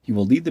factories, you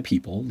will lead the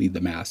people, lead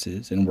the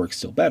masses, and work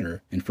still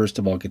better, and first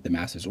of all get the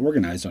masses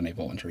organized on a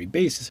voluntary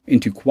basis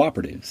into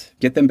cooperatives,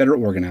 get them better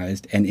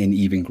organized and in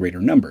even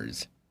greater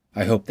numbers.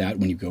 I hope that,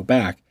 when you go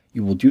back,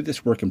 you will do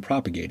this work and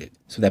propagate it,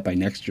 so that by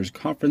next year's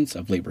Conference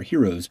of Labor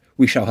Heroes,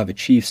 we shall have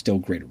achieved still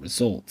greater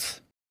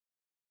results.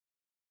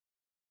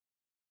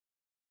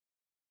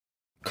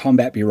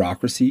 Combat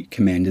bureaucracy,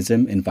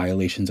 commandism, and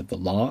violations of the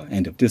law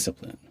and of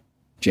discipline.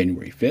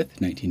 January 5th,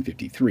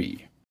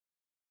 1953.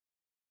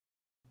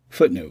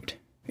 Footnote: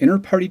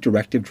 Inter-party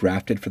directive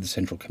drafted for the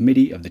Central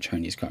Committee of the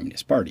Chinese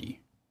Communist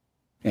Party.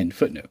 End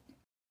footnote.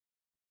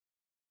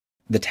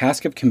 The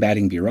task of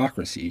combating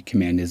bureaucracy,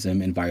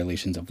 commandism, and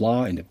violations of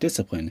law and of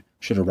discipline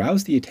should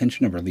arouse the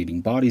attention of our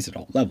leading bodies at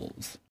all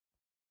levels.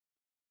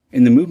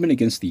 In the movement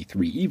against the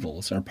three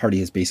evils, our party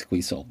has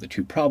basically solved the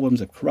two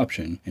problems of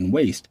corruption and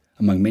waste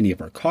among many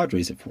of our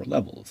cadres at four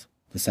levels: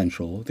 the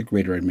central, the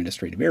greater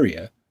administrative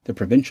area, the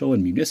provincial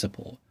and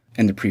municipal,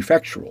 and the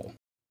prefectural.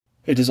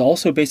 It has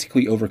also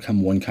basically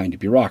overcome one kind of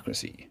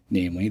bureaucracy,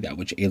 namely that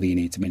which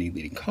alienates many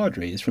leading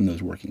cadres from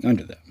those working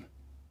under them.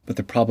 But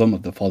the problem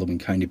of the following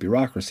kind of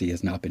bureaucracy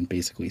has not been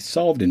basically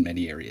solved in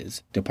many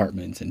areas,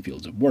 departments, and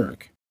fields of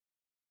work.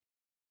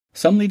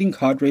 Some leading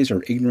cadres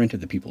are ignorant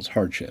of the people's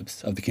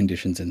hardships, of the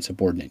conditions in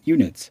subordinate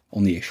units,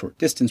 only a short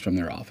distance from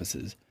their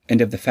offices, and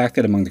of the fact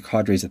that among the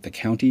cadres at the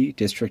county,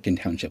 district, and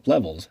township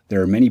levels,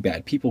 there are many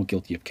bad people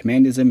guilty of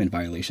commandism and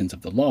violations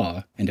of the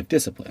law and of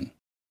discipline.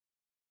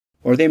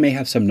 Or they may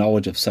have some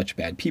knowledge of such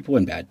bad people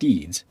and bad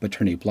deeds, but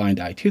turn a blind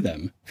eye to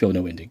them, feel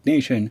no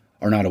indignation,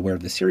 are not aware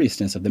of the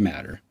seriousness of the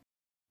matter,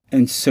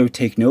 and so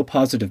take no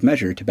positive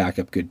measure to back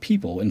up good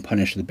people and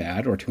punish the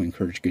bad or to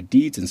encourage good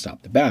deeds and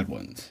stop the bad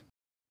ones.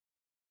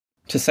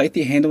 To cite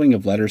the handling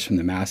of letters from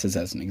the masses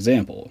as an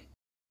example,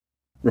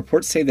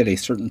 reports say that a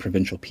certain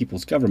provincial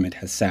people's government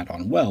has sat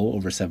on well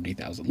over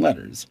 70,000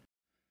 letters.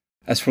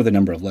 As for the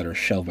number of letters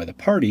shelved by the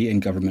party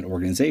and government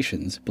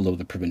organizations below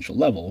the provincial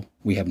level,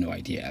 we have no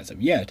idea as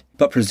of yet,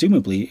 but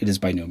presumably it is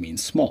by no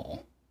means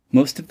small.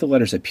 Most of the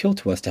letters appeal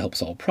to us to help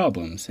solve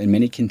problems, and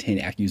many contain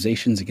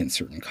accusations against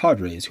certain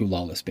cadres whose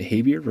lawless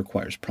behavior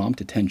requires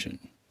prompt attention.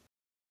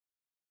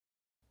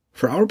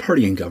 For our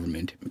party and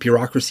government,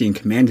 bureaucracy and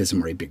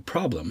commandism are a big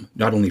problem,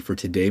 not only for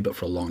today but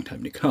for a long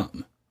time to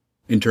come.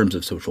 In terms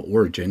of social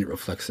origin, it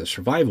reflects the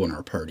survival in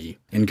our party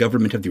and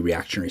government of the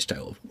reactionary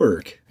style of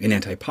work, an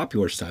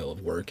anti-popular style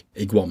of work,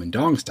 a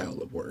Guomindang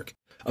style of work,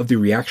 of the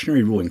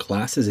reactionary ruling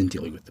classes in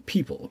dealing with the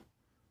people.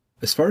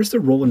 As far as the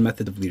role and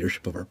method of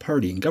leadership of our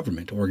party and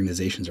government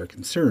organizations are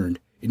concerned,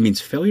 it means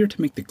failure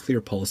to make the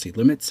clear policy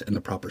limits and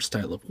the proper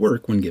style of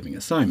work when giving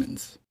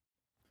assignments.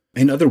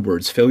 In other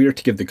words, failure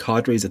to give the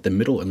cadres at the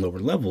middle and lower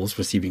levels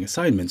receiving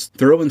assignments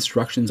thorough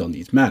instructions on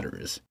these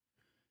matters.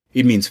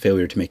 It means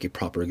failure to make a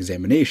proper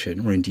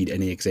examination, or indeed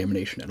any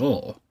examination at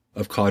all,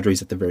 of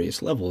cadres at the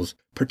various levels,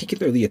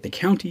 particularly at the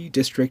county,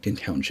 district, and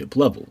township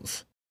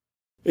levels.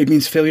 It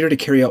means failure to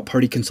carry out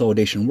party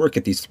consolidation work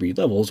at these three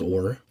levels,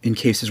 or, in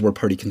cases where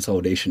party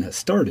consolidation has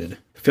started,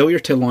 failure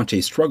to launch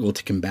a struggle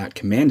to combat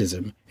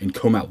commandism and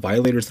comb out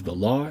violators of the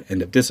law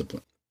and of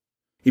discipline.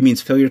 It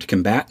means failure to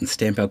combat and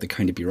stamp out the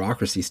kind of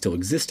bureaucracy still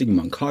existing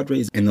among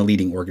cadres and the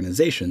leading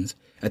organizations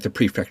at the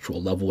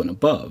prefectural level and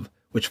above,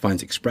 which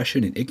finds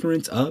expression in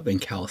ignorance of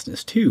and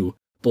callousness to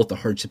both the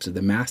hardships of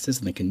the masses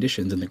and the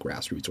conditions in the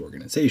grassroots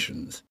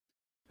organizations.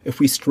 If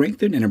we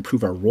strengthen and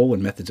improve our role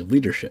and methods of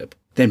leadership,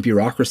 then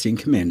bureaucracy and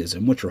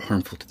commandism, which are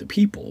harmful to the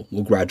people,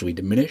 will gradually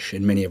diminish,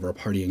 and many of our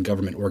party and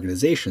government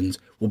organizations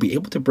will be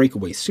able to break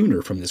away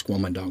sooner from this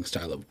Guomindang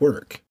style of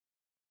work.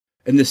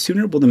 And the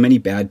sooner will the many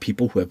bad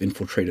people who have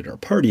infiltrated our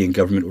party and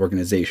government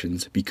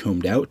organizations be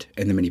combed out,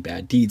 and the many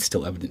bad deeds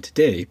still evident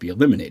today be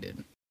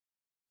eliminated.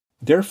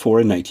 Therefore,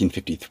 in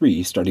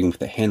 1953, starting with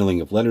the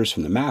handling of letters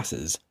from the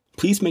masses,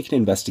 please make an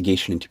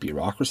investigation into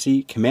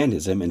bureaucracy,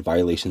 commandism, and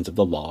violations of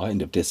the law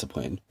and of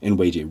discipline, and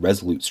wage a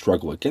resolute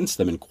struggle against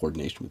them in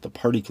coordination with the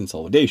party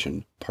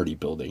consolidation, party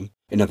building,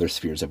 and other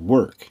spheres of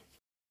work.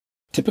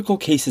 Typical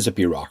cases of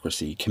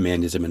bureaucracy,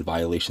 commandism, and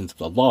violations of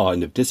the law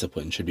and of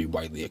discipline should be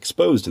widely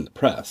exposed in the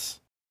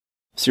press.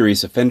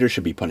 Serious offenders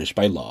should be punished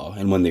by law,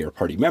 and when they are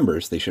party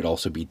members, they should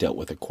also be dealt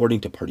with according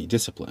to party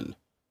discipline.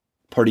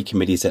 Party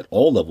committees at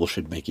all levels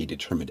should make a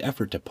determined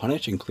effort to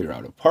punish and clear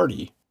out of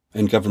party,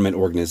 and government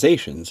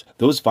organizations,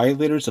 those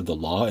violators of the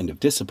law and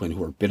of discipline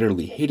who are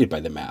bitterly hated by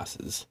the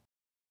masses.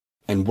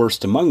 And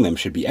worst among them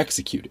should be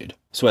executed,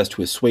 so as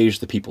to assuage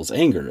the people's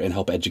anger and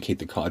help educate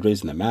the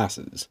cadres and the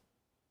masses.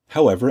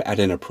 However, at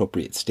an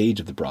appropriate stage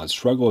of the broad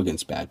struggle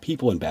against bad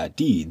people and bad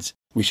deeds,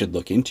 we should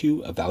look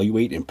into,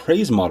 evaluate, and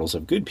praise models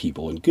of good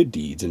people and good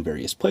deeds in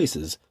various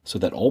places, so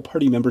that all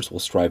party members will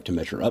strive to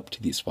measure up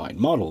to these fine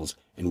models,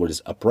 and what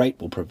is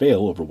upright will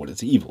prevail over what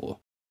is evil.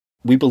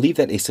 We believe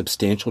that a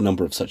substantial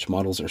number of such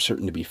models are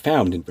certain to be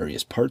found in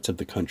various parts of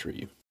the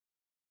country.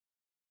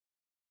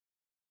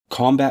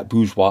 Combat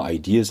bourgeois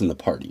ideas in the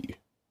party.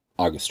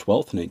 August 12,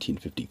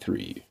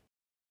 1953.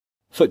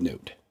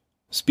 Footnote.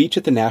 Speech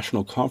at the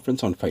National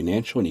Conference on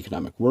Financial and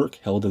Economic Work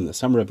held in the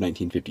summer of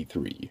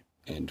 1953.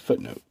 End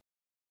footnote.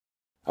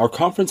 Our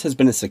conference has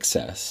been a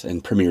success,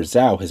 and Premier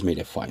Zhao has made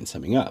a fine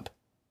summing up.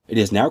 It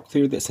is now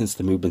clear that since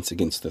the movements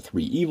against the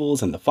 3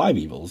 evils and the 5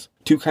 evils,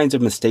 2 kinds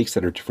of mistakes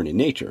that are different in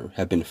nature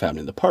have been found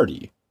in the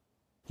party.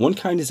 One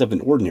kind is of an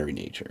ordinary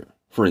nature,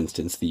 for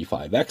instance the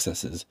 5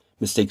 excesses,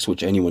 mistakes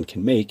which anyone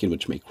can make and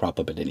which may crop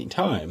up at any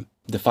time.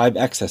 The 5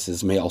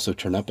 excesses may also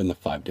turn up in the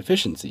 5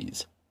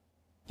 deficiencies.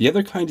 The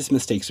other kind is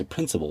mistakes of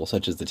principle,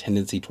 such as the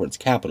tendency towards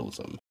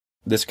capitalism.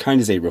 This kind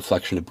is a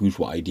reflection of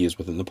bourgeois ideas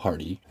within the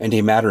party, and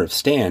a matter of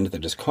stand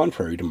that is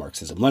contrary to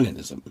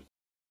Marxism-Leninism.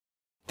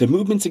 The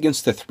movements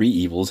against the 3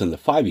 evils and the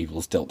 5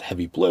 evils dealt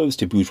heavy blows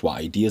to bourgeois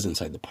ideas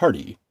inside the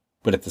party,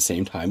 but at the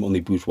same time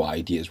only bourgeois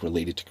ideas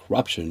related to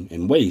corruption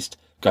and waste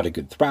got a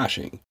good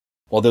thrashing,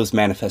 while those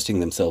manifesting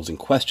themselves in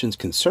questions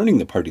concerning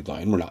the party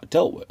line were not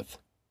dealt with.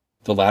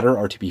 The latter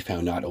are to be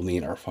found not only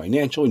in our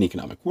financial and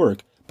economic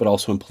work, but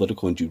also in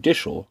political and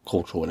judicial,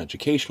 cultural and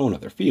educational, and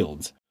other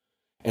fields,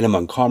 and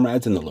among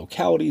comrades in the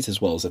localities as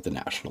well as at the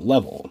national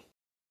level.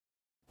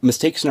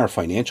 Mistakes in our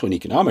financial and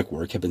economic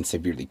work have been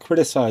severely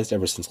criticized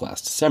ever since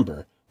last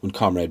December, when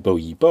Comrade Bo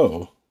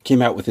Yibo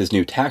came out with his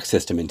new tax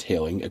system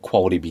entailing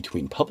equality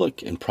between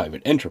public and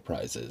private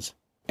enterprises,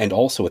 and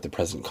also at the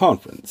present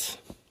conference.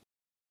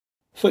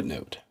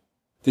 Footnote.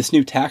 This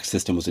new tax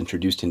system was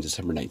introduced in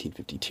December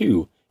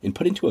 1952 and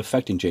put into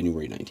effect in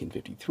January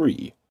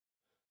 1953.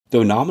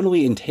 Though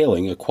nominally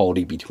entailing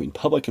equality between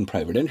public and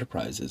private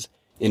enterprises,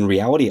 in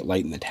reality it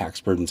lightened the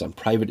tax burdens on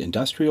private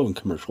industrial and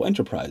commercial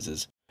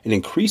enterprises and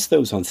increased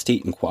those on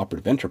state and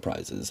cooperative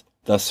enterprises,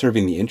 thus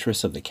serving the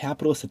interests of the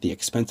capitalists at the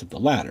expense of the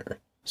latter.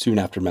 Soon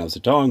after Mao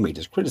Zedong made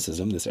his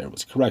criticism, this error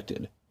was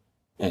corrected.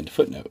 End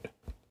footnote.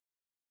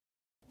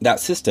 That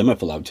system,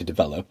 if allowed to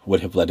develop,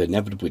 would have led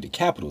inevitably to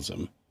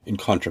capitalism, in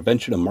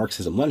contravention of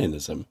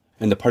Marxism-Leninism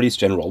and the party's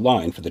general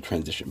line for the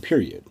transition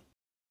period.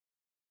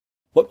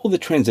 What will the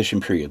transition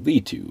period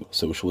lead to,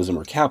 socialism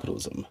or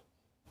capitalism?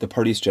 The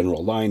party's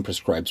general line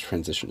prescribes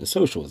transition to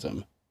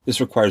socialism. This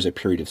requires a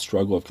period of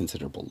struggle of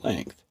considerable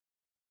length.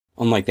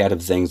 Unlike that of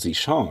Zhang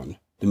Zishan,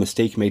 the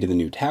mistake made in the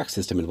new tax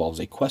system involves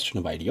a question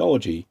of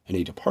ideology and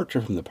a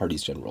departure from the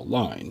party's general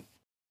line.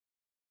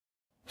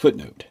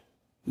 Footnote.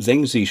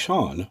 Zhang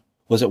Zishan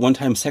was at one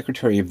time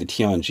secretary of the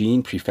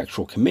Tianjin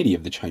Prefectural Committee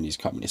of the Chinese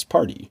Communist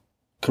Party.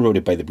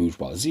 Corroded by the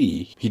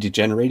bourgeoisie, he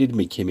degenerated and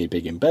became a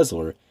big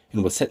embezzler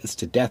and was sentenced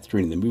to death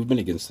during the movement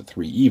against the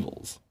 3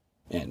 evils.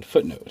 End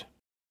footnote.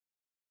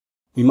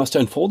 We must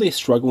unfold a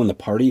struggle in the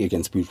party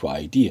against bourgeois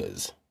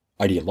ideas.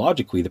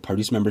 Ideologically, the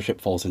party's membership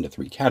falls into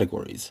 3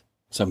 categories.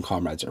 Some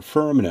comrades are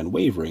firm and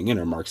unwavering and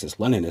are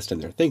Marxist-Leninist in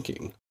their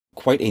thinking.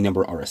 Quite a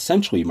number are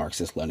essentially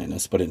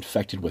Marxist-Leninist but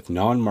infected with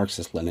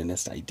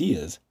non-Marxist-Leninist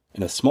ideas,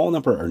 and a small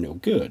number are no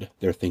good,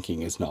 their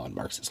thinking is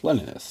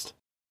non-Marxist-Leninist.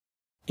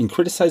 In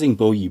criticizing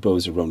Bo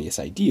Yibo's erroneous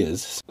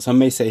ideas, some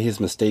may say his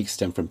mistakes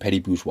stem from petty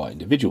bourgeois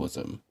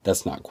individualism.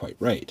 That's not quite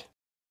right.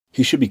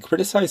 He should be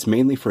criticized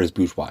mainly for his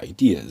bourgeois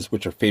ideas,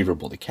 which are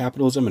favorable to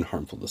capitalism and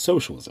harmful to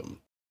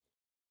socialism.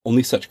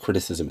 Only such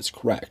criticism is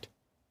correct.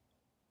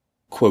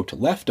 Quote,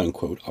 left,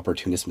 unquote,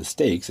 opportunist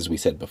mistakes, as we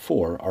said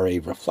before, are a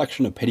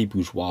reflection of petty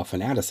bourgeois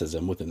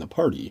fanaticism within the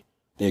party.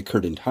 They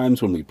occurred in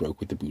times when we broke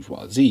with the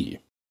bourgeoisie.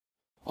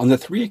 On the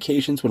 3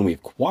 occasions when we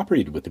have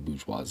cooperated with the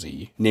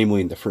bourgeoisie, namely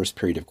in the first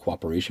period of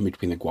cooperation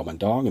between the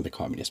Kuomintang and the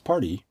Communist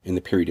Party, in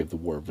the period of the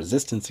War of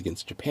Resistance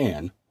against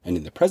Japan, and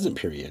in the present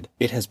period,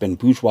 it has been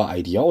bourgeois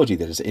ideology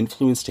that has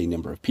influenced a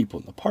number of people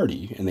in the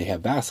party, and they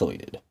have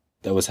vacillated.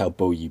 That was how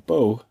Bo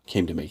Yibo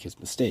came to make his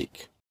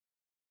mistake.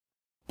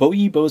 Bo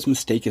Yibo's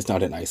mistake is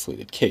not an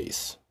isolated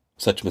case.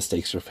 Such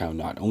mistakes are found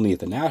not only at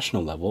the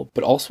national level,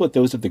 but also at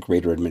those of the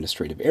greater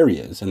administrative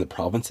areas and the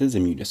provinces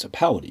and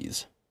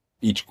municipalities.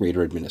 Each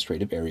greater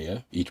administrative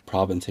area, each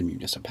province and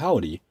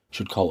municipality,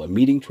 should call a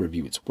meeting to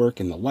review its work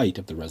in the light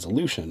of the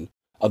resolution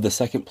of the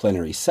second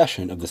plenary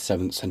session of the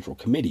 7th Central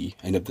Committee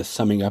and of the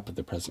summing up of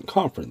the present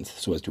conference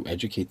so as to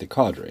educate the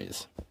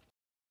cadres.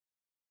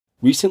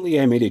 Recently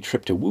I made a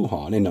trip to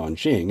Wuhan and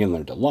Nanjing and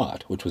learned a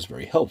lot, which was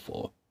very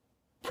helpful.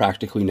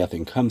 Practically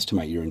nothing comes to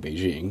my ear in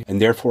Beijing,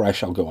 and therefore I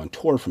shall go on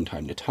tour from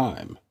time to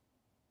time.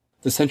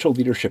 The central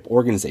leadership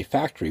organ is a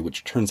factory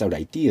which turns out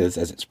ideas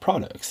as its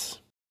products.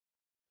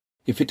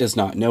 If it does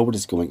not know what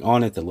is going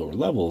on at the lower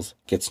levels,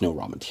 gets no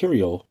raw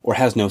material, or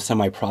has no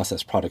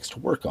semi-processed products to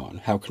work on,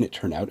 how can it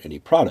turn out any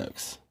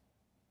products?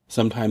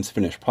 Sometimes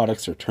finished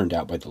products are turned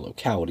out by the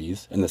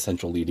localities, and the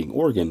central leading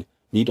organ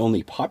need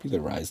only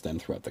popularize them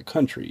throughout the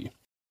country.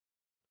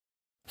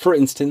 For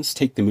instance,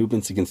 take the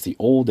movements against the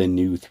old and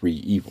new three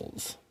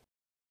evils.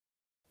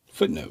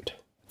 Footnote: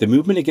 the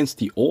movement against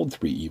the old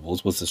three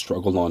evils was the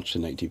struggle launched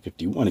in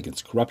 1951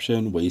 against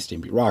corruption, waste,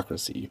 and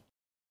bureaucracy.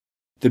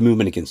 The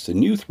movement against the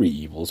new three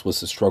evils was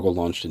the struggle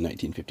launched in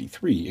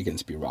 1953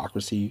 against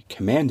bureaucracy,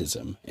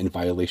 commandism, and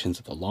violations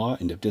of the law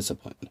and of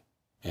discipline.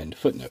 End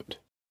footnote.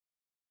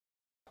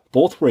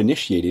 Both were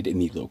initiated in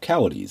the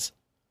localities.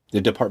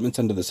 The departments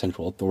under the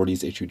central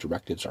authorities issue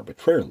directives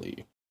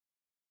arbitrarily.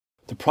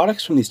 The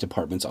products from these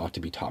departments ought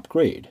to be top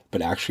grade,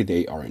 but actually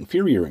they are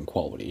inferior in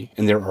quality,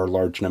 and there are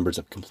large numbers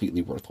of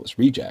completely worthless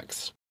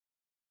rejects.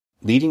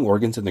 Leading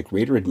organs in the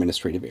greater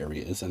administrative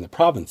areas and the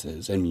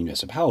provinces and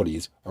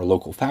municipalities are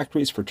local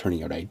factories for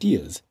turning out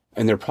ideas,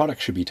 and their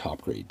products should be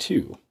top grade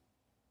too.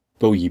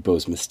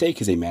 Bourgeois'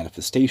 mistake is a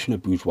manifestation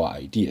of bourgeois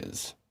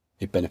ideas.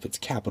 It benefits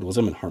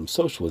capitalism and harms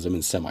socialism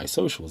and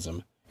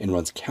semi-socialism, and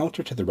runs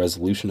counter to the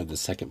resolution of the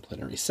second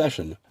plenary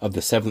session of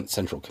the 7th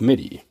Central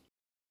Committee.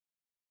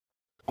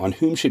 On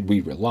whom should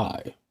we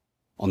rely?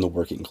 On the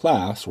working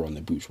class or on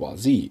the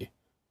bourgeoisie?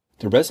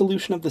 The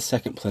resolution of the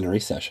second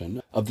plenary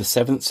session of the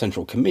 7th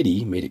Central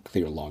Committee made it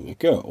clear long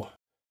ago.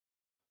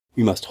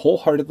 We must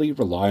wholeheartedly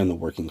rely on the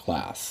working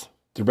class.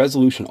 The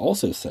resolution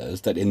also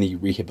says that in the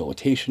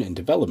rehabilitation and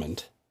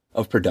development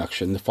of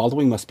production, the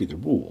following must be the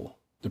rule.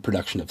 The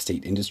production of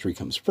state industry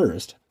comes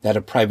first, that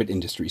of private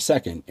industry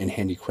second, and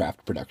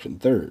handicraft production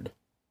third.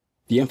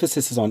 The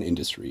emphasis is on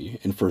industry,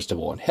 and first of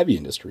all on heavy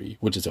industry,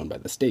 which is owned by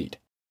the state.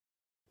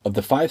 Of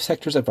the 5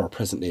 sectors of our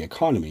present-day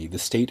economy, the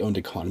state-owned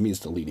economy is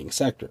the leading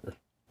sector.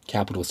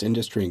 Capitalist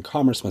industry and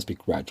commerce must be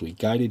gradually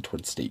guided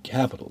towards state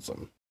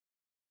capitalism.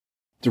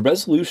 The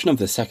resolution of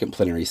the second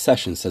plenary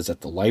session says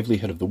that the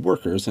livelihood of the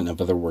workers and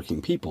of other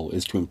working people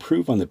is to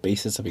improve on the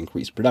basis of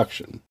increased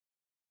production.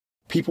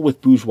 People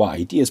with bourgeois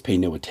ideas pay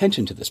no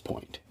attention to this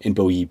point, and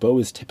Bourgeois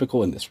is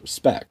typical in this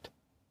respect.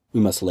 We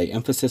must lay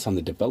emphasis on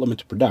the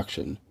development of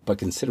production, but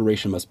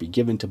consideration must be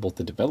given to both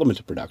the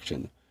development of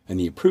production and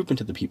the improvement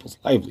of the people's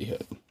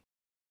livelihood.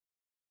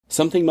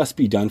 Something must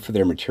be done for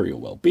their material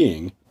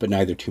well-being, but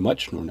neither too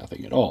much nor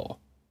nothing at all.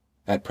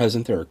 At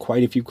present there are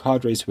quite a few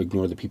cadres who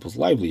ignore the people's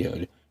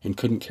livelihood and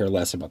couldn't care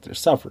less about their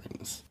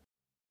sufferings.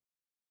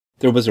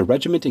 There was a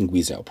regiment in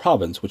Guizhou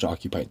province which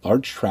occupied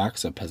large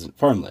tracts of peasant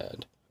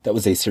farmland. That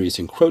was a serious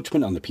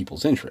encroachment on the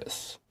people's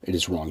interests. It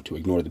is wrong to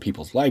ignore the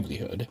people's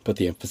livelihood, but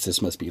the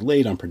emphasis must be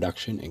laid on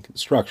production and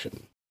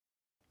construction.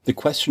 The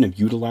question of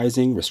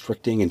utilizing,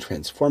 restricting, and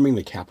transforming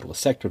the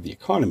capitalist sector of the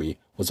economy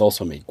was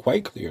also made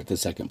quite clear at the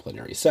second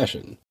plenary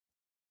session.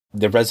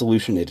 The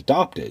resolution it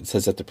adopted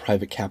says that the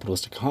private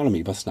capitalist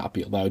economy must not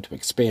be allowed to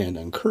expand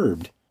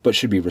uncurbed, but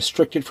should be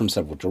restricted from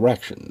several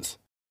directions.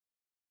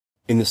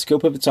 In the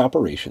scope of its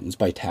operations,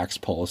 by tax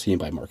policy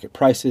and by market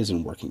prices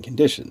and working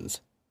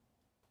conditions.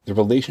 The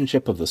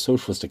relationship of the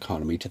socialist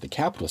economy to the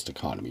capitalist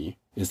economy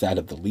is that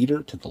of the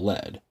leader to the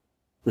led.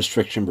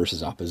 Restriction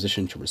versus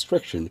opposition to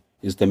restriction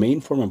is the main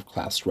form of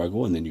class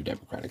struggle in the new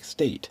democratic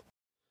state.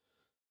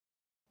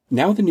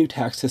 Now the new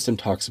tax system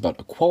talks about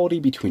equality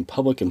between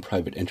public and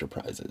private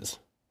enterprises.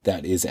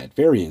 That is at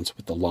variance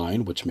with the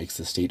line which makes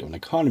the state-owned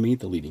economy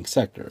the leading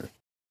sector.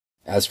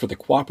 As for the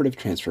cooperative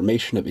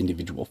transformation of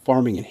individual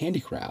farming and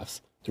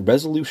handicrafts, the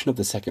resolution of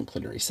the second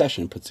plenary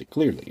session puts it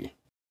clearly.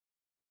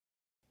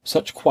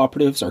 Such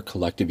cooperatives are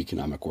collective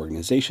economic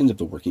organizations of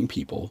the working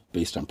people,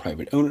 based on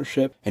private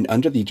ownership and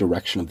under the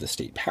direction of the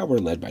state power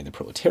led by the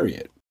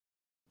proletariat.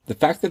 The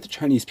fact that the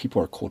Chinese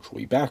people are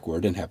culturally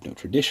backward and have no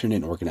tradition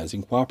in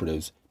organizing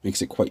cooperatives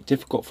makes it quite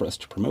difficult for us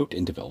to promote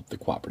and develop the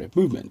cooperative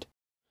movement.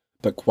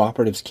 But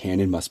cooperatives can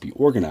and must be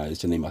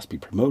organized, and they must be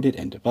promoted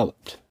and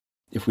developed.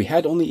 If we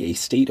had only a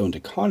state-owned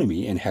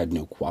economy and had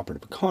no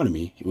cooperative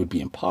economy, it would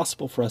be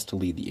impossible for us to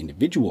lead the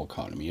individual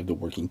economy of the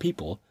working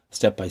people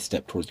step by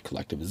step towards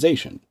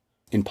collectivization,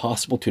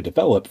 impossible to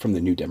develop from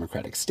the new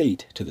democratic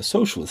state to the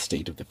socialist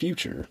state of the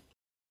future,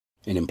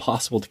 and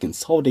impossible to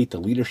consolidate the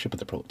leadership of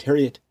the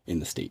proletariat in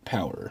the state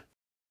power.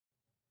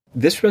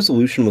 This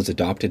resolution was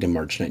adopted in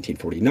March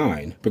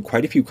 1949, but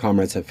quite a few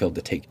comrades have failed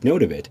to take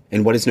note of it,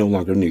 and what is no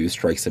longer news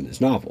strikes them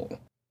as novel.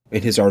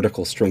 In his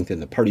article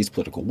Strengthen the Party's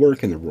Political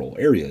Work in the Rural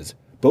Areas,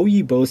 Bo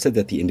Yibo said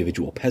that the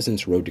individual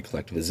peasants' road to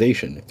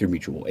collectivization through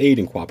mutual aid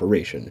and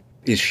cooperation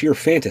is sheer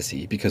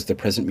fantasy because the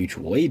present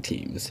mutual aid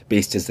teams,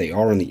 based as they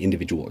are on the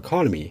individual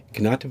economy,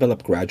 cannot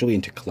develop gradually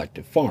into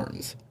collective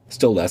farms.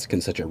 Still less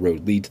can such a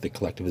road lead to the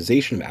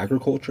collectivization of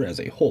agriculture as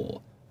a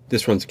whole.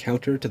 This runs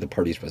counter to the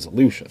party's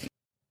resolution.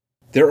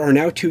 There are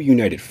now two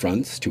united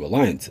fronts, two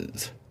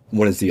alliances.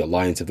 One is the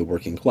alliance of the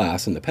working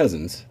class and the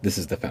peasants. This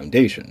is the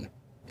foundation.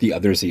 The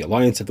other is the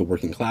alliance of the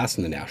working class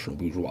and the national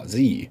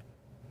bourgeoisie.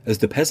 As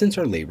the peasants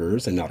are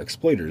laborers and not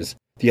exploiters,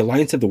 the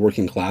alliance of the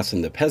working class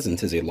and the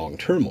peasants is a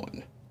long-term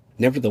one.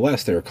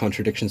 Nevertheless, there are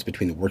contradictions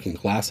between the working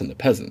class and the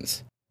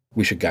peasants.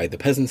 We should guide the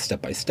peasants step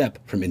by step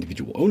from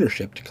individual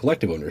ownership to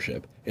collective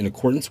ownership in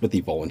accordance with the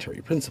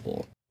voluntary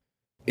principle.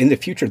 In the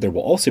future, there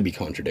will also be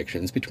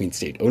contradictions between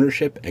state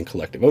ownership and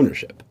collective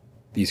ownership.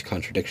 These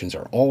contradictions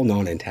are all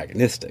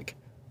non-antagonistic.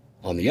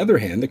 On the other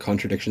hand, the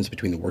contradictions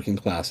between the working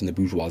class and the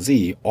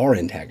bourgeoisie are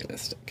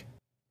antagonistic.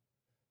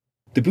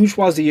 The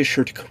bourgeoisie is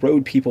sure to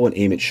corrode people and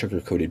aim its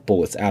sugar-coated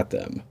bullets at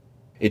them.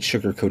 Its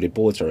sugar-coated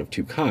bullets are of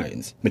two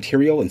kinds,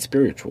 material and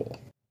spiritual.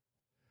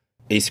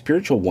 A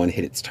spiritual one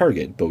hit its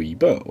target, Bo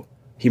Yibo.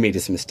 He made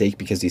this mistake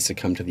because he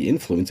succumbed to the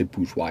influence of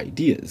bourgeois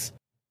ideas.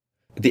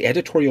 The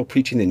editorial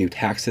preaching the new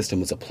tax system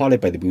was applauded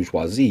by the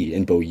bourgeoisie,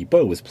 and Bo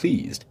Yibo was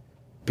pleased.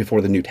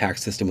 Before the new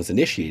tax system was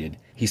initiated,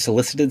 he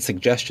solicited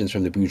suggestions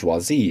from the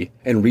bourgeoisie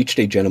and reached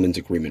a gentleman's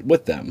agreement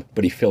with them,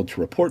 but he failed to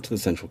report to the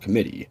Central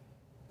Committee.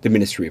 The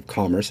Ministry of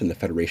Commerce and the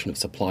Federation of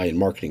Supply and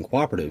Marketing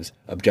Cooperatives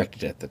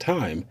objected at the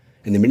time,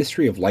 and the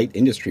Ministry of Light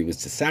Industry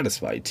was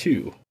dissatisfied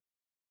too.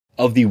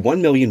 Of the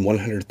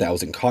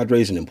 1,100,000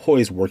 cadres and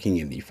employees working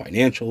in the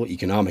financial,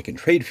 economic, and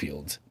trade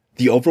fields,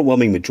 the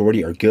overwhelming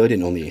majority are good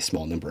and only a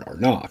small number are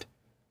not.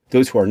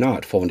 Those who are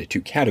not fall into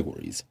two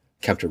categories: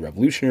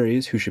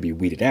 counter-revolutionaries, who should be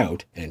weeded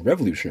out, and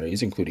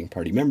revolutionaries, including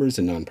party members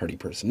and non-party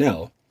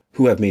personnel,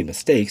 who have made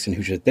mistakes and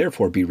who should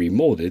therefore be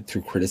remolded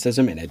through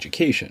criticism and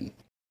education.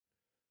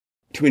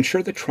 To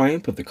ensure the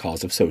triumph of the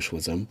cause of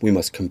socialism, we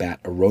must combat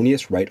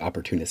erroneous right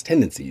opportunist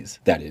tendencies,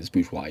 that is,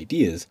 bourgeois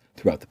ideas,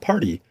 throughout the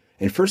party,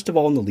 and first of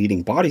all in the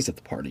leading bodies of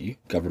the party,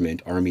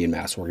 government, army, and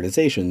mass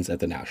organizations at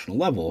the national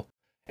level,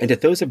 and at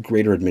those of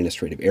greater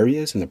administrative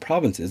areas in the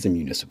provinces and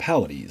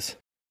municipalities.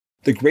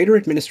 The greater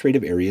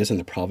administrative areas in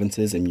the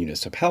provinces and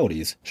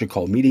municipalities should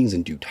call meetings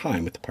in due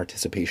time with the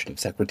participation of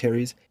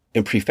secretaries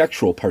and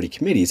prefectural party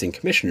committees and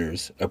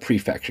commissioners of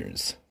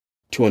prefectures,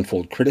 to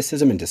unfold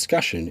criticism and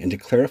discussion and to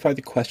clarify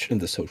the question of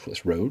the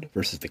socialist road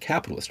versus the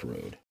capitalist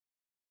road.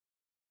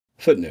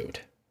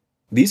 Footnote: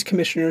 these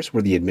commissioners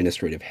were the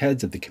administrative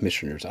heads of the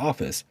commissioner's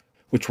office,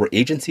 which were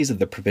agencies of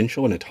the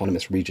provincial and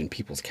autonomous region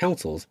people's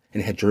councils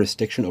and had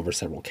jurisdiction over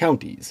several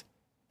counties.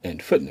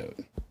 End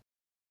footnote.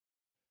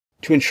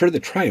 To ensure the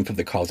triumph of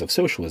the cause of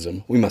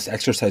socialism, we must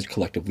exercise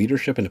collective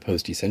leadership and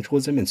oppose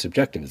decentralism and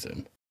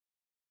subjectivism.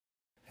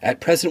 At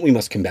present, we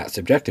must combat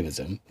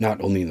subjectivism, not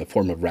only in the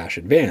form of rash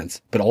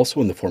advance, but also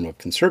in the form of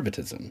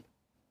conservatism.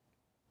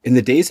 In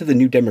the days of the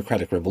new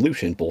democratic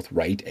revolution, both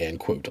right and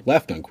quote,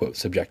 left unquote,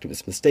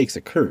 subjectivist mistakes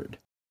occurred.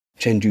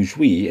 Chen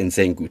Duzhui and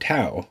Zhang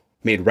Gutao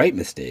made right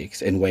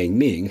mistakes, and Wang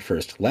Ming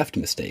first left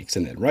mistakes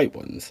and then right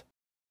ones.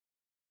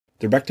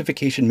 The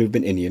rectification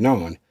movement in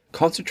Yunnan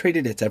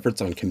concentrated its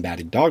efforts on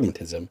combating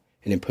dogmatism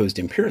and imposed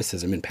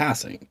empiricism in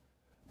passing.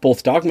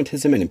 Both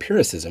dogmatism and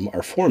empiricism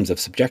are forms of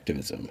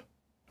subjectivism.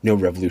 No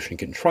revolution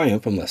can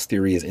triumph unless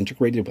theory is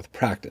integrated with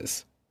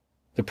practice.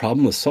 The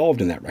problem was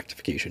solved in that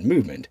rectification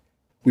movement.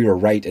 We were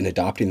right in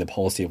adopting the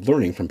policy of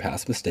learning from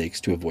past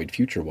mistakes to avoid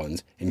future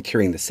ones and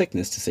curing the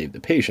sickness to save the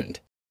patient.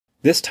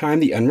 This time,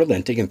 the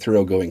unrelenting and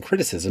thoroughgoing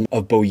criticism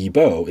of Bo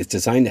Yibo is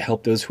designed to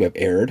help those who have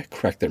erred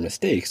correct their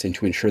mistakes and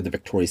to ensure the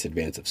victorious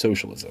advance of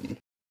socialism.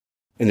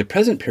 In the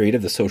present period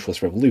of the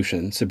socialist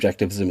revolution,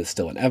 subjectivism is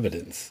still in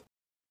evidence.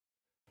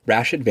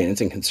 Rash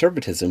advance and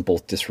conservatism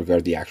both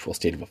disregard the actual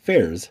state of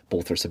affairs,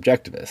 both are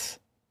subjectivists.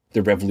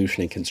 The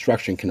revolution in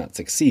construction cannot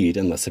succeed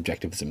unless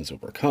subjectivism is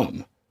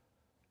overcome.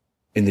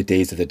 In the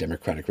days of the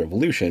democratic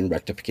revolution,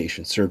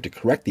 rectification served to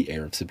correct the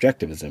error of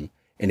subjectivism,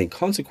 and in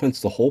consequence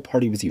the whole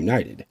party was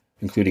united,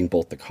 including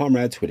both the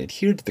comrades who had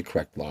adhered to the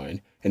correct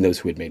line and those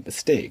who had made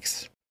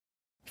mistakes.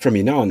 From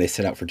Yunnan they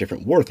set out for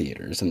different war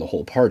theaters, and the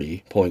whole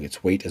party, pulling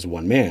its weight as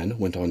one man,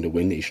 went on to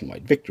win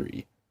nationwide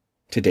victory.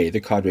 Today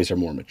the cadres are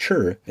more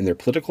mature, and their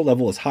political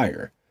level is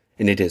higher,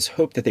 and it is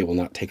hoped that they will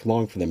not take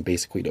long for them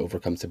basically to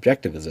overcome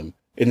subjectivism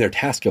in their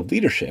task of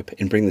leadership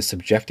and bring the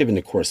subjective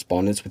into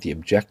correspondence with the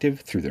objective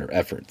through their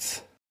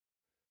efforts.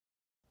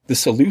 The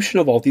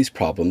solution of all these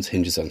problems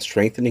hinges on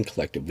strengthening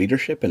collective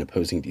leadership and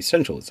opposing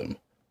decentralism.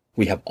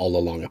 We have all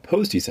along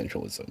opposed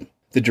decentralism.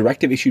 The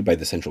directive issued by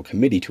the Central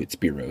Committee to its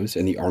bureaus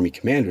and the Army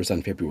commanders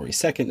on February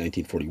 2,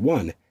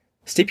 1941,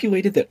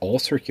 stipulated that all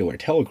circular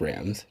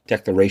telegrams,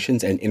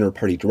 declarations, and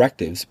inter-party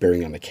directives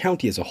bearing on the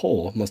county as a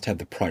whole must have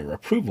the prior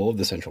approval of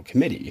the Central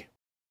Committee.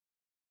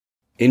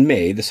 In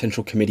May, the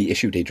Central Committee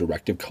issued a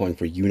directive calling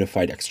for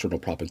unified external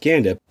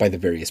propaganda by the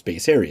various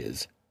base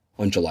areas.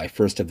 On July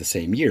 1st of the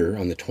same year,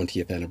 on the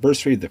 20th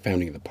anniversary of the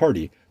founding of the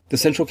party, The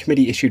Central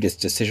Committee issued its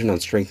decision on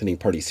strengthening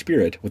party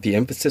spirit with the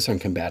emphasis on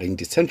combating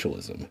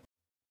decentralism.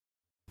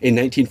 In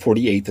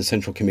 1948, the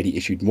Central Committee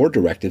issued more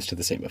directives to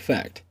the same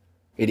effect.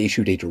 It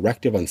issued a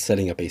directive on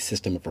setting up a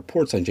system of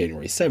reports on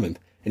January 7th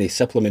and a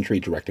supplementary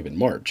directive in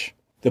March.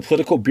 The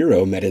Political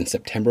Bureau met in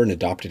September and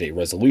adopted a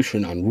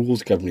resolution on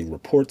rules governing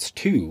reports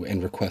to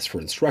and requests for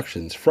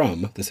instructions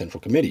from the Central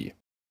Committee.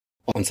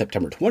 On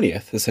September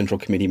 20th, the Central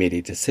Committee made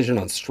a decision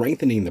on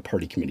strengthening the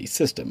party committee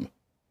system.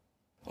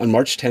 On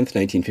March 10,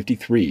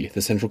 1953,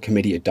 the Central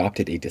Committee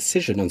adopted a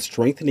decision on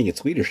strengthening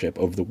its leadership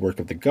over the work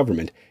of the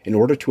government in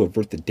order to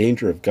avert the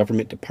danger of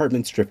government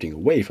departments drifting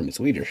away from its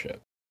leadership.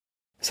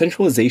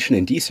 Centralization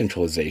and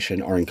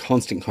decentralization are in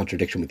constant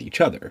contradiction with each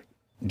other.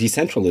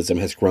 Decentralism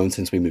has grown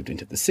since we moved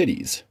into the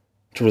cities.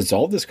 To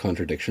resolve this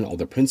contradiction, all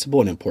the principal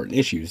and important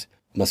issues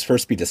must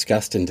first be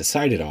discussed and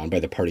decided on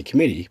by the party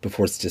committee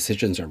before its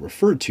decisions are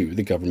referred to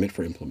the government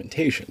for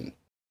implementation.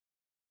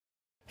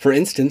 For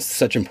instance,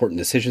 such important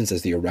decisions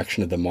as the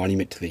erection of the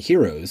monument to the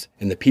heroes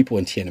and the people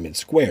in Tiananmen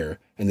Square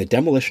and the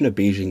demolition of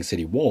Beijing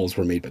city walls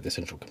were made by the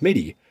Central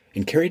Committee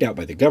and carried out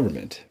by the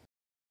government.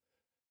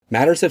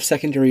 Matters of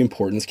secondary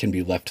importance can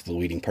be left to the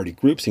leading party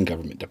groups and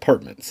government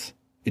departments.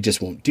 It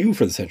just won't do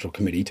for the Central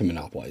Committee to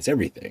monopolize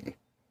everything.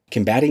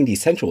 Combating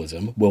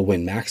decentralism will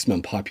win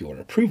maximum popular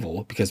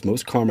approval because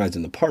most comrades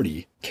in the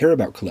party care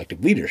about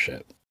collective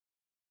leadership.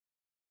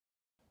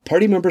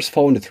 Party members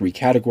fall into three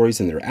categories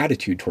in their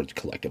attitude towards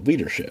collective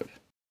leadership.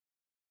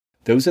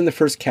 Those in the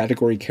first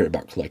category care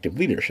about collective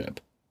leadership.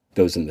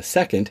 Those in the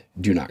second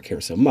do not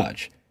care so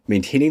much,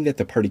 maintaining that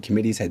the party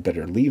committees had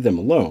better leave them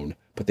alone,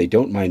 but they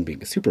don't mind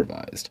being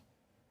supervised.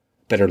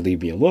 Better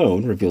leave me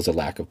alone reveals a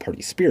lack of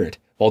party spirit,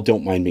 while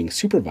don't mind being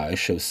supervised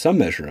shows some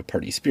measure of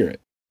party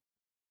spirit.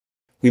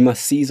 We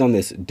must seize on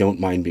this don't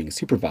mind being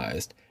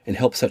supervised and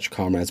help such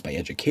comrades by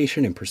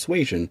education and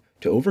persuasion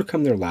to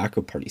overcome their lack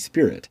of party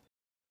spirit.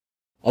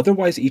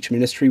 Otherwise, each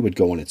ministry would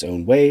go on its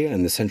own way,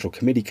 and the Central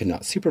Committee could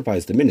not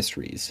supervise the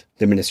ministries,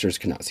 the ministers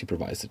could not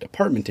supervise the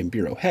department and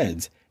bureau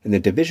heads, and the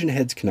division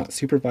heads could not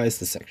supervise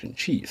the section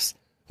chiefs.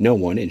 No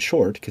one, in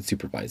short, could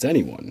supervise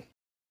anyone.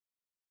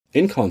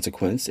 In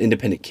consequence,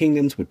 independent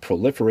kingdoms would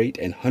proliferate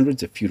and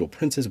hundreds of feudal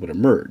princes would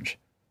emerge.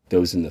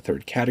 Those in the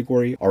third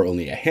category are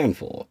only a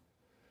handful.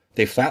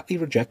 They flatly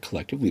reject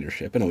collective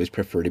leadership and always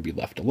prefer to be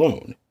left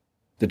alone.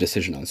 The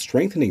decision on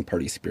strengthening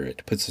party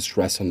spirit puts a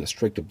stress on the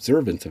strict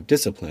observance of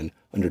discipline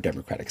under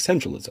democratic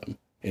centralism.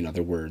 In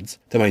other words,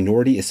 the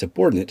minority is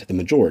subordinate to the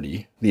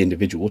majority, the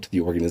individual to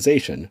the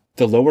organization,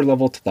 the lower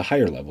level to the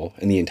higher level,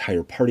 and the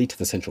entire party to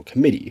the Central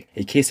Committee,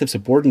 a case of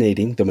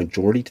subordinating the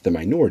majority to the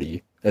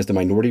minority, as the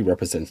minority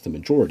represents the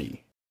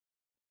majority.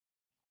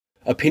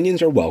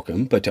 Opinions are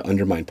welcome, but to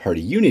undermine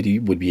party unity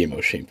would be a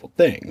most shameful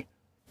thing.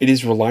 It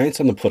is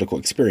reliance on the political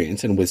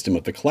experience and wisdom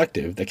of the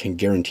collective that can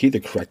guarantee the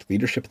correct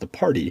leadership of the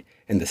party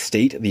and the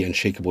state the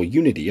unshakable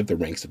unity of the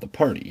ranks of the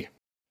party.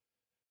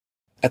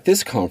 At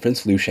this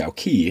conference, Liu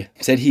Shaoqi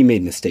said he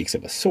made mistakes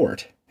of a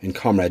sort, and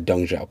Comrade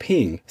Deng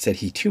Xiaoping said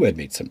he too had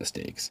made some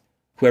mistakes.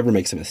 Whoever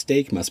makes a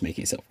mistake must make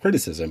a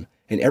self-criticism,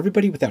 and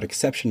everybody without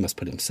exception must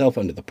put himself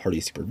under the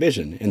party's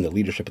supervision and the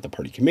leadership of the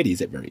party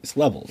committees at various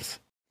levels.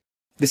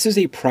 This is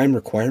a prime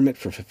requirement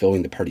for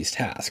fulfilling the party's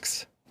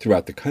tasks.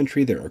 Throughout the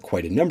country, there are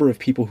quite a number of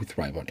people who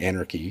thrive on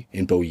anarchy,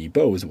 and Bo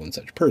Yibo is one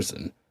such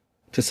person.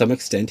 To some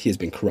extent, he has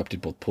been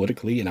corrupted both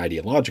politically and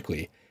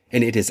ideologically,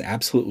 and it is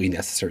absolutely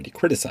necessary to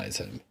criticize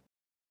him.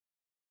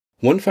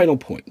 One final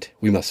point,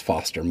 we must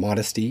foster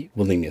modesty,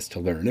 willingness to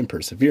learn, and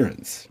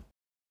perseverance.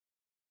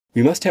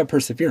 We must have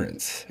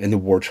perseverance. In the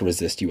war to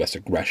resist U.S.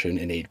 aggression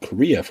and aid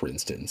Korea, for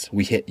instance,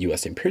 we hit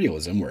U.S.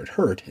 imperialism where it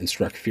hurt and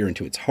struck fear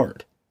into its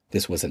heart.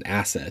 This was an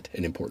asset,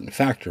 an important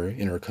factor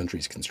in our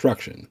country's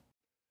construction.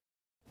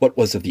 What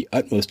was of the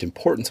utmost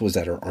importance was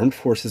that our armed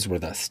forces were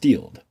thus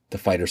steeled, the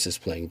fighters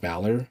displaying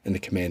valor and the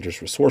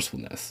commanders'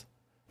 resourcefulness.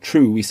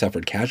 True, we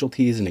suffered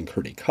casualties and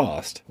incurred a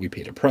cost, we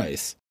paid a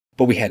price,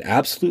 but we had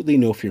absolutely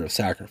no fear of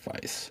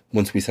sacrifice.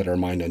 Once we set our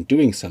mind on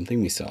doing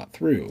something, we saw it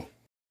through.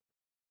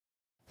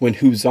 When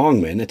Hu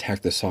Zongmen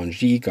attacked the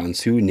Songji,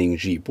 Gansu,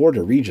 Ningji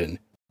border region,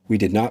 we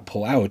did not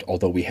pull out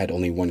although we had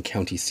only one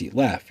county seat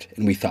left,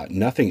 and we thought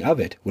nothing of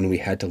it when we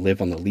had to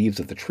live on the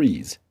leaves of the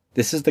trees.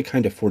 This is the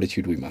kind of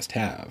fortitude we must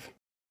have.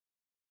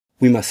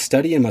 We must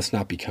study and must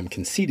not become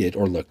conceited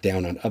or look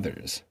down on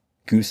others.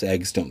 Goose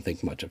eggs don't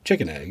think much of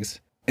chicken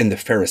eggs, and the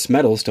ferrous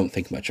metals don't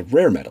think much of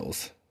rare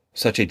metals.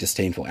 Such a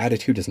disdainful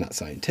attitude is not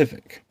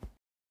scientific.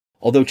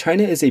 Although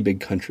China is a big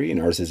country and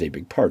ours is a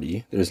big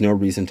party, there is no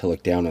reason to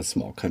look down on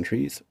small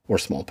countries or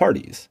small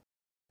parties.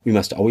 We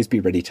must always be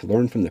ready to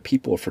learn from the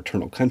people of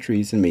fraternal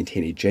countries and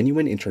maintain a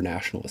genuine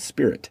internationalist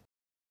spirit.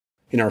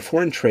 In our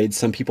foreign trade,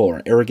 some people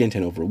are arrogant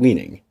and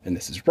overweening, and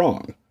this is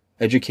wrong.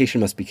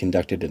 Education must be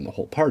conducted in the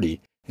whole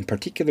party, and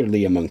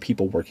particularly among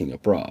people working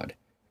abroad.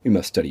 We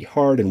must study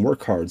hard and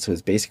work hard so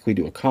as basically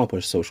to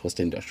accomplish socialist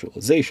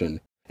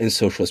industrialization and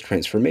socialist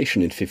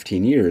transformation in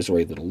 15 years or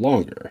a little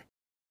longer.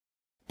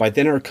 By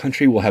then our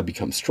country will have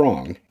become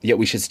strong, yet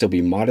we should still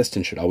be modest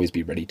and should always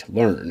be ready to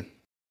learn.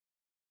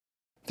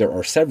 There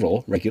are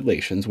several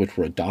regulations which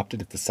were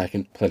adopted at the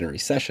second plenary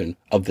session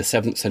of the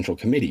 7th Central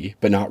Committee,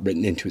 but not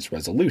written into its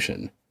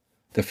resolution.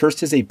 The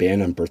first is a ban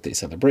on birthday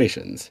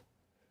celebrations.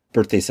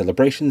 Birthday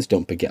celebrations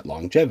don't beget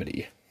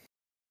longevity.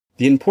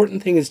 The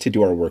important thing is to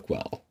do our work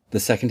well. The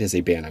second is a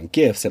ban on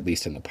gifts, at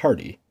least in the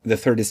party. The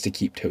third is to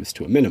keep toast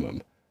to a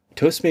minimum.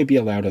 Toast may be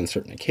allowed on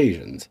certain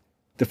occasions.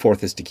 The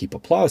fourth is to keep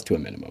applause to a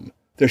minimum.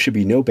 There should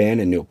be no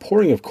ban and no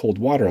pouring of cold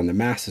water on the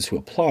masses who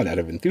applaud out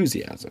of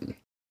enthusiasm.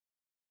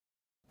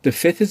 The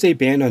fifth is a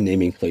ban on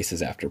naming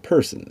places after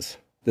persons.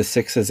 The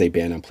sixth is a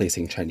ban on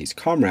placing Chinese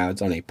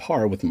comrades on a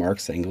par with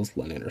Marx, Engels,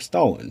 Lenin, or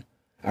Stalin.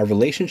 Our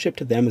relationship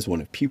to them is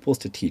one of pupils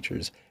to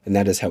teachers, and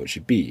that is how it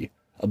should be.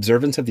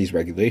 Observance of these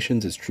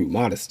regulations is true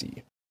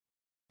modesty.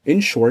 In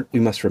short, we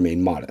must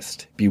remain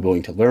modest, be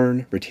willing to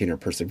learn, retain our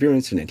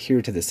perseverance, and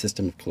adhere to the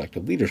system of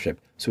collective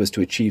leadership so as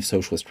to achieve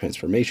socialist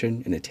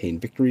transformation and attain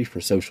victory for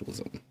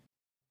socialism.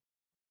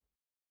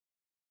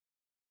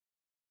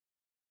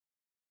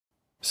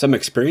 Some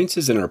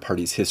experiences in our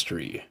party's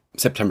history.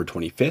 September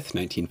 25th,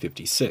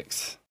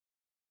 1956.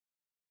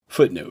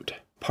 Footnote.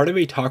 Part of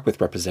a talk with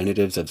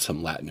representatives of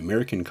some Latin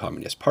American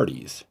communist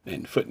parties.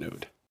 End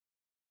footnote.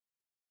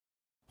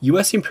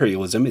 U.S.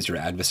 imperialism is your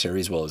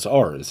adversary as well as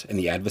ours, and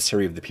the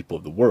adversary of the people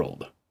of the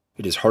world.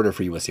 It is harder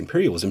for U.S.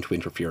 imperialism to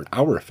interfere in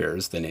our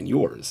affairs than in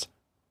yours.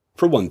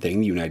 For one thing,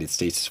 the United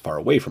States is far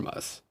away from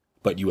us,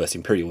 but U.S.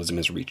 imperialism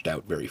has reached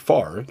out very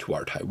far, to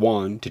our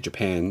Taiwan, to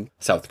Japan,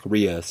 South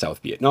Korea, South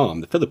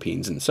Vietnam, the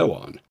Philippines, and so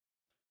on.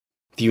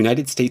 The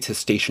United States has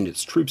stationed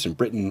its troops in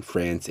Britain,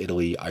 France,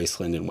 Italy,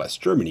 Iceland, and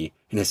West Germany,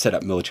 and has set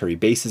up military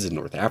bases in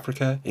North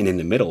Africa and in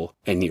the Middle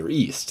and Near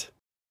East.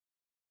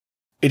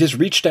 It has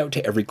reached out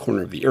to every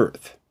corner of the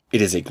earth.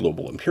 It is a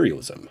global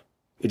imperialism.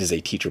 It is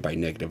a teacher by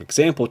negative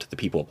example to the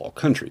people of all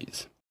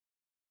countries.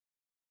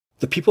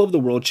 The people of the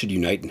world should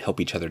unite and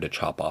help each other to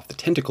chop off the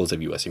tentacles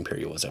of U.S.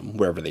 imperialism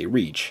wherever they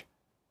reach.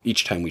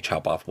 Each time we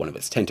chop off one of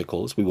its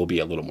tentacles, we will be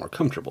a little more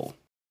comfortable.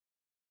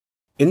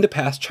 In the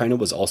past, China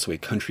was also a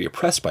country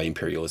oppressed by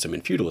imperialism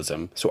and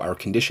feudalism, so our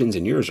conditions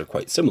and yours are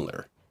quite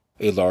similar.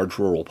 A large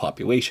rural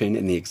population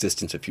and the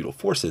existence of feudal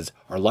forces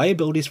are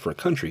liabilities for a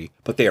country,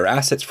 but they are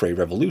assets for a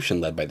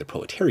revolution led by the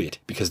proletariat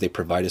because they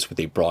provide us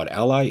with a broad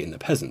ally in the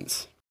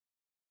peasants.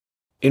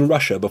 In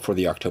Russia, before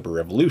the October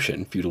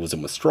Revolution,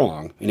 feudalism was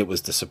strong, and it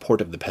was the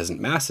support of the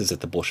peasant masses that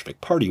the Bolshevik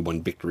Party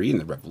won victory in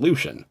the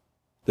revolution.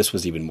 This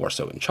was even more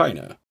so in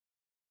China.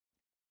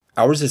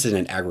 Ours is in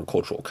an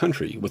agricultural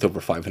country, with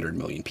over 500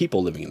 million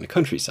people living in the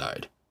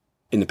countryside.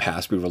 In the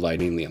past, we relied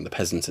mainly on the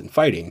peasants in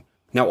fighting.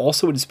 Now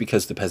also it is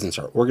because the peasants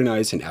are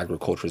organized and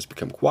agriculture has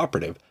become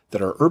cooperative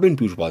that our urban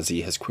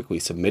bourgeoisie has quickly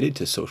submitted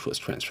to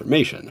socialist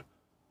transformation.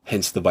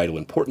 Hence the vital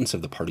importance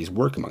of the party's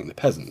work among the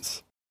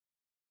peasants.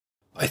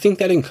 I think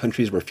that in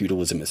countries where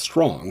feudalism is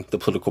strong, the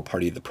political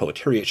party of the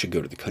proletariat should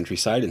go to the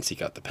countryside and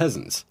seek out the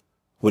peasants.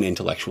 When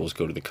intellectuals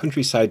go to the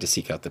countryside to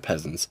seek out the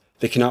peasants,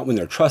 they cannot win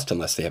their trust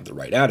unless they have the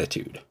right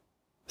attitude.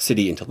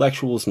 City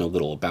intellectuals know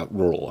little about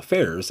rural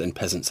affairs and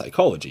peasant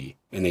psychology,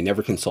 and they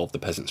never can solve the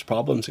peasants'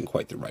 problems in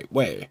quite the right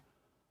way.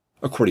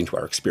 According to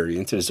our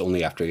experience, it is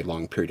only after a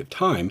long period of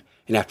time,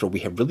 and after we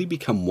have really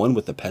become one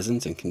with the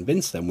peasants and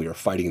convinced them we are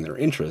fighting in their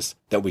interests,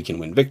 that we can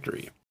win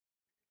victory.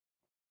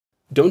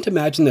 Don't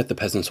imagine that the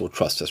peasants will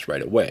trust us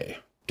right away.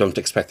 Don't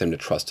expect them to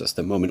trust us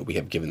the moment we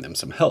have given them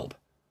some help.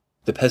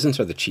 The peasants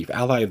are the chief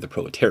ally of the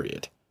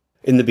proletariat.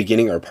 In the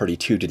beginning, our party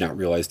too did not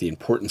realize the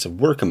importance of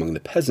work among the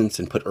peasants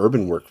and put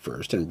urban work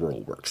first and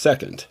rural work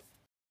second.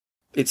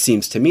 It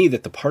seems to me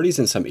that the parties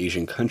in some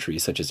Asian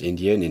countries such as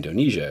India and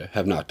Indonesia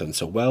have not done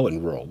so well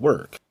in rural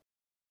work.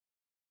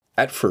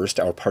 At first,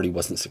 our party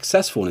wasn't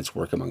successful in its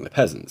work among the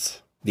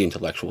peasants. The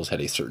intellectuals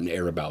had a certain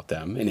air about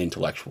them, an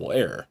intellectual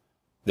air.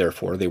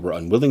 Therefore, they were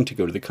unwilling to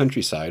go to the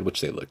countryside,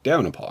 which they looked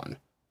down upon.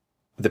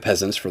 The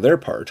peasants, for their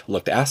part,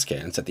 looked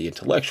askance at the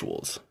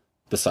intellectuals.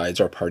 Besides,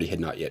 our party had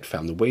not yet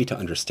found the way to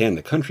understand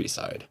the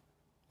countryside.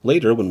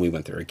 Later, when we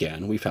went there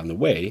again, we found the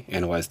way,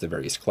 analyzed the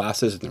various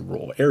classes in the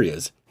rural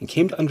areas, and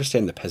came to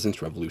understand the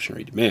peasants'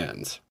 revolutionary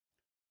demands.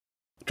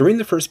 During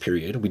the first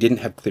period, we didn't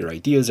have clear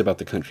ideas about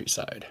the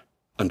countryside.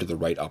 Under the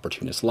right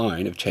opportunist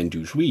line of Chen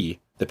Duzhui,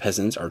 the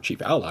peasants, our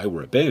chief ally,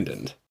 were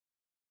abandoned.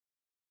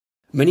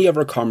 Many of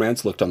our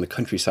comrades looked on the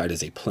countryside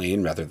as a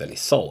plain rather than a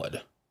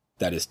solid.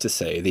 That is to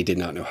say, they did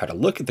not know how to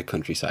look at the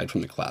countryside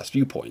from the class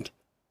viewpoint.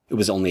 It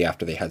was only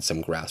after they had some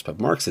grasp of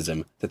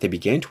Marxism that they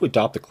began to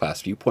adopt the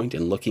class viewpoint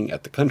in looking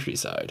at the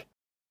countryside.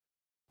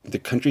 The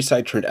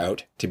countryside turned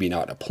out to be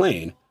not a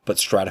plain, but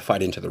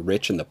stratified into the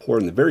rich and the poor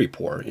and the very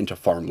poor, into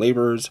farm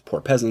laborers,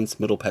 poor peasants,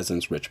 middle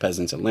peasants, rich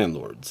peasants, and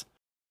landlords.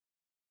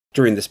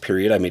 During this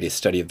period, I made a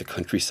study of the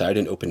countryside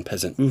and open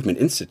peasant movement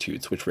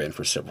institutes, which ran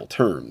for several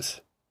terms.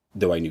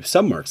 Though I knew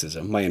some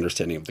Marxism, my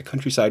understanding of the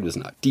countryside was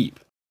not deep.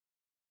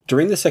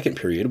 During the second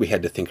period, we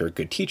had to thank our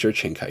good teacher,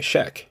 Chiang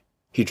Kai-shek.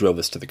 He drove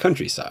us to the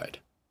countryside.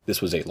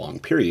 This was a long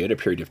period, a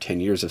period of 10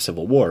 years of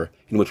civil war,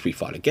 in which we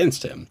fought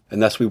against him,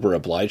 and thus we were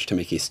obliged to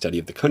make a study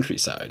of the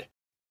countryside.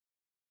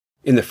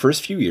 In the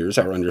first few years,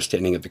 our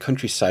understanding of the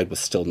countryside was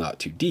still not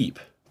too deep,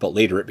 but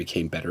later it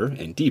became better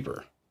and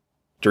deeper.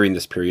 During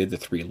this period, the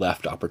three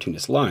left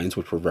opportunist lines,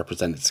 which were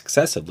represented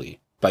successively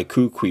by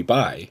Ku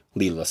Kuibai,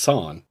 Li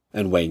Lasan,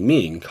 and Wang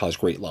Ming, caused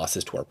great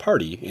losses to our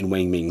party, and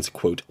Wang Ming's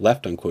quote,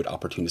 left-unquote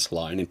opportunist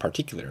line in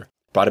particular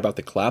brought about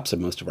the collapse of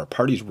most of our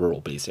party's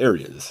rural-based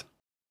areas.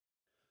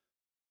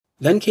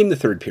 Then came the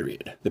third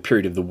period, the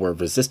period of the War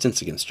of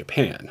Resistance against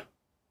Japan.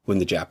 When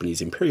the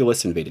Japanese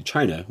imperialists invaded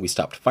China, we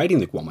stopped fighting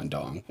the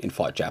Guomindang and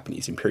fought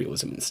Japanese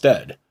imperialism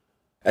instead.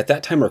 At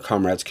that time, our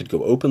comrades could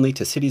go openly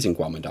to cities in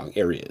Guomindang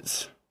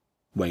areas.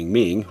 Wang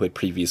Ming, who had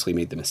previously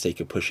made the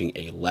mistake of pushing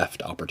a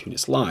left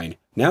opportunist line,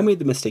 now made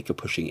the mistake of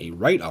pushing a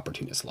right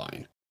opportunist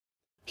line.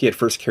 He had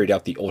first carried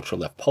out the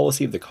ultra-left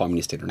policy of the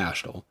Communist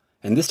International,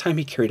 and this time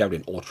he carried out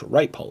an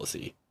ultra-right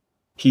policy.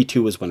 He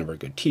too was one of our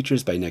good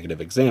teachers by negative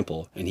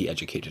example, and he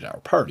educated our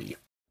party.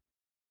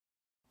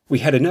 We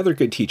had another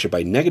good teacher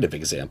by negative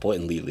example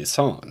in Li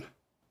Lisan.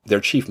 Their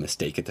chief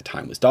mistake at the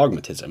time was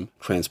dogmatism,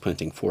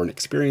 transplanting foreign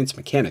experience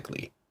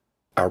mechanically.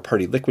 Our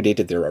party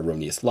liquidated their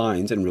erroneous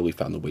lines and really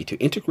found the way to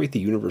integrate the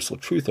universal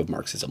truth of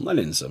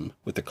Marxism-Leninism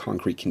with the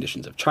concrete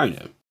conditions of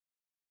China.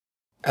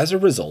 As a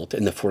result,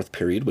 in the fourth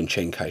period when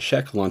Chiang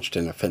Kai-shek launched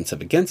an offensive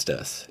against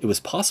us, it was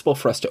possible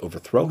for us to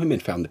overthrow him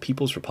and found the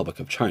People's Republic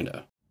of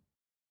China.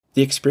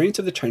 The experience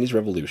of the Chinese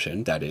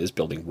Revolution, that is,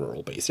 building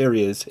rural base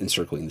areas,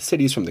 encircling the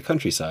cities from the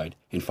countryside,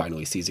 and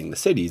finally seizing the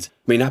cities,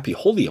 may not be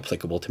wholly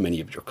applicable to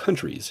many of your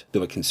countries,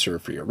 though it can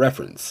serve for your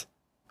reference.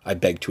 I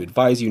beg to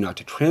advise you not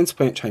to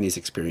transplant Chinese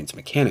experience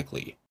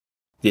mechanically.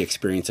 The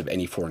experience of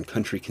any foreign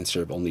country can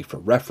serve only for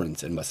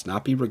reference and must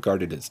not be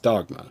regarded as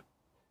dogma.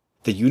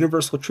 The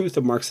universal truth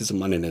of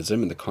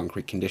Marxism-Leninism and the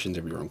concrete conditions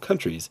of your own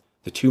countries,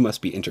 the two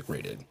must be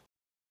integrated.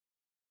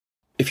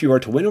 If you are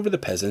to win over the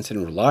peasants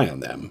and rely on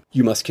them,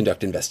 you must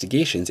conduct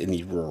investigations in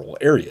the rural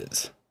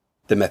areas.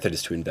 The method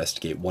is to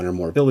investigate one or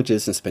more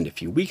villages and spend a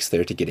few weeks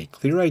there to get a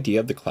clear idea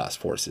of the class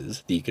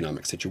forces, the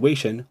economic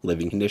situation,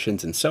 living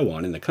conditions, and so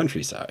on in the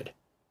countryside.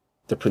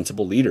 The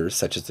principal leaders,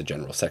 such as the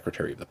General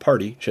Secretary of the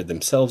party, should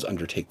themselves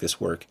undertake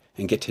this work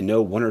and get to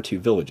know one or two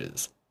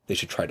villages. They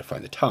should try to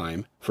find the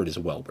time, for it is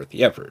well worth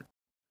the effort.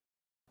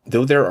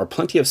 Though there are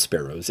plenty of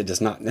sparrows, it is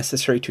not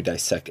necessary to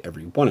dissect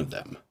every one of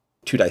them.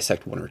 To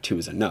dissect one or two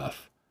is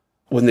enough.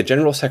 When the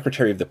General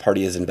Secretary of the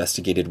party has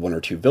investigated one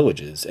or two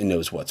villages and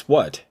knows what's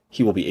what,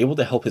 he will be able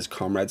to help his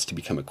comrades to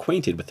become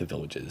acquainted with the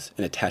villages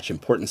and attach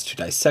importance to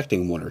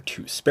dissecting one or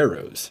two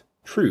sparrows.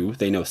 True,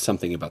 they know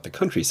something about the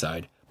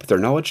countryside, but their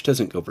knowledge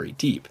doesn't go very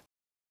deep,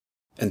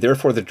 and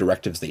therefore the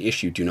directives they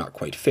issue do not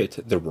quite fit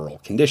the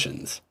rural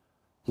conditions.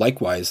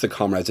 Likewise, the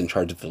comrades in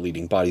charge of the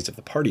leading bodies of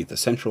the party at the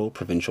central,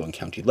 provincial, and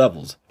county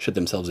levels should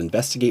themselves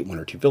investigate one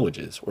or two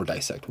villages, or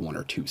dissect one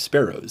or two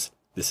sparrows.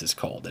 This is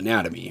called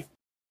anatomy.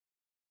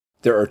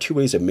 There are two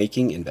ways of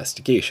making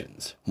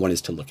investigations. One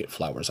is to look at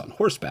flowers on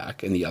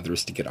horseback, and the other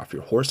is to get off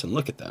your horse and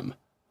look at them.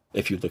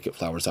 If you look at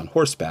flowers on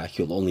horseback,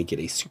 you'll only get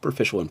a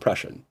superficial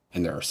impression,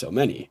 and there are so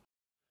many.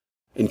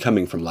 In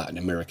coming from Latin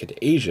America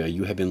to Asia,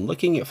 you have been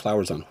looking at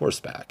flowers on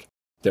horseback.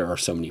 There are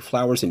so many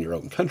flowers in your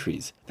own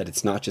countries that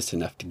it's not just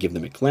enough to give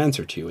them a glance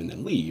or two and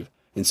then leave,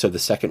 and so the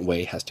second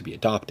way has to be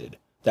adopted.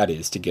 That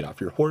is, to get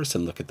off your horse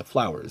and look at the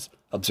flowers,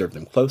 observe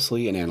them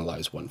closely and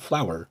analyze one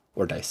flower,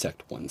 or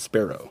dissect one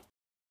sparrow.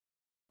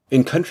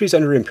 In countries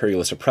under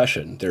imperialist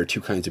oppression, there are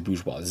two kinds of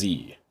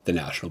bourgeoisie, the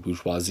national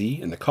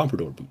bourgeoisie and the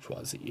comprador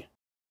bourgeoisie.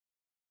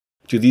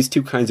 Do these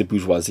two kinds of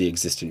bourgeoisie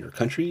exist in your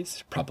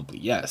countries? Probably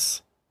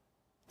yes.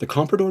 The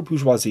comprador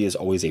bourgeoisie is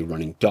always a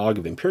running dog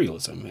of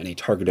imperialism and a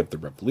target of the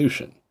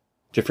revolution.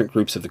 Different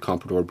groups of the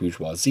comprador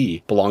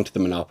bourgeoisie belong to the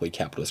monopoly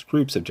capitalist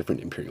groups of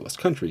different imperialist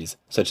countries,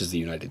 such as the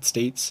United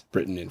States,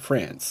 Britain, and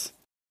France.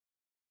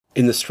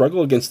 In the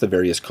struggle against the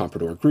various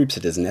comprador groups,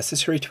 it is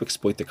necessary to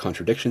exploit the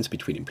contradictions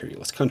between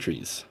imperialist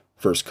countries,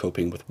 first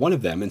coping with one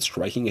of them and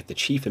striking at the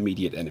chief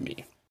immediate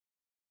enemy.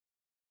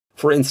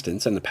 For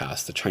instance, in the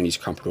past, the Chinese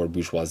comprador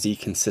bourgeoisie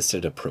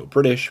consisted of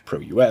pro-British,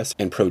 pro-US,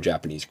 and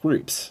pro-Japanese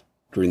groups.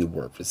 During the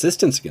War of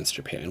Resistance against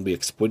Japan, we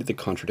exploited the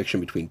contradiction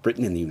between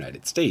Britain and the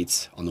United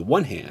States, on the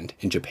one hand,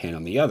 and Japan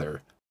on the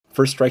other,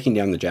 first striking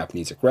down the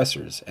Japanese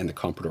aggressors and the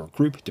comprador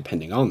group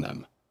depending on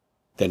them.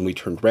 Then we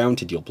turned round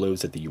to deal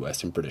blows at the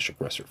US and British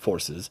aggressor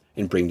forces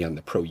and bring down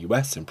the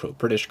pro-US and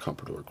pro-British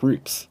comprador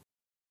groups.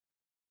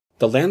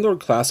 The landlord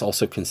class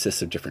also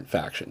consists of different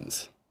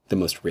factions. The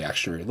most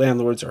reactionary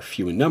landlords are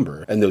few in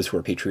number, and those who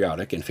are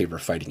patriotic and favor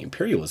fighting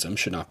imperialism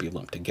should not be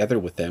lumped together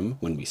with them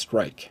when we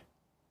strike.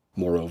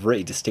 Moreover,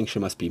 a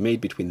distinction must be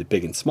made between the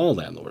big and small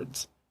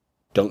landlords.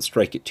 Don't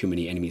strike at too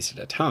many enemies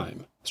at a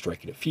time,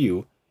 strike at a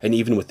few, and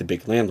even with the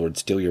big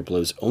landlords, deal your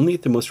blows only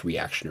at the most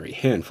reactionary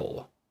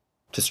handful.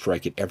 To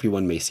strike at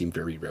everyone may seem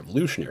very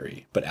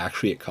revolutionary, but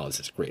actually it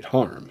causes great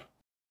harm.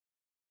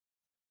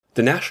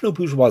 The national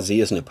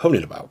bourgeoisie is an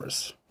opponent of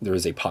ours. There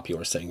is a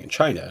popular saying in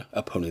China,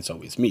 opponents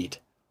always meet.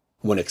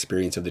 One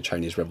experience of the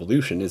Chinese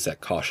Revolution is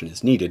that caution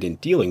is needed in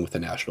dealing with the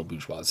national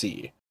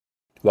bourgeoisie.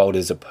 While it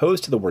is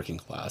opposed to the working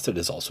class, it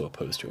is also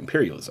opposed to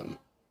imperialism.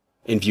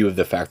 In view of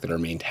the fact that our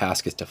main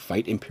task is to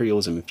fight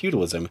imperialism and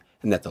feudalism,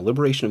 and that the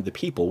liberation of the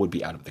people would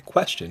be out of the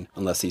question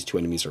unless these two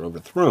enemies are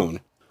overthrown,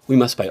 We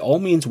must by all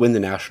means win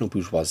the national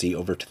bourgeoisie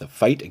over to the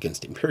fight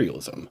against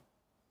imperialism.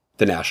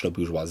 The national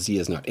bourgeoisie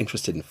is not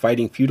interested in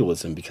fighting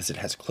feudalism because it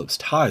has close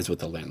ties with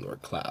the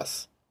landlord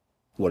class.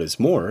 What is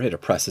more, it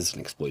oppresses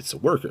and exploits the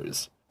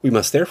workers. We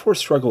must therefore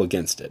struggle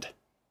against it.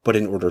 But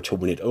in order to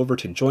win it over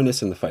to join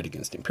us in the fight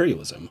against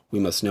imperialism, we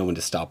must know when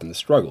to stop in the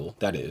struggle,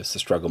 that is, the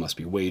struggle must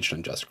be waged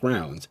on just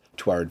grounds,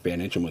 to our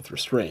advantage and with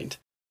restraint.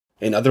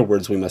 In other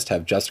words, we must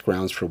have just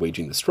grounds for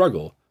waging the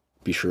struggle,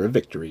 be sure of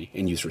victory,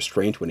 and use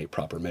restraint when a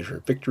proper measure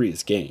of victory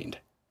is gained.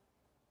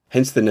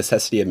 Hence the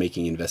necessity of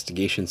making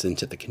investigations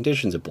into the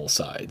conditions of both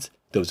sides,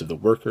 those of the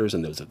workers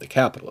and those of the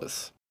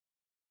capitalists.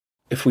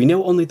 If we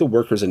know only the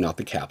workers and not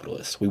the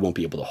capitalists, we won't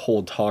be able to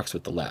hold talks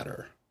with the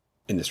latter.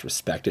 In this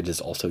respect, it is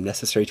also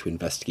necessary to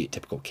investigate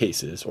typical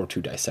cases, or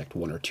to dissect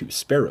one or two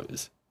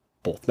sparrows.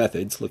 Both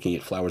methods, looking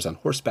at flowers on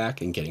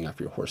horseback and getting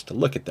off your horse to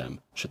look at them,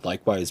 should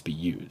likewise be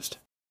used.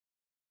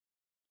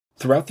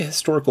 Throughout the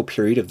historical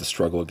period of the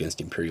struggle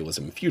against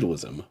imperialism and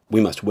feudalism,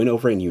 we must win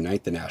over and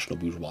unite the national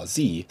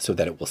bourgeoisie so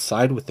that it will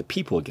side with the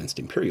people against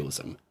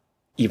imperialism.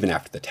 Even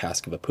after the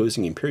task of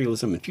opposing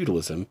imperialism and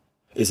feudalism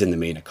is in the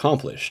main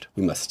accomplished,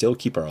 we must still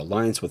keep our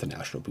alliance with the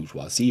national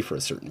bourgeoisie for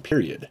a certain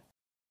period.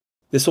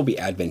 This will be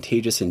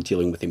advantageous in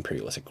dealing with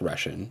imperialist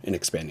aggression, in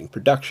expanding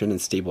production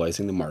and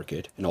stabilizing the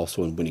market, and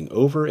also in winning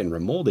over and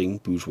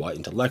remolding bourgeois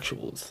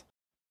intellectuals.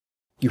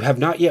 You have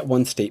not yet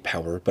won state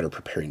power, but are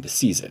preparing to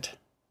seize it.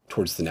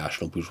 Towards the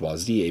national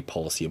bourgeoisie, a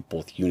policy of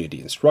both unity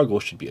and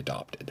struggle should be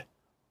adopted.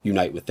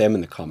 Unite with them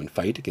in the common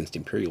fight against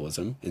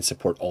imperialism, and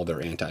support all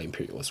their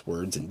anti-imperialist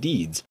words and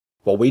deeds,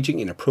 while waging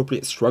an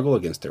appropriate struggle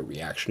against their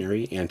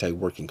reactionary,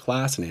 anti-working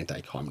class, and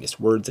anti-communist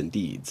words and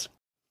deeds.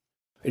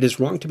 It is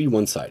wrong to be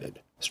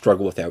one-sided.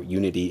 Struggle without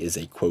unity is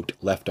a, quote,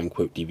 left,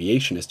 unquote,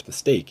 deviationist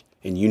mistake,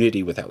 and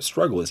unity without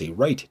struggle is a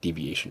right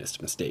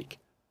deviationist mistake.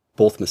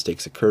 Both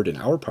mistakes occurred in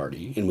our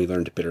party, and we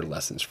learned bitter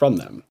lessons from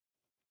them.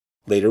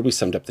 Later, we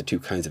summed up the two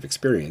kinds of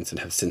experience and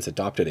have since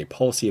adopted a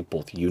policy of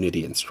both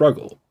unity and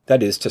struggle,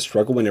 that is, to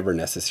struggle whenever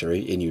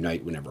necessary and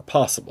unite whenever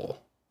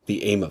possible.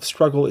 The aim of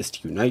struggle is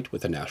to unite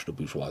with the national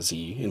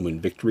bourgeoisie and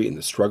win victory in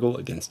the struggle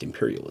against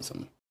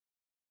imperialism.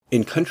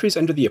 In countries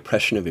under the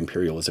oppression of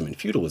imperialism and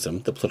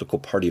feudalism, the political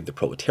party of the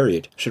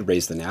proletariat should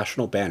raise the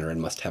national banner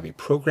and must have a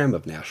program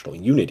of national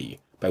unity,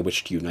 by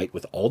which to unite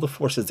with all the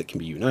forces that can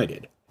be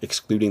united,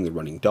 excluding the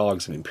running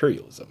dogs of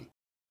imperialism.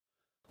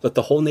 Let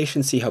the whole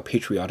nation see how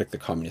patriotic the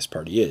Communist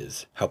Party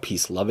is, how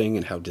peace-loving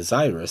and how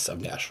desirous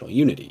of national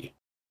unity.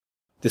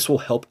 This will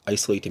help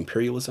isolate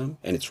imperialism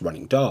and its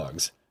running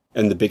dogs,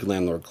 and the big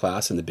landlord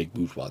class and the big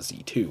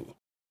bourgeoisie too.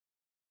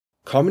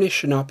 Communists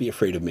should not be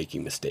afraid of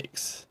making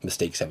mistakes.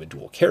 Mistakes have a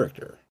dual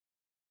character.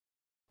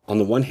 On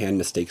the one hand,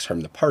 mistakes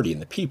harm the party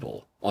and the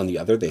people. On the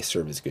other, they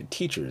serve as good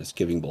teachers,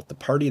 giving both the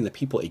party and the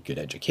people a good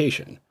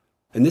education.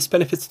 And this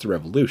benefits the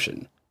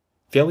revolution.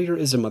 Failure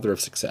is the mother of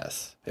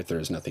success. If there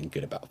is nothing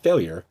good about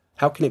failure,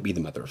 how can it be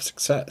the mother of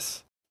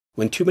success?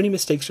 When too many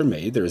mistakes are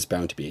made, there is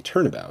bound to be a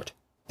turnabout.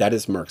 That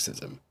is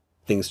Marxism.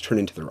 Things turn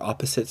into their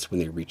opposites when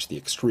they reach the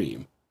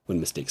extreme. When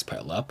mistakes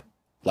pile up,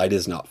 light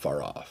is not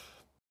far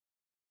off.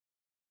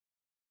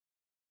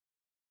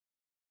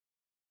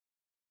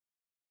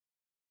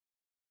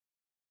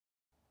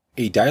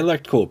 A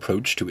Dialectical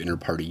Approach to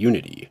Inter-Party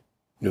Unity,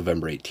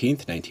 November 18,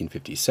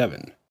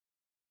 1957.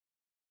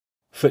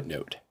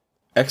 Footnote.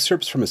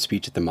 Excerpts from a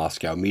speech at the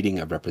Moscow meeting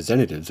of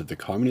representatives of the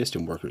Communist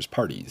and Workers'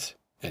 parties.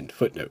 End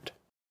footnote.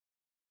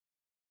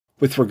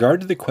 With regard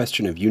to the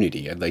question of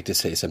unity, I'd like to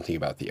say something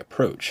about the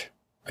approach.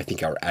 I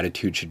think our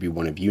attitude should be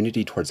one of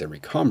unity towards every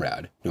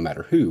comrade, no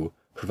matter who,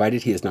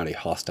 provided he is not a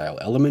hostile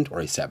element or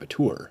a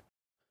saboteur.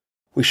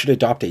 We should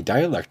adopt a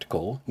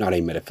dialectical, not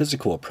a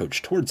metaphysical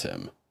approach towards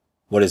him.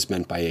 What is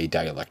meant by a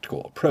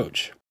dialectical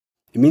approach?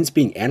 It means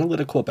being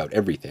analytical about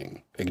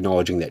everything,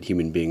 acknowledging that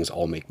human beings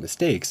all make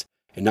mistakes,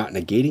 and not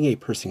negating a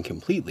person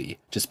completely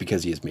just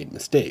because he has made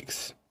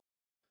mistakes.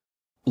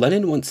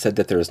 Lenin once said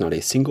that there is not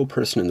a single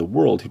person in the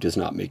world who does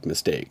not make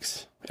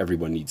mistakes.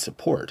 Everyone needs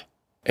support.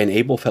 An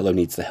able fellow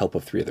needs the help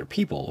of 3 other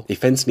people. A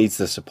fence needs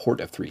the support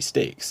of 3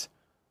 stakes.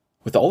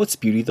 With all its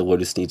beauty, the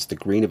lotus needs the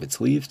green of its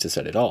leaves to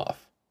set it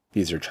off.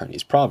 These are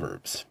Chinese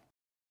proverbs.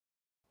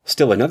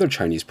 Still another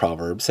Chinese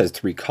proverb says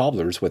 3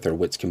 cobblers with their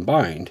wits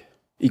combined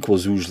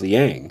equals Zhu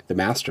Liang, the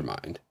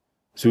mastermind.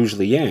 Zhu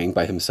Liang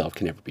by himself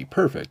can never be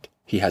perfect.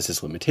 He has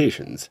his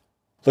limitations.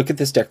 Look at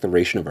this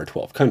declaration of our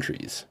 12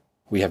 countries.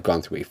 We have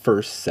gone through a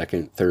first,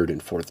 second, third,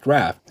 and fourth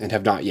draft and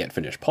have not yet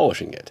finished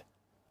polishing it.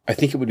 I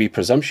think it would be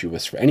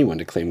presumptuous for anyone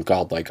to claim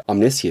godlike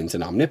omniscience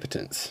and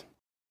omnipotence.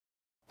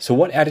 So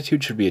what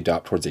attitude should we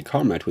adopt towards a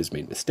comrade who has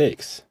made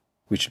mistakes?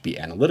 We should be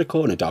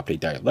analytical and adopt a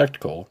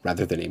dialectical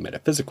rather than a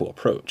metaphysical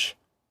approach.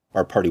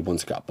 Our party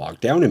once got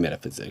bogged down in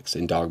metaphysics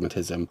and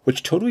dogmatism,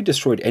 which totally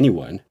destroyed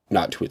anyone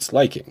not to its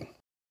liking.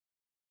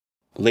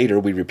 Later,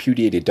 we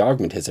repudiated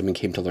dogmatism and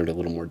came to learn a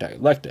little more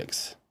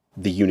dialectics.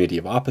 The unity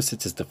of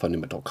opposites is the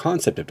fundamental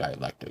concept of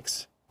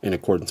dialectics. In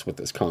accordance with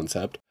this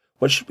concept,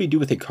 what should we do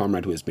with a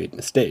comrade who has made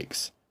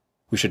mistakes?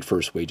 We should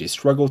first wage a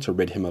struggle to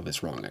rid him of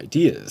his wrong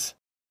ideas.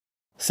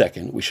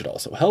 Second, we should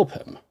also help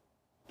him.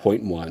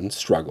 Point 1,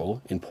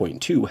 struggle, and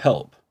point 2,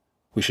 help.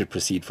 We should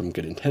proceed from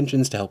good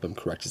intentions to help him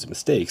correct his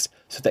mistakes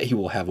so that he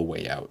will have a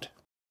way out.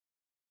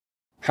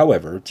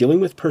 However, dealing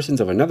with persons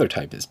of another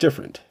type is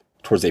different.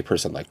 Towards a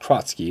person like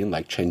Trotsky and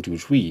like Chen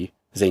Duzhui,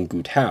 Zheng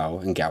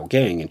Gutao, and Gao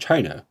Gang in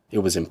China, it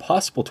was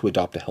impossible to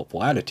adopt a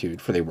helpful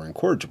attitude, for they were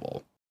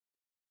incorrigible.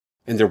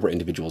 And there were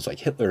individuals like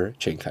Hitler,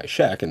 Chiang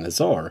Kai-shek, and the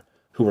Tsar,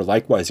 who were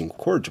likewise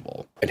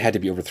incorrigible, and had to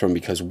be overthrown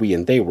because we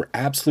and they were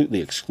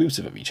absolutely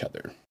exclusive of each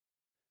other.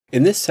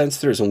 In this sense,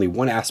 there is only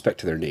one aspect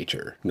to their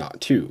nature, not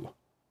two.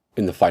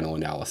 In the final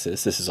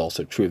analysis, this is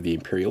also true of the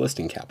imperialist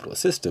and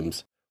capitalist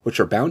systems, which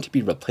are bound to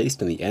be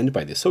replaced in the end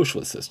by the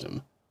socialist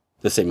system.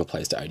 The same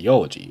applies to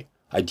ideology.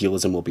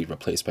 Idealism will be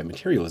replaced by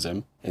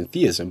materialism, and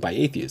theism by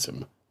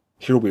atheism.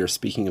 Here we are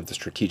speaking of the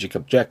strategic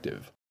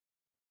objective.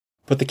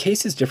 But the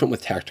case is different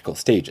with tactical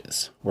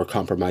stages, where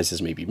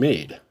compromises may be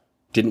made.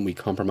 Didn't we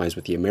compromise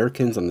with the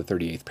Americans on the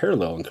 38th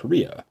parallel in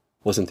Korea?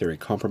 Wasn't there a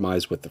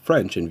compromise with the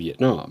French in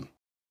Vietnam?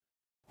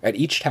 At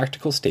each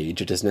tactical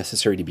stage, it is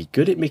necessary to be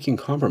good at making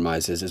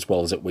compromises as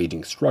well as at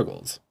waging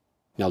struggles.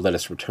 Now let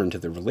us return to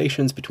the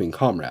relations between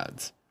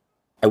comrades.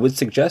 I would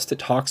suggest that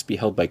talks be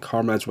held by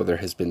comrades where there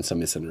has been some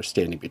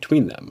misunderstanding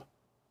between them.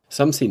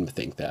 Some seem to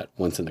think that,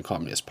 once in the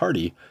Communist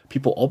Party,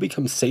 people all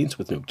become saints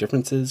with no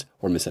differences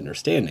or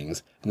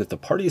misunderstandings, and that the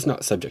party is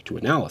not subject to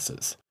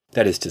analysis.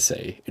 That is to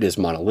say, it is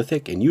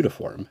monolithic and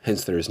uniform,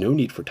 hence there is no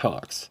need for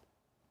talks.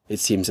 It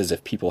seems as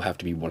if people have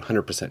to be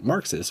 100%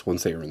 Marxist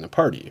once they are in the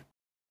party.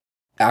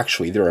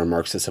 Actually, there are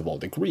Marxists of all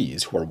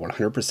degrees who are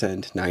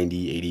 100%,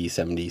 90, 80,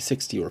 70,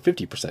 60, or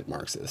 50%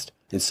 Marxist,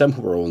 and some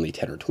who are only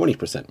 10 or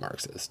 20%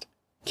 Marxist.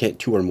 Can't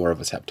two or more of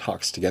us have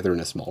talks together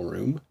in a small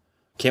room?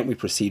 Can't we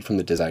proceed from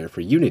the desire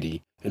for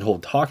unity and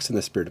hold talks in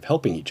the spirit of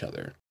helping each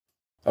other?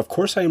 Of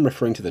course I am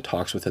referring to the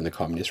talks within the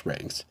communist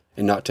ranks,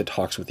 and not to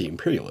talks with the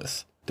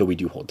imperialists, though we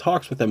do hold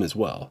talks with them as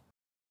well.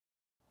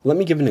 Let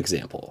me give an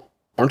example.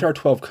 Aren't our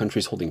 12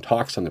 countries holding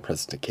talks on the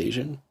present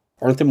occasion?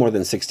 Aren't there more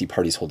than 60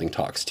 parties holding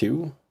talks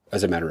too?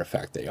 As a matter of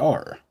fact, they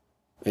are.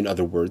 In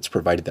other words,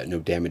 provided that no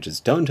damage is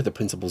done to the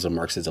principles of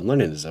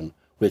Marxism-Leninism,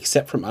 we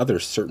accept from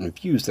others certain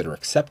views that are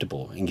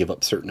acceptable and give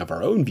up certain of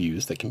our own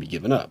views that can be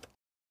given up.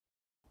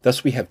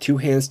 Thus we have two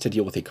hands to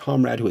deal with a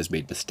comrade who has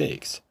made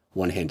mistakes,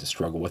 one hand to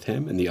struggle with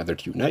him and the other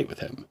to unite with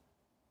him.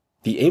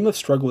 The aim of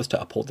struggle is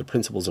to uphold the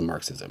principles of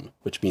Marxism,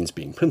 which means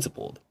being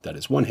principled, that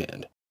is one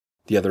hand.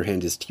 The other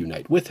hand is to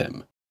unite with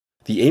him.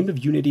 The aim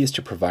of unity is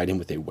to provide him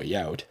with a way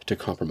out, to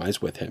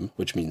compromise with him,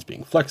 which means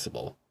being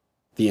flexible.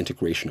 The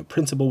integration of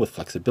principle with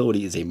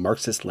flexibility is a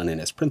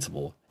Marxist-Leninist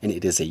principle, and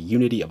it is a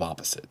unity of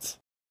opposites.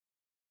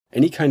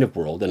 Any kind of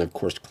world, and of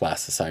course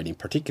class society in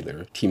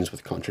particular, teems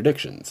with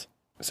contradictions.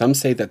 Some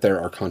say that there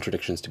are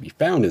contradictions to be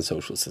found in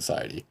social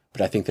society,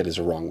 but I think that is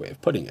a wrong way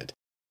of putting it.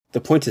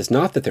 The point is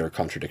not that there are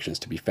contradictions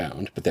to be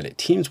found, but that it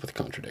teems with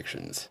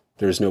contradictions.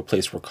 There is no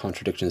place where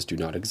contradictions do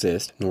not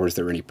exist, nor is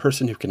there any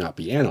person who cannot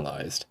be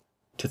analyzed.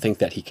 To think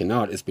that he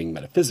cannot is being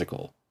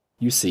metaphysical.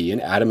 You see, an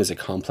atom is a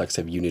complex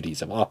of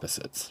unities of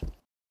opposites.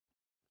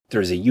 There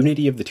is a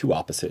unity of the two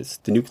opposites,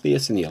 the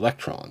nucleus and the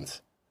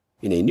electrons.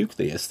 In a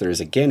nucleus, there is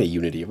again a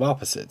unity of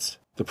opposites,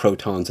 the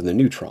protons and the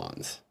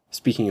neutrons.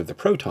 Speaking of the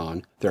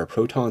proton, there are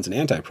protons and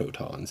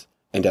antiprotons,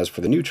 and as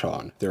for the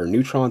neutron, there are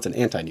neutrons and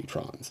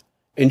antineutrons.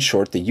 In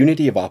short, the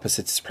unity of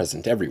opposites is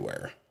present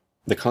everywhere.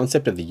 The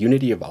concept of the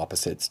unity of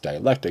opposites,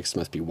 dialectics,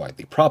 must be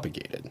widely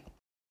propagated.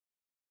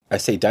 I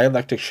say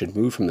dialectics should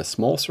move from the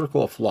small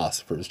circle of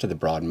philosophers to the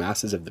broad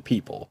masses of the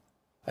people.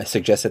 I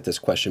suggest that this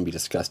question be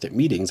discussed at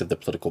meetings of the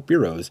political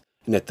bureaus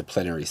and at the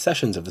plenary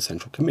sessions of the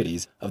central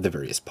committees of the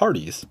various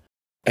parties,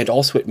 and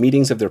also at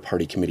meetings of their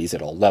party committees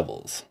at all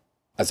levels.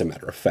 As a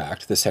matter of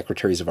fact, the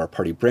secretaries of our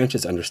party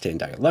branches understand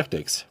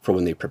dialectics, for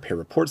when they prepare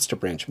reports to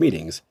branch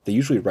meetings, they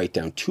usually write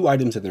down two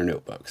items in their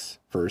notebooks.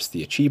 First,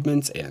 the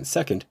achievements, and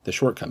second, the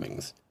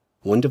shortcomings.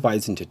 One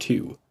divides into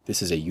two.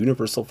 This is a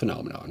universal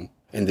phenomenon,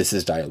 and this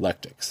is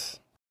dialectics.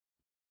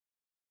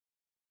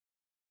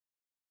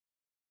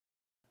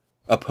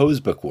 Oppose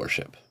book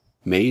worship,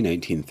 May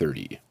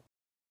 1930.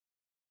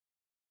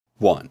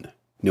 1.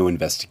 No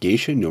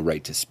investigation, no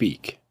right to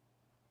speak.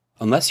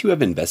 Unless you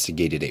have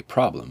investigated a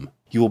problem,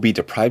 you will be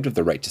deprived of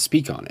the right to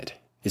speak on it.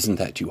 Isn't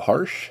that too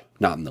harsh?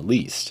 Not in the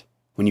least.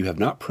 When you have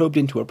not probed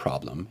into a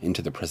problem,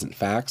 into the present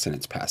facts and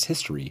its past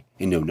history,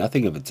 and know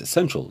nothing of its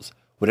essentials,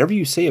 whatever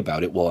you say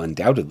about it will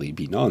undoubtedly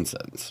be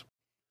nonsense.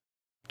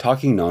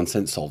 Talking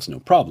nonsense solves no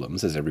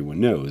problems, as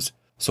everyone knows,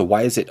 so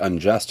why is it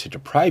unjust to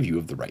deprive you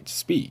of the right to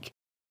speak?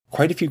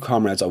 Quite a few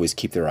comrades always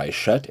keep their eyes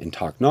shut and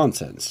talk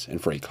nonsense,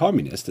 and for a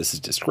communist this is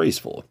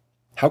disgraceful.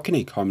 How can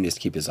a communist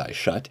keep his eyes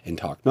shut and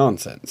talk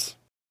nonsense?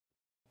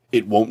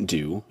 It won't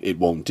do, it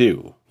won't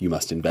do. You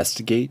must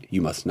investigate,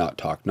 you must not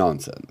talk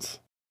nonsense.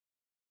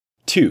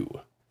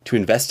 2. To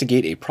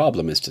investigate a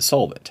problem is to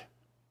solve it.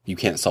 You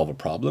can't solve a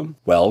problem?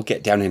 Well,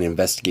 get down and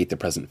investigate the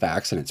present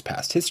facts and its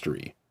past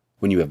history.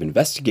 When you have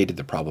investigated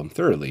the problem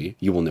thoroughly,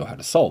 you will know how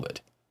to solve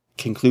it.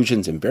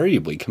 Conclusions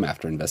invariably come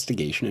after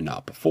investigation and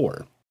not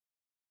before.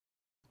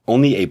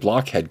 Only a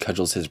blockhead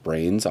cudgels his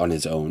brains on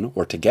his own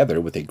or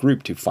together with a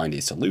group to find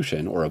a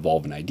solution or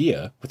evolve an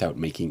idea without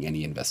making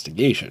any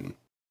investigation.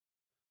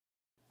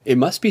 It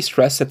must be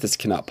stressed that this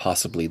cannot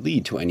possibly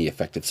lead to any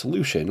effective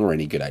solution or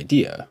any good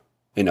idea.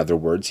 In other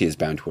words, he is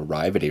bound to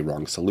arrive at a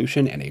wrong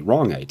solution and a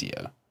wrong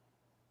idea.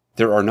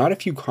 There are not a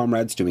few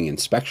comrades doing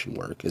inspection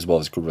work, as well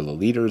as guerrilla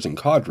leaders and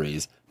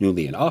cadres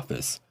newly in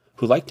office,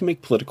 who like to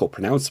make political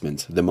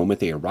pronouncements the moment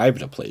they arrive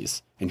at a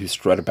place, and who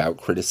strut about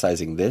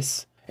criticizing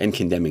this and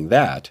condemning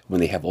that when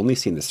they have only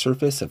seen the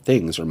surface of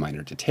things or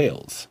minor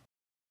details.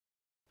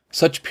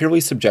 Such purely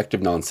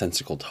subjective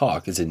nonsensical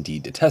talk is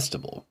indeed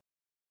detestable.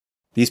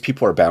 These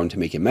people are bound to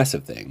make a mess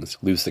of things,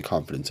 lose the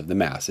confidence of the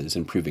masses,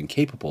 and prove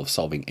incapable of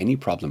solving any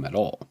problem at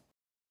all.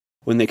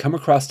 When they come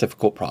across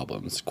difficult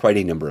problems, quite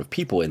a number of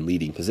people in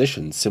leading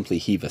positions simply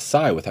heave a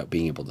sigh without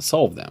being able to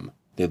solve them.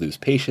 They lose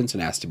patience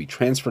and ask to be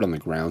transferred on the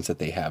grounds that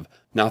they have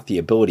not the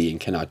ability and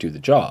cannot do the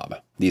job.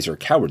 These are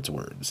cowards'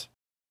 words.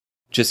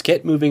 Just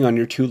get moving on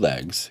your two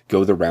legs,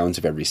 go the rounds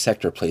of every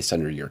sector placed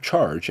under your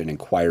charge, and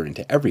inquire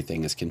into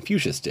everything as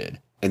Confucius did,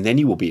 and then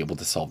you will be able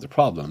to solve the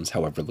problems,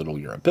 however little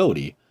your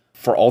ability,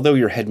 for although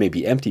your head may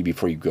be empty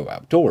before you go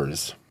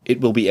outdoors, it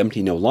will be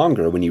empty no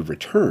longer when you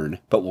return,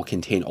 but will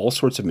contain all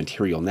sorts of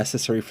material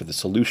necessary for the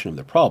solution of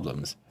the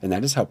problems, and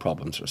that is how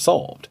problems are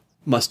solved.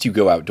 Must you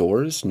go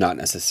outdoors? Not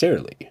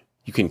necessarily.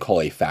 You can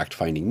call a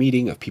fact-finding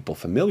meeting of people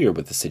familiar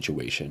with the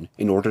situation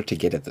in order to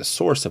get at the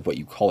source of what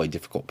you call a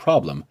difficult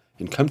problem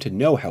and come to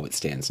know how it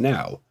stands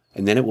now,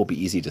 and then it will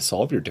be easy to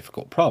solve your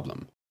difficult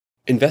problem.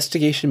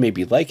 Investigation may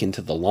be likened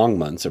to the long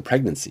months of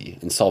pregnancy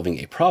and solving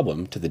a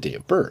problem to the day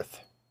of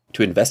birth.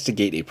 To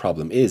investigate a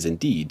problem is,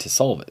 indeed, to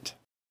solve it.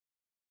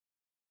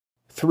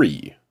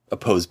 3.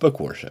 Oppose book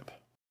worship.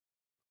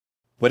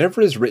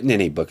 Whatever is written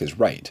in a book is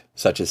right,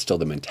 such is still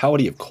the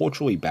mentality of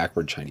culturally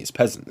backward Chinese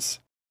peasants.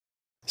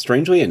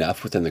 Strangely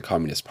enough, within the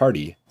Communist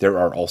Party, there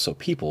are also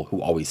people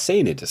who always say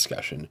in a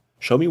discussion,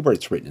 "Show me where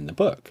it's written in the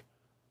book."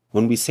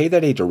 When we say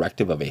that a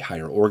directive of a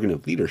higher organ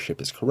of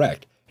leadership is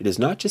correct, it is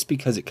not just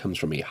because it comes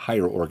from a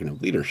higher organ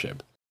of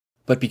leadership,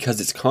 but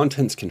because its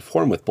contents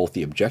conform with both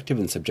the objective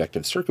and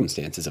subjective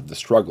circumstances of the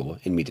struggle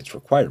and meet its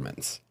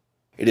requirements.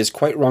 It is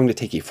quite wrong to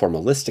take a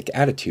formalistic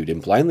attitude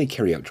and blindly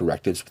carry out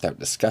directives without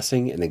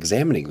discussing and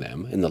examining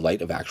them in the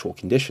light of actual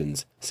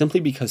conditions simply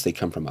because they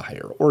come from a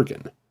higher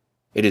organ.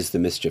 It is the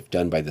mischief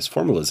done by this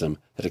formalism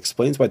that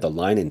explains why the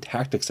line and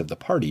tactics of the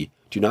party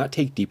do not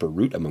take deeper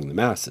root among the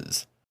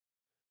masses.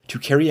 To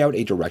carry out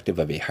a directive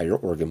of a higher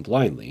organ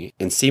blindly,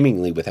 and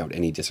seemingly without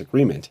any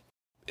disagreement,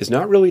 is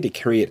not really to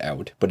carry it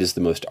out, but is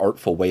the most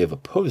artful way of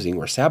opposing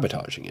or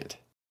sabotaging it.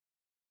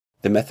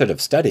 The method of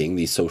studying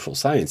these social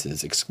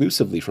sciences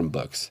exclusively from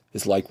books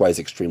is likewise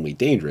extremely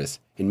dangerous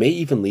and may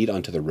even lead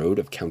onto the road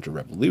of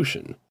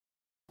counter-revolution.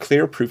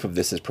 Clear proof of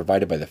this is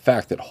provided by the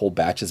fact that whole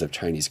batches of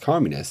Chinese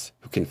communists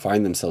who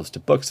confine themselves to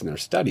books in their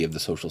study of the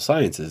social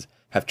sciences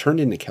have turned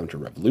into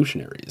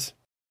counter-revolutionaries.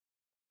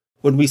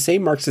 When we say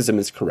Marxism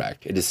is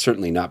correct, it is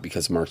certainly not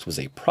because Marx was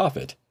a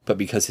prophet, but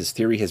because his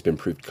theory has been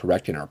proved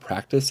correct in our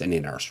practice and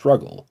in our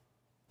struggle.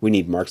 We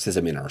need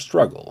Marxism in our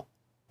struggle.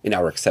 In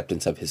our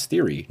acceptance of his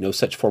theory, no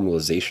such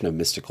formalization of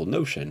mystical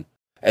notion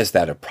as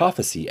that of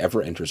prophecy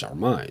ever enters our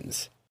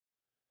minds.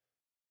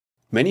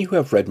 Many who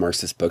have read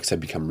Marxist books have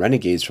become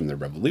renegades from the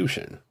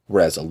revolution,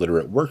 whereas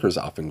illiterate workers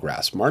often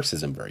grasp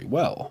Marxism very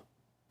well.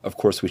 Of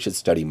course, we should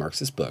study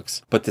Marxist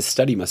books, but this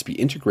study must be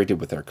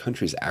integrated with our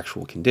country's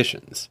actual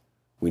conditions.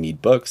 We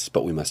need books,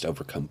 but we must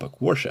overcome book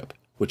worship,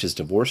 which is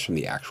divorced from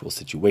the actual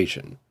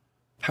situation.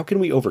 How can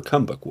we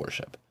overcome book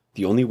worship?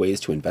 The only way is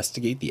to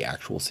investigate the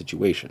actual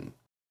situation.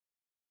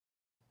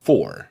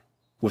 4.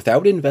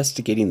 Without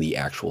investigating the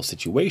actual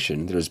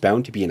situation, there is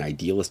bound to be an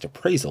idealist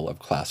appraisal of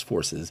class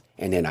forces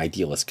and an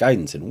idealist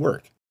guidance in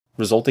work,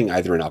 resulting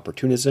either in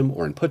opportunism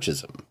or in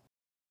putschism.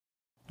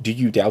 Do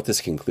you doubt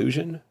this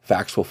conclusion?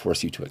 Facts will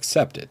force you to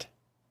accept it.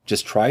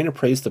 Just try and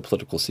appraise the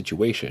political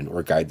situation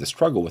or guide the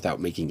struggle without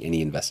making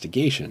any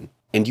investigation,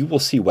 and you will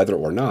see whether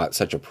or not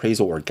such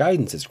appraisal or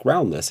guidance is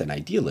groundless and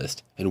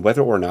idealist, and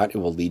whether or not it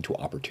will lead to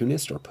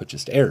opportunist or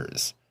putschist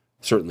errors.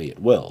 Certainly it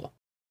will.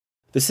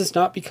 This is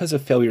not because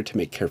of failure to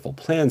make careful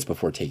plans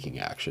before taking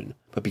action,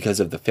 but because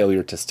of the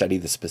failure to study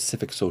the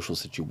specific social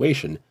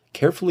situation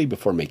carefully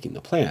before making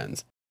the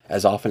plans,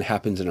 as often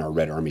happens in our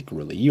Red Army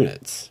guerrilla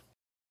units.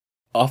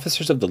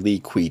 Officers of the Li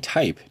Kui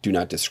type do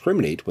not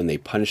discriminate when they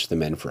punish the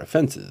men for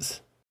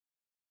offenses.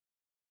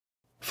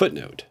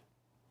 Footnote: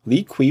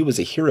 Li Kui was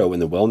a hero in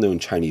the well-known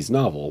Chinese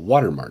novel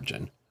Water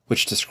Margin,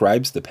 which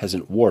describes the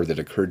peasant war that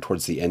occurred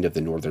towards the end of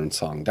the Northern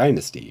Song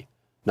dynasty,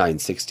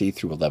 960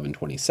 through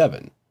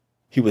 1127.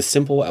 He was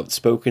simple,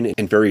 outspoken,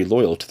 and very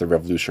loyal to the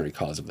revolutionary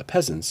cause of the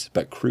peasants,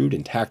 but crude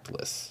and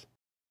tactless.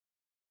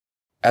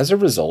 As a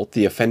result,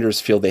 the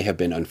offenders feel they have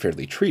been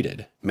unfairly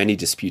treated, many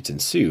disputes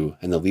ensue,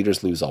 and the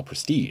leaders lose all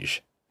prestige.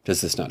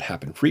 Does this not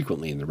happen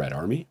frequently in the Red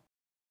Army?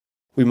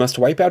 We must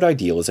wipe out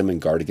idealism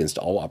and guard against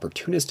all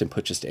opportunist and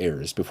putschist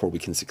errors before we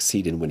can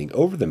succeed in winning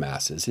over the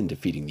masses and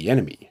defeating the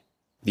enemy.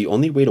 The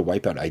only way to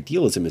wipe out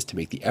idealism is to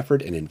make the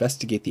effort and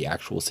investigate the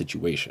actual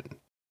situation.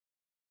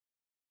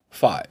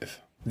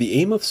 5. The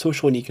aim of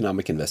social and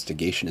economic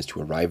investigation is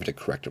to arrive at a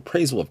correct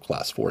appraisal of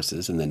class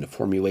forces and then to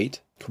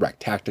formulate correct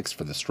tactics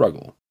for the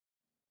struggle.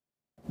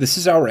 This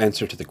is our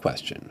answer to the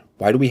question,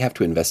 why do we have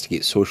to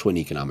investigate social and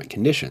economic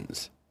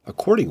conditions?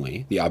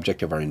 Accordingly, the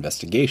object of our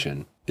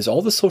investigation is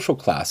all the social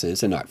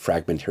classes and not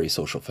fragmentary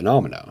social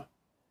phenomena.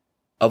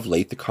 Of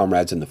late, the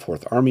comrades in the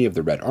Fourth Army of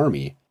the Red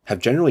Army have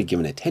generally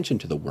given attention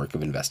to the work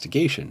of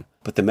investigation,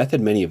 but the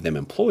method many of them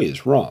employ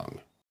is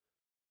wrong.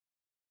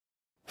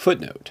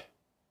 Footnote: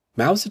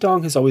 Mao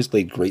Zedong has always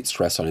laid great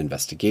stress on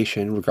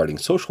investigation regarding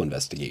social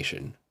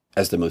investigation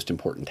as the most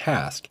important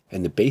task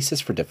and the basis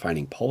for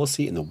defining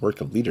policy and the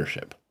work of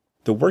leadership.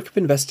 The work of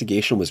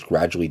investigation was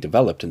gradually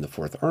developed in the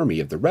Fourth Army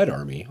of the Red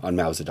Army on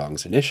Mao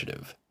Zedong's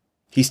initiative.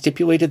 He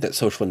stipulated that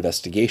social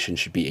investigation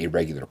should be a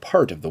regular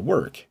part of the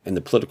work, and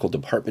the political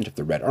department of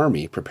the Red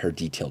Army prepared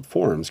detailed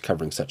forms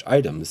covering such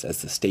items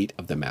as the state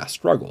of the mass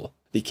struggle,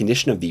 the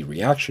condition of the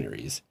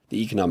reactionaries,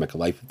 the economic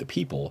life of the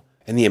people,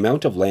 and the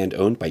amount of land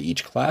owned by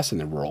each class in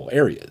the rural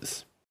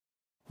areas.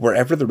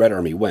 Wherever the Red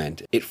Army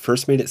went, it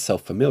first made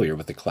itself familiar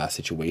with the class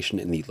situation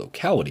in the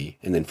locality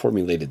and then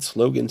formulated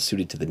slogans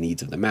suited to the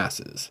needs of the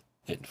masses.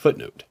 End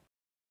footnote.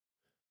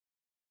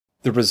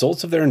 The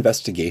results of their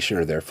investigation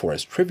are therefore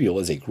as trivial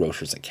as a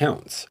grocer's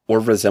accounts, or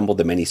resemble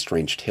the many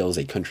strange tales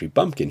a country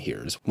bumpkin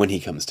hears when he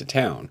comes to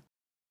town,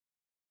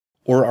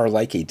 or are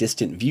like a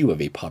distant view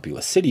of a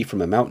populous city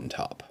from a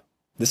mountaintop.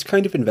 This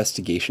kind of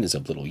investigation is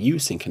of little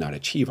use and cannot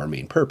achieve our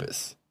main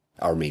purpose.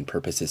 Our main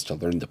purpose is to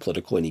learn the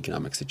political and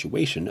economic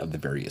situation of the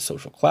various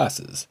social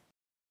classes.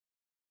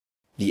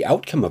 The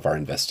outcome of our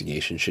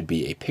investigation should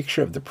be a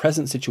picture of the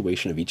present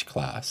situation of each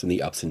class and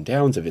the ups and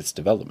downs of its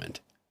development.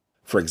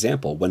 For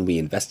example, when we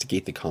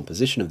investigate the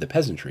composition of the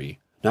peasantry,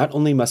 not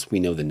only must we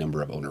know the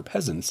number of owner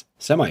peasants,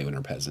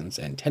 semi-owner peasants,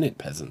 and tenant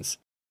peasants,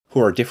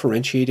 who are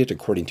differentiated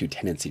according to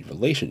tenancy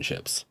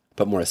relationships,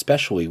 but more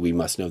especially we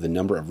must know the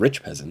number of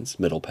rich peasants,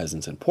 middle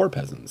peasants, and poor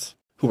peasants,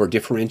 who are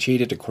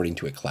differentiated according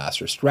to a class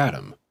or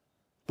stratum.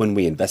 When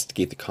we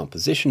investigate the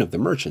composition of the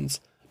merchants,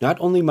 not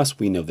only must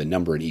we know the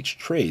number in each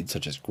trade,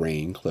 such as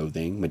grain,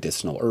 clothing,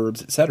 medicinal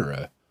herbs,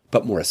 etc.,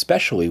 but more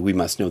especially we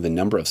must know the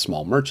number of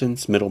small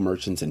merchants, middle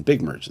merchants, and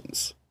big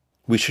merchants.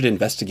 We should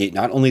investigate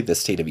not only the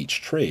state of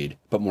each trade,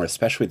 but more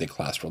especially the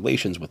class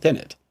relations within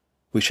it.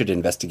 We should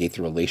investigate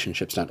the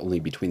relationships not only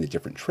between the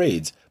different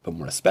trades, but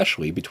more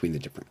especially between the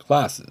different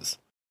classes.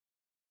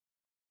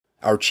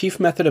 Our chief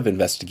method of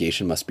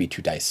investigation must be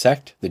to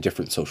dissect the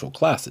different social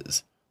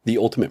classes, the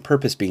ultimate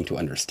purpose being to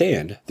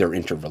understand their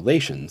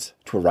interrelations,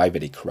 to arrive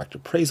at a correct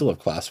appraisal of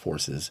class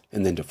forces,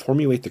 and then to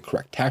formulate the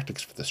correct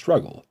tactics for the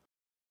struggle.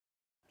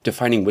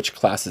 Defining which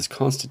classes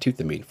constitute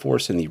the main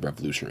force in the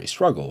revolutionary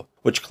struggle,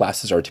 which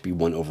classes are to be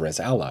won over as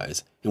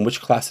allies, and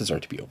which classes are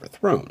to be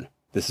overthrown.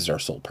 This is our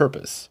sole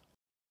purpose.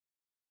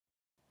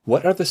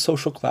 What are the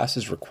social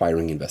classes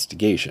requiring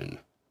investigation?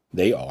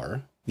 They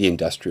are the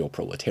industrial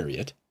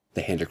proletariat,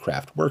 the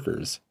handicraft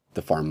workers,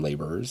 the farm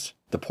laborers,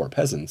 the poor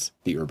peasants,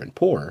 the urban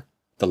poor,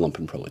 the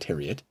lumpen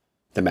proletariat,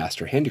 the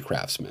master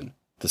handicraftsmen,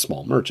 the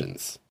small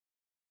merchants,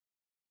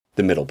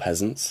 the middle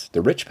peasants,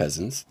 the rich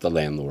peasants, the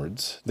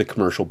landlords, the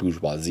commercial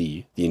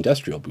bourgeoisie, the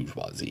industrial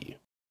bourgeoisie.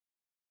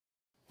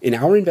 In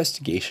our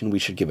investigation, we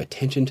should give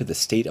attention to the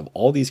state of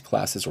all these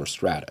classes or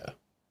strata.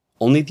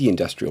 Only the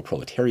industrial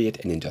proletariat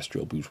and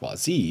industrial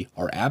bourgeoisie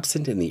are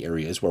absent in the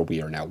areas where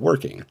we are now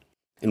working,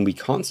 and we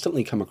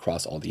constantly come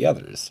across all the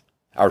others.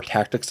 Our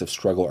tactics of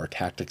struggle are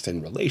tactics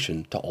in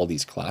relation to all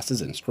these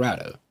classes and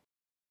strata.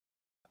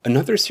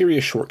 Another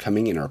serious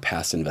shortcoming in our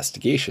past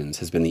investigations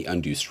has been the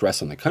undue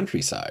stress on the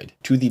countryside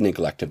to the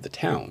neglect of the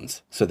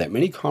towns, so that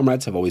many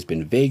comrades have always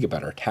been vague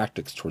about our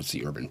tactics towards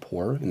the urban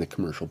poor and the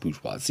commercial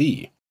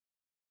bourgeoisie.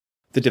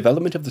 The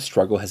development of the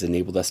struggle has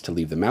enabled us to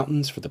leave the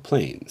mountains for the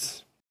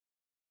plains.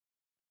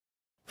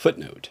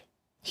 Footnote: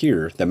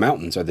 here, the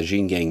mountains are the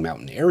Xinjiang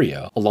mountain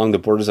area along the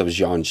borders of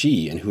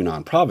Jiangxi and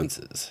Hunan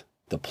provinces.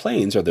 The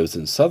plains are those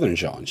in southern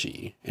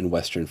Jiangxi and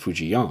western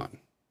Fujian.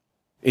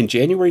 In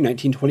January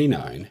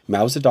 1929,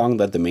 Mao Zedong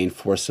led the main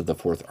force of the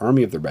Fourth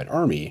Army of the Red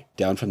Army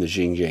down from the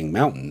Xinjiang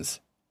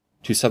Mountains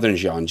to southern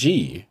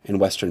Jiangxi and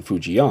western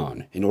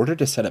Fujian in order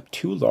to set up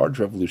two large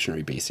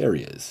revolutionary base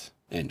areas.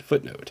 End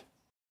footnote.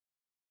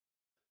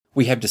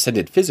 We have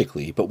descended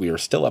physically, but we are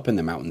still up in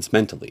the mountains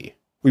mentally.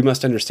 We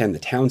must understand the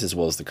towns as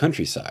well as the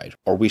countryside,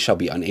 or we shall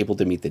be unable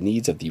to meet the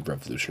needs of the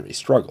revolutionary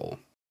struggle.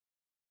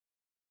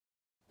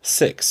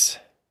 6.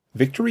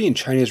 Victory in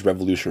China's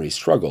revolutionary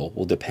struggle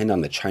will depend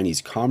on the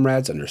Chinese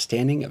comrades'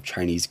 understanding of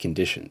Chinese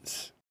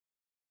conditions.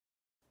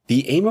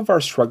 The aim of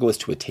our struggle is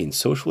to attain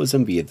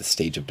socialism via the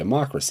stage of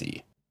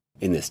democracy.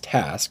 In this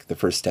task, the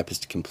first step is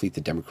to complete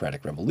the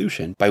democratic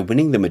revolution by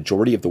winning the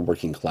majority of the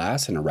working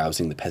class and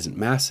arousing the peasant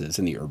masses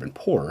and the urban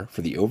poor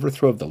for the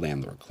overthrow of the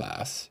landlord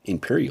class,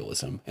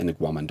 imperialism, and the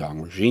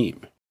Kuomintang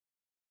regime.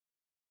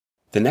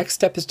 The next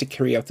step is to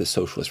carry out the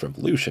socialist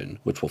revolution,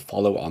 which will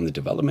follow on the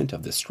development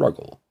of this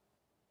struggle.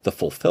 The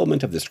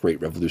fulfillment of this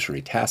great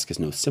revolutionary task is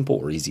no simple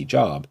or easy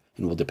job,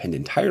 and will depend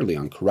entirely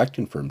on correct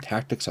and firm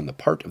tactics on the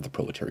part of the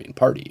proletarian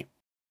party.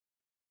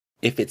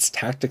 If its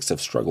tactics of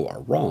struggle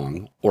are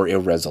wrong, or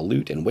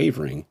irresolute and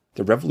wavering,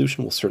 the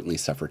revolution will certainly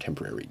suffer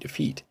temporary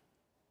defeat.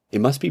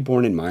 It must be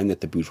borne in mind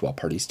that the bourgeois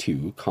parties,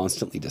 too,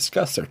 constantly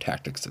discuss their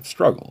tactics of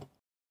struggle.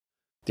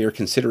 They are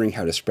considering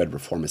how to spread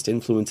reformist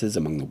influences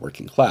among the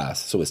working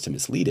class so as to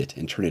mislead it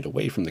and turn it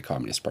away from the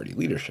Communist Party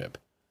leadership,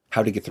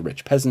 how to get the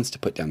rich peasants to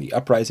put down the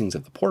uprisings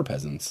of the poor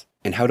peasants,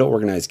 and how to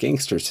organize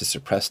gangsters to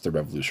suppress the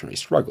revolutionary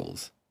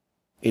struggles.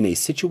 In a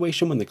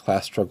situation when the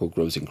class struggle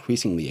grows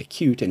increasingly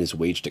acute and is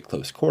waged at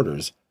close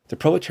quarters, the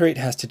proletariat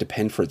has to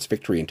depend for its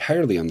victory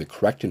entirely on the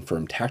correct and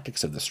firm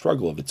tactics of the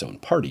struggle of its own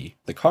party,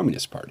 the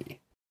Communist Party.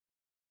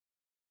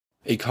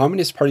 A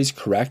Communist Party's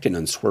correct and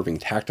unswerving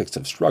tactics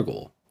of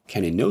struggle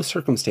can in no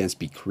circumstance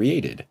be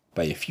created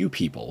by a few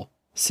people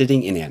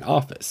sitting in an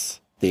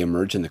office. They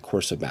emerge in the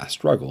course of mass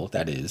struggle,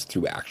 that is,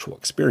 through actual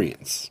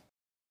experience.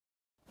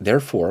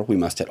 Therefore, we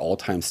must at all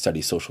times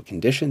study social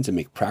conditions and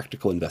make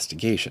practical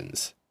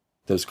investigations.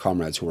 Those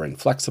comrades who are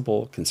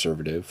inflexible,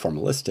 conservative,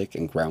 formalistic,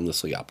 and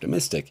groundlessly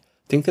optimistic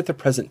think that the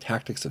present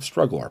tactics of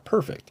struggle are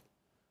perfect,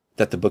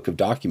 that the book of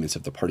documents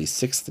of the party's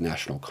 6th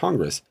National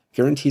Congress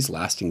guarantees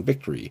lasting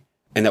victory,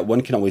 and that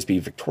one can always be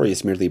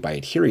victorious merely by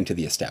adhering to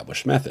the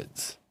established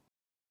methods.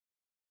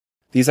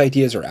 These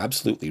ideas are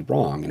absolutely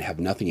wrong and have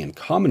nothing in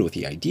common with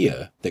the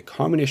idea that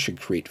communists should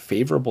create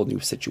favorable new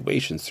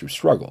situations through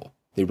struggle.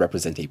 They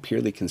represent a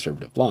purely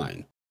conservative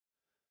line.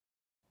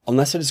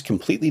 Unless it is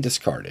completely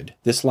discarded,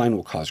 this line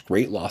will cause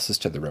great losses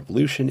to the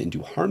revolution and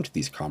do harm to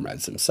these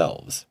comrades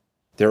themselves.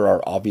 There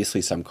are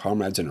obviously some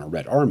comrades in our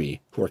Red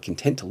Army who are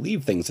content to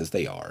leave things as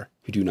they are,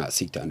 who do not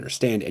seek to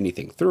understand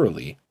anything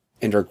thoroughly,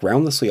 and are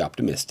groundlessly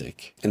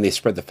optimistic, and they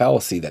spread the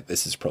fallacy that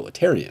this is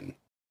proletarian.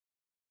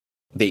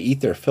 They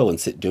eat their fill and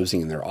sit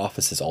dozing in their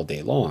offices all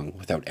day long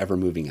without ever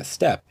moving a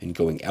step and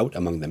going out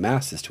among the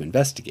masses to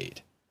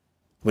investigate.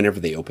 Whenever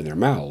they open their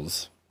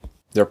mouths,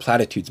 their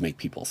platitudes make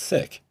people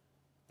sick.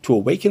 To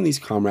awaken these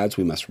comrades,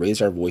 we must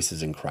raise our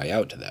voices and cry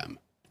out to them.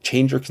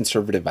 Change your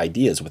conservative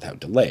ideas without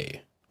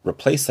delay.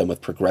 Replace them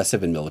with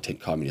progressive and militant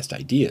communist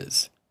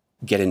ideas.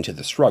 Get into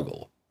the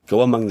struggle.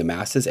 Go among the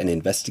masses and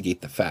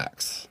investigate the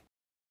facts.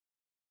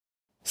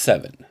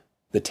 7.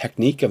 The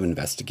technique of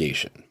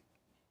investigation.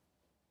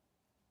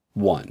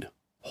 1.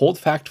 Hold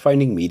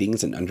fact-finding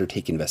meetings and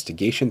undertake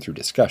investigation through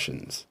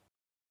discussions.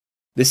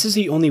 This is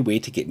the only way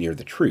to get near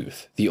the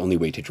truth, the only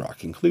way to draw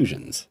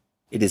conclusions.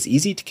 It is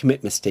easy to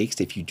commit mistakes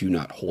if you do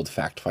not hold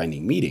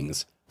fact-finding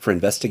meetings for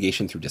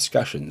investigation through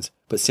discussions,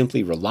 but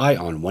simply rely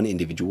on one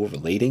individual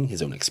relating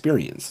his own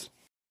experience.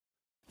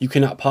 You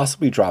cannot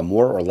possibly draw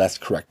more or less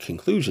correct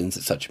conclusions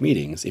at such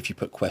meetings if you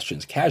put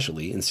questions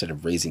casually instead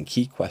of raising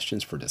key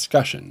questions for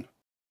discussion.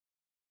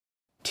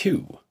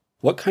 2.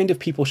 What kind of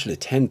people should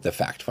attend the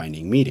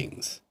fact-finding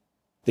meetings?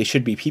 They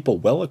should be people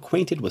well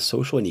acquainted with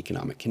social and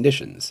economic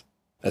conditions.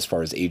 As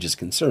far as age is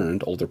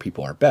concerned, older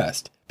people are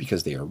best,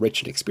 because they are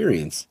rich in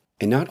experience,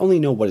 and not only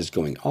know what is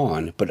going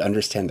on, but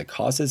understand the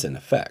causes and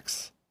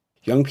effects.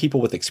 Young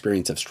people with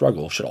experience of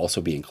struggle should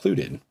also be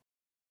included,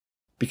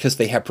 because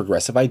they have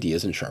progressive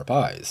ideas and sharp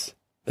eyes.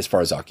 As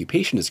far as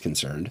occupation is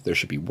concerned, there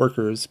should be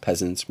workers,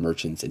 peasants,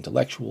 merchants,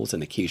 intellectuals,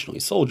 and occasionally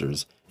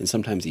soldiers, and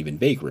sometimes even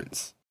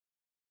vagrants.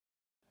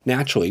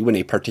 Naturally, when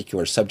a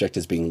particular subject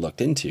is being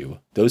looked into,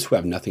 those who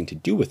have nothing to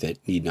do with it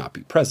need not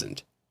be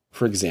present.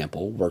 For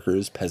example,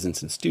 workers,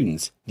 peasants, and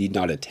students need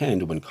not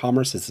attend when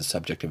commerce is the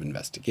subject of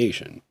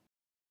investigation.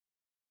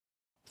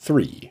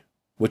 3.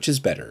 Which is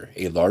better,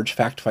 a large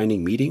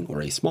fact-finding meeting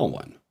or a small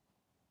one?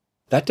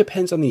 That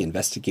depends on the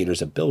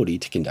investigator's ability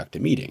to conduct a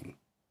meeting.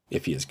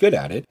 If he is good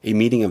at it, a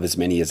meeting of as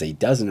many as a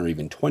dozen or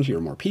even 20 or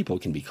more people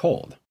can be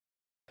called.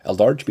 A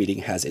large meeting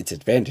has its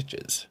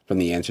advantages. From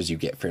the answers you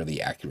get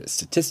fairly accurate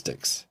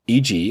statistics,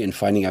 e.g. in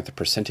finding out the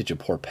percentage of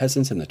poor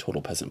peasants in the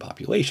total peasant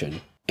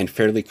population, and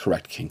fairly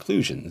correct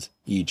conclusions,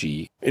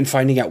 e.g. in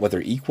finding out whether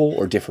equal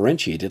or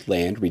differentiated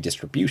land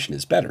redistribution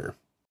is better.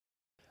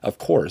 Of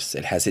course,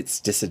 it has its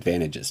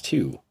disadvantages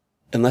too.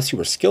 Unless you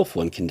are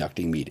skillful in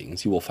conducting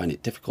meetings, you will find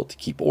it difficult to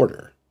keep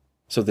order.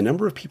 So the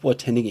number of people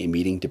attending a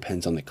meeting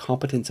depends on the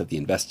competence of the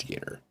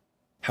investigator.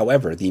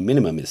 However, the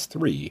minimum is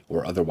 3,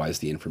 or otherwise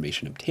the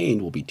information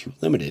obtained will be too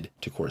limited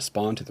to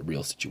correspond to the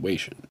real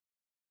situation.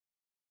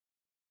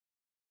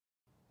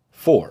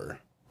 4.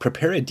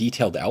 Prepare a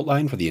detailed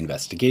outline for the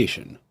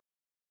investigation.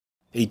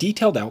 A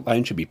detailed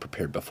outline should be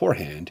prepared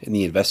beforehand, and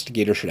the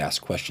investigator should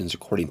ask questions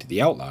according to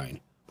the outline,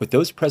 with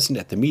those present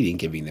at the meeting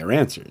giving their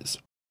answers.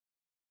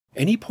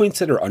 Any points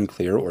that are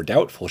unclear or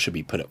doubtful should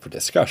be put up for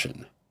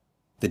discussion.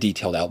 The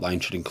detailed outline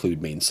should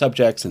include main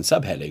subjects and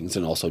subheadings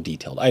and also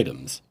detailed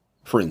items.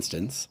 For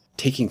instance,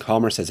 taking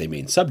commerce as a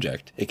main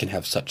subject, it can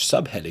have such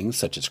subheadings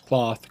such as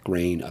cloth,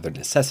 grain, other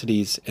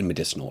necessities, and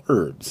medicinal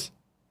herbs.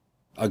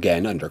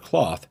 Again, under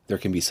cloth, there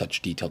can be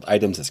such detailed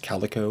items as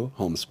calico,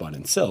 homespun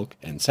and silk,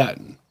 and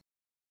satin.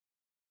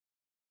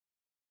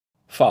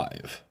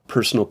 5.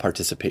 Personal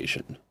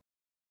participation.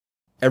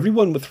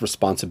 Everyone with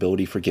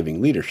responsibility for giving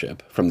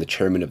leadership, from the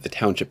chairman of the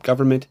township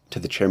government to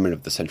the chairman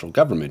of the central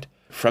government,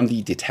 from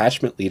the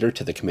detachment leader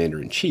to the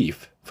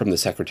commander-in-chief, from the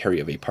secretary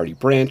of a party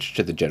branch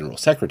to the general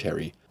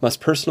secretary, must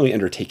personally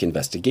undertake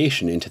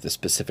investigation into the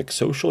specific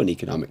social and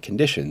economic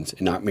conditions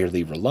and not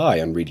merely rely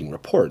on reading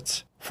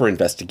reports, for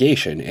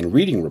investigation and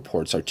reading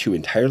reports are two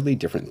entirely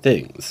different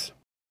things.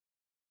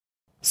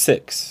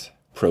 6.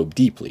 Probe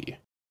deeply.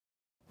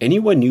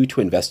 Anyone new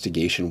to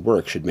investigation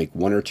work should make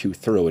one or two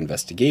thorough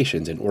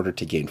investigations in order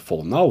to gain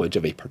full knowledge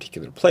of a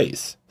particular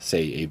place,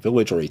 say a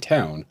village or a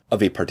town,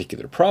 of a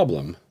particular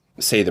problem,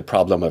 say the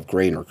problem of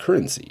grain or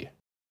currency.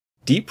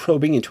 Deep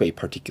probing into a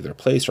particular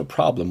place or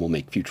problem will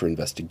make future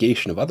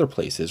investigation of other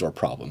places or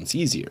problems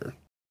easier.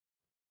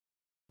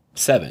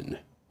 7.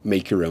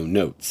 Make your own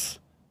notes.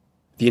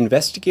 The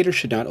investigator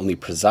should not only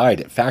preside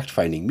at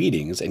fact-finding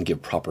meetings and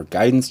give proper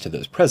guidance to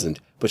those present,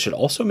 but should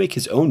also make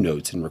his own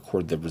notes and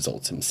record the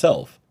results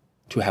himself.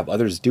 To have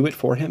others do it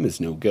for him is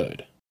no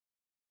good.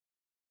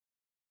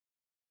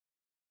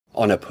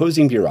 On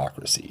Opposing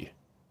Bureaucracy,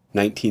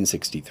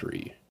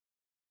 1963.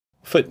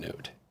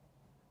 Footnote.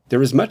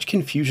 There is much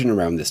confusion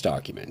around this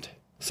document.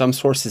 Some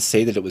sources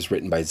say that it was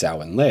written by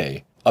Zhao and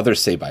Lei, others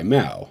say by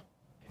Mao.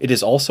 It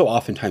is also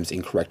oftentimes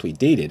incorrectly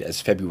dated as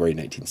February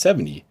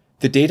 1970,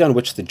 the date on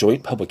which the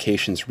Joint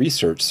Publications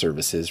Research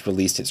Services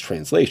released its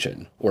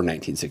translation, or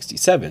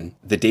 1967,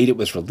 the date it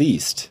was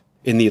released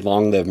in the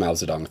Long Live Mao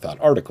Zedong Thought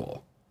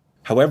article.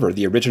 However,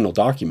 the original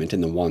document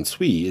in the Wan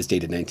Sui is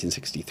dated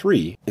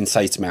 1963 and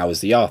cites Mao as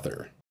the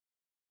author.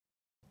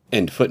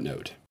 End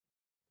footnote.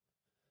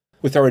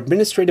 With our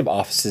administrative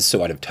offices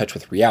so out of touch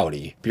with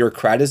reality,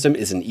 bureaucratism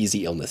is an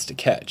easy illness to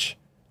catch.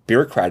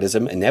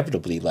 Bureaucratism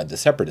inevitably led to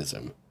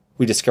separatism.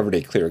 We discovered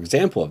a clear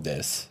example of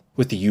this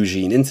with the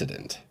Eugene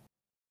incident.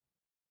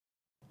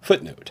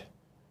 Footnote.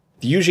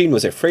 The Eugene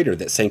was a freighter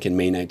that sank in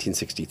May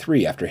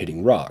 1963 after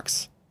hitting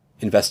rocks.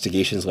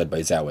 Investigations led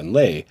by Zhao and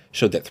Lei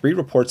showed that 3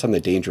 reports on the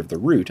danger of the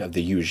route of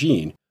the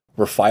Eugene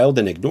were filed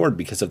and ignored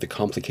because of the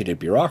complicated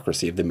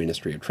bureaucracy of the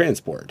Ministry of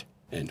Transport.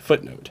 End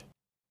footnote.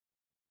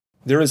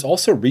 There is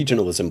also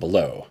regionalism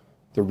below.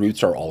 The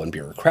roots are all in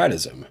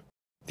bureaucratism.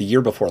 The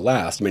year before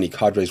last, many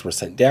cadres were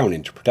sent down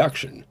into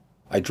production.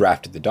 I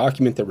drafted the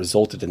document that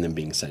resulted in them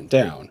being sent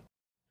down.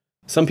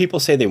 Some people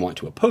say they want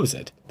to oppose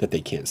it, that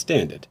they can't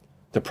stand it.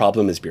 The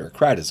problem is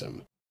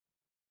bureaucratism.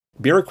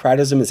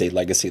 Bureaucratism is a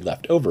legacy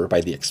left over by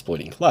the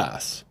exploiting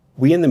class.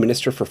 We and the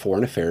Minister for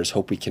Foreign Affairs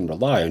hope we can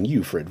rely on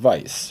you for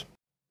advice.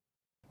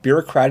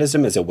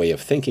 Bureaucratism as a way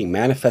of thinking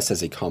manifests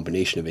as a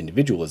combination of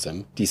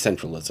individualism,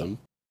 decentralism,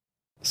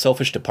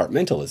 selfish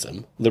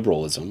departmentalism,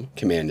 liberalism,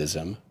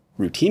 commandism,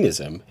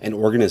 routinism, and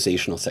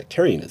organizational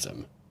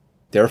sectarianism.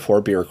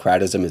 Therefore,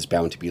 bureaucratism is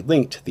bound to be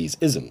linked to these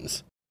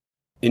isms.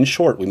 In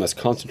short, we must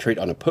concentrate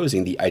on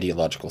opposing the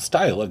ideological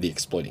style of the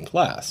exploiting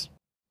class.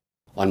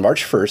 On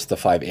March 1st, the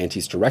 5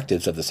 Antis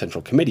directives of the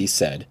Central Committee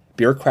said,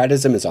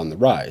 "Bureaucratism is on the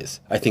rise.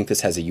 I think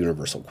this has a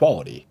universal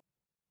quality."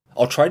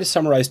 I'll try to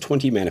summarize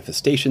 20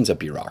 manifestations of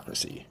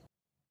bureaucracy.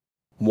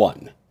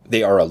 1.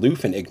 They are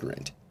aloof and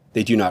ignorant.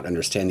 They do not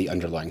understand the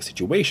underlying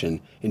situation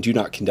and do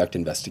not conduct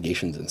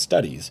investigations and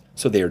studies,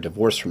 so they are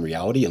divorced from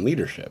reality and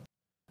leadership.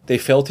 They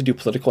fail to do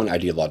political and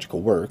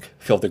ideological work,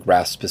 fail to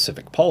grasp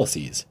specific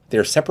policies. They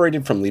are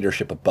separated from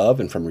leadership above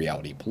and from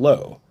reality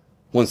below.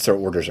 Once their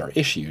orders are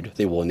issued,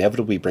 they will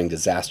inevitably bring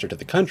disaster to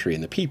the country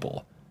and the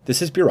people.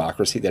 This is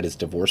bureaucracy that is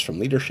divorced from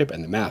leadership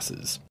and the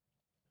masses.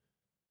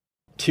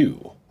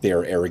 2. They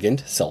are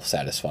arrogant,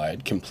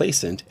 self-satisfied,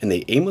 complacent, and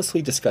they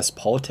aimlessly discuss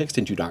politics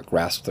and do not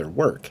grasp their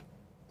work.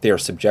 They are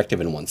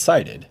subjective and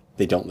one-sided.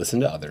 They don't listen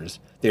to others.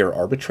 They are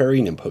arbitrary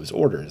and impose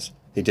orders.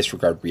 They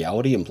disregard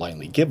reality and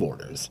blindly give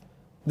orders.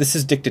 This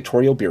is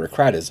dictatorial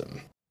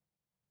bureaucratism.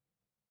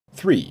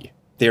 3.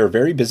 They are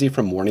very busy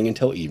from morning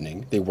until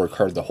evening. They work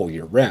hard the whole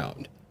year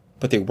round.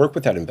 But they work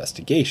without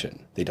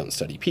investigation. They don't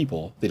study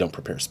people. They don't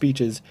prepare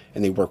speeches.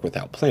 And they work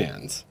without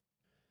plans.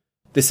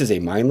 This is a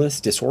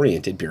mindless,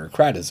 disoriented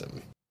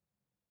bureaucratism.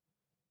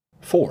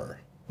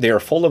 4. They are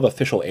full of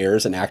official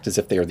airs and act as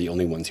if they are the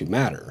only ones who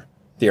matter.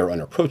 They are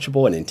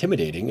unapproachable and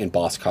intimidating and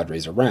boss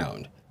cadres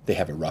around. They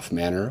have a rough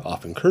manner,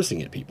 often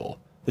cursing at people.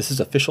 This is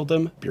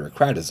officialdom,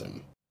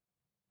 bureaucratism.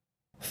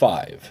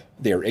 5.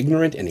 They are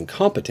ignorant and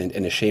incompetent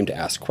and ashamed to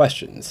ask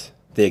questions.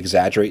 They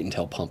exaggerate and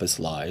tell pompous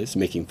lies,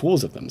 making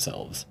fools of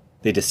themselves.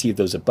 They deceive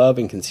those above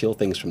and conceal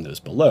things from those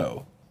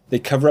below. They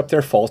cover up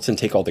their faults and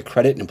take all the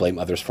credit and blame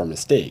others for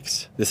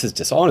mistakes. This is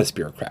dishonest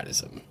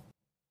bureaucratism.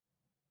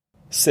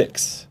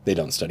 6. They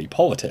don't study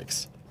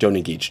politics, don't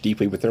engage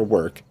deeply with their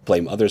work,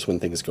 blame others when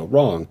things go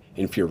wrong,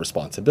 and fear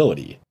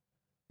responsibility.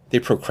 They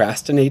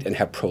procrastinate and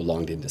have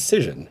prolonged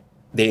indecision.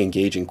 They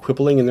engage in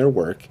quibbling in their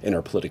work and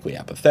are politically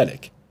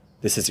apathetic.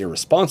 This is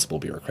irresponsible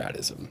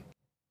bureaucratism.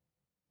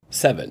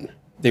 7.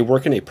 They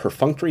work in a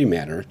perfunctory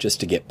manner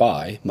just to get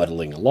by,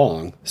 muddling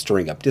along,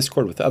 stirring up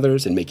discord with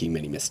others, and making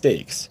many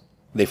mistakes.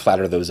 They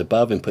flatter those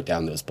above and put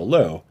down those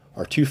below,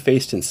 are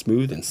two-faced and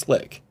smooth and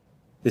slick.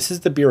 This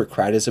is the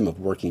bureaucratism of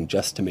working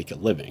just to make a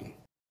living.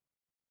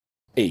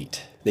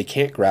 8. They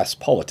can't grasp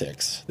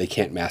politics. They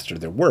can't master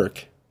their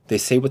work. They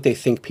say what they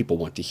think people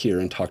want to hear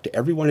and talk to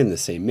everyone in the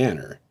same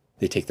manner.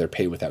 They take their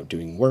pay without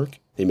doing work,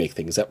 they make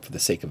things up for the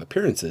sake of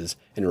appearances,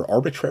 and are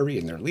arbitrary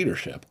in their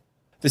leadership.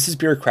 This is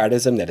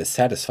bureaucratism that is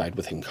satisfied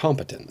with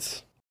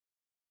incompetence.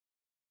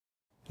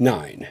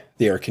 9.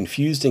 They are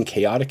confused and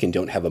chaotic and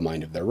don't have a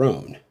mind of their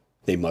own.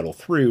 They muddle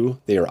through,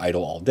 they are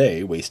idle all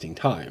day, wasting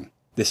time.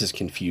 This is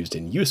confused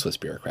and useless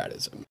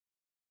bureaucratism.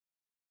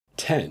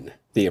 10.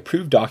 They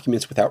approve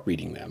documents without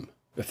reading them.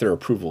 If their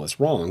approval is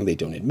wrong, they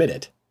don't admit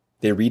it.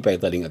 They read by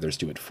letting others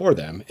do it for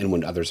them, and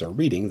when others are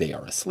reading, they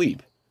are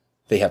asleep.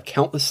 They have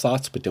countless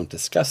thoughts but don't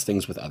discuss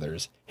things with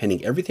others,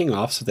 handing everything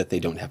off so that they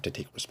don't have to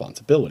take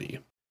responsibility.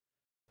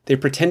 They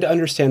pretend to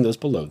understand those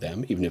below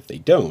them, even if they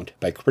don't,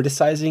 by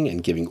criticizing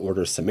and giving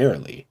orders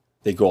summarily.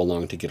 They go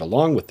along to get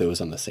along with those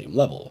on the same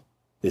level.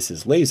 This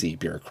is lazy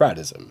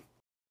bureaucratism.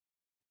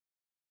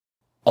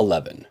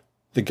 11.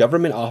 The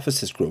government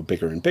offices grow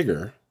bigger and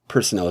bigger.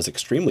 Personnel is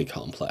extremely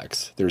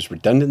complex. There's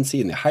redundancy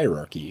in the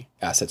hierarchy,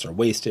 assets are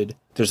wasted,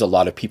 there's a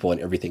lot of people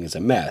and everything is a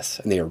mess,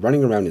 and they are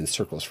running around in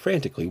circles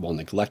frantically while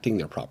neglecting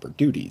their proper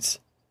duties.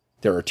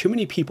 There are too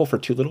many people for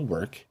too little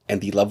work,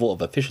 and the level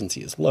of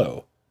efficiency is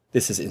low.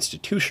 This is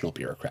institutional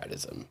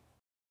bureaucratism.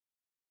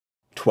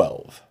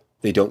 12.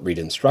 They don't read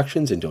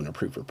instructions and don't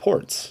approve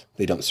reports.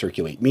 They don't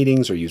circulate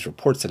meetings or use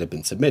reports that have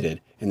been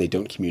submitted, and they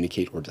don't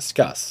communicate or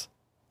discuss.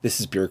 This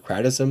is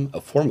bureaucratism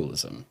of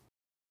formalism.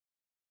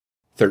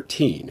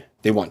 13.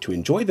 They want to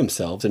enjoy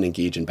themselves and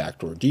engage in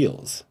backdoor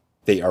deals.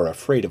 They are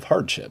afraid of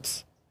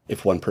hardships.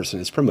 If one person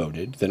is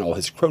promoted, then all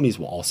his cronies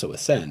will also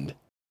ascend.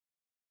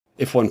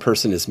 If one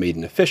person is made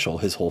an official,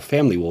 his whole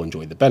family will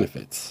enjoy the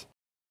benefits.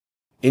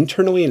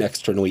 Internally and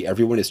externally,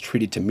 everyone is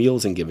treated to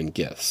meals and given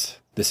gifts.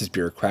 This is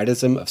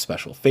bureaucratism of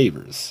special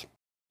favors.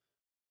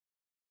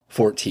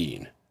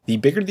 14. The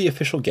bigger the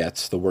official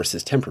gets, the worse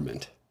his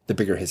temperament. The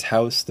bigger his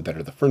house, the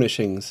better the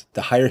furnishings,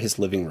 the higher his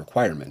living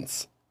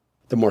requirements.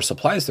 The more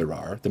supplies there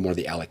are, the more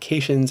the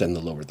allocations and the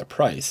lower the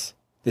price.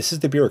 This is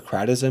the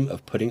bureaucratism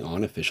of putting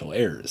on official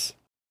airs.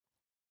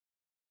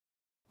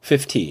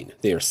 15.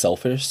 They are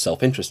selfish,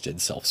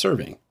 self-interested,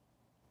 self-serving.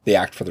 They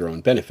act for their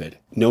own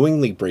benefit,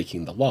 knowingly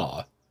breaking the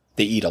law.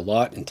 They eat a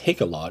lot and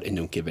take a lot and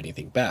don't give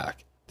anything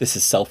back. This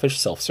is selfish,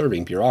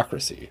 self-serving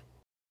bureaucracy.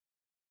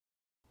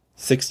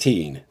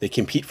 16. They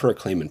compete for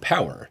acclaim and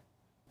power.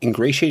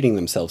 Ingratiating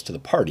themselves to the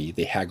party,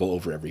 they haggle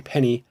over every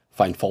penny,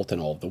 find fault in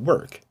all of the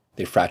work.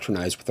 They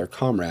fraternize with their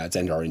comrades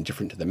and are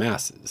indifferent to the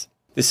masses.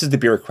 This is the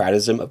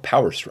bureaucratism of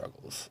power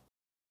struggles.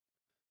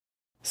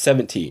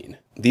 17.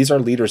 These are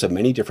leaders of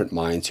many different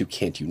minds who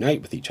can't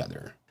unite with each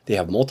other. They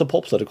have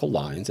multiple political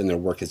lines and their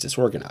work is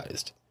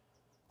disorganized.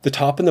 The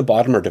top and the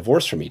bottom are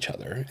divorced from each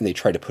other, and they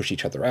try to push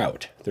each other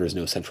out. There is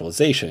no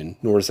centralization,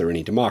 nor is there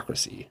any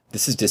democracy.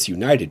 This is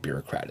disunited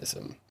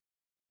bureaucratism.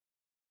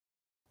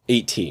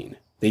 18.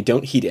 They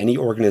don't heed any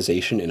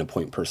organization and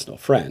appoint personal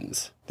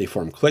friends. They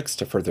form cliques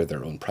to further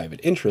their own private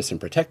interests and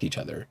protect each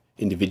other.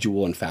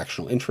 Individual and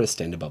factional interests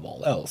stand above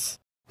all else.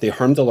 They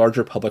harm the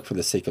larger public for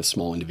the sake of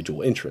small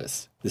individual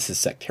interests. This is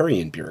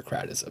sectarian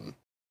bureaucratism.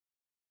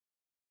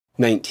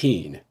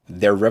 19.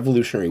 Their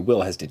revolutionary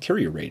will has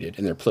deteriorated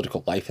and their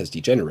political life has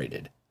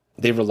degenerated.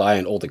 They rely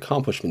on old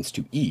accomplishments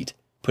to eat,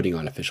 putting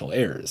on official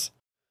airs.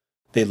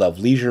 They love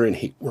leisure and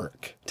hate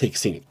work, take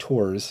scenic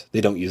tours. They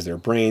don't use their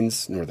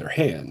brains nor their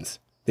hands.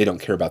 They don't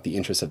care about the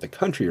interests of the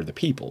country or the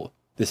people.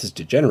 This is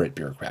degenerate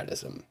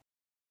bureaucratism.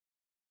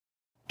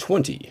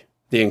 20.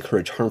 They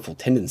encourage harmful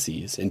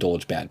tendencies,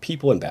 indulge bad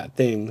people and bad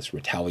things,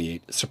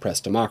 retaliate,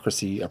 suppress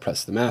democracy,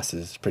 oppress the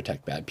masses,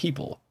 protect bad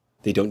people.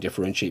 They don't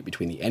differentiate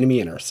between the enemy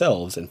and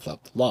ourselves and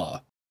flout the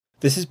law.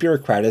 This is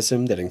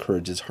bureaucratism that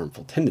encourages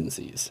harmful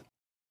tendencies.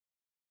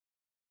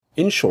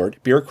 In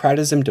short,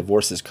 bureaucratism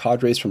divorces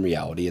cadres from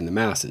reality and the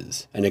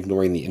masses, and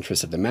ignoring the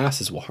interests of the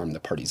masses will harm the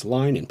party's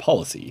line and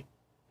policy.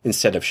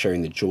 Instead of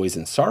sharing the joys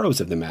and sorrows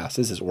of the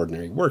masses as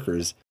ordinary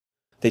workers,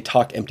 they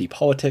talk empty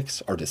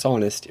politics, are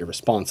dishonest,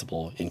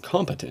 irresponsible,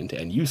 incompetent,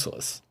 and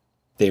useless.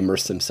 They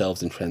immerse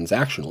themselves in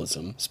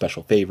transactionalism,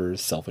 special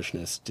favors,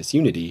 selfishness,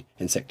 disunity,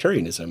 and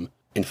sectarianism,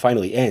 and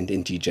finally end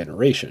in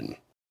degeneration.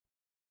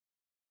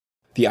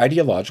 The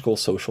ideological,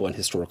 social, and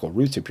historical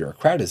roots of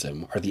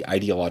bureaucratism are the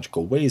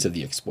ideological ways of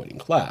the exploiting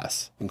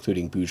class,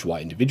 including bourgeois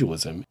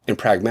individualism and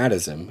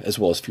pragmatism, as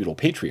well as feudal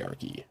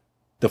patriarchy.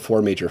 The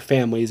four major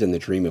families in the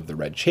dream of the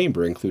Red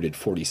Chamber included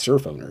 40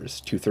 serf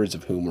owners, 2/3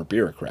 of whom were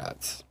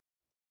bureaucrats.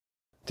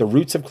 The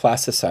roots of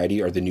class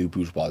society are the new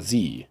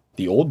bourgeoisie,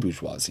 the old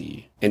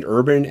bourgeoisie, and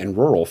urban and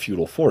rural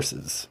feudal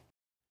forces.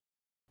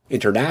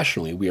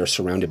 Internationally, we are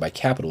surrounded by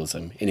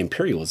capitalism, and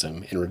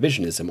imperialism and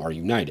revisionism are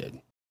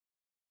united.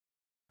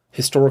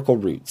 Historical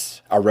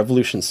roots. Our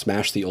revolution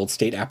smashed the old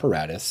state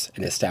apparatus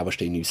and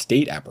established a new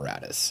state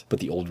apparatus, but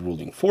the old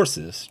ruling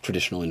forces,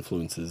 traditional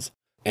influences,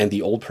 and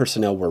the old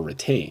personnel were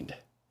retained.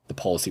 The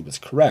policy was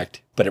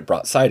correct, but it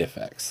brought side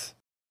effects.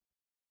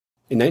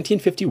 In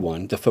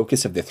 1951, the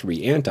focus of the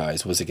three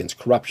antis was against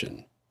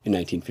corruption. In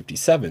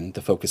 1957,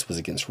 the focus was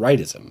against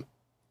rightism.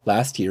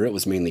 Last year, it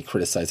was mainly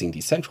criticizing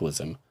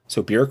decentralism,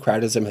 so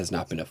bureaucratism has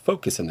not been a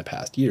focus in the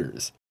past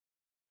years.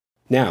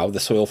 Now, the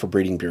soil for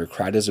breeding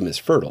bureaucratism is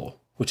fertile.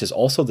 which is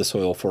also the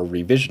soil for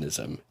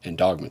revisionism and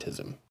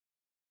dogmatism.